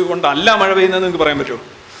പ്രാർത്ഥിച്ചത് കൊണ്ടല്ല മഴ പെയ്യുന്നതെന്ന് നിങ്ങൾക്ക് പറയാൻ പറ്റുമോ?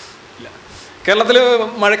 ഇല്ല. കേരളത്തിൽ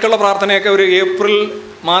മഴയ്ക്കുള്ള പ്രാർത്ഥനയൊക്കെ ഒരു ഏപ്രിൽ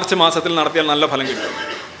മാർച്ച് മാസത്തിൽ നടത്തിയാൽ നല്ല ഫലം കിട്ടും.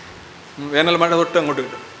 വേനൽ മഴ തൊട്ട് അങ്ങോട്ട്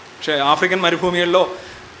കിട്ടും. പക്ഷേ ആഫ്രിക്കൻ മരുഭൂമികളിലോ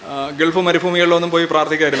ഗൾഫ് മരുഭൂമികളിലോ ഒന്നും പോയി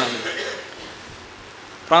പ്രാർത്ഥിക്കാതിരുന്നാണ്.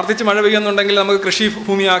 പ്രാർത്ഥിച്ച് മഴ പെയ്യുന്നുണ്ടെങ്കിൽ നമുക്ക് കൃഷി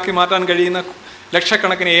ഭൂമിയാക്കി മാറ്റാൻ കഴിയുന്ന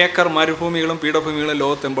ലക്ഷക്കണക്കിന് ഏക്കർ മരുഭൂമികളും പീഠഭൂമികളും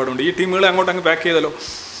ലോകത്തെമ്പാടുണ്ട്. ഈ ടീമുകളെ അങ്ങോട്ടങ്ങ് പാക്ക് ചെയ്തല്ലോ.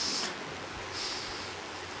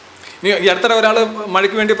 ഇനി ഈ അടുത്തിടെ ഒരാൾ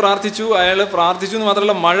മഴയ്ക്ക് വേണ്ടി പ്രാർത്ഥിച്ചു. അയാൾ പ്രാർത്ഥിച്ചു എന്ന്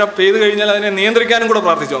മാത്രമല്ല, മഴ പെയ്തു കഴിഞ്ഞാൽ അതിനെ നിയന്ത്രിക്കാനും കൂടെ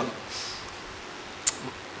പ്രാർത്ഥിച്ചു വന്നു.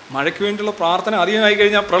 മഴയ്ക്ക് വേണ്ടിയുള്ള പ്രാർത്ഥന അധികമായി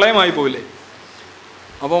കഴിഞ്ഞാൽ പ്രളയമായി പോവില്ലേ?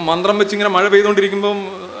 അപ്പോൾ മന്ത്രം വെച്ച് ഇങ്ങനെ മഴ പെയ്തുകൊണ്ടിരിക്കുമ്പം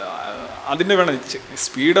അതിൻ്റെ വേണം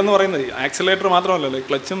സ്പീഡെന്ന് പറയുന്നത്. ആക്സിലേറ്റർ മാത്രമല്ലല്ലോ,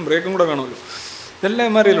 ക്ലച്ചും ബ്രേക്കും കൂടെ വേണമല്ലോ. ഇതെല്ലാം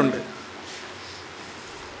എംആർഐയിലുണ്ട്.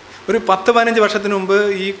 ഒരു 10-15 വർഷത്തിന് മുമ്പ്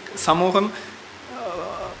ഈ സമൂഹം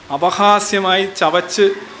അപഹാസ്യമായി ചവച്ച്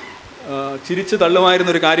ചിരിച്ച്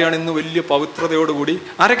തള്ളുമായിരുന്നൊരു കാര്യമാണ് ഇന്ന് വലിയ പവിത്രതയോടുകൂടി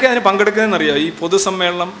ആരൊക്കെ അതിന് പങ്കെടുക്കുന്നതെന്നറിയാം. ഈ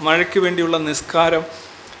പൊതുസമ്മേളനം, മഴയ്ക്ക് വേണ്ടിയുള്ള നിസ്കാരം,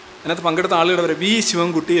 അതിനകത്ത് പങ്കെടുത്ത ആളുകളുടെ വരെ വി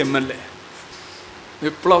ശിവൻകുട്ടി MLA,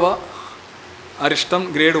 വിപ്ലവ അരിഷ്ടം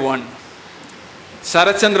ഗ്രേഡ് 1,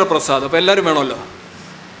 ശരത്ചന്ദ്ര പ്രസാദ്, അപ്പോൾ എല്ലാവരും വേണമല്ലോ.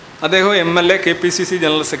 അദ്ദേഹം MLA, KPCC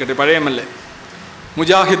ജനറൽ സെക്രട്ടറി, പഴയ MLA,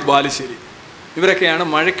 മുജാഹിദ് ബാലുശ്ശേരി, ഇവരൊക്കെയാണ്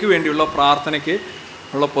മഴയ്ക്ക് വേണ്ടിയുള്ള പ്രാർത്ഥനയ്ക്ക്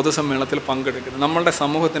ഉള്ള പൊതുസമ്മേളനത്തിൽ പങ്കെടുക്കുന്നത്. നമ്മളുടെ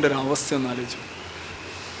സമൂഹത്തിൻ്റെ ഒരു അവസ്ഥ ഒന്ന് ആലോചിച്ചു.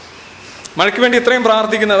 മഴയ്ക്ക് വേണ്ടി ഇത്രയും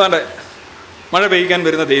പ്രാർത്ഥിക്കുന്നതാണ്ട് മഴ പെയ്യിക്കാൻ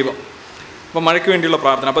വരുന്ന ദൈവം. അപ്പോൾ മഴയ്ക്ക് വേണ്ടിയുള്ള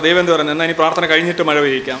പ്രാർത്ഥന. അപ്പോൾ ദൈവം എന്ത് പറയുന്നത്? എന്നാൽ ഇനി പ്രാർത്ഥന കഴിഞ്ഞിട്ട് മഴ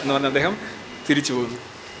പെയ്യിക്കാം എന്ന് പറഞ്ഞ് അദ്ദേഹം തിരിച്ചു പോകുന്നു.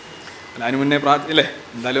 അല്ല, അതിന് മുന്നേ ഇല്ലേ,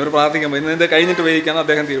 എന്തായാലും അവർ പ്രാർത്ഥിക്കാൻ പോയി, ഇന്ന് കഴിഞ്ഞിട്ട് പെയ്യിക്കാമെന്ന്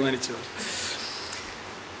അദ്ദേഹം തീരുമാനിച്ചു.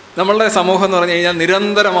 നമ്മളുടെ സമൂഹം എന്ന് പറഞ്ഞു കഴിഞ്ഞാൽ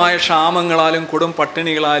നിരന്തരമായ ക്ഷാമങ്ങളാലും കൊടും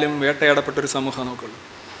പട്ടിണികളാലും വേട്ടയാടപ്പെട്ടൊരു സമൂഹം നമുക്കുള്ളൂ.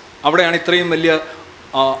 അവിടെയാണ് ഇത്രയും വലിയ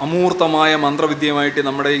അമൂർത്തമായ മന്ത്രവിദ്യയുമായിട്ട്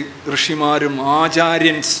നമ്മുടെ ഈ ഋഷിമാരും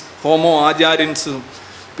ഹോമോ ആചാര്യൻസും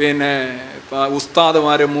പിന്നെ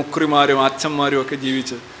ഉസ്താദുമാരും മുക്രിമാരും അച്ഛന്മാരും ഒക്കെ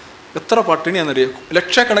ജീവിച്ച്. എത്ര പട്ടിണിയാണെന്നറിയാം.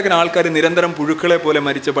 ലക്ഷക്കണക്കിന് ആൾക്കാർ നിരന്തരം പുഴുക്കളെ പോലെ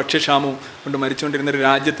മരിച്ച് ഭക്ഷ്യക്ഷാമവും കൊണ്ട് മരിച്ചുകൊണ്ടിരുന്നൊരു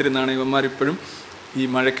രാജ്യത്തിരുന്നാണ് ഇവന്മാരിപ്പോഴും ഈ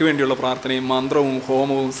മഴയ്ക്ക് വേണ്ടിയുള്ള പ്രാർത്ഥനയും മന്ത്രവും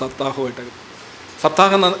ഹോമവും സപ്താഹവുമായിട്ടൊക്കെ.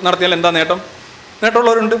 സപ്താഹം നടത്തിയാൽ എന്താ നേട്ടം?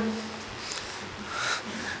 നേട്ടമുള്ളവരുണ്ട്.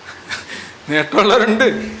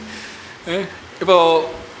 ഇപ്പോൾ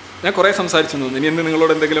ഞാൻ കുറേ സംസാരിച്ചു തോന്നുന്നു. ഇനി എന്ത്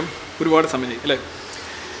നിങ്ങളോട് എന്തെങ്കിലും ഒരുപാട് സമയം അല്ലേ?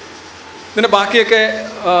 ഇതിൻ്റെ ബാക്കിയൊക്കെ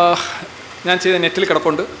ഞാൻ ചെയ്ത നെറ്റിൽ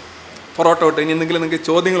കിടപ്പുണ്ട്. പൊറോട്ട തൊട്ട് ഇനി എന്തെങ്കിലും നിങ്ങൾക്ക്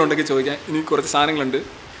ചോദ്യങ്ങളുണ്ടെങ്കിൽ ചോദിക്കാം. ഇനി കുറച്ച് സാധനങ്ങളുണ്ട്.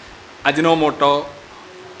 അജിനോമോട്ടോ,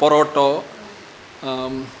 പൊറോട്ടോ,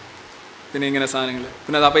 പിന്നെ ഇങ്ങനെ സാധനങ്ങൾ.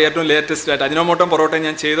 പിന്നെ അത് അപ്പോൾ ഏറ്റവും ലേറ്റസ്റ്റ് ആയിട്ട് അജിനോമോട്ടോ പൊറോട്ടയും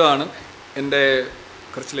ഞാൻ ചെയ്തതാണ്. എൻ്റെ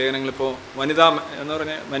കുറച്ച് ലേഖനങ്ങളിപ്പോൾ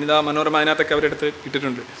വനിതാ മനോരമ അതിനകത്തൊക്കെ അവരെടുത്ത്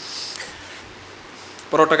ഇട്ടിട്ടുണ്ട്.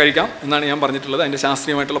 പൊറോട്ട കഴിക്കാം എന്നാണ് ഞാൻ പറഞ്ഞിട്ടുള്ളത്. അതിൻ്റെ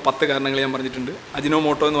ശാസ്ത്രീയമായിട്ടുള്ള 10 കാരണങ്ങൾ ഞാൻ പറഞ്ഞിട്ടുണ്ട്.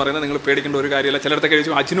 അജിനോമോട്ടോ എന്ന് പറയുന്നത് നിങ്ങൾ പേടിക്കേണ്ട ഒരു കാര്യമില്ല. ചിലയിടത്തൊക്കെ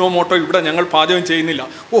കഴിച്ചു അജിനോമോട്ടോ ഇവിടെ ഞങ്ങൾ പാചകം ചെയ്യുന്നില്ല.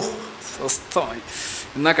 സ്വസ്ഥമായി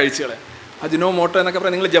എന്നാൽ കഴിച്ചുകളെ. അജിനോമോട്ടോ എന്നൊക്കെ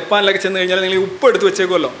പറയാം. നിങ്ങൾ ജപ്പാനിലൊക്കെ ചെന്ന് കഴിഞ്ഞാൽ നിങ്ങൾ ഉപ്പ് എടുത്ത്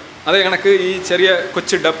വെച്ചേക്കുമല്ലോ, അതേ കണക്ക് ഈ ചെറിയ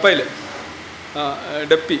കൊച്ചു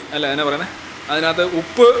ഡപ്പി അല്ല എന്നാ പറയുന്നത്, അതിനകത്ത്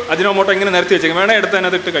ഉപ്പ് അജിനോമോട്ടോ ഇങ്ങനെ നിരത്തി വെച്ചേക്കും. വേണേൽ എടുത്ത്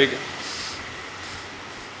അതിനകത്ത് ഇട്ട് കഴിക്കാം.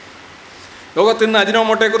 ലോകത്ത് ഇന്ന്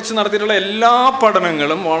അജിനോമോട്ടോയെക്കുറിച്ച് നടത്തിയിട്ടുള്ള എല്ലാ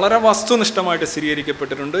പഠനങ്ങളും വളരെ വസ്തുനിഷ്ഠമായിട്ട്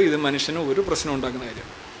സ്ഥിരീകരിക്കപ്പെട്ടിട്ടുണ്ട്. ഇത് മനുഷ്യന് ഒരു പ്രശ്നം ഉണ്ടാക്കുന്ന കാര്യം.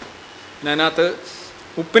 പിന്നെ അതിനകത്ത്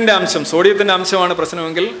ഉപ്പിൻ്റെ അംശം, സോഡിയത്തിൻ്റെ അംശമാണ്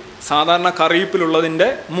പ്രശ്നമെങ്കിൽ സാധാരണ കറിയിപ്പിലുള്ളതിൻ്റെ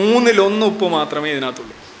 1/3 ഉപ്പ് മാത്രമേ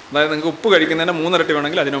ഇതിനകത്തുള്ളൂ. അതായത് നിങ്ങൾക്ക് ഉപ്പ് കഴിക്കുന്നതിൻ്റെ 3 ഇരട്ടി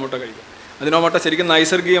വേണമെങ്കിൽ അജിനോമോട്ടോ കഴിക്കാം. അജിനോമോട്ടോ ശരിക്കും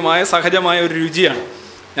നൈസർഗികമായ സഹജമായ ഒരു രുചിയാണ്.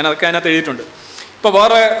 ഞാനതൊക്കെ അതിനകത്ത് എഴുതിയിട്ടുണ്ട്. ഇപ്പോൾ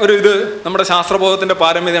വേറെ ഒരു ഇത് നമ്മുടെ ശാസ്ത്രബോധത്തിൻ്റെ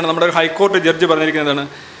പാരമ്യതയാണ്. നമ്മുടെ ഒരു ഹൈക്കോടതി ജഡ്ജി പറഞ്ഞിരിക്കുന്നതാണ്,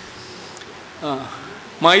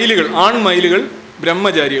 ആൺമയിലുകൾ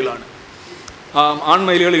ബ്രഹ്മചാരികളാണ്.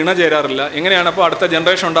 ആൺമയിലുകൾ ഇണ ചേരാറില്ല. എങ്ങനെയാണ് അപ്പോൾ അടുത്ത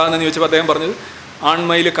ജനറേഷൻ ഉണ്ടാകുന്നതെന്ന് ചോദിച്ചപ്പോൾ അദ്ദേഹം പറഞ്ഞത്,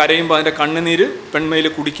 ആൺമയിൽ കരയുമ്പോൾ അതിൻ്റെ കണ്ണുനീര് പെൺമയിൽ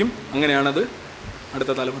കുടിക്കും, അങ്ങനെയാണത്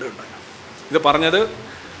അടുത്ത തലമുറ ഉണ്ടാകുക. ഇത് പറഞ്ഞത്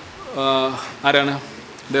ആരാണ്?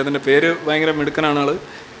 അദ്ദേഹത്തിൻ്റെ പേര് ഭയങ്കര മിടുക്കനാണ് ആൾ,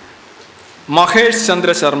 മഹേഷ്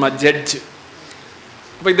ചന്ദ്ര ശർമ്മ, ജഡ്ജ്.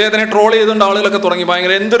 അപ്പോൾ ഇദ്ദേഹത്തിനെ ട്രോൾ ചെയ്തുകൊണ്ട് ആളുകളൊക്കെ തുടങ്ങി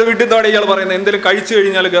ഭയങ്കര എന്തൊരു വിഡിത്താടി ഇയാൾ പറയുന്നത്, എന്തെങ്കിലും കഴിച്ചു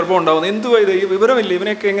കഴിഞ്ഞാൽ ഗർഭം ഉണ്ടാകുന്നത്, എന്തുവാ ഇത്, ഈ വിവരമില്ല,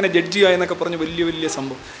 ഇവനെയൊക്കെ എങ്ങനെ ജഡ്ജ് ചെയ്യാന്നൊക്കെ പറഞ്ഞ് വലിയ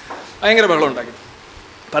സംഭവം ഭയങ്കര ബഹളം ഉണ്ടാക്കി.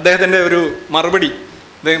 അപ്പം അദ്ദേഹത്തിൻ്റെ ഒരു മറുപടി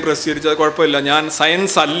അദ്ദേഹം പ്രസിദ്ധീകരിച്ചത്, കുഴപ്പമില്ല, ഞാൻ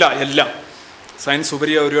സയൻസ് അല്ല എല്ലാം, സയൻസ്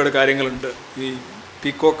ഉപരിയ ഒരുപാട് കാര്യങ്ങളുണ്ട്. ഈ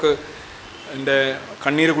പീക്കോക്ക് എൻ്റെ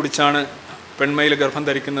കണ്ണീര് കുടിച്ചാണ് പെൺമയിൽ ഗർഭം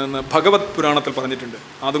ധരിക്കുന്നതെന്ന് ഭഗവത് പുരാണത്തിൽ പറഞ്ഞിട്ടുണ്ട്.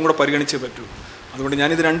 അതും കൂടെ പരിഗണിച്ചേ പറ്റൂ. അതുകൊണ്ട്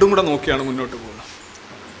ഞാനിത് രണ്ടും കൂടെ നോക്കിയാണ് മുന്നോട്ട് പോകുന്നത്.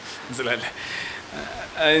 മനസ്സിലായല്ലേ?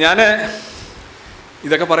 ഞാൻ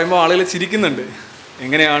ഇതൊക്കെ പറയുമ്പോൾ ആളുകൾ ചിരിക്കുന്നുണ്ട്.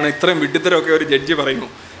 എങ്ങനെയാണ് ഇത്രയും വിഡ്ഢിത്തരമൊക്കെ ഒരു ജഡ്ജി പറയുമോ?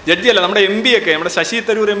 ജഡ്ജിയല്ല, നമ്മുടെ എം പി ഒക്കെ, നമ്മുടെ ശശി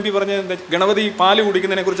തരൂർ എം പി പറഞ്ഞ ഗണപതി പാല്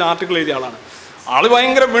കുടിക്കുന്നതിനെ കുറിച്ച് ആർട്ടിക്കിൾ എഴുതിയ ആളാണ്. ആൾ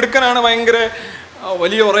ഭയങ്കര മിടുക്കനാണ്, ഭയങ്കര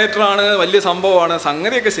വലിയ ഒറേറ്ററാണ്, വലിയ സംഭവമാണ്,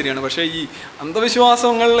 സംഗതിയൊക്കെ ശരിയാണ്. പക്ഷേ ഈ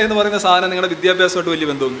അന്ധവിശ്വാസങ്ങൾ എന്ന് പറയുന്ന സാധനം നിങ്ങളുടെ വിദ്യാഭ്യാസമായിട്ട് വലിയ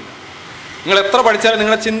ബന്ധമൊന്നുമില്ല. നിങ്ങൾ എത്ര പഠിച്ചാലും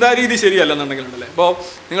നിങ്ങളുടെ ചിന്താരീതി ശരിയല്ലെന്നുണ്ടെങ്കിലുണ്ടല്ലേ. ഇപ്പോൾ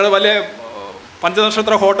നിങ്ങൾ വലിയ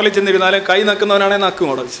പഞ്ചനക്ഷത്ര ഹോട്ടലിൽ ചെന്നിരുന്നാലും കൈ നക്കുന്നവനാണെങ്കിൽ നക്കും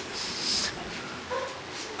അവിടെ വെച്ച്.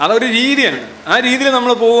 അതൊരു രീതിയാണ്. ആ രീതിയിൽ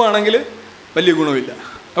നമ്മൾ പോവുകയാണെങ്കിൽ വലിയ ഗുണമില്ല.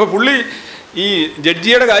 അപ്പോൾ പുള്ളി ഈ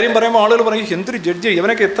ജഡ്ജിയുടെ കാര്യം പറയുമ്പോൾ ആളുകൾ പറയും, എന്തൊരു ജഡ്ജി,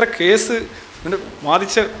 ഇവനൊക്കെ എത്ര കേസ്, ഇവൻ്റെ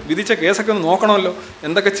വിധിച്ച കേസൊക്കെ ഒന്ന് നോക്കണമല്ലോ,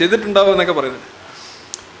 എന്തൊക്കെ ചെയ്തിട്ടുണ്ടാവും എന്നൊക്കെ പറയുന്നത്.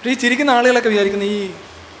 പക്ഷേ ഈ ചിരിക്കുന്ന ആളുകളൊക്കെ വിചാരിക്കുന്ന ഈ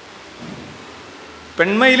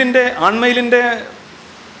ആൺമയിലിൻ്റെ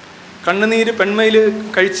കണ്ണുനീര് പെൺമയിൽ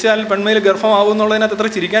കഴിച്ചാൽ പെൺമയിൽ ഗർഭമാവും എന്നുള്ളതിനകത്ത് എത്ര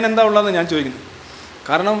ചിരിക്കാൻ എന്താ ഉള്ളതെന്ന് ഞാൻ ചോദിക്കുന്നത്.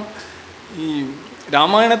 കാരണം ഈ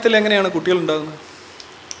രാമായണത്തിൽ എങ്ങനെയാണ് കുട്ടികളുണ്ടാകുന്നത്?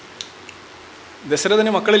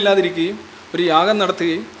 ദശരഥന് മക്കളില്ലാതിരിക്കുകയും ഒരു യാഗം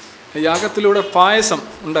നടത്തുകയും യാഗത്തിലൂടെ പായസം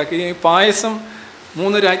ഉണ്ടാക്കുകയും പായസം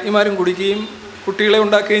 3 രാജ്ഞിമാരും കുടിക്കുകയും കുട്ടികളെ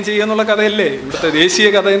ഉണ്ടാക്കുകയും ചെയ്യുക എന്നുള്ള കഥയല്ലേ ഇവിടുത്തെ ദേശീയ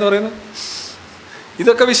കഥ എന്ന് പറയുന്നത്.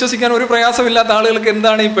 ഇതൊക്കെ വിശ്വസിക്കാൻ ഒരു പ്രയാസമില്ലാത്ത ആളുകൾക്ക്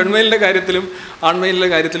എന്താണ് ഈ പെൺമയിലിൻ്റെ കാര്യത്തിലും ആൺമയിലിൻ്റെ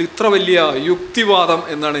കാര്യത്തിലും ഇത്ര വലിയ യുക്തിവാദം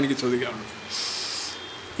എന്നാണ് എനിക്ക് ചോദിക്കാറുള്ളത്.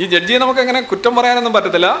 ഈ ജഡ്ജിയെ നമുക്ക് അങ്ങനെ കുറ്റം പറയാനൊന്നും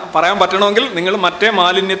പറ്റത്തില്ല. പറയാൻ പറ്റണമെങ്കിൽ നിങ്ങൾ മറ്റേ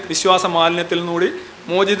വിശ്വാസ മാലിന്യത്തിൽ നിന്നുകൂടി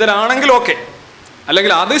മോചിതരാണെങ്കിൽ ഓക്കെ.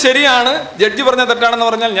 അല്ലെങ്കിൽ അത് ശരിയാണ്, ജഡ്ജി പറഞ്ഞ തെറ്റാണെന്ന്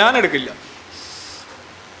പറഞ്ഞാൽ ഞാൻ എടുക്കില്ല.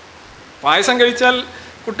 പായസം കഴിച്ചാൽ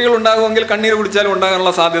കുട്ടികൾ ഉണ്ടാകുമെങ്കിൽ കണ്ണീര് കുടിച്ചാലും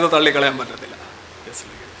ഉണ്ടാകാനുള്ള സാധ്യത തള്ളിക്കളയാൻ പറ്റത്തില്ല.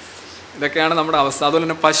 ഇതൊക്കെയാണ് നമ്മുടെ അവസ്ഥ. അതുപോലെ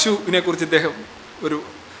തന്നെ പശുവിനെ കുറിച്ച് ഇദ്ദേഹം ഒരു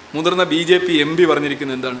മുതിർന്ന BJP MP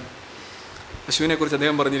പറഞ്ഞിരിക്കുന്നത് എന്താണ്? പശുവിനെ കുറിച്ച്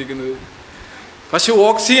അദ്ദേഹം പറഞ്ഞിരിക്കുന്നത്, പശു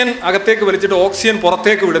ഓക്സിജൻ അകത്തേക്ക് വലിച്ചിട്ട് ഓക്സിജൻ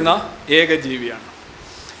പുറത്തേക്ക് വിടുന്ന ഏക ജീവിയാണ്.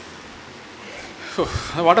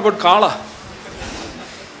 വാട്ട് അബൌട്ട് കാള?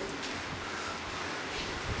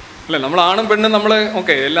 അല്ല, നമ്മൾ ആണും പെണ്ണും നമ്മൾ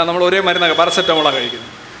ഓക്കെ എല്ലാം നമ്മൾ ഒരേ മരുന്നൊക്കെ പാരസെറ്റമോളാണ്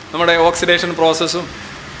കഴിക്കുന്നത്. നമ്മുടെ ഓക്സിഡേഷൻ പ്രോസസ്സും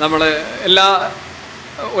നമ്മൾ എല്ലാ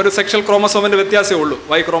ഒരു സെക്ഷൽ ക്രോമസോമിൻ്റെ വ്യത്യാസമേ ഉള്ളൂ.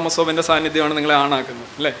 Y ക്രോമസോമിൻ്റെ സാന്നിധ്യമാണ് നിങ്ങളെ ആണാക്കുന്നത്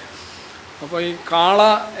അല്ലേ. അപ്പോൾ ഈ കാള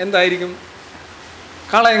എന്തായിരിക്കും?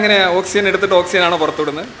 കാള എങ്ങനെയാണ് ഓക്സിജൻ എടുത്തിട്ട് ഓക്സിജനാണോ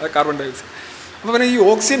പുറത്തുവിടുന്നത്? അത് കാർബൺ ഡൈ ഓക്സൈഡ്. അപ്പോൾ പിന്നെ ഈ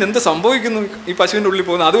ഓക്സിജൻ എന്ത് സംഭവിക്കുന്നു ഈ പശുവിൻ്റെ ഉള്ളിൽ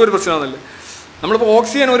പോകുന്നത്? അതും ഒരു പ്രശ്നമാണല്ലേ. നമ്മളിപ്പോൾ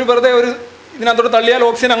ഓക്സിജൻ വെറുതെ ഇതിനകത്തോട്ട് തള്ളിയാൽ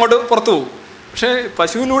ഓക്സിജൻ അങ്ങോട്ട് പുറത്തു പോകും. പക്ഷേ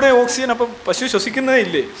പശുവിലൂടെ ഓക്സിജൻ അപ്പം പശു ശ്വസിക്കുന്നതേ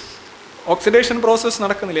ഇല്ലേ? ഓക്സിഡേഷൻ പ്രോസസ്സ്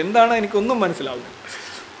നടക്കുന്നില്ല. എന്താണ് എനിക്കൊന്നും മനസ്സിലാവില്ല.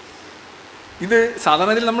 ഇത്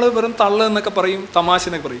സാധാരണയിൽ നമ്മൾ വെറും തള്ള് എന്നൊക്കെ പറയും, തമാശ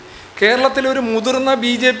എന്നൊക്കെ പറയും. കേരളത്തിലെ ഒരു മുതിർന്ന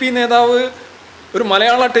BJP നേതാവ് ഒരു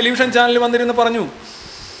മലയാള ടെലിവിഷൻ ചാനലിൽ വന്നിരുന്ന് പറഞ്ഞു,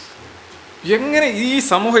 എങ്ങനെ ഈ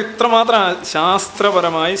സമൂഹം ഇത്രമാത്രം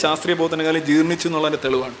ശാസ്ത്രപരമായി ശാസ്ത്രീയ ബോധനകാലം ജീർണിച്ചു എന്നുള്ളതിൻ്റെ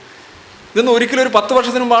തെളിവാണ്. ഇതൊന്നും ഒരിക്കലും ഒരു 10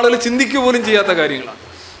 വർഷത്തിന് മുമ്പ് ആളുകൾ ചിന്തിക്കുക പോലും ചെയ്യാത്ത കാര്യങ്ങളാണ്.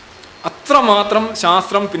 അത്രമാത്രം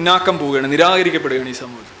ശാസ്ത്രം പിന്നാക്കം പോവുകയാണ്, നിരാകരിക്കപ്പെടുകയാണ് ഈ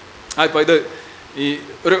സമൂഹത്തിൽ. ഇപ്പോൾ ഇത് ഈ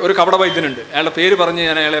ഒരു കപട വൈദ്യനുണ്ട്, അയാളുടെ പേര് പറഞ്ഞ്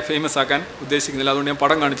ഞാൻ അയാളെ ഫേമസ് ആക്കാൻ ഉദ്ദേശിക്കുന്നില്ല. അതുകൊണ്ട് ഞാൻ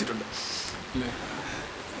പടം കാണിച്ചിട്ടുണ്ട്. അല്ലേ,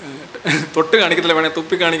 തൊട്ട് കാണിക്കത്തില്ല, വേണേൽ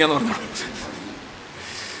തുപ്പി കാണിക്കാന്ന് പറഞ്ഞു.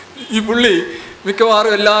 ഈ പുള്ളി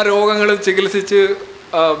മിക്കവാറും എല്ലാ രോഗങ്ങളും ചികിത്സിച്ച്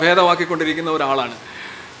ഭേദമാക്കിക്കൊണ്ടിരിക്കുന്ന ഒരാളാണ്.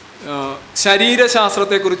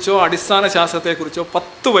 ശരീരശാസ്ത്രത്തെക്കുറിച്ചോ അടിസ്ഥാന ശാസ്ത്രത്തെക്കുറിച്ചോ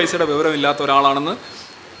 10 പൈസയുടെ വിവരമില്ലാത്ത ഒരാളാണെന്ന്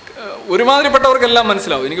ഒരുമാതിരിപ്പെട്ടവർക്കെല്ലാം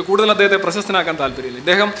മനസ്സിലാവും. എനിക്ക് കൂടുതൽ അദ്ദേഹത്തെ പ്രശസ്തനാക്കാൻ താല്പര്യമില്ല.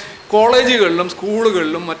 ഇദ്ദേഹം കോളേജുകളിലും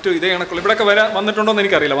സ്കൂളുകളിലും മറ്റും ഇതേ കണക്കുള്ള ഇവിടെയൊക്കെ വന്നിട്ടുണ്ടോ എന്ന്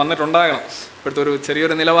എനിക്കറിയില്ല, വന്നിട്ടുണ്ടാകണം. ഇവിടുത്തെ ഒരു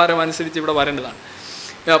ചെറിയൊരു നിലവാരം അനുസരിച്ച് ഇവിടെ വരേണ്ടതാണ്.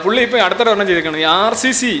 പുള്ളി ഇപ്പോൾ അടുത്തിടെ ഒരെണ്ണം ചെയ്തിരിക്കണം. ഈ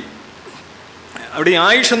RCC അവിടെ ഈ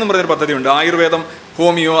ആയുഷ് എന്ന് പറഞ്ഞൊരു പദ്ധതിയുണ്ട്. ആയുർവേദം,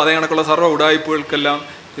 ഹോമിയോ, അതേ കണക്കുള്ള സർവ്വ ഉടായ്പകൾക്കെല്ലാം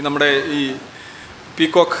ഈ നമ്മുടെ ഈ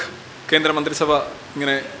പീക്കോക്ക് കേന്ദ്രമന്ത്രിസഭ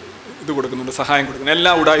ഇങ്ങനെ ഇത് കൊടുക്കുന്നുണ്ട്, സഹായം കൊടുക്കുന്നു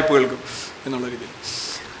എല്ലാ ഉടായ്പകൾക്കും എന്നുള്ള രീതിയിൽ.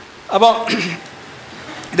 അപ്പോൾ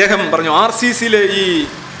ഇദ്ദേഹം പറഞ്ഞു RCCയിലെ ഈ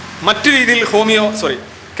മറ്റു രീതിയിൽ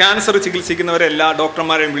ക്യാൻസർ ചികിത്സിക്കുന്നവരെ എല്ലാ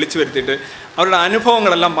ഡോക്ടർമാരെയും വിളിച്ചു വരുത്തിയിട്ട് അവരുടെ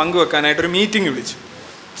അനുഭവങ്ങളെല്ലാം പങ്കുവെക്കാനായിട്ടൊരു മീറ്റിംഗ് വിളിച്ചു.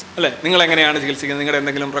 അല്ലേ, നിങ്ങളെങ്ങനെയാണ് ചികിത്സിക്കുന്നത്, നിങ്ങളുടെ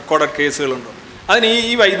എന്തെങ്കിലും റെക്കോർഡഡ് കേസുകളുണ്ടോ? അതിന്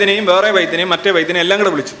ഈ വൈദ്യനെയും വേറെ വൈദ്യനെയും മറ്റേ വൈദ്യനെയും എല്ലാം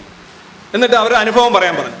കൂടെ വിളിച്ചു. എന്നിട്ട് അവരുടെ അനുഭവം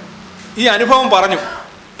പറയാൻ പറഞ്ഞു. ഈ അനുഭവം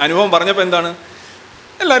പറഞ്ഞപ്പോൾ എന്താണ്,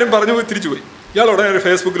 എല്ലാവരും പറഞ്ഞു പോയി തിരിച്ചുപോയി. ഇയാൾ ഉടനെ ഒരു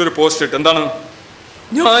ഫേസ്ബുക്കിലൊരു പോസ്റ്റ് ഇട്ട്, എന്താണ്,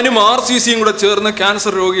 ഞാനും RCCയും കൂടെ ചേർന്ന്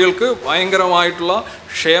ക്യാൻസർ രോഗികൾക്ക് ഭയങ്കരമായിട്ടുള്ള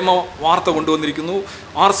ക്ഷേമ വാർത്ത കൊണ്ടുവന്നിരിക്കുന്നു.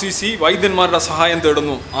 RCC വൈദ്യന്മാരുടെ സഹായം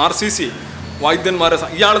തേടുന്നു. RCC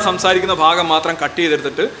ഇയാൾ സംസാരിക്കുന്ന ഭാഗം മാത്രം കട്ട്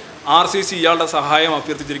ചെയ്തെടുത്തിട്ട് RCC ഇയാളുടെ സഹായം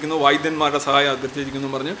അഭ്യർത്ഥിച്ചിരിക്കുന്നു, വൈദ്യന്മാരുടെ സഹായം അഭ്യർത്ഥിച്ചിരിക്കുന്നു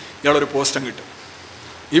പറഞ്ഞ് ഇയാളൊരു പോസ്റ്റും കിട്ടും.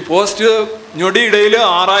 ഈ പോസ്റ്റ് ഞൊടിയിടയിൽ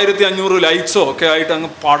 6500 ലൈക്സോ ഒക്കെ ആയിട്ട് അങ്ങ്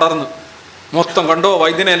പടർന്ന് മൊത്തം കണ്ടോ,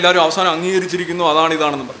 വൈദ്യനെ എല്ലാവരും അവസാനം അംഗീകരിച്ചിരിക്കുന്നു,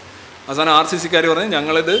 അതാണെന്ന് പറഞ്ഞു. അവസാനം RCCക്കാർ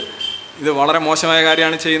പറഞ്ഞ് ഇത് വളരെ മോശമായ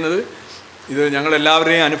കാര്യമാണ് ചെയ്യുന്നത്, ഇത്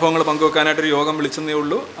ഞങ്ങളെല്ലാവരുടെയും അനുഭവങ്ങൾ പങ്കുവെക്കാനായിട്ടൊരു യോഗം വിളിച്ചെന്നേ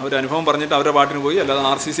ഉള്ളൂ. അവർ അനുഭവം പറഞ്ഞിട്ട് അവരുടെ പാട്ടിന് പോയി, അല്ലാതെ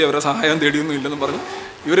RCC അവരുടെ സഹായം തേടിയൊന്നും ഇല്ലെന്ന് പറഞ്ഞു.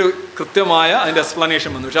 ഇവർ കൃത്യമായ അതിൻ്റെ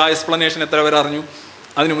എക്സ്പ്ലനേഷൻ വന്നു. പക്ഷേ ആ എക്സ്പ്ലനേഷൻ എത്ര പേർ അറിഞ്ഞു?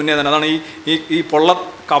 അതിന് മുന്നേ തന്നെ. അതാണ് ഈ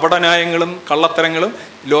കപടന്യായങ്ങളും കള്ളത്തരങ്ങളും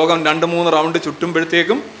ലോകം 2-3 റൗണ്ട്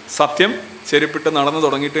ചുറ്റുമ്പോഴത്തേക്കും സത്യം ചെരുപ്പിട്ട് നടന്നു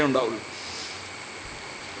തുടങ്ങിയിട്ടേ ഉണ്ടാവുള്ളൂ.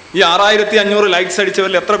 ഈ 6500 ലൈക്സ്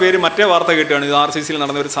അടിച്ചവരിൽ എത്ര പേര് മറ്റേ വാർത്ത കേട്ടാണ്? ഇത് RCCയിൽ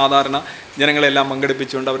നടന്ന ഒരു സാധാരണ ജനങ്ങളെല്ലാം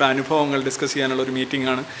പങ്കെടുപ്പിച്ചുകൊണ്ട് അവരുടെ അനുഭവങ്ങൾ ഡിസ്കസ് ചെയ്യാനുള്ള ഒരു മീറ്റിംഗ്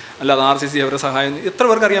ആണ്, അല്ലാതെ RCC അവരുടെ സഹായം എത്ര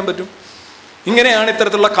പേർക്ക് അറിയാൻ പറ്റും? ഇങ്ങനെയാണ്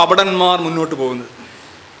ഇത്തരത്തിലുള്ള കപടന്മാർ മുന്നോട്ട് പോകുന്നത്.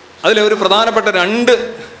 അതിലെ ഒരു പ്രധാനപ്പെട്ട 2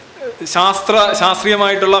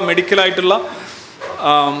 ശാസ്ത്രീയമായിട്ടുള്ള മെഡിക്കലായിട്ടുള്ള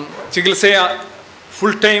ചികിത്സയെ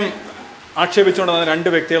ഫുൾ ടൈം ആക്ഷേപിച്ചുകൊണ്ടുവന്ന 2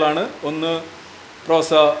 വ്യക്തികളാണ്. ഒന്ന്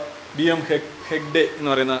പ്രൊഫസർ BM ഹെഗ്ഡെ എന്ന്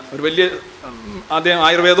പറയുന്ന ഒരു വലിയ, അദ്ദേഹം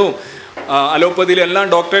ആയുർവേദവും അലോപ്പതിയിലും എല്ലാം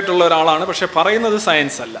ഡോക്ടറേറ്റ് ഉള്ള ഒരാളാണ്. പക്ഷെ പറയുന്നത്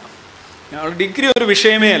സയൻസ് അല്ല, ഡിഗ്രി ഒരു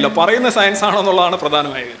വിഷയമേ അല്ല, പറയുന്ന സയൻസ് ആണോ എന്നുള്ളതാണ്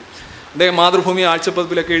പ്രധാനമായ കാര്യം. അദ്ദേഹം മാതൃഭൂമി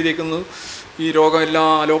ആഴ്ചപ്പതിപ്പിലൊക്കെ എഴുതിയിരിക്കുന്നു, ഈ രോഗം എല്ലാം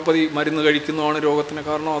അലോപ്പതി മരുന്ന് കഴിക്കുന്നതാണ് രോഗത്തിന്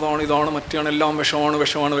കാരണം, അതാണ് ഇതാണ് മറ്റാണ്, എല്ലാം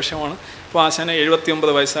വിഷമാണ്. ഇപ്പോൾ ആശാന്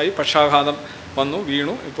 79 വയസ്സായി, പക്ഷാഘാതം വന്നു,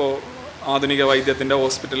 വീണു. ഇപ്പോൾ ആധുനിക വൈദ്യത്തിൻ്റെ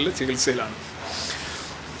ഹോസ്പിറ്റലിൽ ചികിത്സയിലാണ്.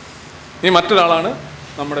 ഇനി മറ്റൊരാളാണ്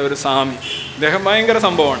നമ്മുടെ ഒരു സ്വാമി. അദ്ദേഹം ഭയങ്കര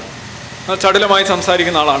സംഭവമാണ്, ചടുലമായി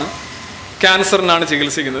സംസാരിക്കുന്ന ആളാണ്. ക്യാൻസറിനാണ്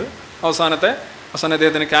ചികിത്സിക്കുന്നത്. അവസാനം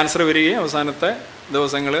അദ്ദേഹത്തിന് ക്യാൻസർ വരികയും അവസാനത്തെ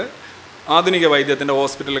ദിവസങ്ങൾ ആധുനിക വൈദ്യത്തിൻ്റെ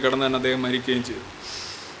ഹോസ്പിറ്റലിൽ കിടന്ന് തന്നെ അദ്ദേഹം മരിക്കുകയും ചെയ്തു.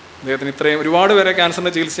 അദ്ദേഹത്തിന് ഇത്രയും ഒരുപാട് പേരെ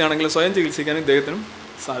ക്യാൻസറിൻ്റെ ചികിത്സയാണെങ്കിലും സ്വയം ചികിത്സിക്കാനും ഇദ്ദേഹത്തിനും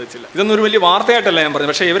സാധിച്ചില്ല. ഇതൊന്നും ഒരു വലിയ വാർത്തയായിട്ടല്ല ഞാൻ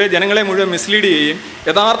പറഞ്ഞത്. പക്ഷേ ഇവരെ ജനങ്ങളെ മുഴുവൻ മിസ്ലീഡ് ചെയ്യുകയും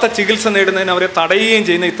യഥാർത്ഥ ചികിത്സ നേടുന്നതിന് അവരെ തടയുകയും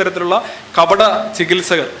ചെയ്യുന്ന ഇത്തരത്തിലുള്ള കപട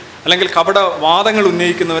ചികിത്സകർ അല്ലെങ്കിൽ കപട വാദങ്ങൾ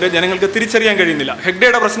ഉന്നയിക്കുന്നവരെ ജനങ്ങൾക്ക് തിരിച്ചറിയാൻ കഴിയുന്നില്ല.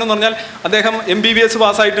 ഹെഗ്ഡെയുടെ പ്രശ്നം എന്ന് പറഞ്ഞാൽ അദ്ദേഹം MBBS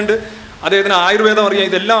പാസ്സായിട്ടുണ്ട്, അദ്ദേഹത്തിന് ആയുർവേദം അറിയാം.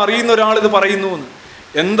 ഇതെല്ലാം അറിയുന്ന ഒരാൾ ഇത് പറയുന്നു എന്ന്.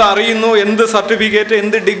 എന്തറിയുന്നു, എന്ത് സർട്ടിഫിക്കറ്റ്,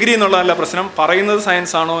 എന്ത് ഡിഗ്രി എന്നുള്ളതല്ല പ്രശ്നം, പറയുന്നത്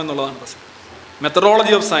സയൻസ് ആണോ എന്നുള്ളതാണ് പ്രശ്നം.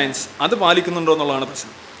 മെത്തഡോളജി ഓഫ് സയൻസ് അത് പാലിക്കുന്നുണ്ടോ എന്നുള്ളതാണ്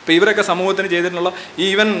പ്രശ്നം. ഇപ്പോൾ ഇവരൊക്കെ സമൂഹത്തിന് ചെയ്തിട്ടുള്ള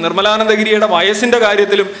ഈവൻ നിർമ്മലാനന്ദഗിരിയുടെ വയസ്സിൻ്റെ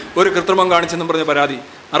കാര്യത്തിലും ഒരു കൃത്രിമം കാണിച്ചെന്നും പറഞ്ഞ പരാതി.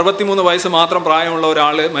 63 വയസ്സ് മാത്രം പ്രായമുള്ള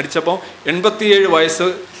ഒരാൾ മരിച്ചപ്പോൾ 87 വയസ്സ്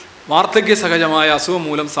വാർദ്ധക്യ സഹജമായ അസുഖം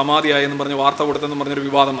മൂലം സമാധിയായെന്നും പറഞ്ഞ് വാർത്ത കൊടുത്തെന്നും പറഞ്ഞൊരു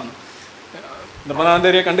വിവാദം വന്നു.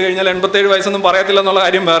 നിർമ്മലാനന്ദഗിരിയെ കണ്ടു കഴിഞ്ഞാൽ 87 വയസ്സൊന്നും പറയത്തില്ല എന്നുള്ള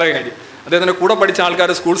കാര്യം വേറെ കാര്യം. അദ്ദേഹത്തിൻ്റെ കൂടെ പഠിച്ച ആൾക്കാർ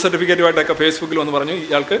സ്കൂൾ സർട്ടിഫിക്കറ്റുമായിട്ടൊക്കെ ഫേസ്ബുക്കിൽ വന്ന് പറഞ്ഞു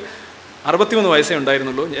ഇയാൾക്ക് 63 വയസ്സേ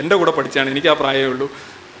ഉണ്ടായിരുന്നുള്ളൂ, എൻ്റെ കൂടെ പഠിച്ചാണ്, എനിക്ക് ആ പ്രായമേ ഉള്ളൂ,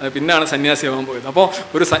 പിന്നെയാണ് സന്യാസിയാവാൻ പോയത്. അപ്പോൾ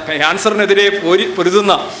ഒരു ക്യാൻസറിനെതിരെ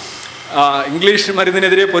പൊരുതുന്ന, ഇംഗ്ലീഷ്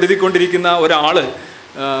മരുന്നിനെതിരെ പൊരുതിക്കൊണ്ടിരിക്കുന്ന ഒരാൾ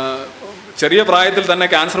ചെറിയ പ്രായത്തിൽ തന്നെ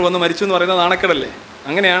ക്യാൻസർ വന്ന് മരിച്ചു എന്ന് പറയുന്നത് നാണക്കേടല്ലേ?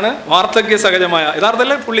 അങ്ങനെയാണ് വാർദ്ധക്യ സഹജമായ,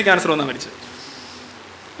 യഥാർത്ഥത്തിൽ പുള്ളി ക്യാൻസർ വന്ന് മരിച്ചത്.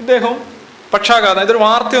 ഇദ്ദേഹം പക്ഷാഘാതം, ഇതൊരു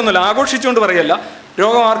വാർത്തയൊന്നുമില്ല, ആഘോഷിച്ചുകൊണ്ട് പറയല്ല.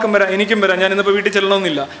 രോഗം ആർക്കും വരാം, എനിക്കും വരാം, ഞാൻ ഇന്നിപ്പോൾ വീട്ടിൽ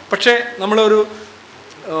ചെല്ലണമെന്നില്ല. പക്ഷേ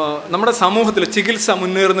നമ്മുടെ സമൂഹത്തിൽ ചികിത്സ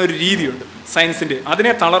മുന്നേറുന്ന ഒരു രീതിയുണ്ട് സയൻസിൻ്റെ.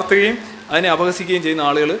 അതിനെ തളർത്തുകയും അതിനെ അപഹസിക്കുകയും ചെയ്യുന്ന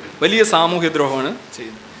ആളുകൾ വലിയ സാമൂഹ്യ ദ്രോഹമാണ്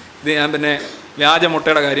ചെയ്യുന്നത്. ഇത് ഞാൻ പിന്നെ വ്യാജ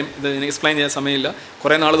മുട്ടയുടെ കാര്യം ഇത് എനിക്ക് എക്സ്പ്ലെയിൻ ചെയ്യാൻ സമയമില്ല.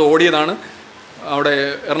 കുറേ നാളത് ഓടിയതാണ്, അവിടെ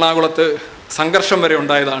എറണാകുളത്ത് സംഘർഷം വരെ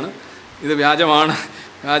ഉണ്ടായതാണ്. ഇത് വ്യാജമാണ്,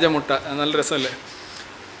 വ്യാജമുട്ട. നല്ല രസമല്ലേ?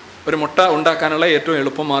 ഒരു മുട്ട ഉണ്ടാക്കാനുള്ള ഏറ്റവും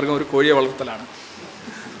എളുപ്പ മാർഗം ഒരു കോഴിയെ വളർത്തലാണ്.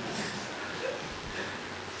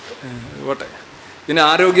 പോട്ടെ. പിന്നെ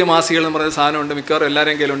ആരോഗ്യമാസികൾ എന്ന് പറയുന്ന സാധനമുണ്ട്, മിക്കവാറും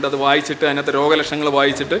എല്ലാവരെയും കയ്യിലുണ്ട്. അത് വായിച്ചിട്ട് അതിനകത്ത് രോഗലക്ഷണങ്ങൾ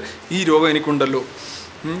വായിച്ചിട്ട് ഈ രോഗം എനിക്കുണ്ടല്ലോ,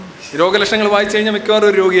 രോഗലക്ഷണങ്ങൾ വായിച്ചു കഴിഞ്ഞാൽ മിക്കവാറും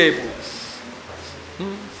ഒരു രോഗിയായി പോകും.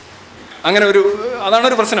 അങ്ങനെ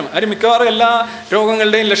അതാണൊരു പ്രശ്നം. അതിന് മിക്കവാറും എല്ലാ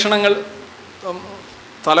രോഗങ്ങളുടെയും ലക്ഷണങ്ങൾ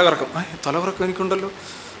തലകറക്കം എനിക്കുണ്ടല്ലോ,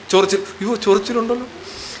 ചൊറിച്ചിലുണ്ടല്ലോ,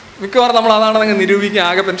 മിക്കവാറും നമ്മൾ അതാണെന്നങ്ങ് നിരൂപിക്കുക.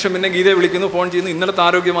 ആകെ പെൻഷൻ പിന്നെ ഗീതയെ വിളിക്കുന്നു, ഫോൺ ചെയ്യുന്നു, ഇന്നലത്തെ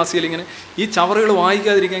ആരോഗ്യമാസികയിൽ ഇങ്ങനെ. ഈ ചവറുകൾ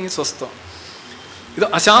വായിക്കാതിരിക്കുകയെങ്കിൽ സ്വസ്ഥം. ഇത്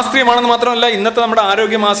അശാസ്ത്രീയമാണെന്ന് മാത്രമല്ല, ഇന്നത്തെ നമ്മുടെ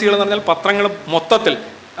ആരോഗ്യമാസികൾ എന്ന് പറഞ്ഞാൽ പത്രങ്ങൾ മൊത്തത്തിൽ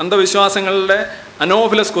അന്ധവിശ്വാസങ്ങളുടെ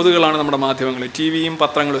അനോഫിലസ് കൊതുകുകളാണ് നമ്മുടെ മാധ്യമങ്ങൾ, TV-യും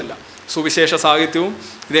പത്രങ്ങളും എല്ലാം. സുവിശേഷ സാഹിത്യവും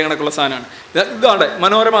ഇതേ കണക്കുള്ള സാധനമാണ്. ഇതാണ്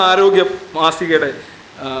മനോരമ ആരോഗ്യ മാസികയുടെ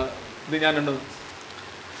ഇത് ഞാനുണ്ട്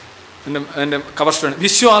എൻ്റെ കവർ സ്റ്റോറി,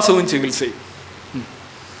 വിശ്വാസവും ചികിത്സയും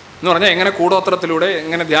എന്ന് പറഞ്ഞാൽ എങ്ങനെ കൂടോത്രത്തിലൂടെ,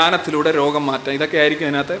 എങ്ങനെ ധ്യാനത്തിലൂടെ രോഗം മാറ്റാം, ഇതൊക്കെ ആയിരിക്കും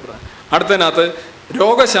അതിനകത്ത്. അടുത്തതിനകത്ത്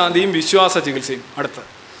രോഗശാന്തിയും വിശ്വാസ ചികിത്സയും.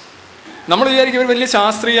 നമ്മൾ വിചാരിക്കും ഇവർ വലിയ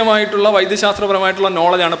ശാസ്ത്രീയമായിട്ടുള്ള വൈദ്യശാസ്ത്രപരമായിട്ടുള്ള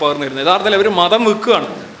നോളജാണ് പകർന്നു തരുന്നത്. യഥാർത്ഥത്തിൽ അവർ മതം വിൽക്കുകയാണ്,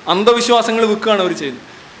 അന്ധവിശ്വാസങ്ങൾ വിൽക്കുകയാണ് അവർ ചെയ്യുന്നത്.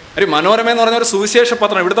 ഒരു മനോരമ എന്ന് പറഞ്ഞ ഒരു സുവിശേഷ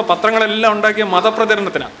പത്രം, ഇവിടുത്തെ പത്രങ്ങളെല്ലാം ഉണ്ടാക്കിയ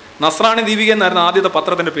മതപ്രചരണത്തിനാണ്. നസ്രാണി ദീപിക എന്നായിരുന്നു ആദ്യത്തെ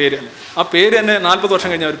പത്രത്തിൻ്റെ പേര് തന്നെ. ആ പേര് തന്നെ 40 വർഷം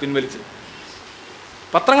കഴിഞ്ഞ് അവർ പിൻവലിച്ചു.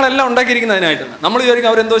 പത്രങ്ങളെല്ലാം ഉണ്ടാക്കിയിരിക്കുന്നത് അതിനായിട്ടാണ്. നമ്മൾ വിചാരിക്കും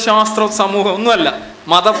അവരെന്തോ ശാസ്ത്ര സമൂഹം, ഒന്നുമല്ല.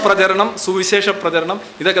 മതപ്രചരണം, സുവിശേഷ പ്രചരണം,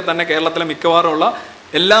 ഇതൊക്കെ തന്നെ കേരളത്തിലെ മിക്കവാറുമുള്ള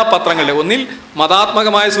എല്ലാ പത്രങ്ങളിലും ഒന്നിൽ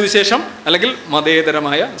മതാത്മകമായ സുവിശേഷം അല്ലെങ്കിൽ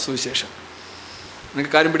മതേതരമായ സുവിശേഷം.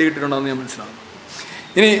 നിങ്ങൾക്ക് കാര്യം പിടികിട്ടിട്ടുണ്ടോയെന്ന് ഞാൻ മനസ്സിലാകുന്നു.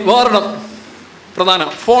 ഇനി വേറൊരു പ്രധാന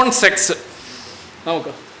ഫോൺ സെക്സ്.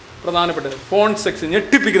 നമുക്ക് പ്രധാനപ്പെട്ടത്. Phone sex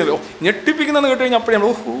ഞെട്ടിപ്പിക്കുന്നത്. ഞെട്ടിപ്പിക്കുന്നതെന്ന് കേട്ട് കഴിഞ്ഞാൽ അപ്പോഴാണ്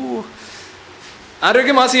ഓഹോ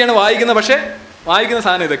ആരോഗ്യമാസികയാണ് വായിക്കുന്നത്, പക്ഷേ വായിക്കുന്ന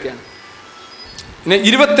സാധനം ഇതൊക്കെയാണ്. പിന്നെ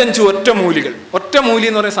 25 ഒറ്റമൂലികൾ. ഒറ്റമൂലി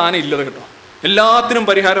എന്ന് പറയുന്ന സാധനം ഇല്ലത് കേട്ടോ. എല്ലാത്തിനും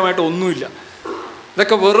പരിഹാരമായിട്ട് ഒന്നുമില്ല.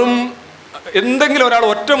 ഇതൊക്കെ വെറും എന്തെങ്കിലും ഒരാൾ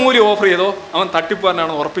ഒറ്റമൂലി ഓഫർ ചെയ്തോ അവൻ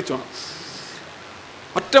തട്ടിപ്പാരനാണ് ഉറപ്പിച്ചോണം.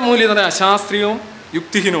 ഒറ്റമൂലി എന്ന് പറഞ്ഞാൽ അശാസ്ത്രീയവും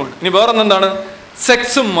യുക്തിഹീനവുമാണ്. ഇനി വേറൊന്നെന്താണ്?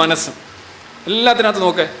 സെക്സും മനസ്സും. എല്ലാത്തിനകത്ത്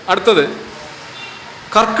നോക്കേ. അടുത്തത്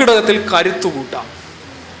കർക്കിടകത്തിൽ കരുത്തു കൂട്ടാം.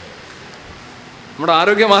 നമ്മുടെ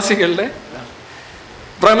ആരോഗ്യമാസികളുടെ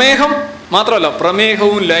പ്രമേഹം മാത്രമല്ല,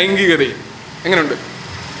 പ്രമേഹവും ലൈംഗികതയും എങ്ങനെയുണ്ട്.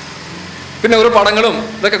 പിന്നെ ഒരു പടങ്ങളും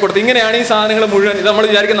ഇതൊക്കെ കൊടുത്ത് ഇങ്ങനെയാണ് ഈ സാധനങ്ങൾ മുഴുവൻ. ഇത് നമ്മൾ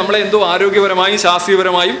വിചാരിക്കും നമ്മളെ എന്തോ ആരോഗ്യപരമായും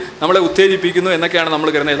ശാസ്ത്രീയപരമായും നമ്മളെ ഉത്തേജിപ്പിക്കുന്നു എന്നൊക്കെയാണ് നമ്മൾ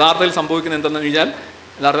കരുതുന്നത്. യഥാർത്ഥത്തിൽ സംഭവിക്കുന്നത് എന്തെന്ന് കഴിഞ്ഞാൽ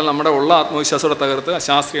യഥാർത്ഥത്തിൽ നമ്മുടെ ഉള്ള ആത്മവിശ്വാസത്തെ തകർത്ത്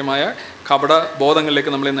അശാസ്ത്രീയമായ കപട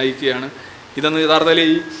ബോധങ്ങളിലേക്ക് നമ്മളെ നയിക്കുകയാണ്. ഇതൊന്നും യഥാർത്ഥത്തിൽ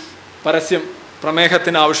ഈ പരസ്യം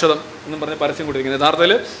പ്രമേഹത്തിന് ഔഷധം എന്നും പറഞ്ഞ് പരസ്യം കൊടുത്തിരിക്കുന്നത്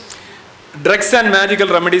യഥാർത്ഥത്തിൽ drugs and magical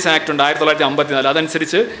remedies act ഉണ്ട് 1954.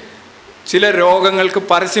 അതനുസരിച്ച് ചില രോഗങ്ങൾക്ക്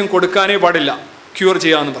പരസ്യം കൊടുക്കാനേ പാടില്ല, ക്യൂർ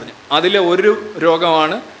ചെയ്യാമെന്ന് പറഞ്ഞു. അതിലെ ഒരു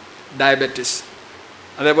രോഗമാണ് ഡയബറ്റിസ്.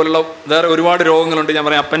 അതേപോലുള്ള വേറെ ഒരുപാട് രോഗങ്ങളുണ്ട്. ഞാൻ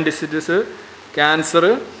പറയാം, അപ്പൻഡിസിറ്റിസ്, cancer,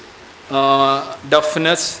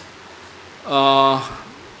 deafness,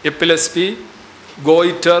 epilepsy,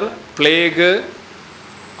 goitre, plague,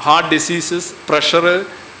 heart diseases, pressure,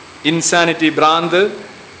 insanity, ഭ്രാന്ത്,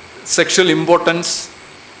 സെക്ഷൽ ഇമ്പോർട്ടൻസ്.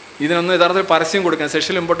 ഇതിനൊന്നും യഥാർത്ഥത്തിൽ പരസ്യം കൊടുക്കാൻ,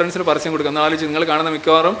 സെക്ഷൽ ഇമ്പോർട്ടൻസിന് പരസ്യം കൊടുക്കുക. എന്നാലോചിച്ച് നിങ്ങൾ കാണുന്ന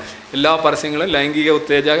മിക്കവാറും എല്ലാ പരസ്യങ്ങളും ലൈംഗിക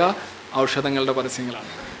ഉത്തേജക ഔഷധങ്ങളുടെ പരസ്യങ്ങളാണ്.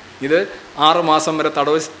 ഇത് 6 മാസം വരെ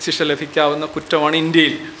തടവ് ശിക്ഷ ലഭിക്കാവുന്ന കുറ്റമാണ്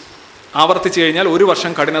ഇന്ത്യയിൽ. ആവർത്തിച്ച് കഴിഞ്ഞാൽ 1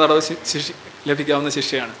 വർഷം കഠിന തടവ് ശിക്ഷ ലഭിക്കാവുന്ന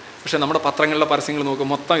ശിക്ഷയാണ്. പക്ഷേ നമ്മുടെ പത്രങ്ങളിലെ പരസ്യങ്ങൾ നോക്കും,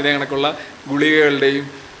 മൊത്തം ഇതേ കണക്കുള്ള ഗുളികകളുടെയും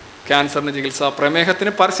ക്യാൻസറിന് ചികിത്സ,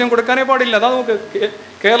 പ്രമേഹത്തിന് പരസ്യം കൊടുക്കാനേ പാടില്ല. അതാ നമുക്ക്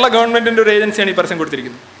കേരള ഗവൺമെൻറ്റിൻ്റെ ഒരു ഏജൻസിയാണ് ഈ പരസ്യം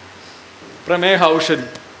കൊടുത്തിരിക്കുന്നത്, പ്രമേഹ ഔഷധി.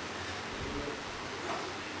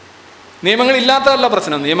 നിയമങ്ങളില്ലാത്തതല്ല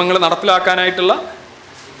പ്രശ്നം, നിയമങ്ങൾ നടപ്പിലാക്കാനായിട്ടുള്ള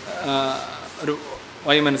ഒരു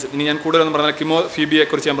വൈമനസ്. ഇനി ഞാൻ കൂടുതലൊന്നും പറഞ്ഞാൽ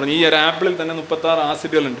കീമോഫീബിയെക്കുറിച്ച് ഞാൻ പറഞ്ഞു. ഈ ഒരു ആപ്പിളിൽ തന്നെ 36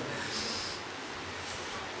 ആസിഡുകളുണ്ട്.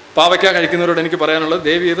 പാവയ്ക്ക കഴിക്കുന്നവരോട് എനിക്ക് പറയാനുള്ളത്,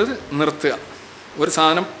 ദയവ് ചെയ്ത് നിർത്തുക. ഒരു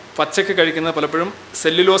സാധനം പച്ചക്ക് കഴിക്കുന്നത് പലപ്പോഴും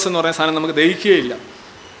സെല്ലുലോസ് എന്ന് പറയുന്ന സാധനം നമുക്ക് ദഹിക്കുകയില്ല.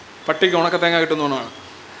 പട്ടിക്ക് ഉണക്കത്തേങ്ങ കിട്ടുന്നതാണ്.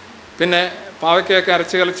 പിന്നെ പാവയ്ക്കൊക്കെ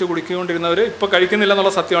അരച്ച് കലച്ച് കുടിക്കൊണ്ടിരുന്നവർ ഇപ്പോൾ കഴിക്കുന്നില്ല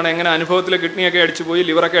എന്നുള്ള സത്യമാണ്. എങ്ങനെ അനുഭവത്തിൽ കിഡ്നിയൊക്കെ അടിച്ചു പോയി,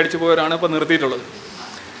 ലിവറൊക്കെ അടിച്ചു പോയവരാണ് ഇപ്പോൾ നിർത്തിയിട്ടുള്ളത്.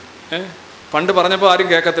 പണ്ട് പറഞ്ഞപ്പോൾ ആരും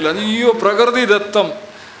കേൾക്കത്തില്ല. അയ്യോ പ്രകൃതി ദത്തം,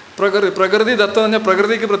 പ്രകൃതി ദത്തം എന്ന് പറഞ്ഞാൽ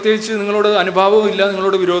പ്രകൃതിക്ക് പ്രത്യേകിച്ച് നിങ്ങളോട് അനുഭാവവും ഇല്ല,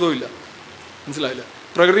 നിങ്ങളോട് വിരോധവും ഇല്ല. മനസ്സിലായില്ല?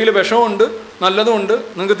 പ്രകൃതിയിൽ വിഷമുണ്ട്, നല്ലതുമുണ്ട്,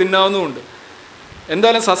 നിങ്ങൾക്ക് തിന്നാവുന്നതുമുണ്ട്.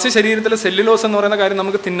 എന്തായാലും സസ്യശരീരത്തിലെ സെല്ലുലോസ് എന്ന് പറയുന്ന കാര്യം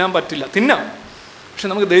നമുക്ക് തിന്നാൻ പറ്റില്ല. തിന്നാം, പക്ഷെ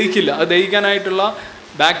നമുക്ക് ദഹിക്കില്ല. അത് ദഹിക്കാനായിട്ടുള്ള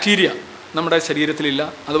ബാക്ടീരിയ നമ്മുടെ ശരീരത്തിലില്ല.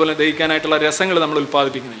 അതുപോലെ ദഹിക്കാനായിട്ടുള്ള രസങ്ങൾ നമ്മൾ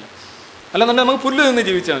ഉൽപ്പാദിപ്പിക്കുന്നില്ല. അല്ലെന്നുണ്ടെങ്കിൽ നമുക്ക് പുല്ല് നിന്ന്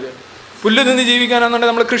ജീവിച്ചാൽ മതി. പുല്ല് നിന്ന്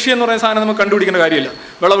ജീവിക്കാനാണെന്നുണ്ടെങ്കിൽ നമ്മൾ കൃഷി എന്ന് പറയുന്ന സാധനം നമുക്ക് കണ്ടുപിടിക്കേണ്ട കാര്യമില്ല.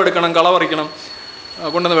 വിളവെടുക്കണം, കളവറിക്കണം,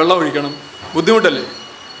 കൊണ്ടുവന്ന് വെള്ളം ഒഴിക്കണം, ബുദ്ധിമുട്ടല്ലേ?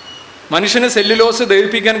 മനുഷ്യന് സെല്ലുലോസ്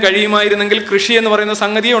ദഹിപ്പിക്കാൻ കഴിയുമായിരുന്നെങ്കിൽ കൃഷി എന്ന് പറയുന്ന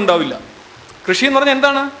സംഗതിയേ ഉണ്ടാവില്ല. കൃഷി എന്ന് പറഞ്ഞാൽ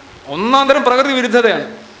എന്താണ്? ഒന്നാം തരം പ്രകൃതി വിരുദ്ധതയാണ്.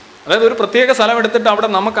 അതായത് ഒരു പ്രത്യേക സ്ഥലം എടുത്തിട്ട് അവിടെ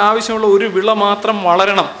നമുക്ക് ആവശ്യമുള്ള ഒരു വിള മാത്രം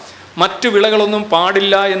വളരണം, മറ്റു വിളകളൊന്നും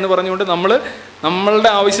പാടില്ല എന്ന് പറഞ്ഞുകൊണ്ട് നമ്മളുടെ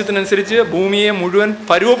ആവശ്യത്തിനനുസരിച്ച് ഭൂമിയെ മുഴുവൻ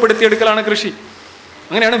പരുവപ്പെടുത്തിയെടുക്കലാണ് കൃഷി.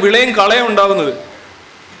 അങ്ങനെയാണ് വിളയും കളയും ഉണ്ടാകുന്നത്.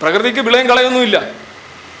 പ്രകൃതിക്ക് വിളയും കളയൊന്നുമില്ല.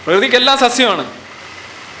 പ്രകൃതിക്ക് എല്ലാം സസ്യമാണ്.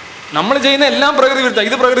 നമ്മൾ ചെയ്യുന്ന എല്ലാം പ്രകൃതി വിരുദ്ധം.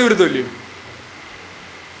 ഇത് പ്രകൃതി വിരുദ്ധമില്ലയോ?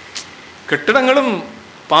 കെട്ടിടങ്ങളും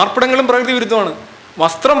പാർപ്പിടങ്ങളും പ്രകൃതി വിരുദ്ധമാണ്.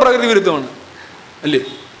 വസ്ത്രം പ്രകൃതി വിരുദ്ധമാണ് അല്ലേ?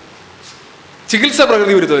 ചികിത്സ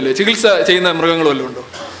പ്രകൃതി വിരുദ്ധമല്ലേ? ചികിത്സ ചെയ്യുന്ന മൃഗങ്ങൾ വല്ലതും ഉണ്ടോ?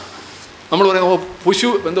 നമ്മൾ പറയും ഓ പശു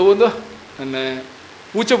എന്തോ പിന്നെ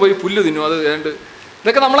പൂച്ച പോയി പുല്ല് തിന്നു, അത് വേണ്ട.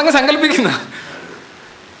 ഇതൊക്കെ നമ്മളങ്ങ് സങ്കല്പിക്കുന്ന,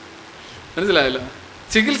 മനസ്സിലായല്ലോ?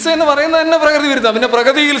 ചികിത്സ എന്ന് പറയുന്നത് തന്നെ പ്രകൃതി വിരുദ്ധം. പിന്നെ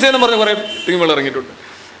പ്രകൃതി ചികിത്സ എന്ന് പറഞ്ഞ് കുറേ ടീമുകൾ ഇറങ്ങിയിട്ടുണ്ട്.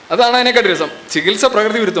 അതാണ് അതിനെക്കാട്ടി രസം. ചികിത്സ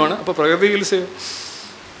പ്രകൃതി വിരുദ്ധമാണ്. അപ്പോൾ പ്രകൃതി ചികിത്സയോ?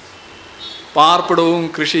 പാർപ്പിടവും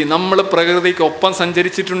കൃഷി നമ്മൾ പ്രകൃതിക്കൊപ്പം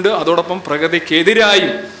സഞ്ചരിച്ചിട്ടുണ്ട്. അതോടൊപ്പം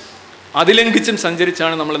പ്രകൃതിക്കെതിരായും അതിലംഘിച്ചും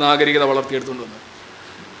സഞ്ചരിച്ചാണ് നമ്മൾ നാഗരികത വളർത്തിയെടുത്തുകൊണ്ട് വന്നത്.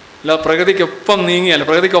 അല്ല പ്രകൃതിക്കൊപ്പം നീങ്ങിയാൽ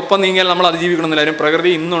നമ്മൾ അതിജീവിക്കണമെന്നില്ല. കാര്യം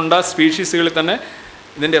പ്രകൃതി ഇന്നുണ്ട സ്പീഷീസുകളിൽ തന്നെ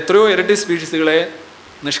ഇതിൻ്റെ എത്രയോ ഇരട്ടി സ്പീഷീസുകളെ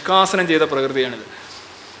നിഷ്കാസനം ചെയ്ത പ്രകൃതിയാണിത്.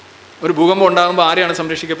 ഒരു ഭൂകമ്പം ഉണ്ടാകുമ്പോൾ ആരെയാണ്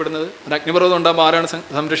സംരക്ഷിക്കപ്പെടുന്നത്? ഒരു അഗ്നിപർവ്വതം ഉണ്ടാകുമ്പോൾ ആരാണ്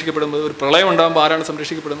സംരക്ഷിക്കപ്പെടുന്നത്? ഒരു പ്രളയം ഉണ്ടാകുമ്പോൾ ആരാണ്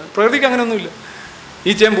സംരക്ഷിക്കപ്പെടുന്നത്? പ്രകൃതിക്ക് അങ്ങനെയൊന്നുമില്ല.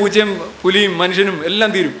 ഈച്ചയും പൂച്ചയും പുലിയും മനുഷ്യനും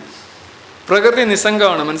എല്ലാം തീരും. പ്രകൃതി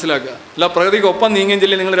നിസ്സംഗമാണ്, മനസ്സിലാക്കുക. അല്ല പ്രകൃതിക്ക് ഒപ്പം നീങ്ങുകയും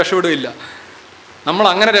ചെയ്യില്ല, നിങ്ങൾ രക്ഷപ്പെടുകയില്ല. നമ്മൾ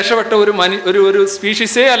അങ്ങനെ രക്ഷപ്പെട്ട ഒരു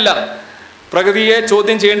സ്പീഷീസേ അല്ല. പ്രകൃതിയെ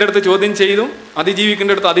ചോദ്യം ചെയ്യേണ്ടടുത്ത് ചോദ്യം ചെയ്തും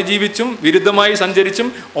അതിജീവിക്കേണ്ടടുത്ത് അതിജീവിച്ചും വിരുദ്ധമായി സഞ്ചരിച്ചും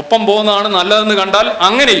ഒപ്പം പോകുന്നതാണ് നല്ലതെന്ന് കണ്ടാൽ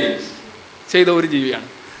അങ്ങനെയും ചെയ്ത ഒരു ജീവിയാണ്.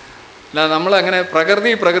 അല്ല നമ്മളങ്ങനെ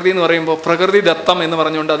പ്രകൃതി എന്ന് പറയുമ്പോൾ പ്രകൃതി ദത്തം എന്ന്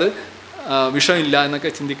പറഞ്ഞുകൊണ്ട് അത് വിഷമില്ല എന്നൊക്കെ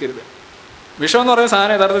ചിന്തിക്കരുത്. വിഷം എന്ന് പറയുന്ന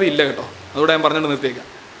സാധനം യഥാർത്ഥത്തിൽ ഇല്ല കേട്ടോ. അതുകൂടെ ഞാൻ പറഞ്ഞുകൊണ്ട് നിർത്തിയേക്കാം.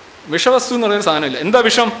 വിഷവസ്തു എന്ന് പറയുന്ന സാധനമില്ല. എന്താ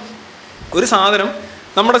വിഷം? ഒരു സാധനം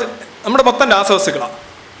നമ്മുടെ മൊത്തം രാസവസ്തുക്കളാണ്.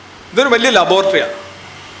 ഇതൊരു വലിയ ലബോറട്ടറിയാണ്.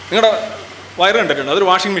 നിങ്ങളുടെ വയറ് കണ്ടിട്ടുണ്ട്, അതൊരു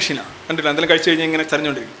വാഷിംഗ് മെഷീനാണ്. കണ്ടില്ല? എന്തെങ്കിലും കഴിച്ചു കഴിഞ്ഞാൽ ഇങ്ങനെ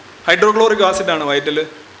ചരിഞ്ഞുകൊണ്ടിരിക്കും. ഹൈഡ്രോക്ലോറിക് ആസിഡാണ് വയറ്റിൽ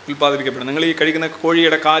ഉൽപ്പാദിപ്പിക്കപ്പെടുന്നത്. നിങ്ങൾ ഈ കഴിക്കുന്ന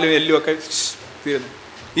കോഴിയുടെ കാലും എല്ലും ഒക്കെ തീരുന്നത്.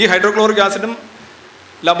 ഈ ഹൈഡ്രോക്ലോറിക് ആസിഡും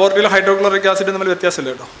ലബോറട്ടറിയിലെ ഹൈഡ്രോക്ലോറിക് ആസിഡും തമ്മിൽ വ്യത്യാസമില്ല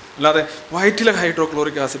കേട്ടോ. അല്ലാതെ വയറ്റിലെ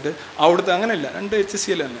ഹൈഡ്രോക്ലോറിക് ആസിഡ് അവിടുത്തെ അങ്ങനെയല്ല, 2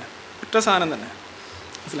 HCl തന്നെ, ഒറ്റ സാധനം തന്നെ.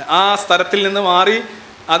 മനസ്സിലായി? ആ സ്ഥലത്തിൽ നിന്ന് മാറി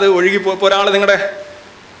അത് ഒഴുകിപ്പോയപ്പോൾ ഒരാൾ നിങ്ങളുടെ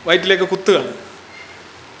വയറ്റിലേക്ക് കുത്തുകയാണ്.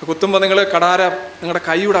 കുത്തുമ്പോൾ നിങ്ങൾ കടാര നിങ്ങളുടെ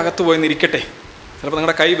കൈയുടെ അകത്ത് പോയെന്നിരിക്കട്ടെ, ചിലപ്പോൾ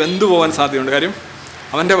നിങ്ങളുടെ കൈ വെന്തു പോകാൻ സാധ്യതയുണ്ട്. കാര്യം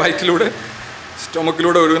അവൻ്റെ വയറ്റിലൂടെ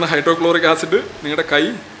സ്റ്റൊമക്കിലൂടെ ഒഴുകുന്ന ഹൈഡ്രോക്ലോറിക് ആസിഡ് നിങ്ങളുടെ കൈ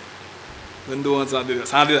വെന്തു പോകാൻ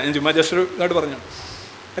സാധ്യത ഞാൻ ചുമ്മാ ജസ്റ്റ് ഒരു ഇതായിട്ട് പറഞ്ഞു.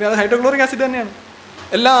 കാര്യം അത് ഹൈഡ്രോക്ലോറിക് ആസിഡ് തന്നെയാണ്.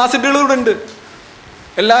 എല്ലാ ആസിഡുകളും ഇവിടെ ഉണ്ട്,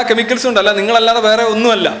 എല്ലാ കെമിക്കൽസും ഉണ്ട്. അല്ല നിങ്ങളല്ലാതെ വേറെ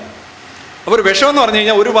ഒന്നുമല്ല. അപ്പോൾ ഒരു വിഷം എന്ന് പറഞ്ഞു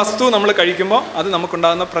കഴിഞ്ഞാൽ ഒരു വസ്തു നമ്മൾ കഴിക്കുമ്പോൾ അത്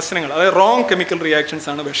നമുക്കുണ്ടാകുന്ന പ്രശ്നങ്ങൾ, അതായത് റോങ് കെമിക്കൽ റിയാക്ഷൻസ്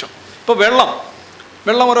ആണ് വിഷം. ഇപ്പോൾ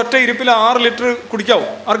വെള്ളം ഒരൊറ്റ ഇരിപ്പിൽ 6 ലിറ്റർ കുടിക്കാവും.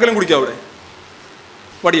 ആർക്കെങ്കിലും കുടിക്കാവും? ഇവിടെ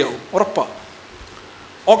വടിയാവും, ഉറപ്പാണ്.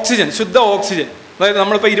 ഓക്സിജൻ, ശുദ്ധ ഓക്സിജൻ, അതായത്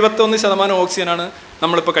നമ്മളിപ്പോൾ 21% ഓക്സിജനാണ്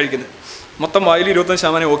നമ്മളിപ്പോൾ കഴിക്കുന്നത്. മൊത്തം വായിൽ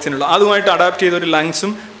 21% ഓക്സിജൻ ഉള്ളു. അതുമായിട്ട് അഡാപ്റ്റ് ചെയ്ത ഒരു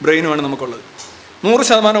ലങ്സും ബ്രെയിനുമാണ് നമുക്കുള്ളത്.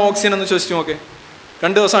 100% ഓക്സിജൻ എന്ന് ശ്വസിച്ചു നോക്കേ.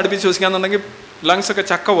 2 ദിവസം അടുപ്പിച്ച് ശ്വസിക്കാന്നുണ്ടെങ്കിൽ ലങ്സൊക്കെ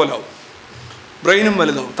ചക്ക പോലെ ആവും, ബ്രെയിനും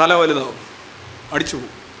വലുതാവും, തല വലുതാവും, അടിച്ചു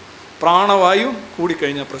പോകും. പ്രാണവായു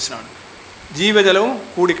കൂടിക്കഴിഞ്ഞാൽ പ്രശ്നമാണ്, ജീവജലവും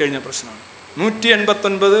കൂടിക്കഴിഞ്ഞാൽ പ്രശ്നമാണ്.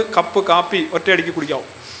 189 കപ്പ് കാപ്പി ഒറ്റയടിക്ക് കുടിക്കാവും,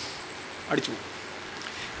 അടിച്ചു പോകും.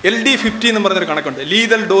 LD50 എന്ന് പറഞ്ഞൊരു കണക്കുണ്ട്,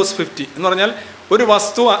 ലീതൽ ഡോസ് 50 എന്ന് പറഞ്ഞാൽ ഒരു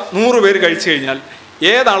വസ്തു 100 പേര് കഴിച്ചു കഴിഞ്ഞാൽ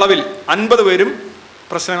ഏതളവിൽ 50 പേരും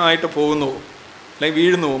പ്രശ്നമായിട്ട് പോകുന്നുവോ അല്ലെങ്കിൽ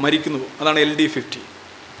വീഴുന്നുവോ മരിക്കുന്നുവോ, അതാണ് LD50.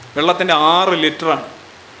 വെള്ളത്തിൻ്റെ 6 ലിറ്ററാണ്.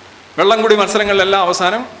 വെള്ളം കൂടി മത്സരങ്ങളിലെല്ലാം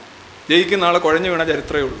അവസാനം ജയിക്കുന്ന ആൾ കുഴഞ്ഞു വീണ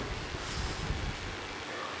ചരിത്രമേ ഉള്ളൂ.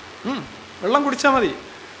 വെള്ളം കുടിച്ചാൽ മതി.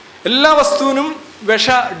 എല്ലാ വസ്തുവിനും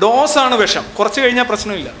ഡോസാണ് വിഷം. കുറച്ച് കഴിഞ്ഞാൽ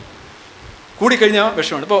പ്രശ്നമില്ല, കൂടിക്കഴിഞ്ഞാൽ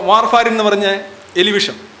വിഷമാണ്. ഇപ്പോൾ വാർഫാരിൻ എന്ന് പറഞ്ഞ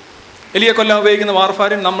എലിവിഷം, എലിയെ കൊല്ലാൻ ഉപയോഗിക്കുന്ന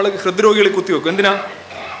വാർഫാരിൻ നമ്മൾ ഹൃദ്രോഗികളിൽ കുത്തിവെക്കും. എന്തിനാ?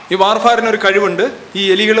 ഈ വാർഫാരിനൊരു കഴിവുണ്ട്, ഈ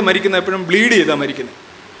എലികൾ മരിക്കുന്ന എപ്പോഴും ബ്ലീഡ് ചെയ്താൽ മരിക്കുന്നത്.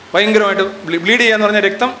 ഭയങ്കരമായിട്ട് ബ്ലീഡ് ചെയ്യാന്ന് പറഞ്ഞാൽ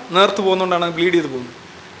രക്തം നേർത്തു പോകുന്നതുകൊണ്ടാണ് ബ്ലീഡ് ചെയ്ത് പോകുന്നത്.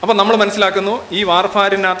 അപ്പോൾ നമ്മൾ മനസ്സിലാക്കുന്നു ഈ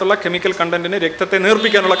വാർഫാരിനകത്തുള്ള കെമിക്കൽ കണ്ടന്റിന് രക്തത്തെ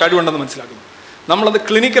നേർപ്പിക്കാനുള്ള കഴിവുണ്ടെന്ന് മനസ്സിലാക്കുന്നു. നമ്മളത്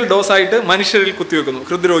ക്ലിനിക്കൽ ഡോസായിട്ട് മനുഷ്യരിൽ കുത്തിവെക്കുന്നു,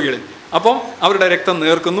 ഹൃദ്രോഗികളിൽ. അപ്പം അവരുടെ രക്തം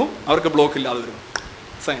നേർക്കുന്നു, അവർക്ക് ബ്ലോക്ക് ഇല്ലാതെ വരുന്നു.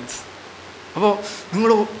 സയൻസ്. അപ്പോൾ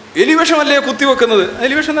നിങ്ങൾ എലിവിഷമല്ലേ കുത്തിവെക്കുന്നത്?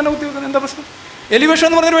 എലിവിഷം തന്നെ കുത്തിവെക്കുന്നത് എന്താ പ്രശ്നം? എലിവിഷം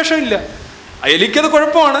എന്ന് പറഞ്ഞൊരു വിഷമില്ല. എലിക്കത്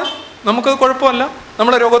കുഴപ്പമാണ്, നമുക്കത് കുഴപ്പമല്ല.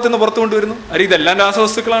 നമ്മളെ രോഗത്തിൽ നിന്ന് പുറത്തു കൊണ്ടുവരുന്നു. അരി ഇതെല്ലാം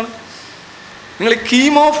രാസവസ്തുക്കളാണ്. നിങ്ങൾ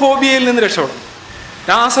കീമോഫോബിയയിൽ നിന്ന് രക്ഷപ്പെടണം.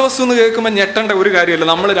 രാസവസ്തു എന്ന് കേൾക്കുമ്പോൾ ഞെട്ടേണ്ട ഒരു കാര്യമല്ല,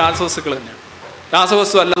 നമ്മൾ രാസവസ്തുക്കൾ തന്നെയാണ്.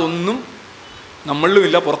 രാസവസ്തു അല്ലാതെ ഒന്നും നമ്മളിലും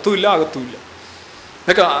ഇല്ല, പുറത്തുമില്ല, അകത്തുമില്ല.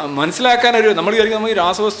 ഇതൊക്കെ മനസ്സിലാക്കാനൊരു നമ്മൾ വിചാരിക്കും നമ്മൾ ഈ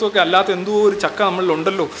രാസവസ്തുവൊക്കെ അല്ലാത്ത എന്തോ ഒരു ചക്ക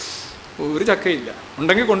നമ്മളിലുണ്ടല്ലോ. ഒരു ചക്കയില്ല,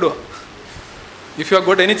 ഉണ്ടെങ്കിൽ കൊണ്ടുപോവാം. If you are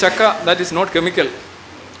got any ചക്ക ദാറ്റ് ഈസ് നോട്ട് കെമിക്കൽ,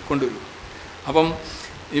 കൊണ്ടുവരും. അപ്പം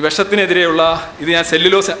ഈ വിഷത്തിനെതിരെയുള്ള ഇത് ഞാൻ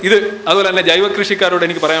സെല്ലുലോസ് ഇത് അതുപോലെ തന്നെ ജൈവ കൃഷിക്കാരോട്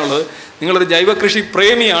എനിക്ക് പറയാനുള്ളത്, നിങ്ങളൊരു ജൈവ കൃഷി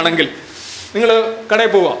പ്രേമിയാണെങ്കിൽ നിങ്ങൾ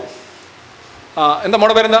കടയിൽ പോവാം. എന്താ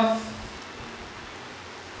മോടെ പേരെന്താ?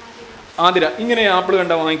 ആതിര. ഇങ്ങനെ ആപ്പിൾ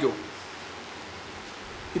കണ്ടാൽ വാങ്ങിക്കുമോ?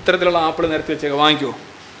 ഇത്തരത്തിലുള്ള ആപ്പിൾ നിരത്തി വെച്ചേക്കാം, വാങ്ങിക്കുമോ?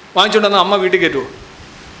 വാങ്ങിച്ചുകൊണ്ടെന്ന് അമ്മ വീട്ടിൽ കയറ്റുമോ?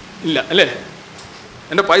 ഇല്ല അല്ലേ?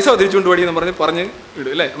 എൻ്റെ പൈസ തിരിച്ചുകൊണ്ട് വടിയെന്ന് പറഞ്ഞ്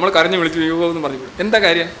വിടും അല്ലേ? നമ്മൾ കരഞ്ഞ് വിളിച്ച് വീഴുമോ എന്ന് പറഞ്ഞു വിടും. എന്താ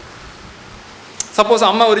കാര്യം? സപ്പോസ്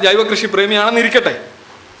അമ്മ ഒരു ജൈവ കൃഷി പ്രേമിയാണെന്ന് ഇരിക്കട്ടെ.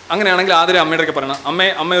 അങ്ങനെയാണെങ്കിൽ ആദ്യം അമ്മയുടെയൊക്കെ പറയണം,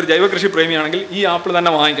 അമ്മ ഒരു ജൈവ കൃഷി പ്രേമിയാണെങ്കിൽ ഈ ആപ്പിൾ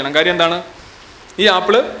തന്നെ വാങ്ങിക്കണം. കാര്യം എന്താണ്? ഈ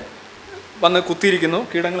ആപ്പിൾ വന്ന് കുത്തിയിരിക്കുന്നു,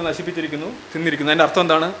 കീടങ്ങൾ നശിപ്പിച്ചിരിക്കുന്നു, തിന്നിരിക്കുന്നു. അതിൻ്റെ അർത്ഥം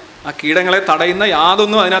എന്താണ്? ആ കീടങ്ങളെ തടയുന്ന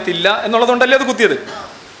യാതൊന്നും അതിനകത്തില്ല എന്നുള്ളതുകൊണ്ടല്ലേ അത് കുത്തിയത്.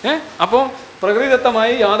 അപ്പോൾ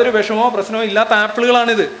പ്രകൃതിദത്തമായി യാതൊരു വിഷമോ പ്രശ്നമോ ഇല്ലാത്ത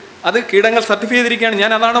ആപ്പിളുകളാണിത്. അത് കീടങ്ങൾ സർട്ടിഫൈ ചെയ്തിരിക്കുകയാണ്.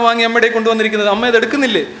 ഞാൻ അതാണ് വാങ്ങി അമ്മയുടെ കൊണ്ടുവന്നിരിക്കുന്നത്. അമ്മ ഇത്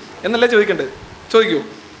എടുക്കുന്നില്ലേ എന്നല്ലേ ചോദിക്കേണ്ടത്? ചോദിക്കുമോ?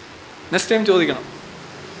 നെക്സ്റ്റ് ടൈം ചോദിക്കണം.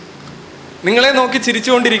 നിങ്ങളെ നോക്കി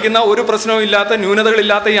ചിരിച്ചുകൊണ്ടിരിക്കുന്ന ഒരു പ്രശ്നവും ഇല്ലാത്ത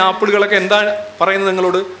ന്യൂനതകളില്ലാത്ത ഈ ആപ്പിളുകളൊക്കെ എന്താണ് പറയുന്നത്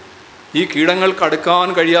നിങ്ങളോട്? ഈ കീടങ്ങൾക്ക് അടുക്കാൻ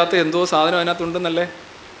കഴിയാത്ത എന്തോ സാധനം അതിനകത്തുണ്ടെന്നല്ലേ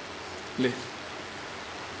അല്ലേ?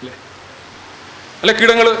 അല്ലേ? അല്ലെ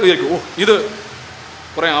കീടങ്ങൾ വിചാരിക്കും, ഓ ഇത്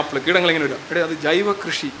കുറേ ആപ്പിൾ കീടങ്ങൾ ഇങ്ങനെ വരിക. എടേ അത് ജൈവ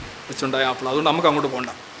കൃഷി വെച്ചുണ്ടായ ആപ്പിൾ, അതുകൊണ്ട് നമുക്ക് അങ്ങോട്ട് പോകണ്ട.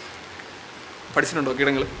 പഠിച്ചിട്ടുണ്ടോ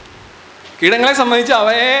കീടങ്ങൾ? കീടങ്ങളെ സംബന്ധിച്ച്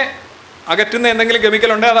അവയെ അകറ്റുന്ന എന്തെങ്കിലും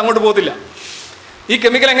കെമിക്കൽ ഉണ്ടെങ്കിൽ അത് അങ്ങോട്ട് പോകത്തില്ല. ഈ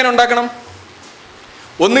കെമിക്കൽ എങ്ങനെ ഉണ്ടാക്കണം?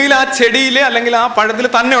 ഒന്നുകിൽ ആ ചെടിയിൽ അല്ലെങ്കിൽ ആ പഴത്തിൽ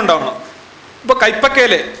തന്നെ ഉണ്ടാവണം. ഇപ്പോൾ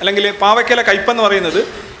കയ്പക്കയിലെ അല്ലെങ്കിൽ പാവയ്ക്കയിലെ കയ്പെന്ന് പറയുന്നത്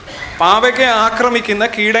പാവയ്ക്ക ആക്രമിക്കുന്ന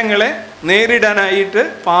കീടങ്ങളെ നേരിടാനായിട്ട്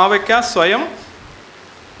പാവയ്ക്ക സ്വയം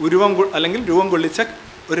അല്ലെങ്കിൽ രൂപം കൊള്ളിച്ച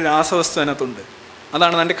ഒരു രാസവസ്തു അതിനകത്തുണ്ട്.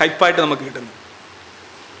 അതാണ് അതിൻ്റെ കയ്പായിട്ട് നമുക്ക് കിട്ടുന്നത്.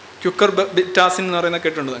 ക്യുക്കർ ബിറ്റാസിൻ എന്ന് പറയുന്നത്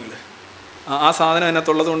കേട്ടിട്ടുണ്ട് നിങ്ങൾ? ആ സാധനം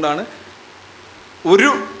അതിനകത്തുള്ളത് കൊണ്ടാണ് ഒരു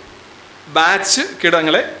ബാച്ച്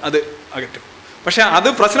കീടങ്ങളെ അത് അകറ്റും. പക്ഷെ അത്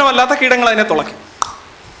പ്രശ്നമല്ലാത്ത കീടങ്ങൾ അതിനെ തുളയ്ക്കും.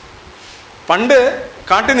 പണ്ട്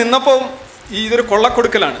കാട്ടിൽ നിന്നപ്പോൾ ഇതൊരു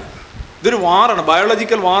കൊള്ളക്കൊടുക്കലാണ്, ഇതൊരു വാറാണ്,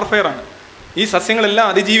 ബയോളജിക്കൽ വാർഫെയറാണ്. ഈ സസ്യങ്ങളെല്ലാം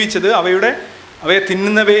അതിജീവിച്ചത് അവയെ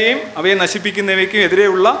തിന്നുന്നവയെയും അവയെ നശിപ്പിക്കുന്നവയ്ക്കും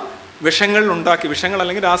എതിരെയുള്ള വിഷങ്ങൾ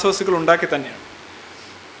അല്ലെങ്കിൽ രാസവസ്തുക്കൾ ഉണ്ടാക്കി തന്നെയാണ്.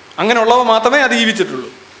 അങ്ങനെയുള്ളവ മാത്രമേ അതിജീവിച്ചിട്ടുള്ളൂ.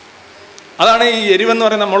 അതാണ് ഈ എരിവെന്ന്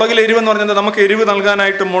പറയുന്നത്. മുളകിൽ എരിവെന്ന് പറഞ്ഞാൽ നമുക്ക് എരിവ്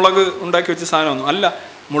നൽകാനായിട്ട് മുളക് ഉണ്ടാക്കി വെച്ച സാധനമൊന്നും അല്ല.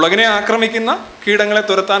 മുളകിനെ ആക്രമിക്കുന്ന കീടങ്ങളെ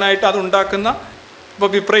തുരത്താനായിട്ട് അത് ഉണ്ടാക്കുന്ന ഇപ്പോൾ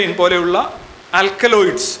പിപ്രൈൻ പോലെയുള്ള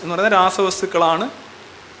ആൽക്കലോയിഡ്സ് എന്ന് പറയുന്ന രാസവസ്തുക്കളാണ്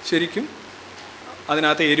ശരിക്കും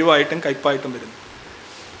അതിനകത്ത് എരിവായിട്ടും കയ്പായിട്ടും വരുന്നത്.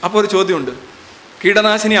 അപ്പോൾ ഒരു ചോദ്യമുണ്ട്,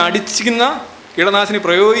 കീടനാശിനി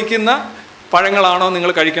പ്രയോഗിക്കുന്ന പഴങ്ങളാണോ നിങ്ങൾ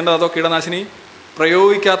കഴിക്കേണ്ടത്, അതോ കീടനാശിനി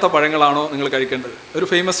പ്രയോഗിക്കാത്ത പഴങ്ങളാണോ നിങ്ങൾ കഴിക്കേണ്ടത്? ഒരു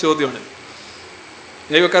ഫേമസ് ചോദ്യമാണ്,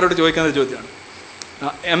 ജൈവക്കാരോട് ചോദിക്കുന്ന ഒരു ചോദ്യമാണ്.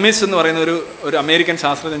 എംഎസ് എന്ന് പറയുന്ന ഒരു അമേരിക്കൻ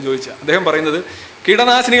ശാസ്ത്രജ്ഞൻ ചോദിച്ച, അദ്ദേഹം പറയുന്നത്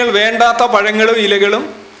കീടനാശിനികൾ വേണ്ടാത്ത പഴങ്ങളും ഇലകളും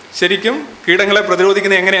ശരിക്കും കീടങ്ങളെ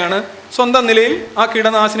പ്രതിരോധിക്കുന്നത് എങ്ങനെയാണ്? സ്വന്തം നിലയിൽ ആ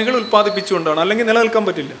കീടനാശിനികൾ ഉൽപ്പാദിപ്പിച്ചുകൊണ്ടാണ്, അല്ലെങ്കിൽ നിലനിൽക്കാൻ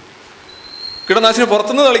പറ്റില്ല. കീടനാശിനി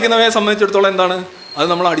പുറത്തുനിന്ന് തളിക്കുന്നവയെ സംബന്ധിച്ചിടത്തോളം എന്താണ്? അത്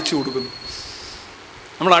നമ്മൾ അടിച്ചു കൊടുക്കുന്നു.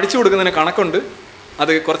 നമ്മൾ അടിച്ചു കൊടുക്കുന്നതിന് കണക്കുണ്ട്,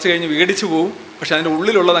 അത് കുറച്ച് കഴിഞ്ഞ് വിഘടിച്ചു പോവും. പക്ഷെ അതിൻ്റെ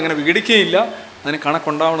ഉള്ളിലുള്ളത് അങ്ങനെ വിഘടിക്കുകയില്ല, അതിന്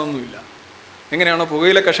കണക്കുണ്ടാവണമെന്നുമില്ല. എങ്ങനെയാണോ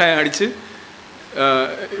പുകയില കഷായം അടിച്ച്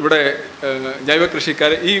ഇവിടെ ജൈവ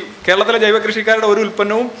കൃഷിക്കാർ, ഈ കേരളത്തിലെ ജൈവ കൃഷിക്കാരുടെ ഒരു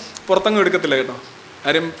ഉൽപ്പന്നവും പുറത്തങ്ങും എടുക്കത്തില്ല കേട്ടോ.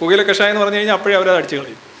 കാര്യം പുകയില കഷായം എന്ന് പറഞ്ഞു കഴിഞ്ഞാൽ അപ്പോഴേ അവരത് അടിച്ചു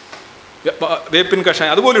കളയും. വേപ്പിൻ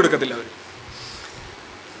കഷായം അതുപോലും എടുക്കത്തില്ല അവർ.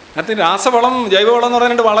 അതിന് രാസവളം ജൈവവളം എന്ന്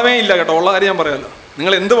പറയാനായിട്ട് വളമേ ഇല്ല കേട്ടോ, ഉള്ള കാര്യം ഞാൻ പറയാമല്ലോ.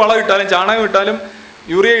 നിങ്ങൾ എന്ത് വളം ഇട്ടാലും, ചാണകം ഇട്ടാലും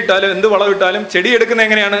യൂറിയ ഇട്ടാലും എന്ത് വളം ഇട്ടാലും ചെടി എടുക്കുന്നത്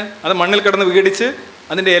എങ്ങനെയാണ്? അത് മണ്ണിൽ കിടന്ന് വിഘടിച്ച്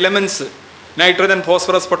അതിൻ്റെ എലമെൻറ്റ്സ് നൈട്രജൻ,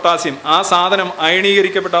 ഫോസ്ഫറസ്, പൊട്ടാസ്യം, ആ സാധനം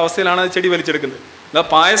അയണീകരിക്കപ്പെട്ട അവസ്ഥയിലാണ് അത് ചെടി വലിച്ചെടുക്കുന്നത്. അല്ല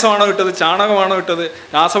പായസമാണോ ഇട്ടത്, ചാണകമാണോ ഇട്ടത്,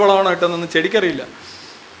 രാസവളമാണോ ഇട്ടതെന്നൊന്നും ചെടിക്കറിയില്ല.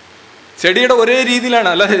 ചെടിയുടെ ഒരേ രീതിയിലാണ്.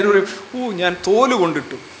 അല്ലാതെ ഞാൻ തോല്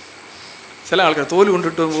കൊണ്ടിട്ടു, ചില ആൾക്കാർ തോല്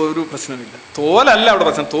കൊണ്ടിട്ട് ഒരു പ്രശ്നമില്ല. തോലല്ല അവിടെ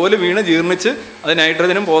പ്രശ്നം, തോല് വീണ് ജീർണിച്ച് അത്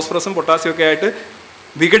നൈട്രജനും ഫോസ്ഫറസും പൊട്ടാസ്യം ഒക്കെ ആയിട്ട്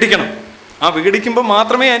വിഘടിക്കണം. ആ വിഘടിക്കുമ്പോൾ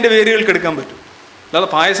മാത്രമേ അതിൻ്റെ വേരുകൾക്ക് എടുക്കാൻ പറ്റൂ. അല്ലാതെ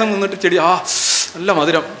പായസം നിന്നിട്ട് ചെടി നല്ല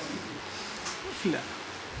മധുരം ഇല്ല.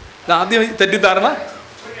 ആദ്യം തെറ്റിദ്ധാരണ.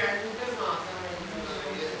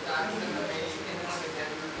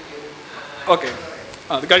 ഓക്കെ,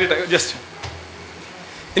 അത് കഴിയട്ടെ ജസ്റ്റ്.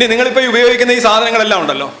 ഇനി നിങ്ങളിപ്പോൾ ഉപയോഗിക്കുന്ന ഈ സാധനങ്ങളെല്ലാം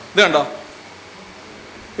ഉണ്ടല്ലോ, ഇത് കണ്ടോ,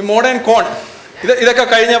 ഈ മോഡേൺ കോൺ, ഇതൊക്കെ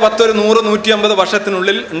കഴിഞ്ഞ 100, 100, 150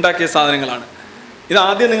 വർഷത്തിനുള്ളിൽ ഉണ്ടാക്കിയ സാധനങ്ങളാണ്. ഇത്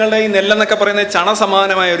ആദ്യം നിങ്ങളുടെ ഈ നെല്ലെന്നൊക്കെ പറയുന്നത്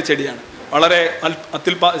ചണസമാനമായ ഒരു ചെടിയാണ്. വളരെ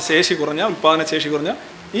ഉൽപ്പാദന ശേഷി കുറഞ്ഞ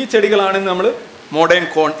ഈ ചെടികളാണ് നമ്മൾ മോഡേൺ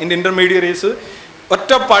കോൺ. ഇതിൻ്റെ ഇൻ്റർമീഡിയറീസ്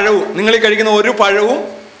ഒറ്റ പഴവും, നിങ്ങൾ കഴിക്കുന്ന ഒരു പഴവും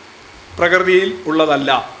പ്രകൃതിയിൽ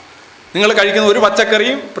ഉള്ളതല്ല. നിങ്ങൾ കഴിക്കുന്ന ഒരു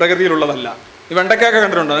പച്ചക്കറിയും പ്രകൃതിയിലുള്ളതല്ല. ഈ വെണ്ടയ്ക്കൊക്കെ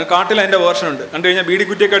കണ്ടിട്ടുണ്ടോ? കാട്ടിൽ അതിൻ്റെ വേർഷനുണ്ട്. കണ്ടു കഴിഞ്ഞാൽ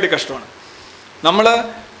ബീഡിക്കുറ്റിയെക്കാട്ടി കഷ്ടമാണ്. നമ്മൾ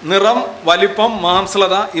നിറം, വലിപ്പം,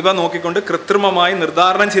 മാംസളത ഇവ നോക്കിക്കൊണ്ട് കൃത്രിമമായി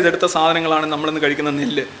നിർദ്ധാരണം ചെയ്തെടുത്ത സാധനങ്ങളാണ് നമ്മളിന്ന് കഴിക്കുന്ന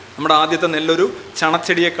നെല്ല്. നമ്മുടെ ആദ്യത്തെ നെല്ലൊരു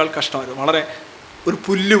ചണച്ചെടിയേക്കാൾ കഷ്ടമായിരുന്നു, വളരെ ഒരു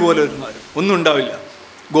പുല്ല് പോലെ വരുന്നവരും ഒന്നും ഉണ്ടാവില്ല.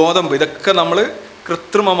 ഗോതമ്പ്, ഇതൊക്കെ നമ്മൾ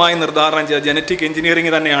കൃത്രിമമായി നിർദ്ധാരണം ചെയ്ത ജനറ്റിക്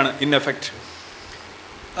എഞ്ചിനീയറിങ് തന്നെയാണ് ഇൻ എഫക്റ്റ്.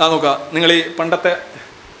 അത് നോക്കുക, നിങ്ങൾ ഈ പണ്ടത്തെ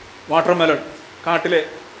വാട്ടർമെലൺ, കാട്ടിലെ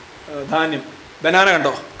ധാന്യം, ബനാന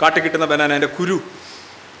കണ്ടോ? കാട്ടിൽ കിട്ടുന്ന ബനാന, അതിൻ്റെ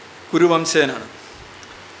കുരുവംശജനാണ്.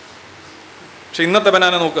 പക്ഷെ ഇന്നത്തെ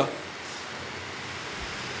ബനാന നോക്കുക,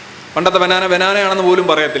 പണ്ടത്തെ ബനാനയാണെന്ന് പോലും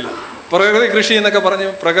പറയത്തില്ല. പ്രകൃതി കൃഷി എന്നൊക്കെ പറഞ്ഞ്,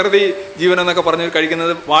 പ്രകൃതി ജീവൻ എന്നൊക്കെ പറഞ്ഞ്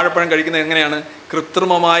കഴിക്കുന്നത്, വാഴപ്പഴം കഴിക്കുന്നത് എങ്ങനെയാണ്?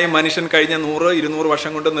 കൃത്രിമമായി മനുഷ്യൻ കഴിഞ്ഞ 100-200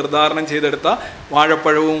 വർഷം കൊണ്ട് നിർദ്ധാരണം ചെയ്തെടുത്ത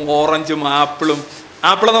വാഴപ്പഴവും ഓറഞ്ചും ആപ്പിൾ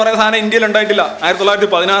എന്ന് പറയുന്ന സാധനം ഇന്ത്യയിൽ ഉണ്ടായിട്ടില്ല.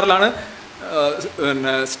 1916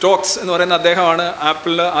 പിന്നെ സ്റ്റോക്സ് എന്ന് പറയുന്ന അദ്ദേഹമാണ്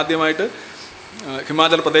ആപ്പിൾ ആദ്യമായിട്ട്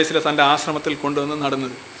ഹിമാചൽ പ്രദേശിലെ തൻ്റെ ആശ്രമത്തിൽ കൊണ്ടുവന്ന്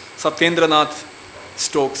നടുന്നത്. സത്യേന്ദ്രനാഥ്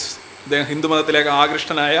സ്റ്റോക്സ്, അദ്ദേഹം ഹിന്ദുമതത്തിലേക്ക്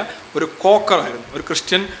ആകൃഷ്ടനായ ഒരു കോക്കറായിരുന്നു, ഒരു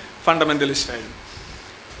ക്രിസ്ത്യൻ ഫണ്ടമെൻ്റലിസ്റ്റ് ആയിരുന്നു.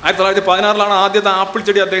 1916 ആദ്യത്തെ ആപ്പിൾ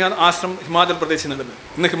ചെടി അദ്ദേഹം ഹിമാചൽ പ്രദേശിൽ നടുന്നത്.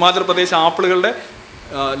 ഇന്ന് ഹിമാചൽ പ്രദേശ് ആപ്പിളുകളുടെ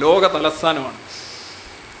ലോക തലസ്ഥാനമാണ്.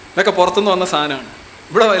 ഇതൊക്കെ പുറത്തുനിന്ന് വന്ന സാധനമാണ്.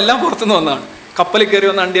 ഇവിടെ എല്ലാം പുറത്തുനിന്ന് വന്നതാണ്. കപ്പലിൽ കയറി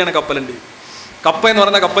വന്ന അണ്ടിയാണ് കപ്പലണ്ടി. കപ്പ എന്ന്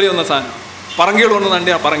പറയുന്ന കപ്പലിൽ വന്ന സാധനമാണ്. പറങ്കികൾ കൊണ്ടുവന്ന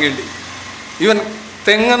അണ്ടിയാണ് പറങ്കിണ്ടി. ഈവൻ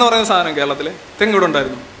തെങ്ങെന്ന് പറയുന്ന സാധനം, കേരളത്തിലെ തെങ്ങ് ഇവിടെ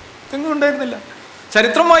ഉണ്ടായിരുന്നു? തെങ്ങ് ഉണ്ടായിരുന്നില്ല.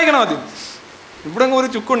 ചരിത്രം വായിക്കണം ആദ്യം. ഇവിടെ ഒരു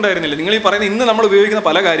ചുക്കുണ്ടായിരുന്നില്ല. നിങ്ങൾ ഈ പറയുന്ന ഇന്ന് നമ്മൾ ഉപയോഗിക്കുന്ന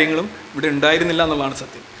പല കാര്യങ്ങളും ഇവിടെ ഉണ്ടായിരുന്നില്ല എന്നുള്ളതാണ്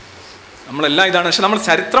സത്യം. നമ്മളെല്ലാം ഇതാണ്. പക്ഷെ നമ്മൾ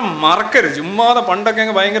ചരിത്രം മറക്കരുത്. ചുമ്മാതെ പണ്ടൊക്കെ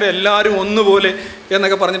അങ്ങ് ഭയങ്കര എല്ലാവരും ഒന്നുപോലെ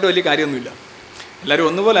എന്നൊക്കെ പറഞ്ഞിട്ട് വലിയ കാര്യമൊന്നുമില്ല. എല്ലാവരും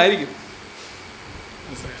ഒന്നുപോലെ ആയിരിക്കും.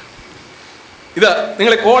 ഇത്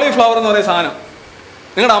നിങ്ങൾ കോളിഫ്ലവർ എന്ന് പറയുന്ന സാധനം,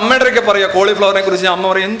 നിങ്ങളുടെ അമ്മയുടെയൊക്കെ പറയുക കോളിഫ്ലവറിനെ കുറിച്ച്. അമ്മ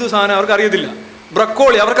പറയും എന്ത് സാധനം അവർക്ക് അറിയത്തില്ല.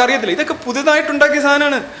 ബ്രക്കോളി അവർക്ക് അറിയത്തില്ല. ഇതൊക്കെ പുതുതായിട്ടുണ്ടാക്കിയ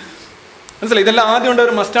സാധനമാണ്, മനസ്സിലായി? ഇതെല്ലാം ആദ്യം ഉണ്ട്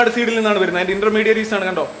ഒരു മസ്റ്റാർഡ് സീഡിൽ നിന്നാണ് വരുന്നത്. അതിൻ്റെ ഇൻ്റർമീഡിയറീസ് ആണ്.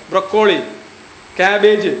 കണ്ടോ, ബ്രക്കോളി,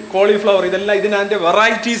 ക്യാബേജ്, കോളിഫ്ലവർ, ഇതെല്ലാം അതിൻ്റെ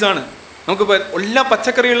വെറൈറ്റീസ് ആണ്. നമുക്കിപ്പോൾ എല്ലാ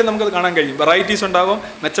പച്ചക്കറികളിലും നമുക്കത് കാണാൻ കഴിയും. വെറൈറ്റീസ് ഉണ്ടാകും,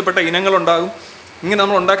 മെച്ചപ്പെട്ട ഇനങ്ങളുണ്ടാകും. ഇങ്ങനെ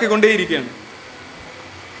നമ്മൾ ഉണ്ടാക്കിക്കൊണ്ടേയിരിക്കുകയാണ്.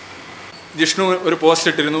 ജിഷ്ണു ഒരു പോസ്റ്റ്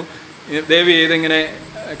ഇട്ടിരുന്നു, ദയവ് ചെയ്തിങ്ങനെ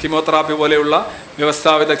കീമോതെറാപ്പി പോലെയുള്ള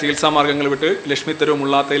വ്യവസ്ഥാപിത ചികിത്സാ മാർഗ്ഗങ്ങൾ വിട്ട് ലക്ഷ്മിത്തരവും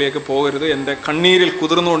മുള്ളാത്തയിലേക്ക് പോകരുത്, എൻ്റെ കണ്ണീരിൽ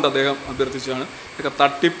കുതിർന്നുകൊണ്ട് അദ്ദേഹം അഭ്യർത്ഥിച്ചതാണ്. ഇതൊക്കെ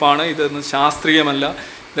തട്ടിപ്പാണ്, ഇതൊന്നും ശാസ്ത്രീയമല്ല,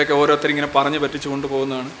 ഇതൊക്കെ ഓരോരുത്തരിങ്ങനെ പറഞ്ഞ് പറ്റിച്ചു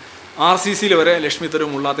കൊണ്ടുപോകുന്നതാണ്. RCCയിൽ വരെ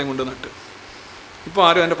ലക്ഷ്മിത്തരവും മുള്ളാത്തയും കൊണ്ട് നട്ട്. ഇപ്പോൾ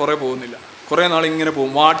ആരും എൻ്റെ പുറകെ പോകുന്നില്ല. കുറേ നാൾ ഇങ്ങനെ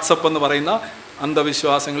പോകും. വാട്സപ്പ് എന്ന് പറയുന്ന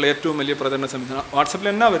അന്ധവിശ്വാസങ്ങൾ ഏറ്റവും വലിയ പ്രചരണ സംവിധാനം. വാട്സപ്പിൽ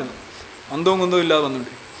എന്നാ വരുന്നു, അന്തവും കുന്തവും ഇല്ലാതെ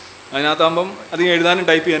വന്നുകൊണ്ട് അതിനകത്താകുമ്പം അധികം എഴുതാനും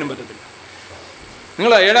ടൈപ്പ് ചെയ്യാനും പറ്റത്തില്ല.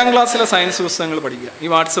 നിങ്ങൾ 7ാം ക്ലാസ്സിലെ സയൻസ് പുസ്തകങ്ങൾ പഠിക്കുക. ഈ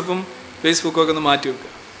വാട്സപ്പും ഫേസ്ബുക്കും ഒക്കെ ഒന്ന് മാറ്റി വെക്കുക.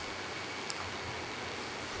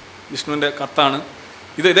 വിഷ്ണുവിൻ്റെ കത്താണ്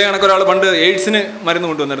ഇത്. ഇതേ കണക്കൊരാൾ പണ്ട് എയ്ഡ്സിന് മരുന്ന്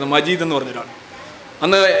കൊണ്ടുവന്നിരുന്നു, മജീദ് എന്ന് പറഞ്ഞൊരാൾ.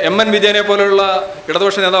 അന്ന് MN വിജയനെ പോലെയുള്ള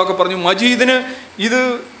ഇടതുപക്ഷ നേതാവൊക്കെ പറഞ്ഞു, മജീദിന് ഇത്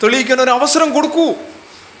തെളിയിക്കാൻ ഒരു അവസരം കൊടുക്കൂ,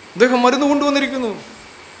 അദ്ദേഹം മരുന്ന് കൊണ്ടുവന്നിരിക്കുന്നു.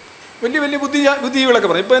 വലിയ വലിയ ബുദ്ധിജീവികളൊക്കെ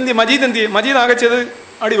പറഞ്ഞു. ഇപ്പോൾ മജീദ് എന്ത് ചെയ്യും? മജീദ് ആകെ ചെയ്ത്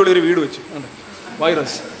അടിപൊളി ഒരു വീട് വെച്ചു.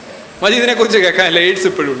 വൈറസ്. മജീദിനെ കുറിച്ച് കേൾക്കാനില്ല, എയ്ഡ്സ്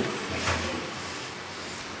ഇപ്പോഴും ഉണ്ട്.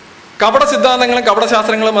 കപട സിദ്ധാന്തങ്ങളും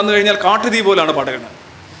കപടശാസ്ത്രങ്ങളും വന്നു കഴിഞ്ഞാൽ കാട്ടുതീ പോലാണ് പടരുന്നത്.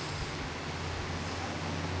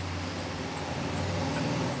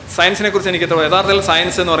 സയൻസിനെ കുറിച്ച് എനിക്ക് യഥാർത്ഥത്തിൽ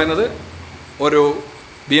സയൻസ് എന്ന് പറയുന്നത് ഒരു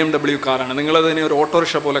BMW കാറാണ്. നിങ്ങളതിനെ ഒരു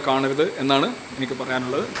ഓട്ടോറിക്ഷ പോലെ കാണരുത് എന്നാണ് എനിക്ക്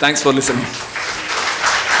പറയാനുള്ളത്. Thanks for listening.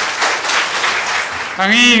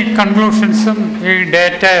 ഈ കൺക്ലൂഷൻസും ഈ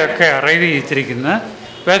ഡേറ്റയൊക്കെ അറൈവ് ചെയ്തിരിക്കുന്നത്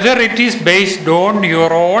whether it is based on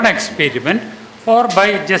your own experiment or by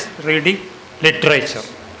just reading literature.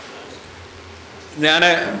 ഞാൻ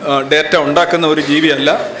ഡേറ്റ ഉണ്ടാക്കുന്ന ഒരു ജീവിയല്ല,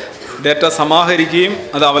 ഡേറ്റ സമാഹരിക്കുകയും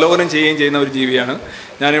അത് അവലോകനം ചെയ്യുകയും ചെയ്യുന്ന ഒരു ജീവിയാണ്.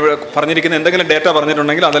 ഞാനിവിടെ പറഞ്ഞിരിക്കുന്ന എന്തെങ്കിലും ഡേറ്റ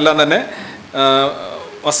പറഞ്ഞിട്ടുണ്ടെങ്കിൽ അതെല്ലാം തന്നെ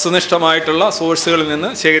വസ്തുനിഷ്ഠമായിട്ടുള്ള സോഴ്സുകളിൽ നിന്ന്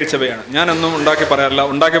ശേഖരിച്ചവയാണ്. ഞാനൊന്നും ഉണ്ടാക്കി പറയാറില്ല.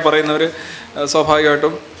 ഉണ്ടാക്കി പറയുന്നവർ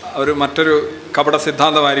സ്വാഭാവികമായിട്ടും അവർ മറ്റൊരു കപട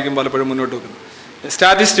സിദ്ധാന്തമായിരിക്കും പലപ്പോഴും മുന്നോട്ട് വെക്കുന്നത്.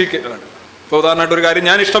 സ്റ്റാറ്റിസ്റ്റിക്കലാണ്. ഇപ്പോൾ ഉദാഹരണമായിട്ട് ഒരു കാര്യം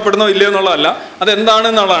ഞാൻ ഇഷ്ടപ്പെടുന്നോ ഇല്ലയോ എന്നുള്ളതല്ല,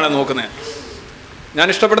 അതെന്താണെന്നുള്ളതാണ് നോക്കുന്നത്. ഞാൻ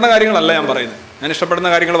ഇഷ്ടപ്പെടുന്ന കാര്യങ്ങളല്ല ഞാൻ പറയുന്നത്. ഞാൻ ഇഷ്ടപ്പെടുന്ന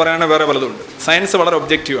കാര്യങ്ങൾ പറയാനാണെങ്കിൽ വേറെ പലതുമുണ്ട്. സയൻസ് വളരെ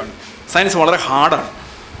ഒബ്ജക്റ്റീവാണ്, സയൻസ് വളരെ ഹാർഡാണ്.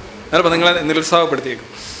 ചിലപ്പോൾ നിങ്ങളെ നിരുത്സാഹപ്പെടുത്തിയേക്കും.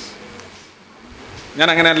 ഞാൻ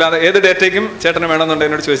അങ്ങനെ അല്ലാതെ ഏത് ഡേറ്റയ്ക്കും ചേട്ടന്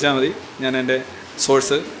വേണമെന്നുണ്ടെങ്കിൽ എന്നോട് ചോദിച്ചാൽ മതി, ഞാൻ എൻ്റെ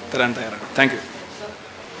സോഴ്സ് തരാൻ തയ്യാറാണ്. Thank you.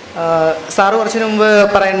 സാറ് കുറച്ചിന് മുമ്പ്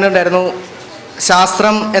പറയുന്നുണ്ടായിരുന്നു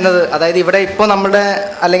ശാസ്ത്രം എന്നത്, അതായത് ഇവിടെ ഇപ്പോൾ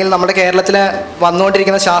അല്ലെങ്കിൽ നമ്മുടെ കേരളത്തിൽ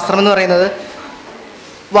വന്നുകൊണ്ടിരിക്കുന്ന ശാസ്ത്രം എന്ന് പറയുന്നത്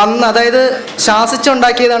അതായത്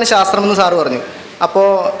ശാസിച്ചുണ്ടാക്കിയതാണ് ശാസ്ത്രം എന്ന് സാറ് പറഞ്ഞു. അപ്പോൾ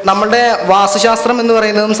നമ്മുടെ വാസ്തുശാസ്ത്രം എന്ന്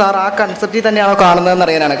പറയുന്നതും സാർ ആ കൺസെപ്റ്റിൽ തന്നെയാണോ കാണുന്നതെന്ന്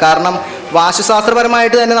അറിയാനാണ്. കാരണം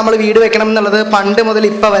വാസ്തുശാസ്ത്രപരമായിട്ട് തന്നെ നമ്മൾ വീട് വെക്കണം എന്നുള്ളത് പണ്ട് മുതൽ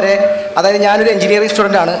ഇപ്പോൾ വരെ, അതായത് ഞാനൊരു എഞ്ചിനീയറിംഗ്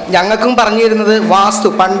സ്റ്റുഡൻ്റാണ്, ഞങ്ങൾക്കും പറഞ്ഞു തരുന്നത്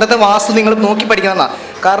പണ്ടത്തെ വാസ്തു നിങ്ങൾ നോക്കി പഠിക്കണമെന്നാണ്.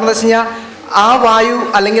 കാരണം എന്താ വെച്ച് കഴിഞ്ഞാൽ ആ വായു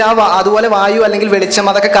അല്ലെങ്കിൽ അതുപോലെ വായു അല്ലെങ്കിൽ വെളിച്ചം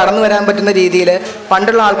അതൊക്കെ കടന്നു വരാൻ പറ്റുന്ന രീതിയിൽ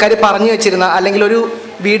പണ്ടുള്ള ആൾക്കാർ പറഞ്ഞു വെച്ചിരുന്ന, അല്ലെങ്കിൽ ഒരു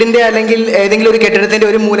വീടിൻ്റെ അല്ലെങ്കിൽ ഏതെങ്കിലും ഒരു കെട്ടിടത്തിൻ്റെ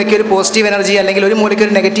ഒരു മൂലയ്ക്ക് ഒരു പോസിറ്റീവ് എനർജി അല്ലെങ്കിൽ ഒരു മൂലയ്ക്ക്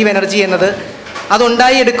ഒരു നെഗറ്റീവ് എനർജി എന്നത്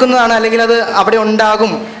അതുണ്ടായി എടുക്കുന്നതാണ്, അല്ലെങ്കിൽ അത് അവിടെ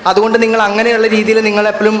ഉണ്ടാകും. അതുകൊണ്ട് നിങ്ങൾ അങ്ങനെയുള്ള രീതിയിൽ നിങ്ങൾ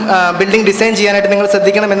എപ്പോഴും ബിൽഡിംഗ് ഡിസൈൻ ചെയ്യാനായിട്ട് നിങ്ങൾ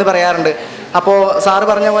ശ്രദ്ധിക്കണമെന്ന് പറയാറുണ്ട്. അപ്പോൾ സാറ്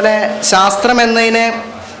പറഞ്ഞ പോലെ ശാസ്ത്രം എന്നതിനെ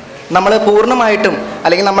നമ്മൾ പൂർണ്ണമായിട്ടും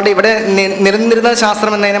അല്ലെങ്കിൽ നമ്മുടെ ഇവിടെ നിലനിന്നിരുന്ന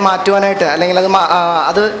ശാസ്ത്രം എന്നതിനെ മാറ്റുവാനായിട്ട്, അല്ലെങ്കിൽ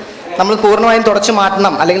അത് നമ്മൾ പൂർണ്ണമായും തുടച്ചു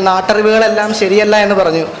മാറ്റണം, അല്ലെങ്കിൽ നാട്ടറിവുകളെല്ലാം ശരിയല്ല എന്ന്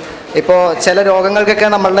പറഞ്ഞു. ഇപ്പോൾ ചില രോഗങ്ങൾക്കൊക്കെ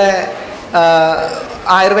നമ്മളുടെ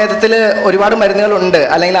ആയുർവേദത്തിൽ ഒരുപാട് മരുന്നുകളുണ്ട്,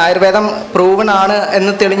 അല്ലെങ്കിൽ ആയുർവേദം പ്രൂവൺ ആണ്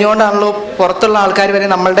എന്ന് തെളിഞ്ഞുകൊണ്ടാണല്ലോ പുറത്തുള്ള ആൾക്കാർ വരെ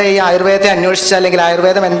നമ്മളുടെ ഈ ആയുർവേദത്തെ അന്വേഷിച്ച് അല്ലെങ്കിൽ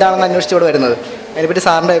ആയുർവേദം എന്താണെന്ന് അന്വേഷിച്ച് ഇവിടെ വരുന്നത്. അതിനെപ്പറ്റി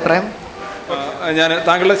സാറിൻ്റെ അഭിപ്രായം?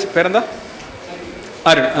 താങ്കളുടെ പേരെന്താ?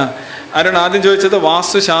 അരുൺ. അരുൺ ആദ്യം ചോദിച്ചത്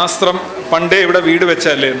വാസ്തുശാസ്ത്രം പണ്ടേ ഇവിടെ വീട്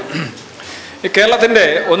വെച്ചല്ലേ. ഈ കേരളത്തിൻ്റെ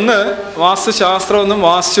വാസ്തുശാസ്ത്രമെന്നും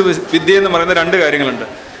വാസ്തുവിദ്യ എന്ന് പറയുന്ന രണ്ട് കാര്യങ്ങളുണ്ട്.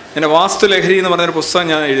 എൻ്റെ വാസ്തുലഹരി എന്ന് പറഞ്ഞൊരു പുസ്തകം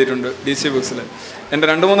ഞാൻ എഴുതിയിട്ടുണ്ട് DC ബുക്സിൽ. എൻ്റെ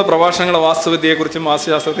 2-3 പ്രഭാഷണങ്ങൾ വാസ്തുവിദ്യയെക്കുറിച്ചും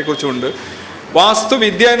വാസ്തുശാസ്ത്രത്തെക്കുറിച്ചും ഉണ്ട്.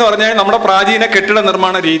 വാസ്തുവിദ്യ എന്ന് പറഞ്ഞാൽ നമ്മുടെ പ്രാചീന കെട്ടിട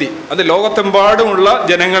നിർമ്മാണ രീതി. അത് ലോകത്തെമ്പാടുമുള്ള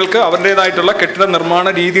ജനങ്ങൾക്ക് അവരുടേതായിട്ടുള്ള കെട്ടിട നിർമ്മാണ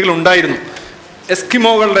രീതികൾ ഉണ്ടായിരുന്നു.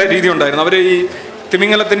 എസ്കിമോകളുടെ രീതി ഉണ്ടായിരുന്നു. അവർ ഈ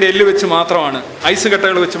തിമിംഗലത്തിൻ്റെ എല്ല് വെച്ച് മാത്രമാണ്, ഐസ്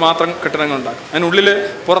കട്ടകൾ വെച്ച് മാത്രം കെട്ടിടങ്ങൾ ഉണ്ടാക്കും. അതിനുള്ളിൽ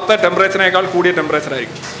പുറത്തെ ടെമ്പറേച്ചറിനേക്കാൾ കൂടിയ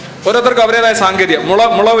ടെമ്പറേച്ചറായിരിക്കും. ഓരോരുത്തർക്കും അവരുടേതായ സാങ്കേതികം.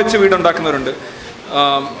 മുള വെച്ച് വീടുണ്ടാക്കുന്നവരുണ്ട്,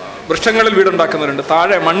 വൃക്ഷങ്ങളിൽ വീടുണ്ടാക്കുന്നവരുണ്ട്,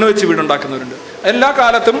 താഴെ മണ്ണ് വെച്ച് വീടുണ്ടാക്കുന്നവരുണ്ട്. എല്ലാ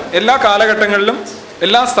കാലത്തും എല്ലാ കാലഘട്ടങ്ങളിലും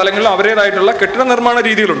എല്ലാ സ്ഥലങ്ങളിലും അവരുടേതായിട്ടുള്ള കെട്ടിട നിർമ്മാണ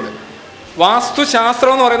രീതികളുണ്ട്.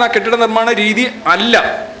 വാസ്തുശാസ്ത്രം എന്ന് പറയുന്ന കെട്ടിട നിർമ്മാണ രീതി അല്ല,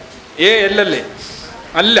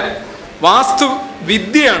 അല്ല,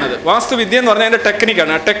 വാസ്തുവിദ്യയാണത്. വാസ്തുവിദ്യ എന്ന് പറഞ്ഞാൽ അതിൻ്റെ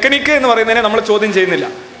ടെക്നിക്കാണ്. ആ ടെക്നിക്ക് എന്ന് പറയുന്നതിനെ നമ്മൾ ചോദ്യം ചെയ്യുന്നില്ല.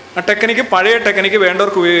 ആ ടെക്നിക്ക് പഴയ ടെക്നിക്ക്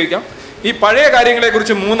വേണ്ടവർക്ക് ഉപയോഗിക്കാം. ഈ പഴയ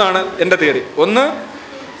കാര്യങ്ങളെക്കുറിച്ച് 3 എൻ്റെ തിയറി. 1,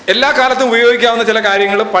 എല്ലാ കാലത്തും ഉപയോഗിക്കാവുന്ന ചില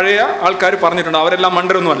കാര്യങ്ങൾ പഴയ ആൾക്കാർ പറഞ്ഞിട്ടുണ്ട്, അവരെല്ലാം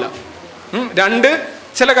മണ്ടരൊന്നുമല്ല. 2,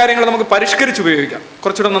 ചില കാര്യങ്ങൾ നമുക്ക് പരിഷ്കരിച്ച് ഉപയോഗിക്കാം,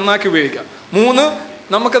 കുറച്ചുകൂടെ നന്നാക്കി ഉപയോഗിക്കാം. 3,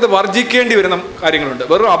 നമുക്കത് വർജിക്കേണ്ടി വരുന്ന കാര്യങ്ങളുണ്ട്.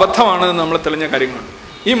 വെറും അബദ്ധമാണെന്ന് നമ്മൾ തെളിഞ്ഞ കാര്യങ്ങളുണ്ട്.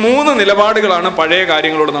 ഈ 3 നിലപാടുകളാണ് പഴയ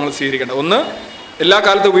കാര്യങ്ങളോട് നമ്മൾ സ്വീകരിക്കേണ്ടത്. 1, എല്ലാ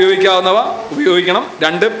കാലത്തും ഉപയോഗിക്കാവുന്നവ ഉപയോഗിക്കണം.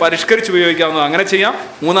 2, പരിഷ്കരിച്ച് ഉപയോഗിക്കാവുന്നവ അങ്ങനെ ചെയ്യാം.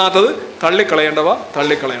 3, തള്ളിക്കളയേണ്ടവ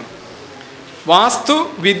തള്ളിക്കളയണം. വാസ്തു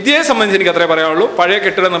വിദ്യയെ സംബന്ധിച്ച് എനിക്ക് അത്രേ പറയാനുള്ളൂ. പഴയ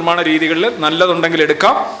കെട്ടിട നിർമ്മാണ രീതികളിൽ നല്ലതുണ്ടെങ്കിൽ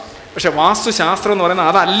എടുക്കാം. പക്ഷെ വാസ്തുശാസ്ത്രം എന്ന് പറയുന്നത്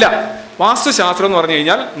അതല്ല. വാസ്തുശാസ്ത്രം എന്ന് പറഞ്ഞു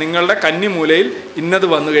കഴിഞ്ഞാൽ നിങ്ങളുടെ കന്നിമൂലയിൽ ഇന്നത്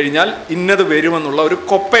വന്നു കഴിഞ്ഞാൽ ഇന്നത് വരുമെന്നുള്ള ഒരു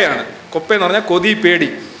കൊപ്പയാണ്. കൊപ്പയെന്ന് പറഞ്ഞാൽ കൊതി, പേടി.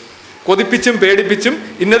 കൊതിപ്പിച്ചും പേടിപ്പിച്ചും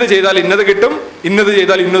ഇന്നത് ചെയ്താൽ ഇന്നത് കിട്ടും, ഇന്നത്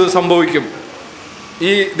ചെയ്താൽ ഇന്നത് സംഭവിക്കും.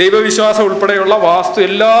 ഈ ദൈവവിശ്വാസം ഉൾപ്പെടെയുള്ള വാസ്തു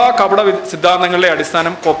എല്ലാ കപട സിദ്ധാന്തങ്ങളുടെ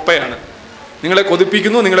അടിസ്ഥാനം കൊപ്പയാണ്. നിങ്ങളെ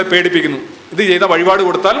കൊതിപ്പിക്കുന്നു, നിങ്ങളെ പേടിപ്പിക്കുന്നു. ഇത് ചെയ്ത വഴിപാട്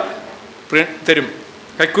കൊടുത്താൽ തരും,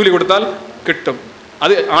 കൈക്കൂലി കൊടുത്താൽ കിട്ടും,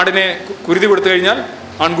 അത് ആടിനെ കുരുതി കൊടുത്തു കഴിഞ്ഞാൽ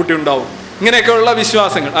ആൺകുട്ടി ഉണ്ടാവും. ഇങ്ങനെയൊക്കെയുള്ള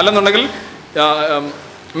വിശ്വാസങ്ങൾ. അല്ലെന്നുണ്ടെങ്കിൽ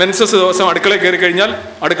മെൻസസ് ദിവസം അടുക്കളയിൽ കയറി കഴിഞ്ഞാൽ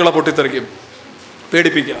അടുക്കള പൊട്ടിത്തെറിക്കും,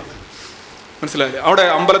 പേടിപ്പിക്കുക. മനസ്സിലായില്ലേ? അവിടെ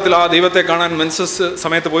അമ്പലത്തിൽ ആ ദൈവത്തെ കാണാൻ മെൻസസ്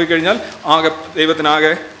സമയത്ത് പോയി കഴിഞ്ഞാൽ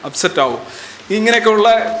ദൈവത്തിനാകെ അപ്സെറ്റ് ആവും. ഇങ്ങനെയൊക്കെയുള്ള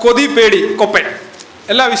കൊതി, പേടി, കൊപ്പ,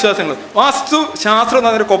 എല്ലാ വിശ്വാസങ്ങളും. വാസ്തു ശാസ്ത്രം എന്ന്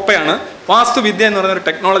പറഞ്ഞൊരു കൊപ്പയാണ്. വാസ്തുവിദ്യ എന്ന് പറയുന്നൊരു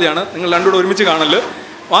ടെക്നോളജിയാണ്. നിങ്ങൾ രണ്ടുകൂടെ ഒരുമിച്ച് കാണല്.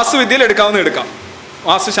 വാസ്തുവിദ്യയിൽ എടുക്കാവുന്ന എടുക്കാം,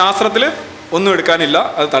 വാസ്തുശാസ്ത്രത്തിൽ ഒന്നും എടുക്കാനില്ല,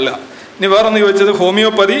 അത് തള്ളുക. ഇനി വേറൊന്ന് ചോദിച്ചത്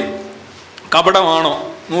ഹോമിയോപ്പതി കപടമാണോ?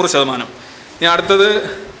 100%. ഇനി അടുത്തത്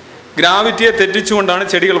ഗ്രാവിറ്റിയെ തെറ്റിച്ചുകൊണ്ടാണ്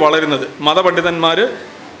ചെടികൾ വളരുന്നത്. മതപണ്ഡിതന്മാർ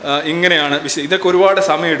ഇങ്ങനെയാണ് ഇതൊക്കെ ഒരുപാട്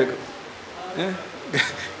സമയമെടുക്കും.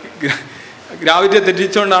 ഗ്രാവിറ്റിയെ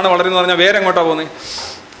തെറ്റിച്ചുകൊണ്ടാണ് വളരുന്നത് പറഞ്ഞാൽ വേറെ എങ്ങോട്ടാണ് പോകുന്നത്?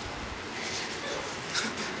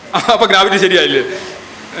 അപ്പോൾ ഗ്രാവിറ്റി ശരിയായില്ലേ?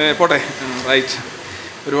 പോട്ടെ, റൈറ്റ്.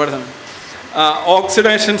 ഒരുപാട് സമയം.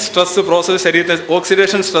 ഓക്സിഡേഷൻ സ്ട്രെസ് പ്രോസസ്സ് ശരീരത്തെ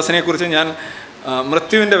ഓക്സിഡേഷൻ സ്ട്രെസ്സിനെ കുറിച്ച് ഞാൻ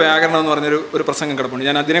മൃത്യുവിൻ്റെ വ്യാകരണം എന്ന് പറഞ്ഞൊരു പ്രസംഗം കിടപ്പുണ്ട്.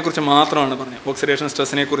 ഞാൻ അതിനെക്കുറിച്ച് മാത്രമാണ് പറഞ്ഞത്. ഓക്സിഡേഷൻ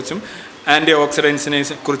സ്ട്രെസ്സിനെ കുറിച്ചും ആൻറ്റി ഓക്സിഡൻസിനെ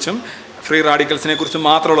കുറിച്ചും ഫ്രീ റാഡിക്കൽസിനെ കുറിച്ചും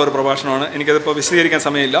മാത്രമുള്ള ഒരു പ്രഭാഷണമാണ്. എനിക്കതിപ്പോൾ വിശദീകരിക്കാൻ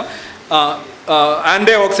സമയമില്ല.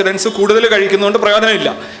 ആൻറ്റി ഓക്സിഡൻസ് കൂടുതൽ കഴിക്കുന്നതുകൊണ്ട് പ്രയോജനമില്ല.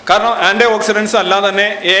 കാരണം ആൻറ്റി ഓക്സിഡൻസ് അല്ലാതെ തന്നെ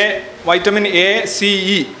vitamin A, C,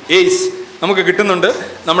 E, ace നമുക്ക് കിട്ടുന്നുണ്ട്,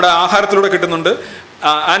 നമ്മുടെ ആഹാരത്തിലൂടെ കിട്ടുന്നുണ്ട്.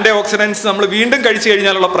 ആൻറ്റി ഓക്സിഡൻസ് നമ്മൾ വീണ്ടും കഴിച്ചു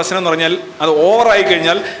കഴിഞ്ഞാലുള്ള പ്രശ്നം എന്ന് പറഞ്ഞാൽ അത് ഓവറായി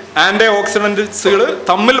കഴിഞ്ഞാൽ ആൻറ്റി ഓക്സിഡൻസുകൾ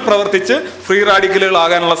തമ്മിൽ പ്രവർത്തിച്ച് ഫ്രീ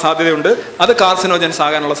റാഡിക്കലുകളാകാനുള്ള സാധ്യതയുണ്ട്. അത് കാർസിനോജൻസ്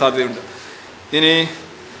ആകാനുള്ള സാധ്യതയുണ്ട്. ഇനി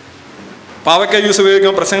പാവയ്ക്ക ജ്യൂസ്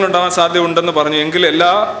ഉപയോഗിക്കുമ്പോൾ പ്രശ്നങ്ങൾ ഉണ്ടാകാൻ സാധ്യത ഉണ്ടെന്ന് പറഞ്ഞു. എങ്കിൽ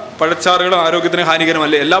എല്ലാ പഴച്ചാറുകളും ആരോഗ്യത്തിന്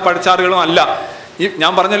ഹാനികരമല്ലേ? എല്ലാ പഴച്ചാറുകളും അല്ല. ഈ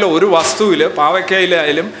ഞാൻ പറഞ്ഞല്ലോ, ഒരു വസ്തുവിൽ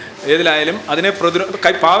പാവയ്ക്കയിലായാലും ഏതിലായാലും അതിനെ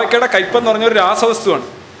പാവയ്ക്കയുടെ കയ്പെന്ന് പറഞ്ഞൊരു രാസവസ്തുവാണ്.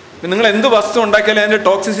 നിങ്ങൾ എന്ത് വസ്തു ഉണ്ടാക്കിയാലും അതിൻ്റെ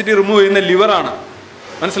ടോക്സിസിറ്റി റിമൂവ് ചെയ്യുന്ന ലിവറാണ്.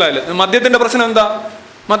 മനസ്സിലായില്ലേ? മദ്യത്തിൻ്റെ പ്രശ്നം എന്താ?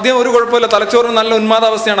 മദ്യം ഒരു കുഴപ്പമില്ല, തലച്ചോറിന് നല്ല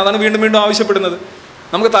ഉന്മാദാവസ്ഥയാണ്. അതാണ് വീണ്ടും വീണ്ടും ആവശ്യപ്പെടുന്നത്.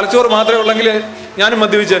 നമുക്ക് തലച്ചോറ് മാത്രമേ ഉള്ളെങ്കിൽ ഞാനും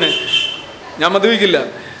മദ്യപിച്ചേനെ. ഞാൻ മദ്യപിക്കില്ല.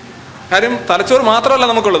 കാര്യം തലച്ചോറ് മാത്രമല്ല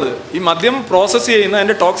നമുക്കുള്ളത്. ഈ മദ്യം പ്രോസസ്സ് ചെയ്യുന്ന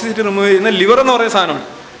അതിൻ്റെ ടോക്സിസിറ്റി റിമൂവ് ചെയ്യുന്ന ലിവർ എന്ന് പറയുന്ന സാധനമാണ്.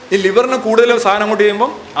 ഈ ലിവറിന് കൂടുതൽ സാധനം കൊണ്ട്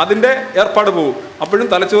ചെയ്യുമ്പം അതിൻ്റെ ഏർപ്പാട് പോകും. അപ്പോഴും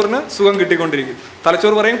തലച്ചോറിന് സുഖം കിട്ടിക്കൊണ്ടിരിക്കും.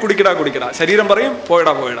 തലച്ചോറ് പറയും കുടിക്കടാ കുടിക്കടാ, ശരീരം പറയും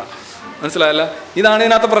പോയടാ പോയടാ. മനസ്സിലായല്ല? ഇതാണ്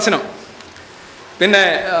ഇതിനകത്ത് പ്രശ്നം. പിന്നെ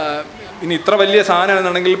ഇനി ഇത്ര വലിയ സാധനം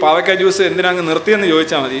എന്നുണ്ടെങ്കിൽ പാവയ്ക്ക ജ്യൂസ് എന്തിനാങ്ങ് നിർത്തിയെന്ന്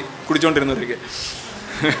ചോദിച്ചാൽ മതി കുടിച്ചുകൊണ്ടിരുന്നവർക്ക്.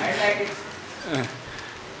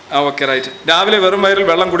 Okay, right. രാവിലെ വെറും വയറിൽ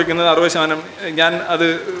വെള്ളം കുടിക്കുന്നത് 60%. ഞാൻ അത്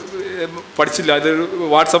പഠിച്ചില്ല, ഇതൊരു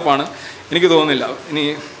വാട്സപ്പാണ്, എനിക്ക് തോന്നുന്നില്ല. ഇനി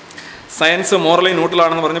സയൻസ് മോറലി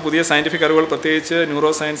ന്യൂട്രലാണെന്ന് പറഞ്ഞ് പുതിയ സയൻറ്റിഫിക് അറിവുകൾ, പ്രത്യേകിച്ച്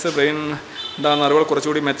ന്യൂറോ സയൻസ്, ബ്രെയിൻ ഉണ്ടാകുന്ന അറിവുകൾ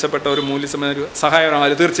കുറച്ചുകൂടി മെച്ചപ്പെട്ട ഒരു മൂല്യസമയ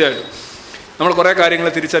സഹായകരമാണ്. തീർച്ചയായിട്ടും നമ്മൾ കുറേ കാര്യങ്ങൾ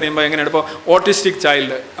തിരിച്ചറിയുമ്പോൾ എങ്ങനെയാണ്, ഇപ്പോൾ ഓട്ടിസ്റ്റിക്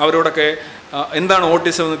ചൈൽഡ് അവരോടൊക്കെ എന്താണ്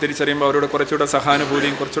ഓട്ടിസം എന്ന് തിരിച്ചറിയുമ്പോൾ അവരോട് കുറച്ചുകൂടെ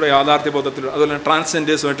സഹാനുഭൂതിയും കുറച്ചുകൂടെ യാഥാർത്ഥ്യബോധത്തിലും, അതുപോലെ തന്നെ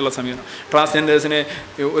ട്രാൻസ്ജെൻഡേഴ്സുമായിട്ടുള്ള സമീപനം. ട്രാൻസ്ജെൻഡേഴ്സിനെ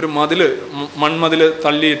ഒരു മൺമതിൽ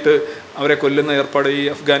തള്ളിയിട്ട് അവരെ കൊല്ലുന്ന ഏർപ്പാട് ഈ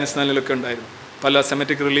അഫ്ഗാനിസ്ഥാനിലൊക്കെ ഉണ്ടായിരുന്നു. പല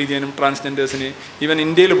സെമറ്റിക് റിലീജിയനും ട്രാൻസ്ജെൻഡേഴ്സിനെ, ഈവൻ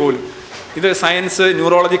ഇന്ത്യയിൽ പോലും. ഇത് സയൻസ്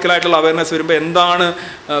ന്യൂറോളജിക്കലായിട്ടുള്ള അവയർനെസ് വരുമ്പോൾ എന്താണ്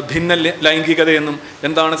ഭിന്ന ലൈംഗികതയെന്നും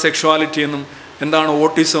എന്താണ് സെക്ഷുവാലിറ്റി എന്നും എന്താണ്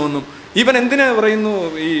ഓട്ടിസം എന്നും, ഈവൻ എന്തിനു പറയുന്നു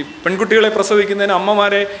ഈ പെൺകുട്ടികളെ പ്രസവിക്കുന്നതിന്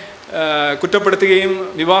അമ്മമാരെ കുറ്റപ്പെടുത്തുകയും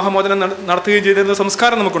വിവാഹമോചനം നടത്തുകയും ചെയ്തിരുന്ന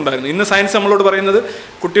സംസ്കാരം നമുക്കുണ്ടായിരുന്നു. ഇന്ന് സയൻസ് നമ്മളോട് പറയുന്നത്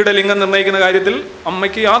കുട്ടിയുടെ ലിംഗം നിർണ്ണയിക്കുന്ന കാര്യത്തിൽ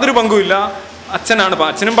അമ്മയ്ക്ക് യാതൊരു പങ്കുമില്ല,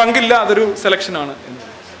 അച്ഛനും പങ്കില്ല, അതൊരു സെലക്ഷനാണ് എന്ന്.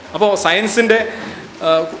 അപ്പോൾ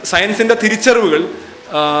സയൻസിൻ്റെ തിരിച്ചറിവുകൾ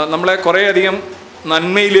നമ്മളെ കുറേയധികം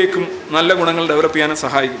നന്മയിലേക്കും നല്ല ഗുണങ്ങൾ ഡെവലപ്പ് ചെയ്യാനും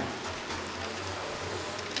സഹായിക്കും.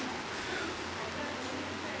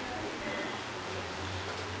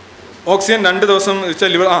 ഓക്സിജൻ 2 ദിവസം വെച്ചാൽ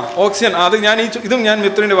ലിവർ ഓക്സിജൻ അത് ഇതും ഞാൻ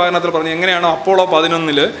മിത്രൻ്റെ വാഹനത്തിൽ പറഞ്ഞു. എങ്ങനെയാണോ അപ്പോളോ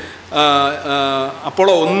 11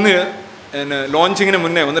 അപ്പോളോ 1 ലോഞ്ചിങ്ങിന്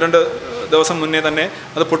മുന്നേ 1-2 ദിവസം മുന്നേ തന്നെ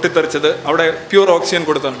അത് പൊട്ടിത്തെറിച്ചത് അവിടെ പ്യൂർ ഓക്സിജൻ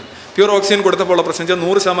കൊടുത്താണ്. പ്യൂർ ഓക്സിജൻ കൊടുത്തപ്പോൾ ഉള്ള പ്രശ്നം വെച്ചാൽ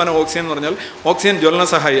 100% ഓക്സിജൻ എന്ന് പറഞ്ഞാൽ ഓക്സിജൻ ജ്വലന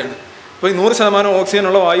സഹായിയാണ്. അപ്പോൾ ഈ 100%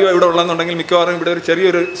 ഓക്സിജനുള്ള വായു ഇവിടെ ഉള്ളതെന്നുണ്ടെങ്കിൽ മിക്കവാറും ഇവിടെ ഒരു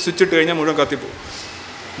ചെറിയൊരു സ്വിച്ച് ഇട്ട് കഴിഞ്ഞാൽ മുഴുവൻ കത്തിപ്പോകും.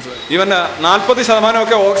 ഈവൻ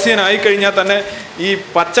 40% ഓക്സിജൻ ആയിക്കഴിഞ്ഞാൽ തന്നെ ഈ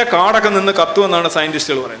പച്ച കാടൊക്കെ നിന്ന് കത്തുമെന്നാണ്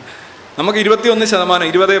സയൻറ്റിസ്റ്റുകൾ പറയുന്നത്. നമുക്ക് 21%,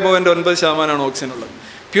 20.9% ഓക്സിജൻ ഉള്ളത്.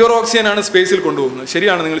 പ്യൂർ ഓക്സിജനാണ് സ്പേസിൽ കൊണ്ടുപോകുന്നത്.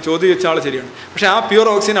 ശരിയാണ്, നിങ്ങൾ ചോദിച്ച ആൾ ശരിയാണ്. പക്ഷേ ആ പ്യൂർ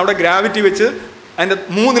ഓക്സിജൻ അവിടെ ഗ്രാവിറ്റി വെച്ച് അതിൻ്റെ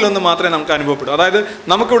 1/3 മാത്രമേ നമുക്ക് അനുഭവപ്പെടൂ. അതായത്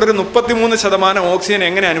നമുക്കിവിടെ ഒരു 33% ഓക്സിജൻ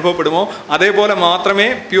എങ്ങനെ അനുഭവപ്പെടുമോ അതേപോലെ മാത്രമേ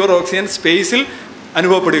പ്യൂർ ഓക്സിജൻ സ്പേസിൽ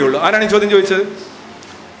അനുഭവപ്പെടുകയുള്ളൂ. ആരാണ് ഈ ചോദ്യം ചോദിച്ചത്?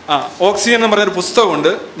 ഓക്സിജൻ എന്ന് പറഞ്ഞൊരു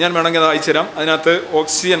പുസ്തകമുണ്ട്, ഞാൻ വേണമെങ്കിൽ അത് അയച്ചുതരാം. അതിനകത്ത്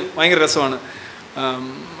ഓക്സിജൻ ഭയങ്കര രസമാണ്.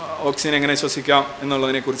 ഓക്സിജൻ എങ്ങനെ ശ്വസിക്കാം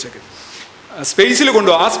എന്നുള്ളതിനെക്കുറിച്ചൊക്കെ സ്പേസിൽ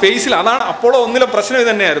കൊണ്ടുപോകും. ആ സ്പേസിൽ അതാണ് അപ്പോളോ 1 പ്രശ്നം ഇത്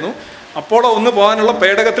തന്നെയായിരുന്നു. അപ്പോളോ 1 പോകാനുള്ള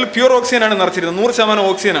പേടകത്തിൽ പ്യൂർ ഓക്സിജനാണ് നിറച്ചിരുന്നത്, 100%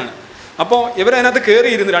 ഓക്സിജനാണ്. അപ്പോൾ ഇവരതിനകത്ത്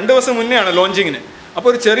കയറിയിരുന്നു. 2 ദിവസം മുന്നെയാണ് ലോഞ്ചിങ്ങിന്. അപ്പോൾ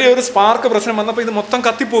ഒരു ചെറിയൊരു സ്പാർക്ക് പ്രശ്നം വന്നപ്പോൾ ഇത് മൊത്തം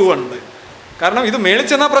കത്തിപ്പോവുകയാണ്. കാരണം ഇത് മേളിൽ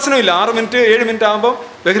ചെന്നാൽ പ്രശ്നമില്ല, 6 മിനിറ്റ് 7 മിനിറ്റ് ആകുമ്പോൾ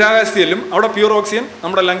ബഹിരാകാശത്ത് ചെല്ലും. അവിടെ പ്യൂർ ഓക്സിജൻ,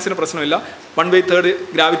 നമ്മുടെ ലങ്സിന് പ്രശ്നമില്ല, 1/3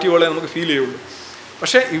 ഗ്രാവിറ്റി പോലെ നമുക്ക് ഫീൽ ചെയ്യുള്ളൂ.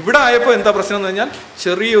 പക്ഷേ ഇവിടെ ആയപ്പോൾ എന്താ പ്രശ്നം എന്ന് പറഞ്ഞാൽ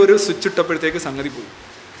ചെറിയൊരു സ്വിച്ച് ഇട്ടപ്പോഴത്തേക്ക് സംഗതി പോയി.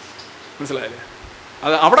 മനസ്സിലായില്ലേ?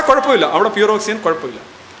 അത് അവിടെ കുഴപ്പമില്ല, അവിടെ പ്യൂർ ഓക്സിജൻ കുഴപ്പമില്ല.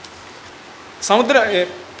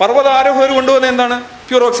 പർവ്വതാരോഹകർ കൊണ്ടുപോകുന്നത് എന്താണ്?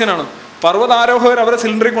 പ്യൂർ ഓക്സിജനാണ്. പർവ്വതാരോഹകർ അവരെ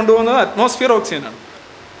സിലിണ്ടറിൽ കൊണ്ടുപോകുന്നത് അറ്റ്മോസ്ഫിയർ ഓക്സിജനാണ്.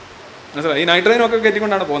 മനസ്സിലായി? ഈ നൈട്രജനൊക്കെ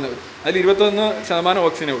കയറ്റിക്കൊണ്ടാണ് പോകുന്നത്. അതിൽ 21%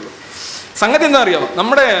 ഓക്സിജനേ ഉള്ളൂ. സംഗതി എന്താ അറിയാമോ?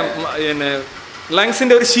 നമ്മുടെ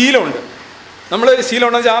ലങ്സിൻ്റെ ഒരു ശീലമുണ്ട്. നമ്മൾ ശീലം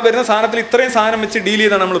ഉണ്ടെന്ന് വെച്ചാൽ ആ വരുന്ന സാധനത്തിൽ ഇത്രയും സാധനം വെച്ച് ഡീൽ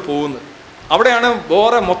ചെയ്താണ് നമ്മൾ പോകുന്നത്. അവിടെയാണ്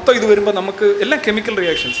വേറെ മൊത്തം ഇത് വരുമ്പോൾ നമുക്ക് എല്ലാം കെമിക്കൽ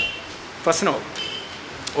റിയാക്ഷൻസ് പ്രശ്നമാവും.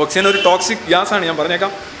 ഓക്സിജൻ ഒരു ടോക്സിക് ഗ്യാസാണ്, ഞാൻ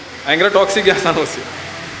പറഞ്ഞേക്കാം. ഭയങ്കര ടോക്സിക് ഗ്യാസാണ് ഓക്സിജൻ.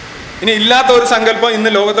 ഇനി ഇല്ലാത്ത ഒരു സങ്കല്പം ഇന്ന്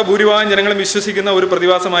ലോകത്തെ ഭൂരിഭാഗം ജനങ്ങളും വിശ്വസിക്കുന്ന ഒരു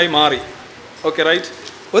പ്രതിഭാസമായി മാറി. Okay, right?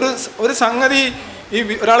 ഒരു സംഗതി ഈ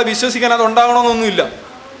ഒരാൾ വിശ്വസിക്കാൻ അത് ഉണ്ടാകണമെന്നൊന്നുമില്ല.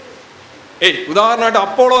 ഉദാഹരണമായിട്ട്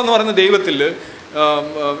അപ്പോളോ എന്ന് പറയുന്ന ദൈവത്തിൽ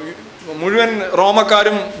മുഴുവൻ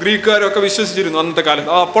റോമക്കാരും ഗ്രീക്കുകാരും ഒക്കെ വിശ്വസിച്ചിരുന്നു അന്നത്തെ കാലത്ത്.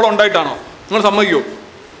 അത് അപ്പോളോ ഉണ്ടായിട്ടാണോ? നിങ്ങൾ സമ്മതിക്കുമോ?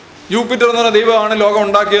 യൂപ്പിറ്റർ എന്ന് പറഞ്ഞ ദൈവമാണ് ലോകം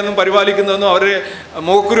ഉണ്ടാക്കിയതെന്നും പരിപാലിക്കുന്നതെന്നും അവരെ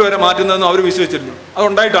മുഖക്കുരു വരെ മാറ്റുന്നതെന്നും അവർ വിശ്വസിച്ചിരുന്നു. അത്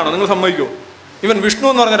ഉണ്ടായിട്ടാണോ? നിങ്ങൾ സമ്മതിക്കുമോ? ഇവൻ വിഷ്ണു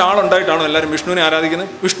എന്ന് പറഞ്ഞ ഒരാളുണ്ടായിട്ടാണോ എല്ലാവരും വിഷ്ണുവിനെ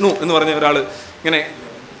ആരാധിക്കുന്നത്? വിഷ്ണു എന്ന് പറഞ്ഞ ഒരാൾ ഇങ്ങനെ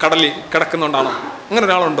കടലിൽ കിടക്കുന്നുണ്ടാണോ? അങ്ങനെ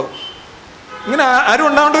ഒരാളുണ്ടോ? ഇങ്ങനെ ആരും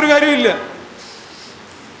ഉണ്ടാവേണ്ട ഒരു കാര്യമില്ല.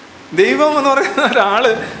 ദൈവം എന്ന്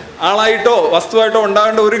പറയുന്ന ആളായിട്ടോ വസ്തുവായിട്ടോ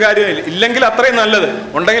ഉണ്ടാകേണ്ട ഒരു കാര്യമില്ല. ഇല്ലെങ്കിൽ അത്രയും നല്ലത്.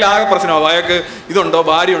 ഉണ്ടെങ്കിൽ ആകെ പ്രശ്നമാകും. അയാൾക്ക് ഇതുണ്ടോ,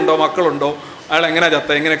 ഭാര്യയുണ്ടോ, മക്കളുണ്ടോ, അയാൾ എങ്ങനെ ചത്ത,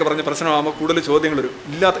 എങ്ങനെയൊക്കെ പറഞ്ഞ് പ്രശ്നമാകുമ്പോൾ കൂടുതൽ ചോദ്യങ്ങൾ വരും.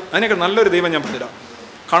 ഇല്ലാത്ത അതിനൊക്കെ നല്ലൊരു ദൈവം ഞാൻ പറഞ്ഞുതരാം.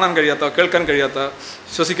 കാണാൻ കഴിയാത്ത, കേൾക്കാൻ കഴിയാത്ത,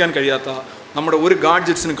 ശ്വസിക്കാൻ കഴിയാത്ത, നമ്മുടെ ഒരു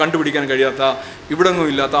ഗാഡ്ജറ്റ്സിനും കണ്ടുപിടിക്കാൻ കഴിയാത്ത, ഇവിടെങ്ങും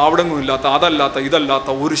ഇല്ലാത്ത, അവിടെങ്ങും ഇല്ലാത്ത, അതല്ലാത്ത, ഇതല്ലാത്ത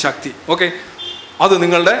ഒരു ശക്തി. ഓക്കെ, അത്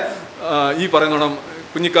നിങ്ങളുടെ ഈ പറയുന്നോണം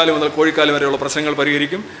കുഞ്ഞിക്കാല് മുതൽ കോഴിക്കാല് വരെയുള്ള പ്രശ്നങ്ങൾ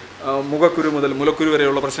പരിഹരിക്കും. മുഖക്കുരു മുതൽ മുലക്കുരു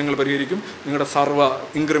വരെയുള്ള പ്രശ്നങ്ങൾ പരിഹരിക്കും. നിങ്ങളുടെ സർവ്വ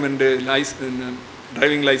ഇൻക്രിമെൻറ്റ്,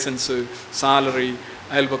 ഡ്രൈവിംഗ് ലൈസൻസ്, സാലറി,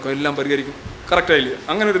 അയൽപക്കം എല്ലാം പരിഹരിക്കും. കറക്റ്റായില്ലേ?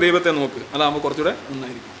 അങ്ങനെ ഒരു ദൈവത്തെ നോക്ക്. അതാകുമ്പോൾ കുറച്ചുകൂടെ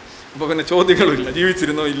നന്നായിരിക്കും. അപ്പോൾ പിന്നെ ചോദ്യങ്ങളുമില്ല,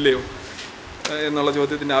 ജീവിച്ചിരുന്നോ ഇല്ലയോ എന്നുള്ള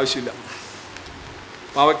ചോദ്യത്തിൻ്റെ ആവശ്യമില്ല.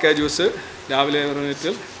 പാവയ്ക്ക ജ്യൂസ് രാവിലെ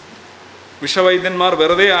പറഞ്ഞിട്ട് വിഷവൈദ്യന്മാർ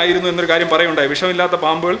വെറുതെ ആയിരുന്നു എന്നൊരു കാര്യം പറയുണ്ടായി. വിഷമില്ലാത്ത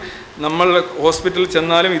പാമ്പുകൾ നമ്മൾ ഹോസ്പിറ്റലിൽ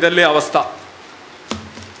ചെന്നാലും ഇതല്ലേ അവസ്ഥ.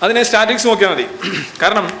 അതിനെ സ്റ്റാറ്റിക്സ് നോക്കിയാൽ മതി.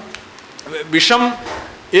 കാരണം വിഷം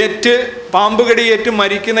ഏറ്റ് പാമ്പ് കടിയേറ്റ്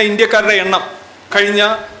മരിക്കുന്ന ഇന്ത്യക്കാരുടെ എണ്ണം കഴിഞ്ഞ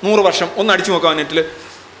 100 വർഷം ഒന്ന് അടിച്ചു നോക്കാം നെറ്റിൽ.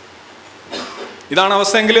 ഇതാണ്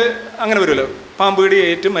അവസ്ഥയെങ്കിൽ അങ്ങനെ വരുമല്ലോ. പാമ്പ്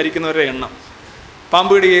കടിയേറ്റ് മരിക്കുന്നവരുടെ എണ്ണം,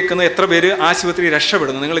 പാമ്പ് കടിയേക്കുന്ന എത്ര പേര് ആശുപത്രി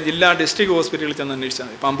രക്ഷപ്പെടുന്നു. നിങ്ങൾ ജില്ലാ ഡിസ്ട്രിക്ട് ഹോസ്പിറ്റലിൽ ചെന്ന് അന്വേഷിച്ചാൽ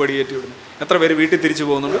മതി. പാമ്പ് കടിയേറ്റ് വിടുന്നു എത്ര പേര് വീട്ടിൽ തിരിച്ചു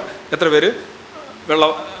പോകുന്നുണ്ട്, എത്ര പേര് വെള്ള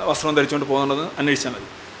വസ്ത്രം ധരിച്ചുകൊണ്ട് പോകുന്നുണ്ടെന്ന് അന്വേഷിച്ചാൽ മതി.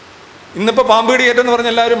 ഇന്നിപ്പോൾ പാമ്പ് കടിയേറ്റെന്ന്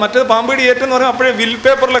പറഞ്ഞാൽ എല്ലാവരും മറ്റേത് പാമ്പ് കടിയേറ്റെന്ന് പറഞ്ഞാൽ അപ്പോഴേ വിൽ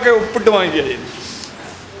പേപ്പറിലൊക്കെ ഒപ്പിട്ട് വാങ്ങിക്കുകയായിരുന്നു.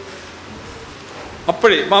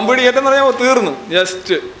 അപ്പോഴേ പാമ്പ് കടിയേറ്റെന്ന് പറഞ്ഞാൽ തീർന്നു.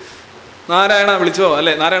 ജസ്റ്റ് നാരായണ വിളിച്ചോ,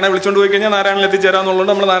 അല്ലേ? നാരായണ വിളിച്ചുകൊണ്ട് പോയി കഴിഞ്ഞാൽ നാരായണയിൽ എത്തിച്ചേരാമെന്നുള്ളത്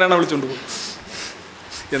നമ്മൾ നാരായണ വിളിച്ചുകൊണ്ട് പോകും.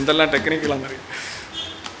 എന്തെല്ലാം ടെക്നിക്കുകളാണെന്നറിയാം.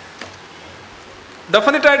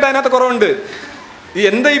 ഡെഫിനറ്റായിട്ട് അതിനകത്ത് കുറവുണ്ട്.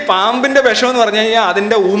 ഈ പാമ്പിൻ്റെ വിഷം എന്ന് പറഞ്ഞു കഴിഞ്ഞാൽ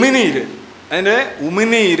അതിൻ്റെ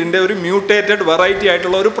ഉമിനീരിൻ്റെ ഒരു മ്യൂട്ടേറ്റഡ് വെറൈറ്റി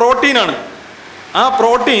ആയിട്ടുള്ള ഒരു പ്രോട്ടീനാണ്. ആ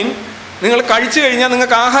പ്രോട്ടീൻ നിങ്ങൾ കഴിച്ചു കഴിഞ്ഞാൽ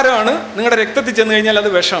നിങ്ങൾക്ക് ആഹാരമാണ്, നിങ്ങളുടെ രക്തത്തിൽ ചെന്ന് കഴിഞ്ഞാൽ അത്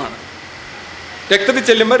വിഷമാണ്. രക്തത്തിൽ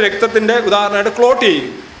ചെല്ലുമ്പോൾ രക്തത്തിൻ്റെ ഉദാഹരണമായിട്ട് ക്ലോട്ട് ചെയ്യും.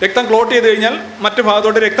 രക്തം ക്ലോട്ട് ചെയ്ത് കഴിഞ്ഞാൽ മറ്റു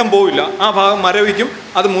ഭാഗത്തോട്ട് രക്തം പോവില്ല, ആ ഭാഗം മരവിക്കും,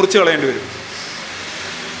 അത് മുറിച്ച് കളയേണ്ടി വരും.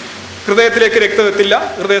 ഹൃദയത്തിലേക്ക് രക്തം എത്തില്ല,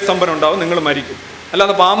 ഹൃദയസ്തംഭനം ഉണ്ടാവും, നിങ്ങൾ മരിക്കും.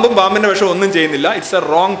 അല്ലാതെ പാമ്പിൻ്റെ വിഷം ഒന്നും ചെയ്യുന്നില്ല. ഇറ്റ്സ് എ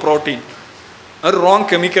റോങ് പ്രോട്ടീൻ, ഒരു റോങ്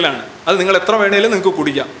കെമിക്കലാണ്. അത് നിങ്ങൾ എത്ര വേണേലും നിങ്ങൾക്ക്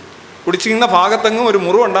കുടിക്കാം. കുടിച്ചിരുന്ന ഭാഗത്തെങ്ങും ഒരു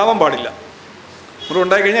മുറിവ് ഉണ്ടാവാൻ പാടില്ല.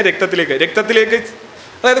 മുറിവുണ്ടായി കഴിഞ്ഞാൽ രക്തത്തിലേക്ക്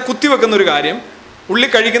അതായത് കുത്തിവെക്കുന്ന ഒരു കാര്യം, ഉള്ളി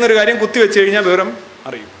കഴിക്കുന്ന ഒരു കാര്യം കുത്തിവെച്ച് കഴിഞ്ഞാൽ വിവരം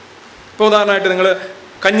അറിയും. ഇപ്പോൾ ഉദാഹരണമായിട്ട് നിങ്ങൾ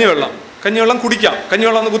കഞ്ഞിവെള്ളം കുടിക്കാം.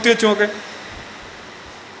 കഞ്ഞിവെള്ളം ഒന്ന് കുത്തിവെച്ച് നോക്കെ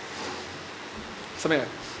സമയം.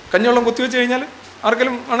 കഞ്ഞിവെള്ളം കുത്തിവെച്ച് കഴിഞ്ഞാൽ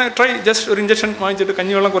ആർക്കെങ്കിലും ആണെങ്കിൽ ട്രൈ, ജസ്റ്റ് ഒരു ഇഞ്ചക്ഷൻ വാങ്ങിച്ചിട്ട്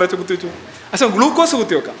കഞ്ഞിവെള്ളം കുറച്ച് കുത്തിവെച്ചു. ഗ്ലൂക്കോസ്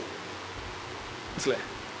കുത്തിവെക്കാം. മനസ്സിലായി?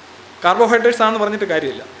 കാർബോഹൈഡ്രേറ്റ്സ് ആണെന്ന് പറഞ്ഞിട്ട്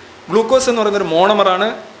കാര്യമില്ല. ഗ്ലൂക്കോസ് എന്ന് പറയുന്നൊരു മോണമറാണ്.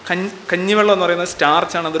 കഞ്ഞിവെള്ളം എന്ന് പറയുന്നത്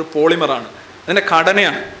സ്റ്റാർച്ചാണ്, അതൊരു പോളിമറാണ്. അതിൻ്റെ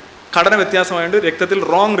ഘടന വ്യത്യാസമായതുകൊണ്ട് രക്തത്തിൽ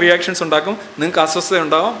റോങ് റിയാക്ഷൻസ് ഉണ്ടാക്കും, നിങ്ങൾക്ക് അസ്വസ്ഥത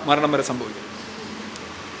ഉണ്ടാകും, മരണം വരെ സംഭവിക്കും.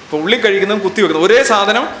 ഇപ്പോൾ ഉള്ളി കഴിക്കുന്നതും കുത്തിവെക്കുന്നതും ഒരേ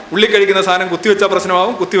സാധനം, ഉള്ളി കഴിക്കുന്ന സാധനം കുത്തിവെച്ചാൽ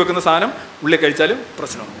പ്രശ്നമാകും, കുത്തിവെക്കുന്ന സാധനം ഉള്ളി കഴിച്ചാലും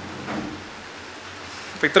പ്രശ്നമാകും.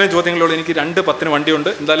 അപ്പോൾ ഇത്രയും ചോദ്യങ്ങളോട് എനിക്ക് 2:10 വണ്ടിയുണ്ട്.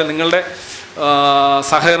 എന്തായാലും നിങ്ങളുടെ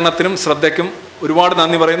സഹകരണത്തിനും ശ്രദ്ധയ്ക്കും ഒരുപാട്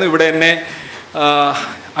നന്ദി പറയുന്നു. ഇവിടെ എന്നെ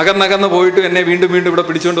അകന്നകന്ന് പോയിട്ട് എന്നെ വീണ്ടും ഇവിടെ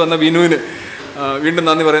പിടിച്ചുകൊണ്ട് വന്ന വിനുവിന് വീണ്ടും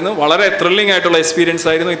നന്ദി പറയുന്നു. വളരെ ത്രില്ലിംഗ് ആയിട്ടുള്ള എക്സ്പീരിയൻസ്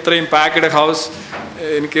ആയിരുന്നു. ഇത്രയും പാക്ക്ഡ് ഹൗസ്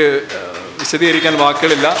എനിക്ക് വിശദീകരിക്കാൻ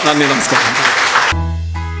വാക്കുകളില്ല. നന്ദി, നമസ്കാരം.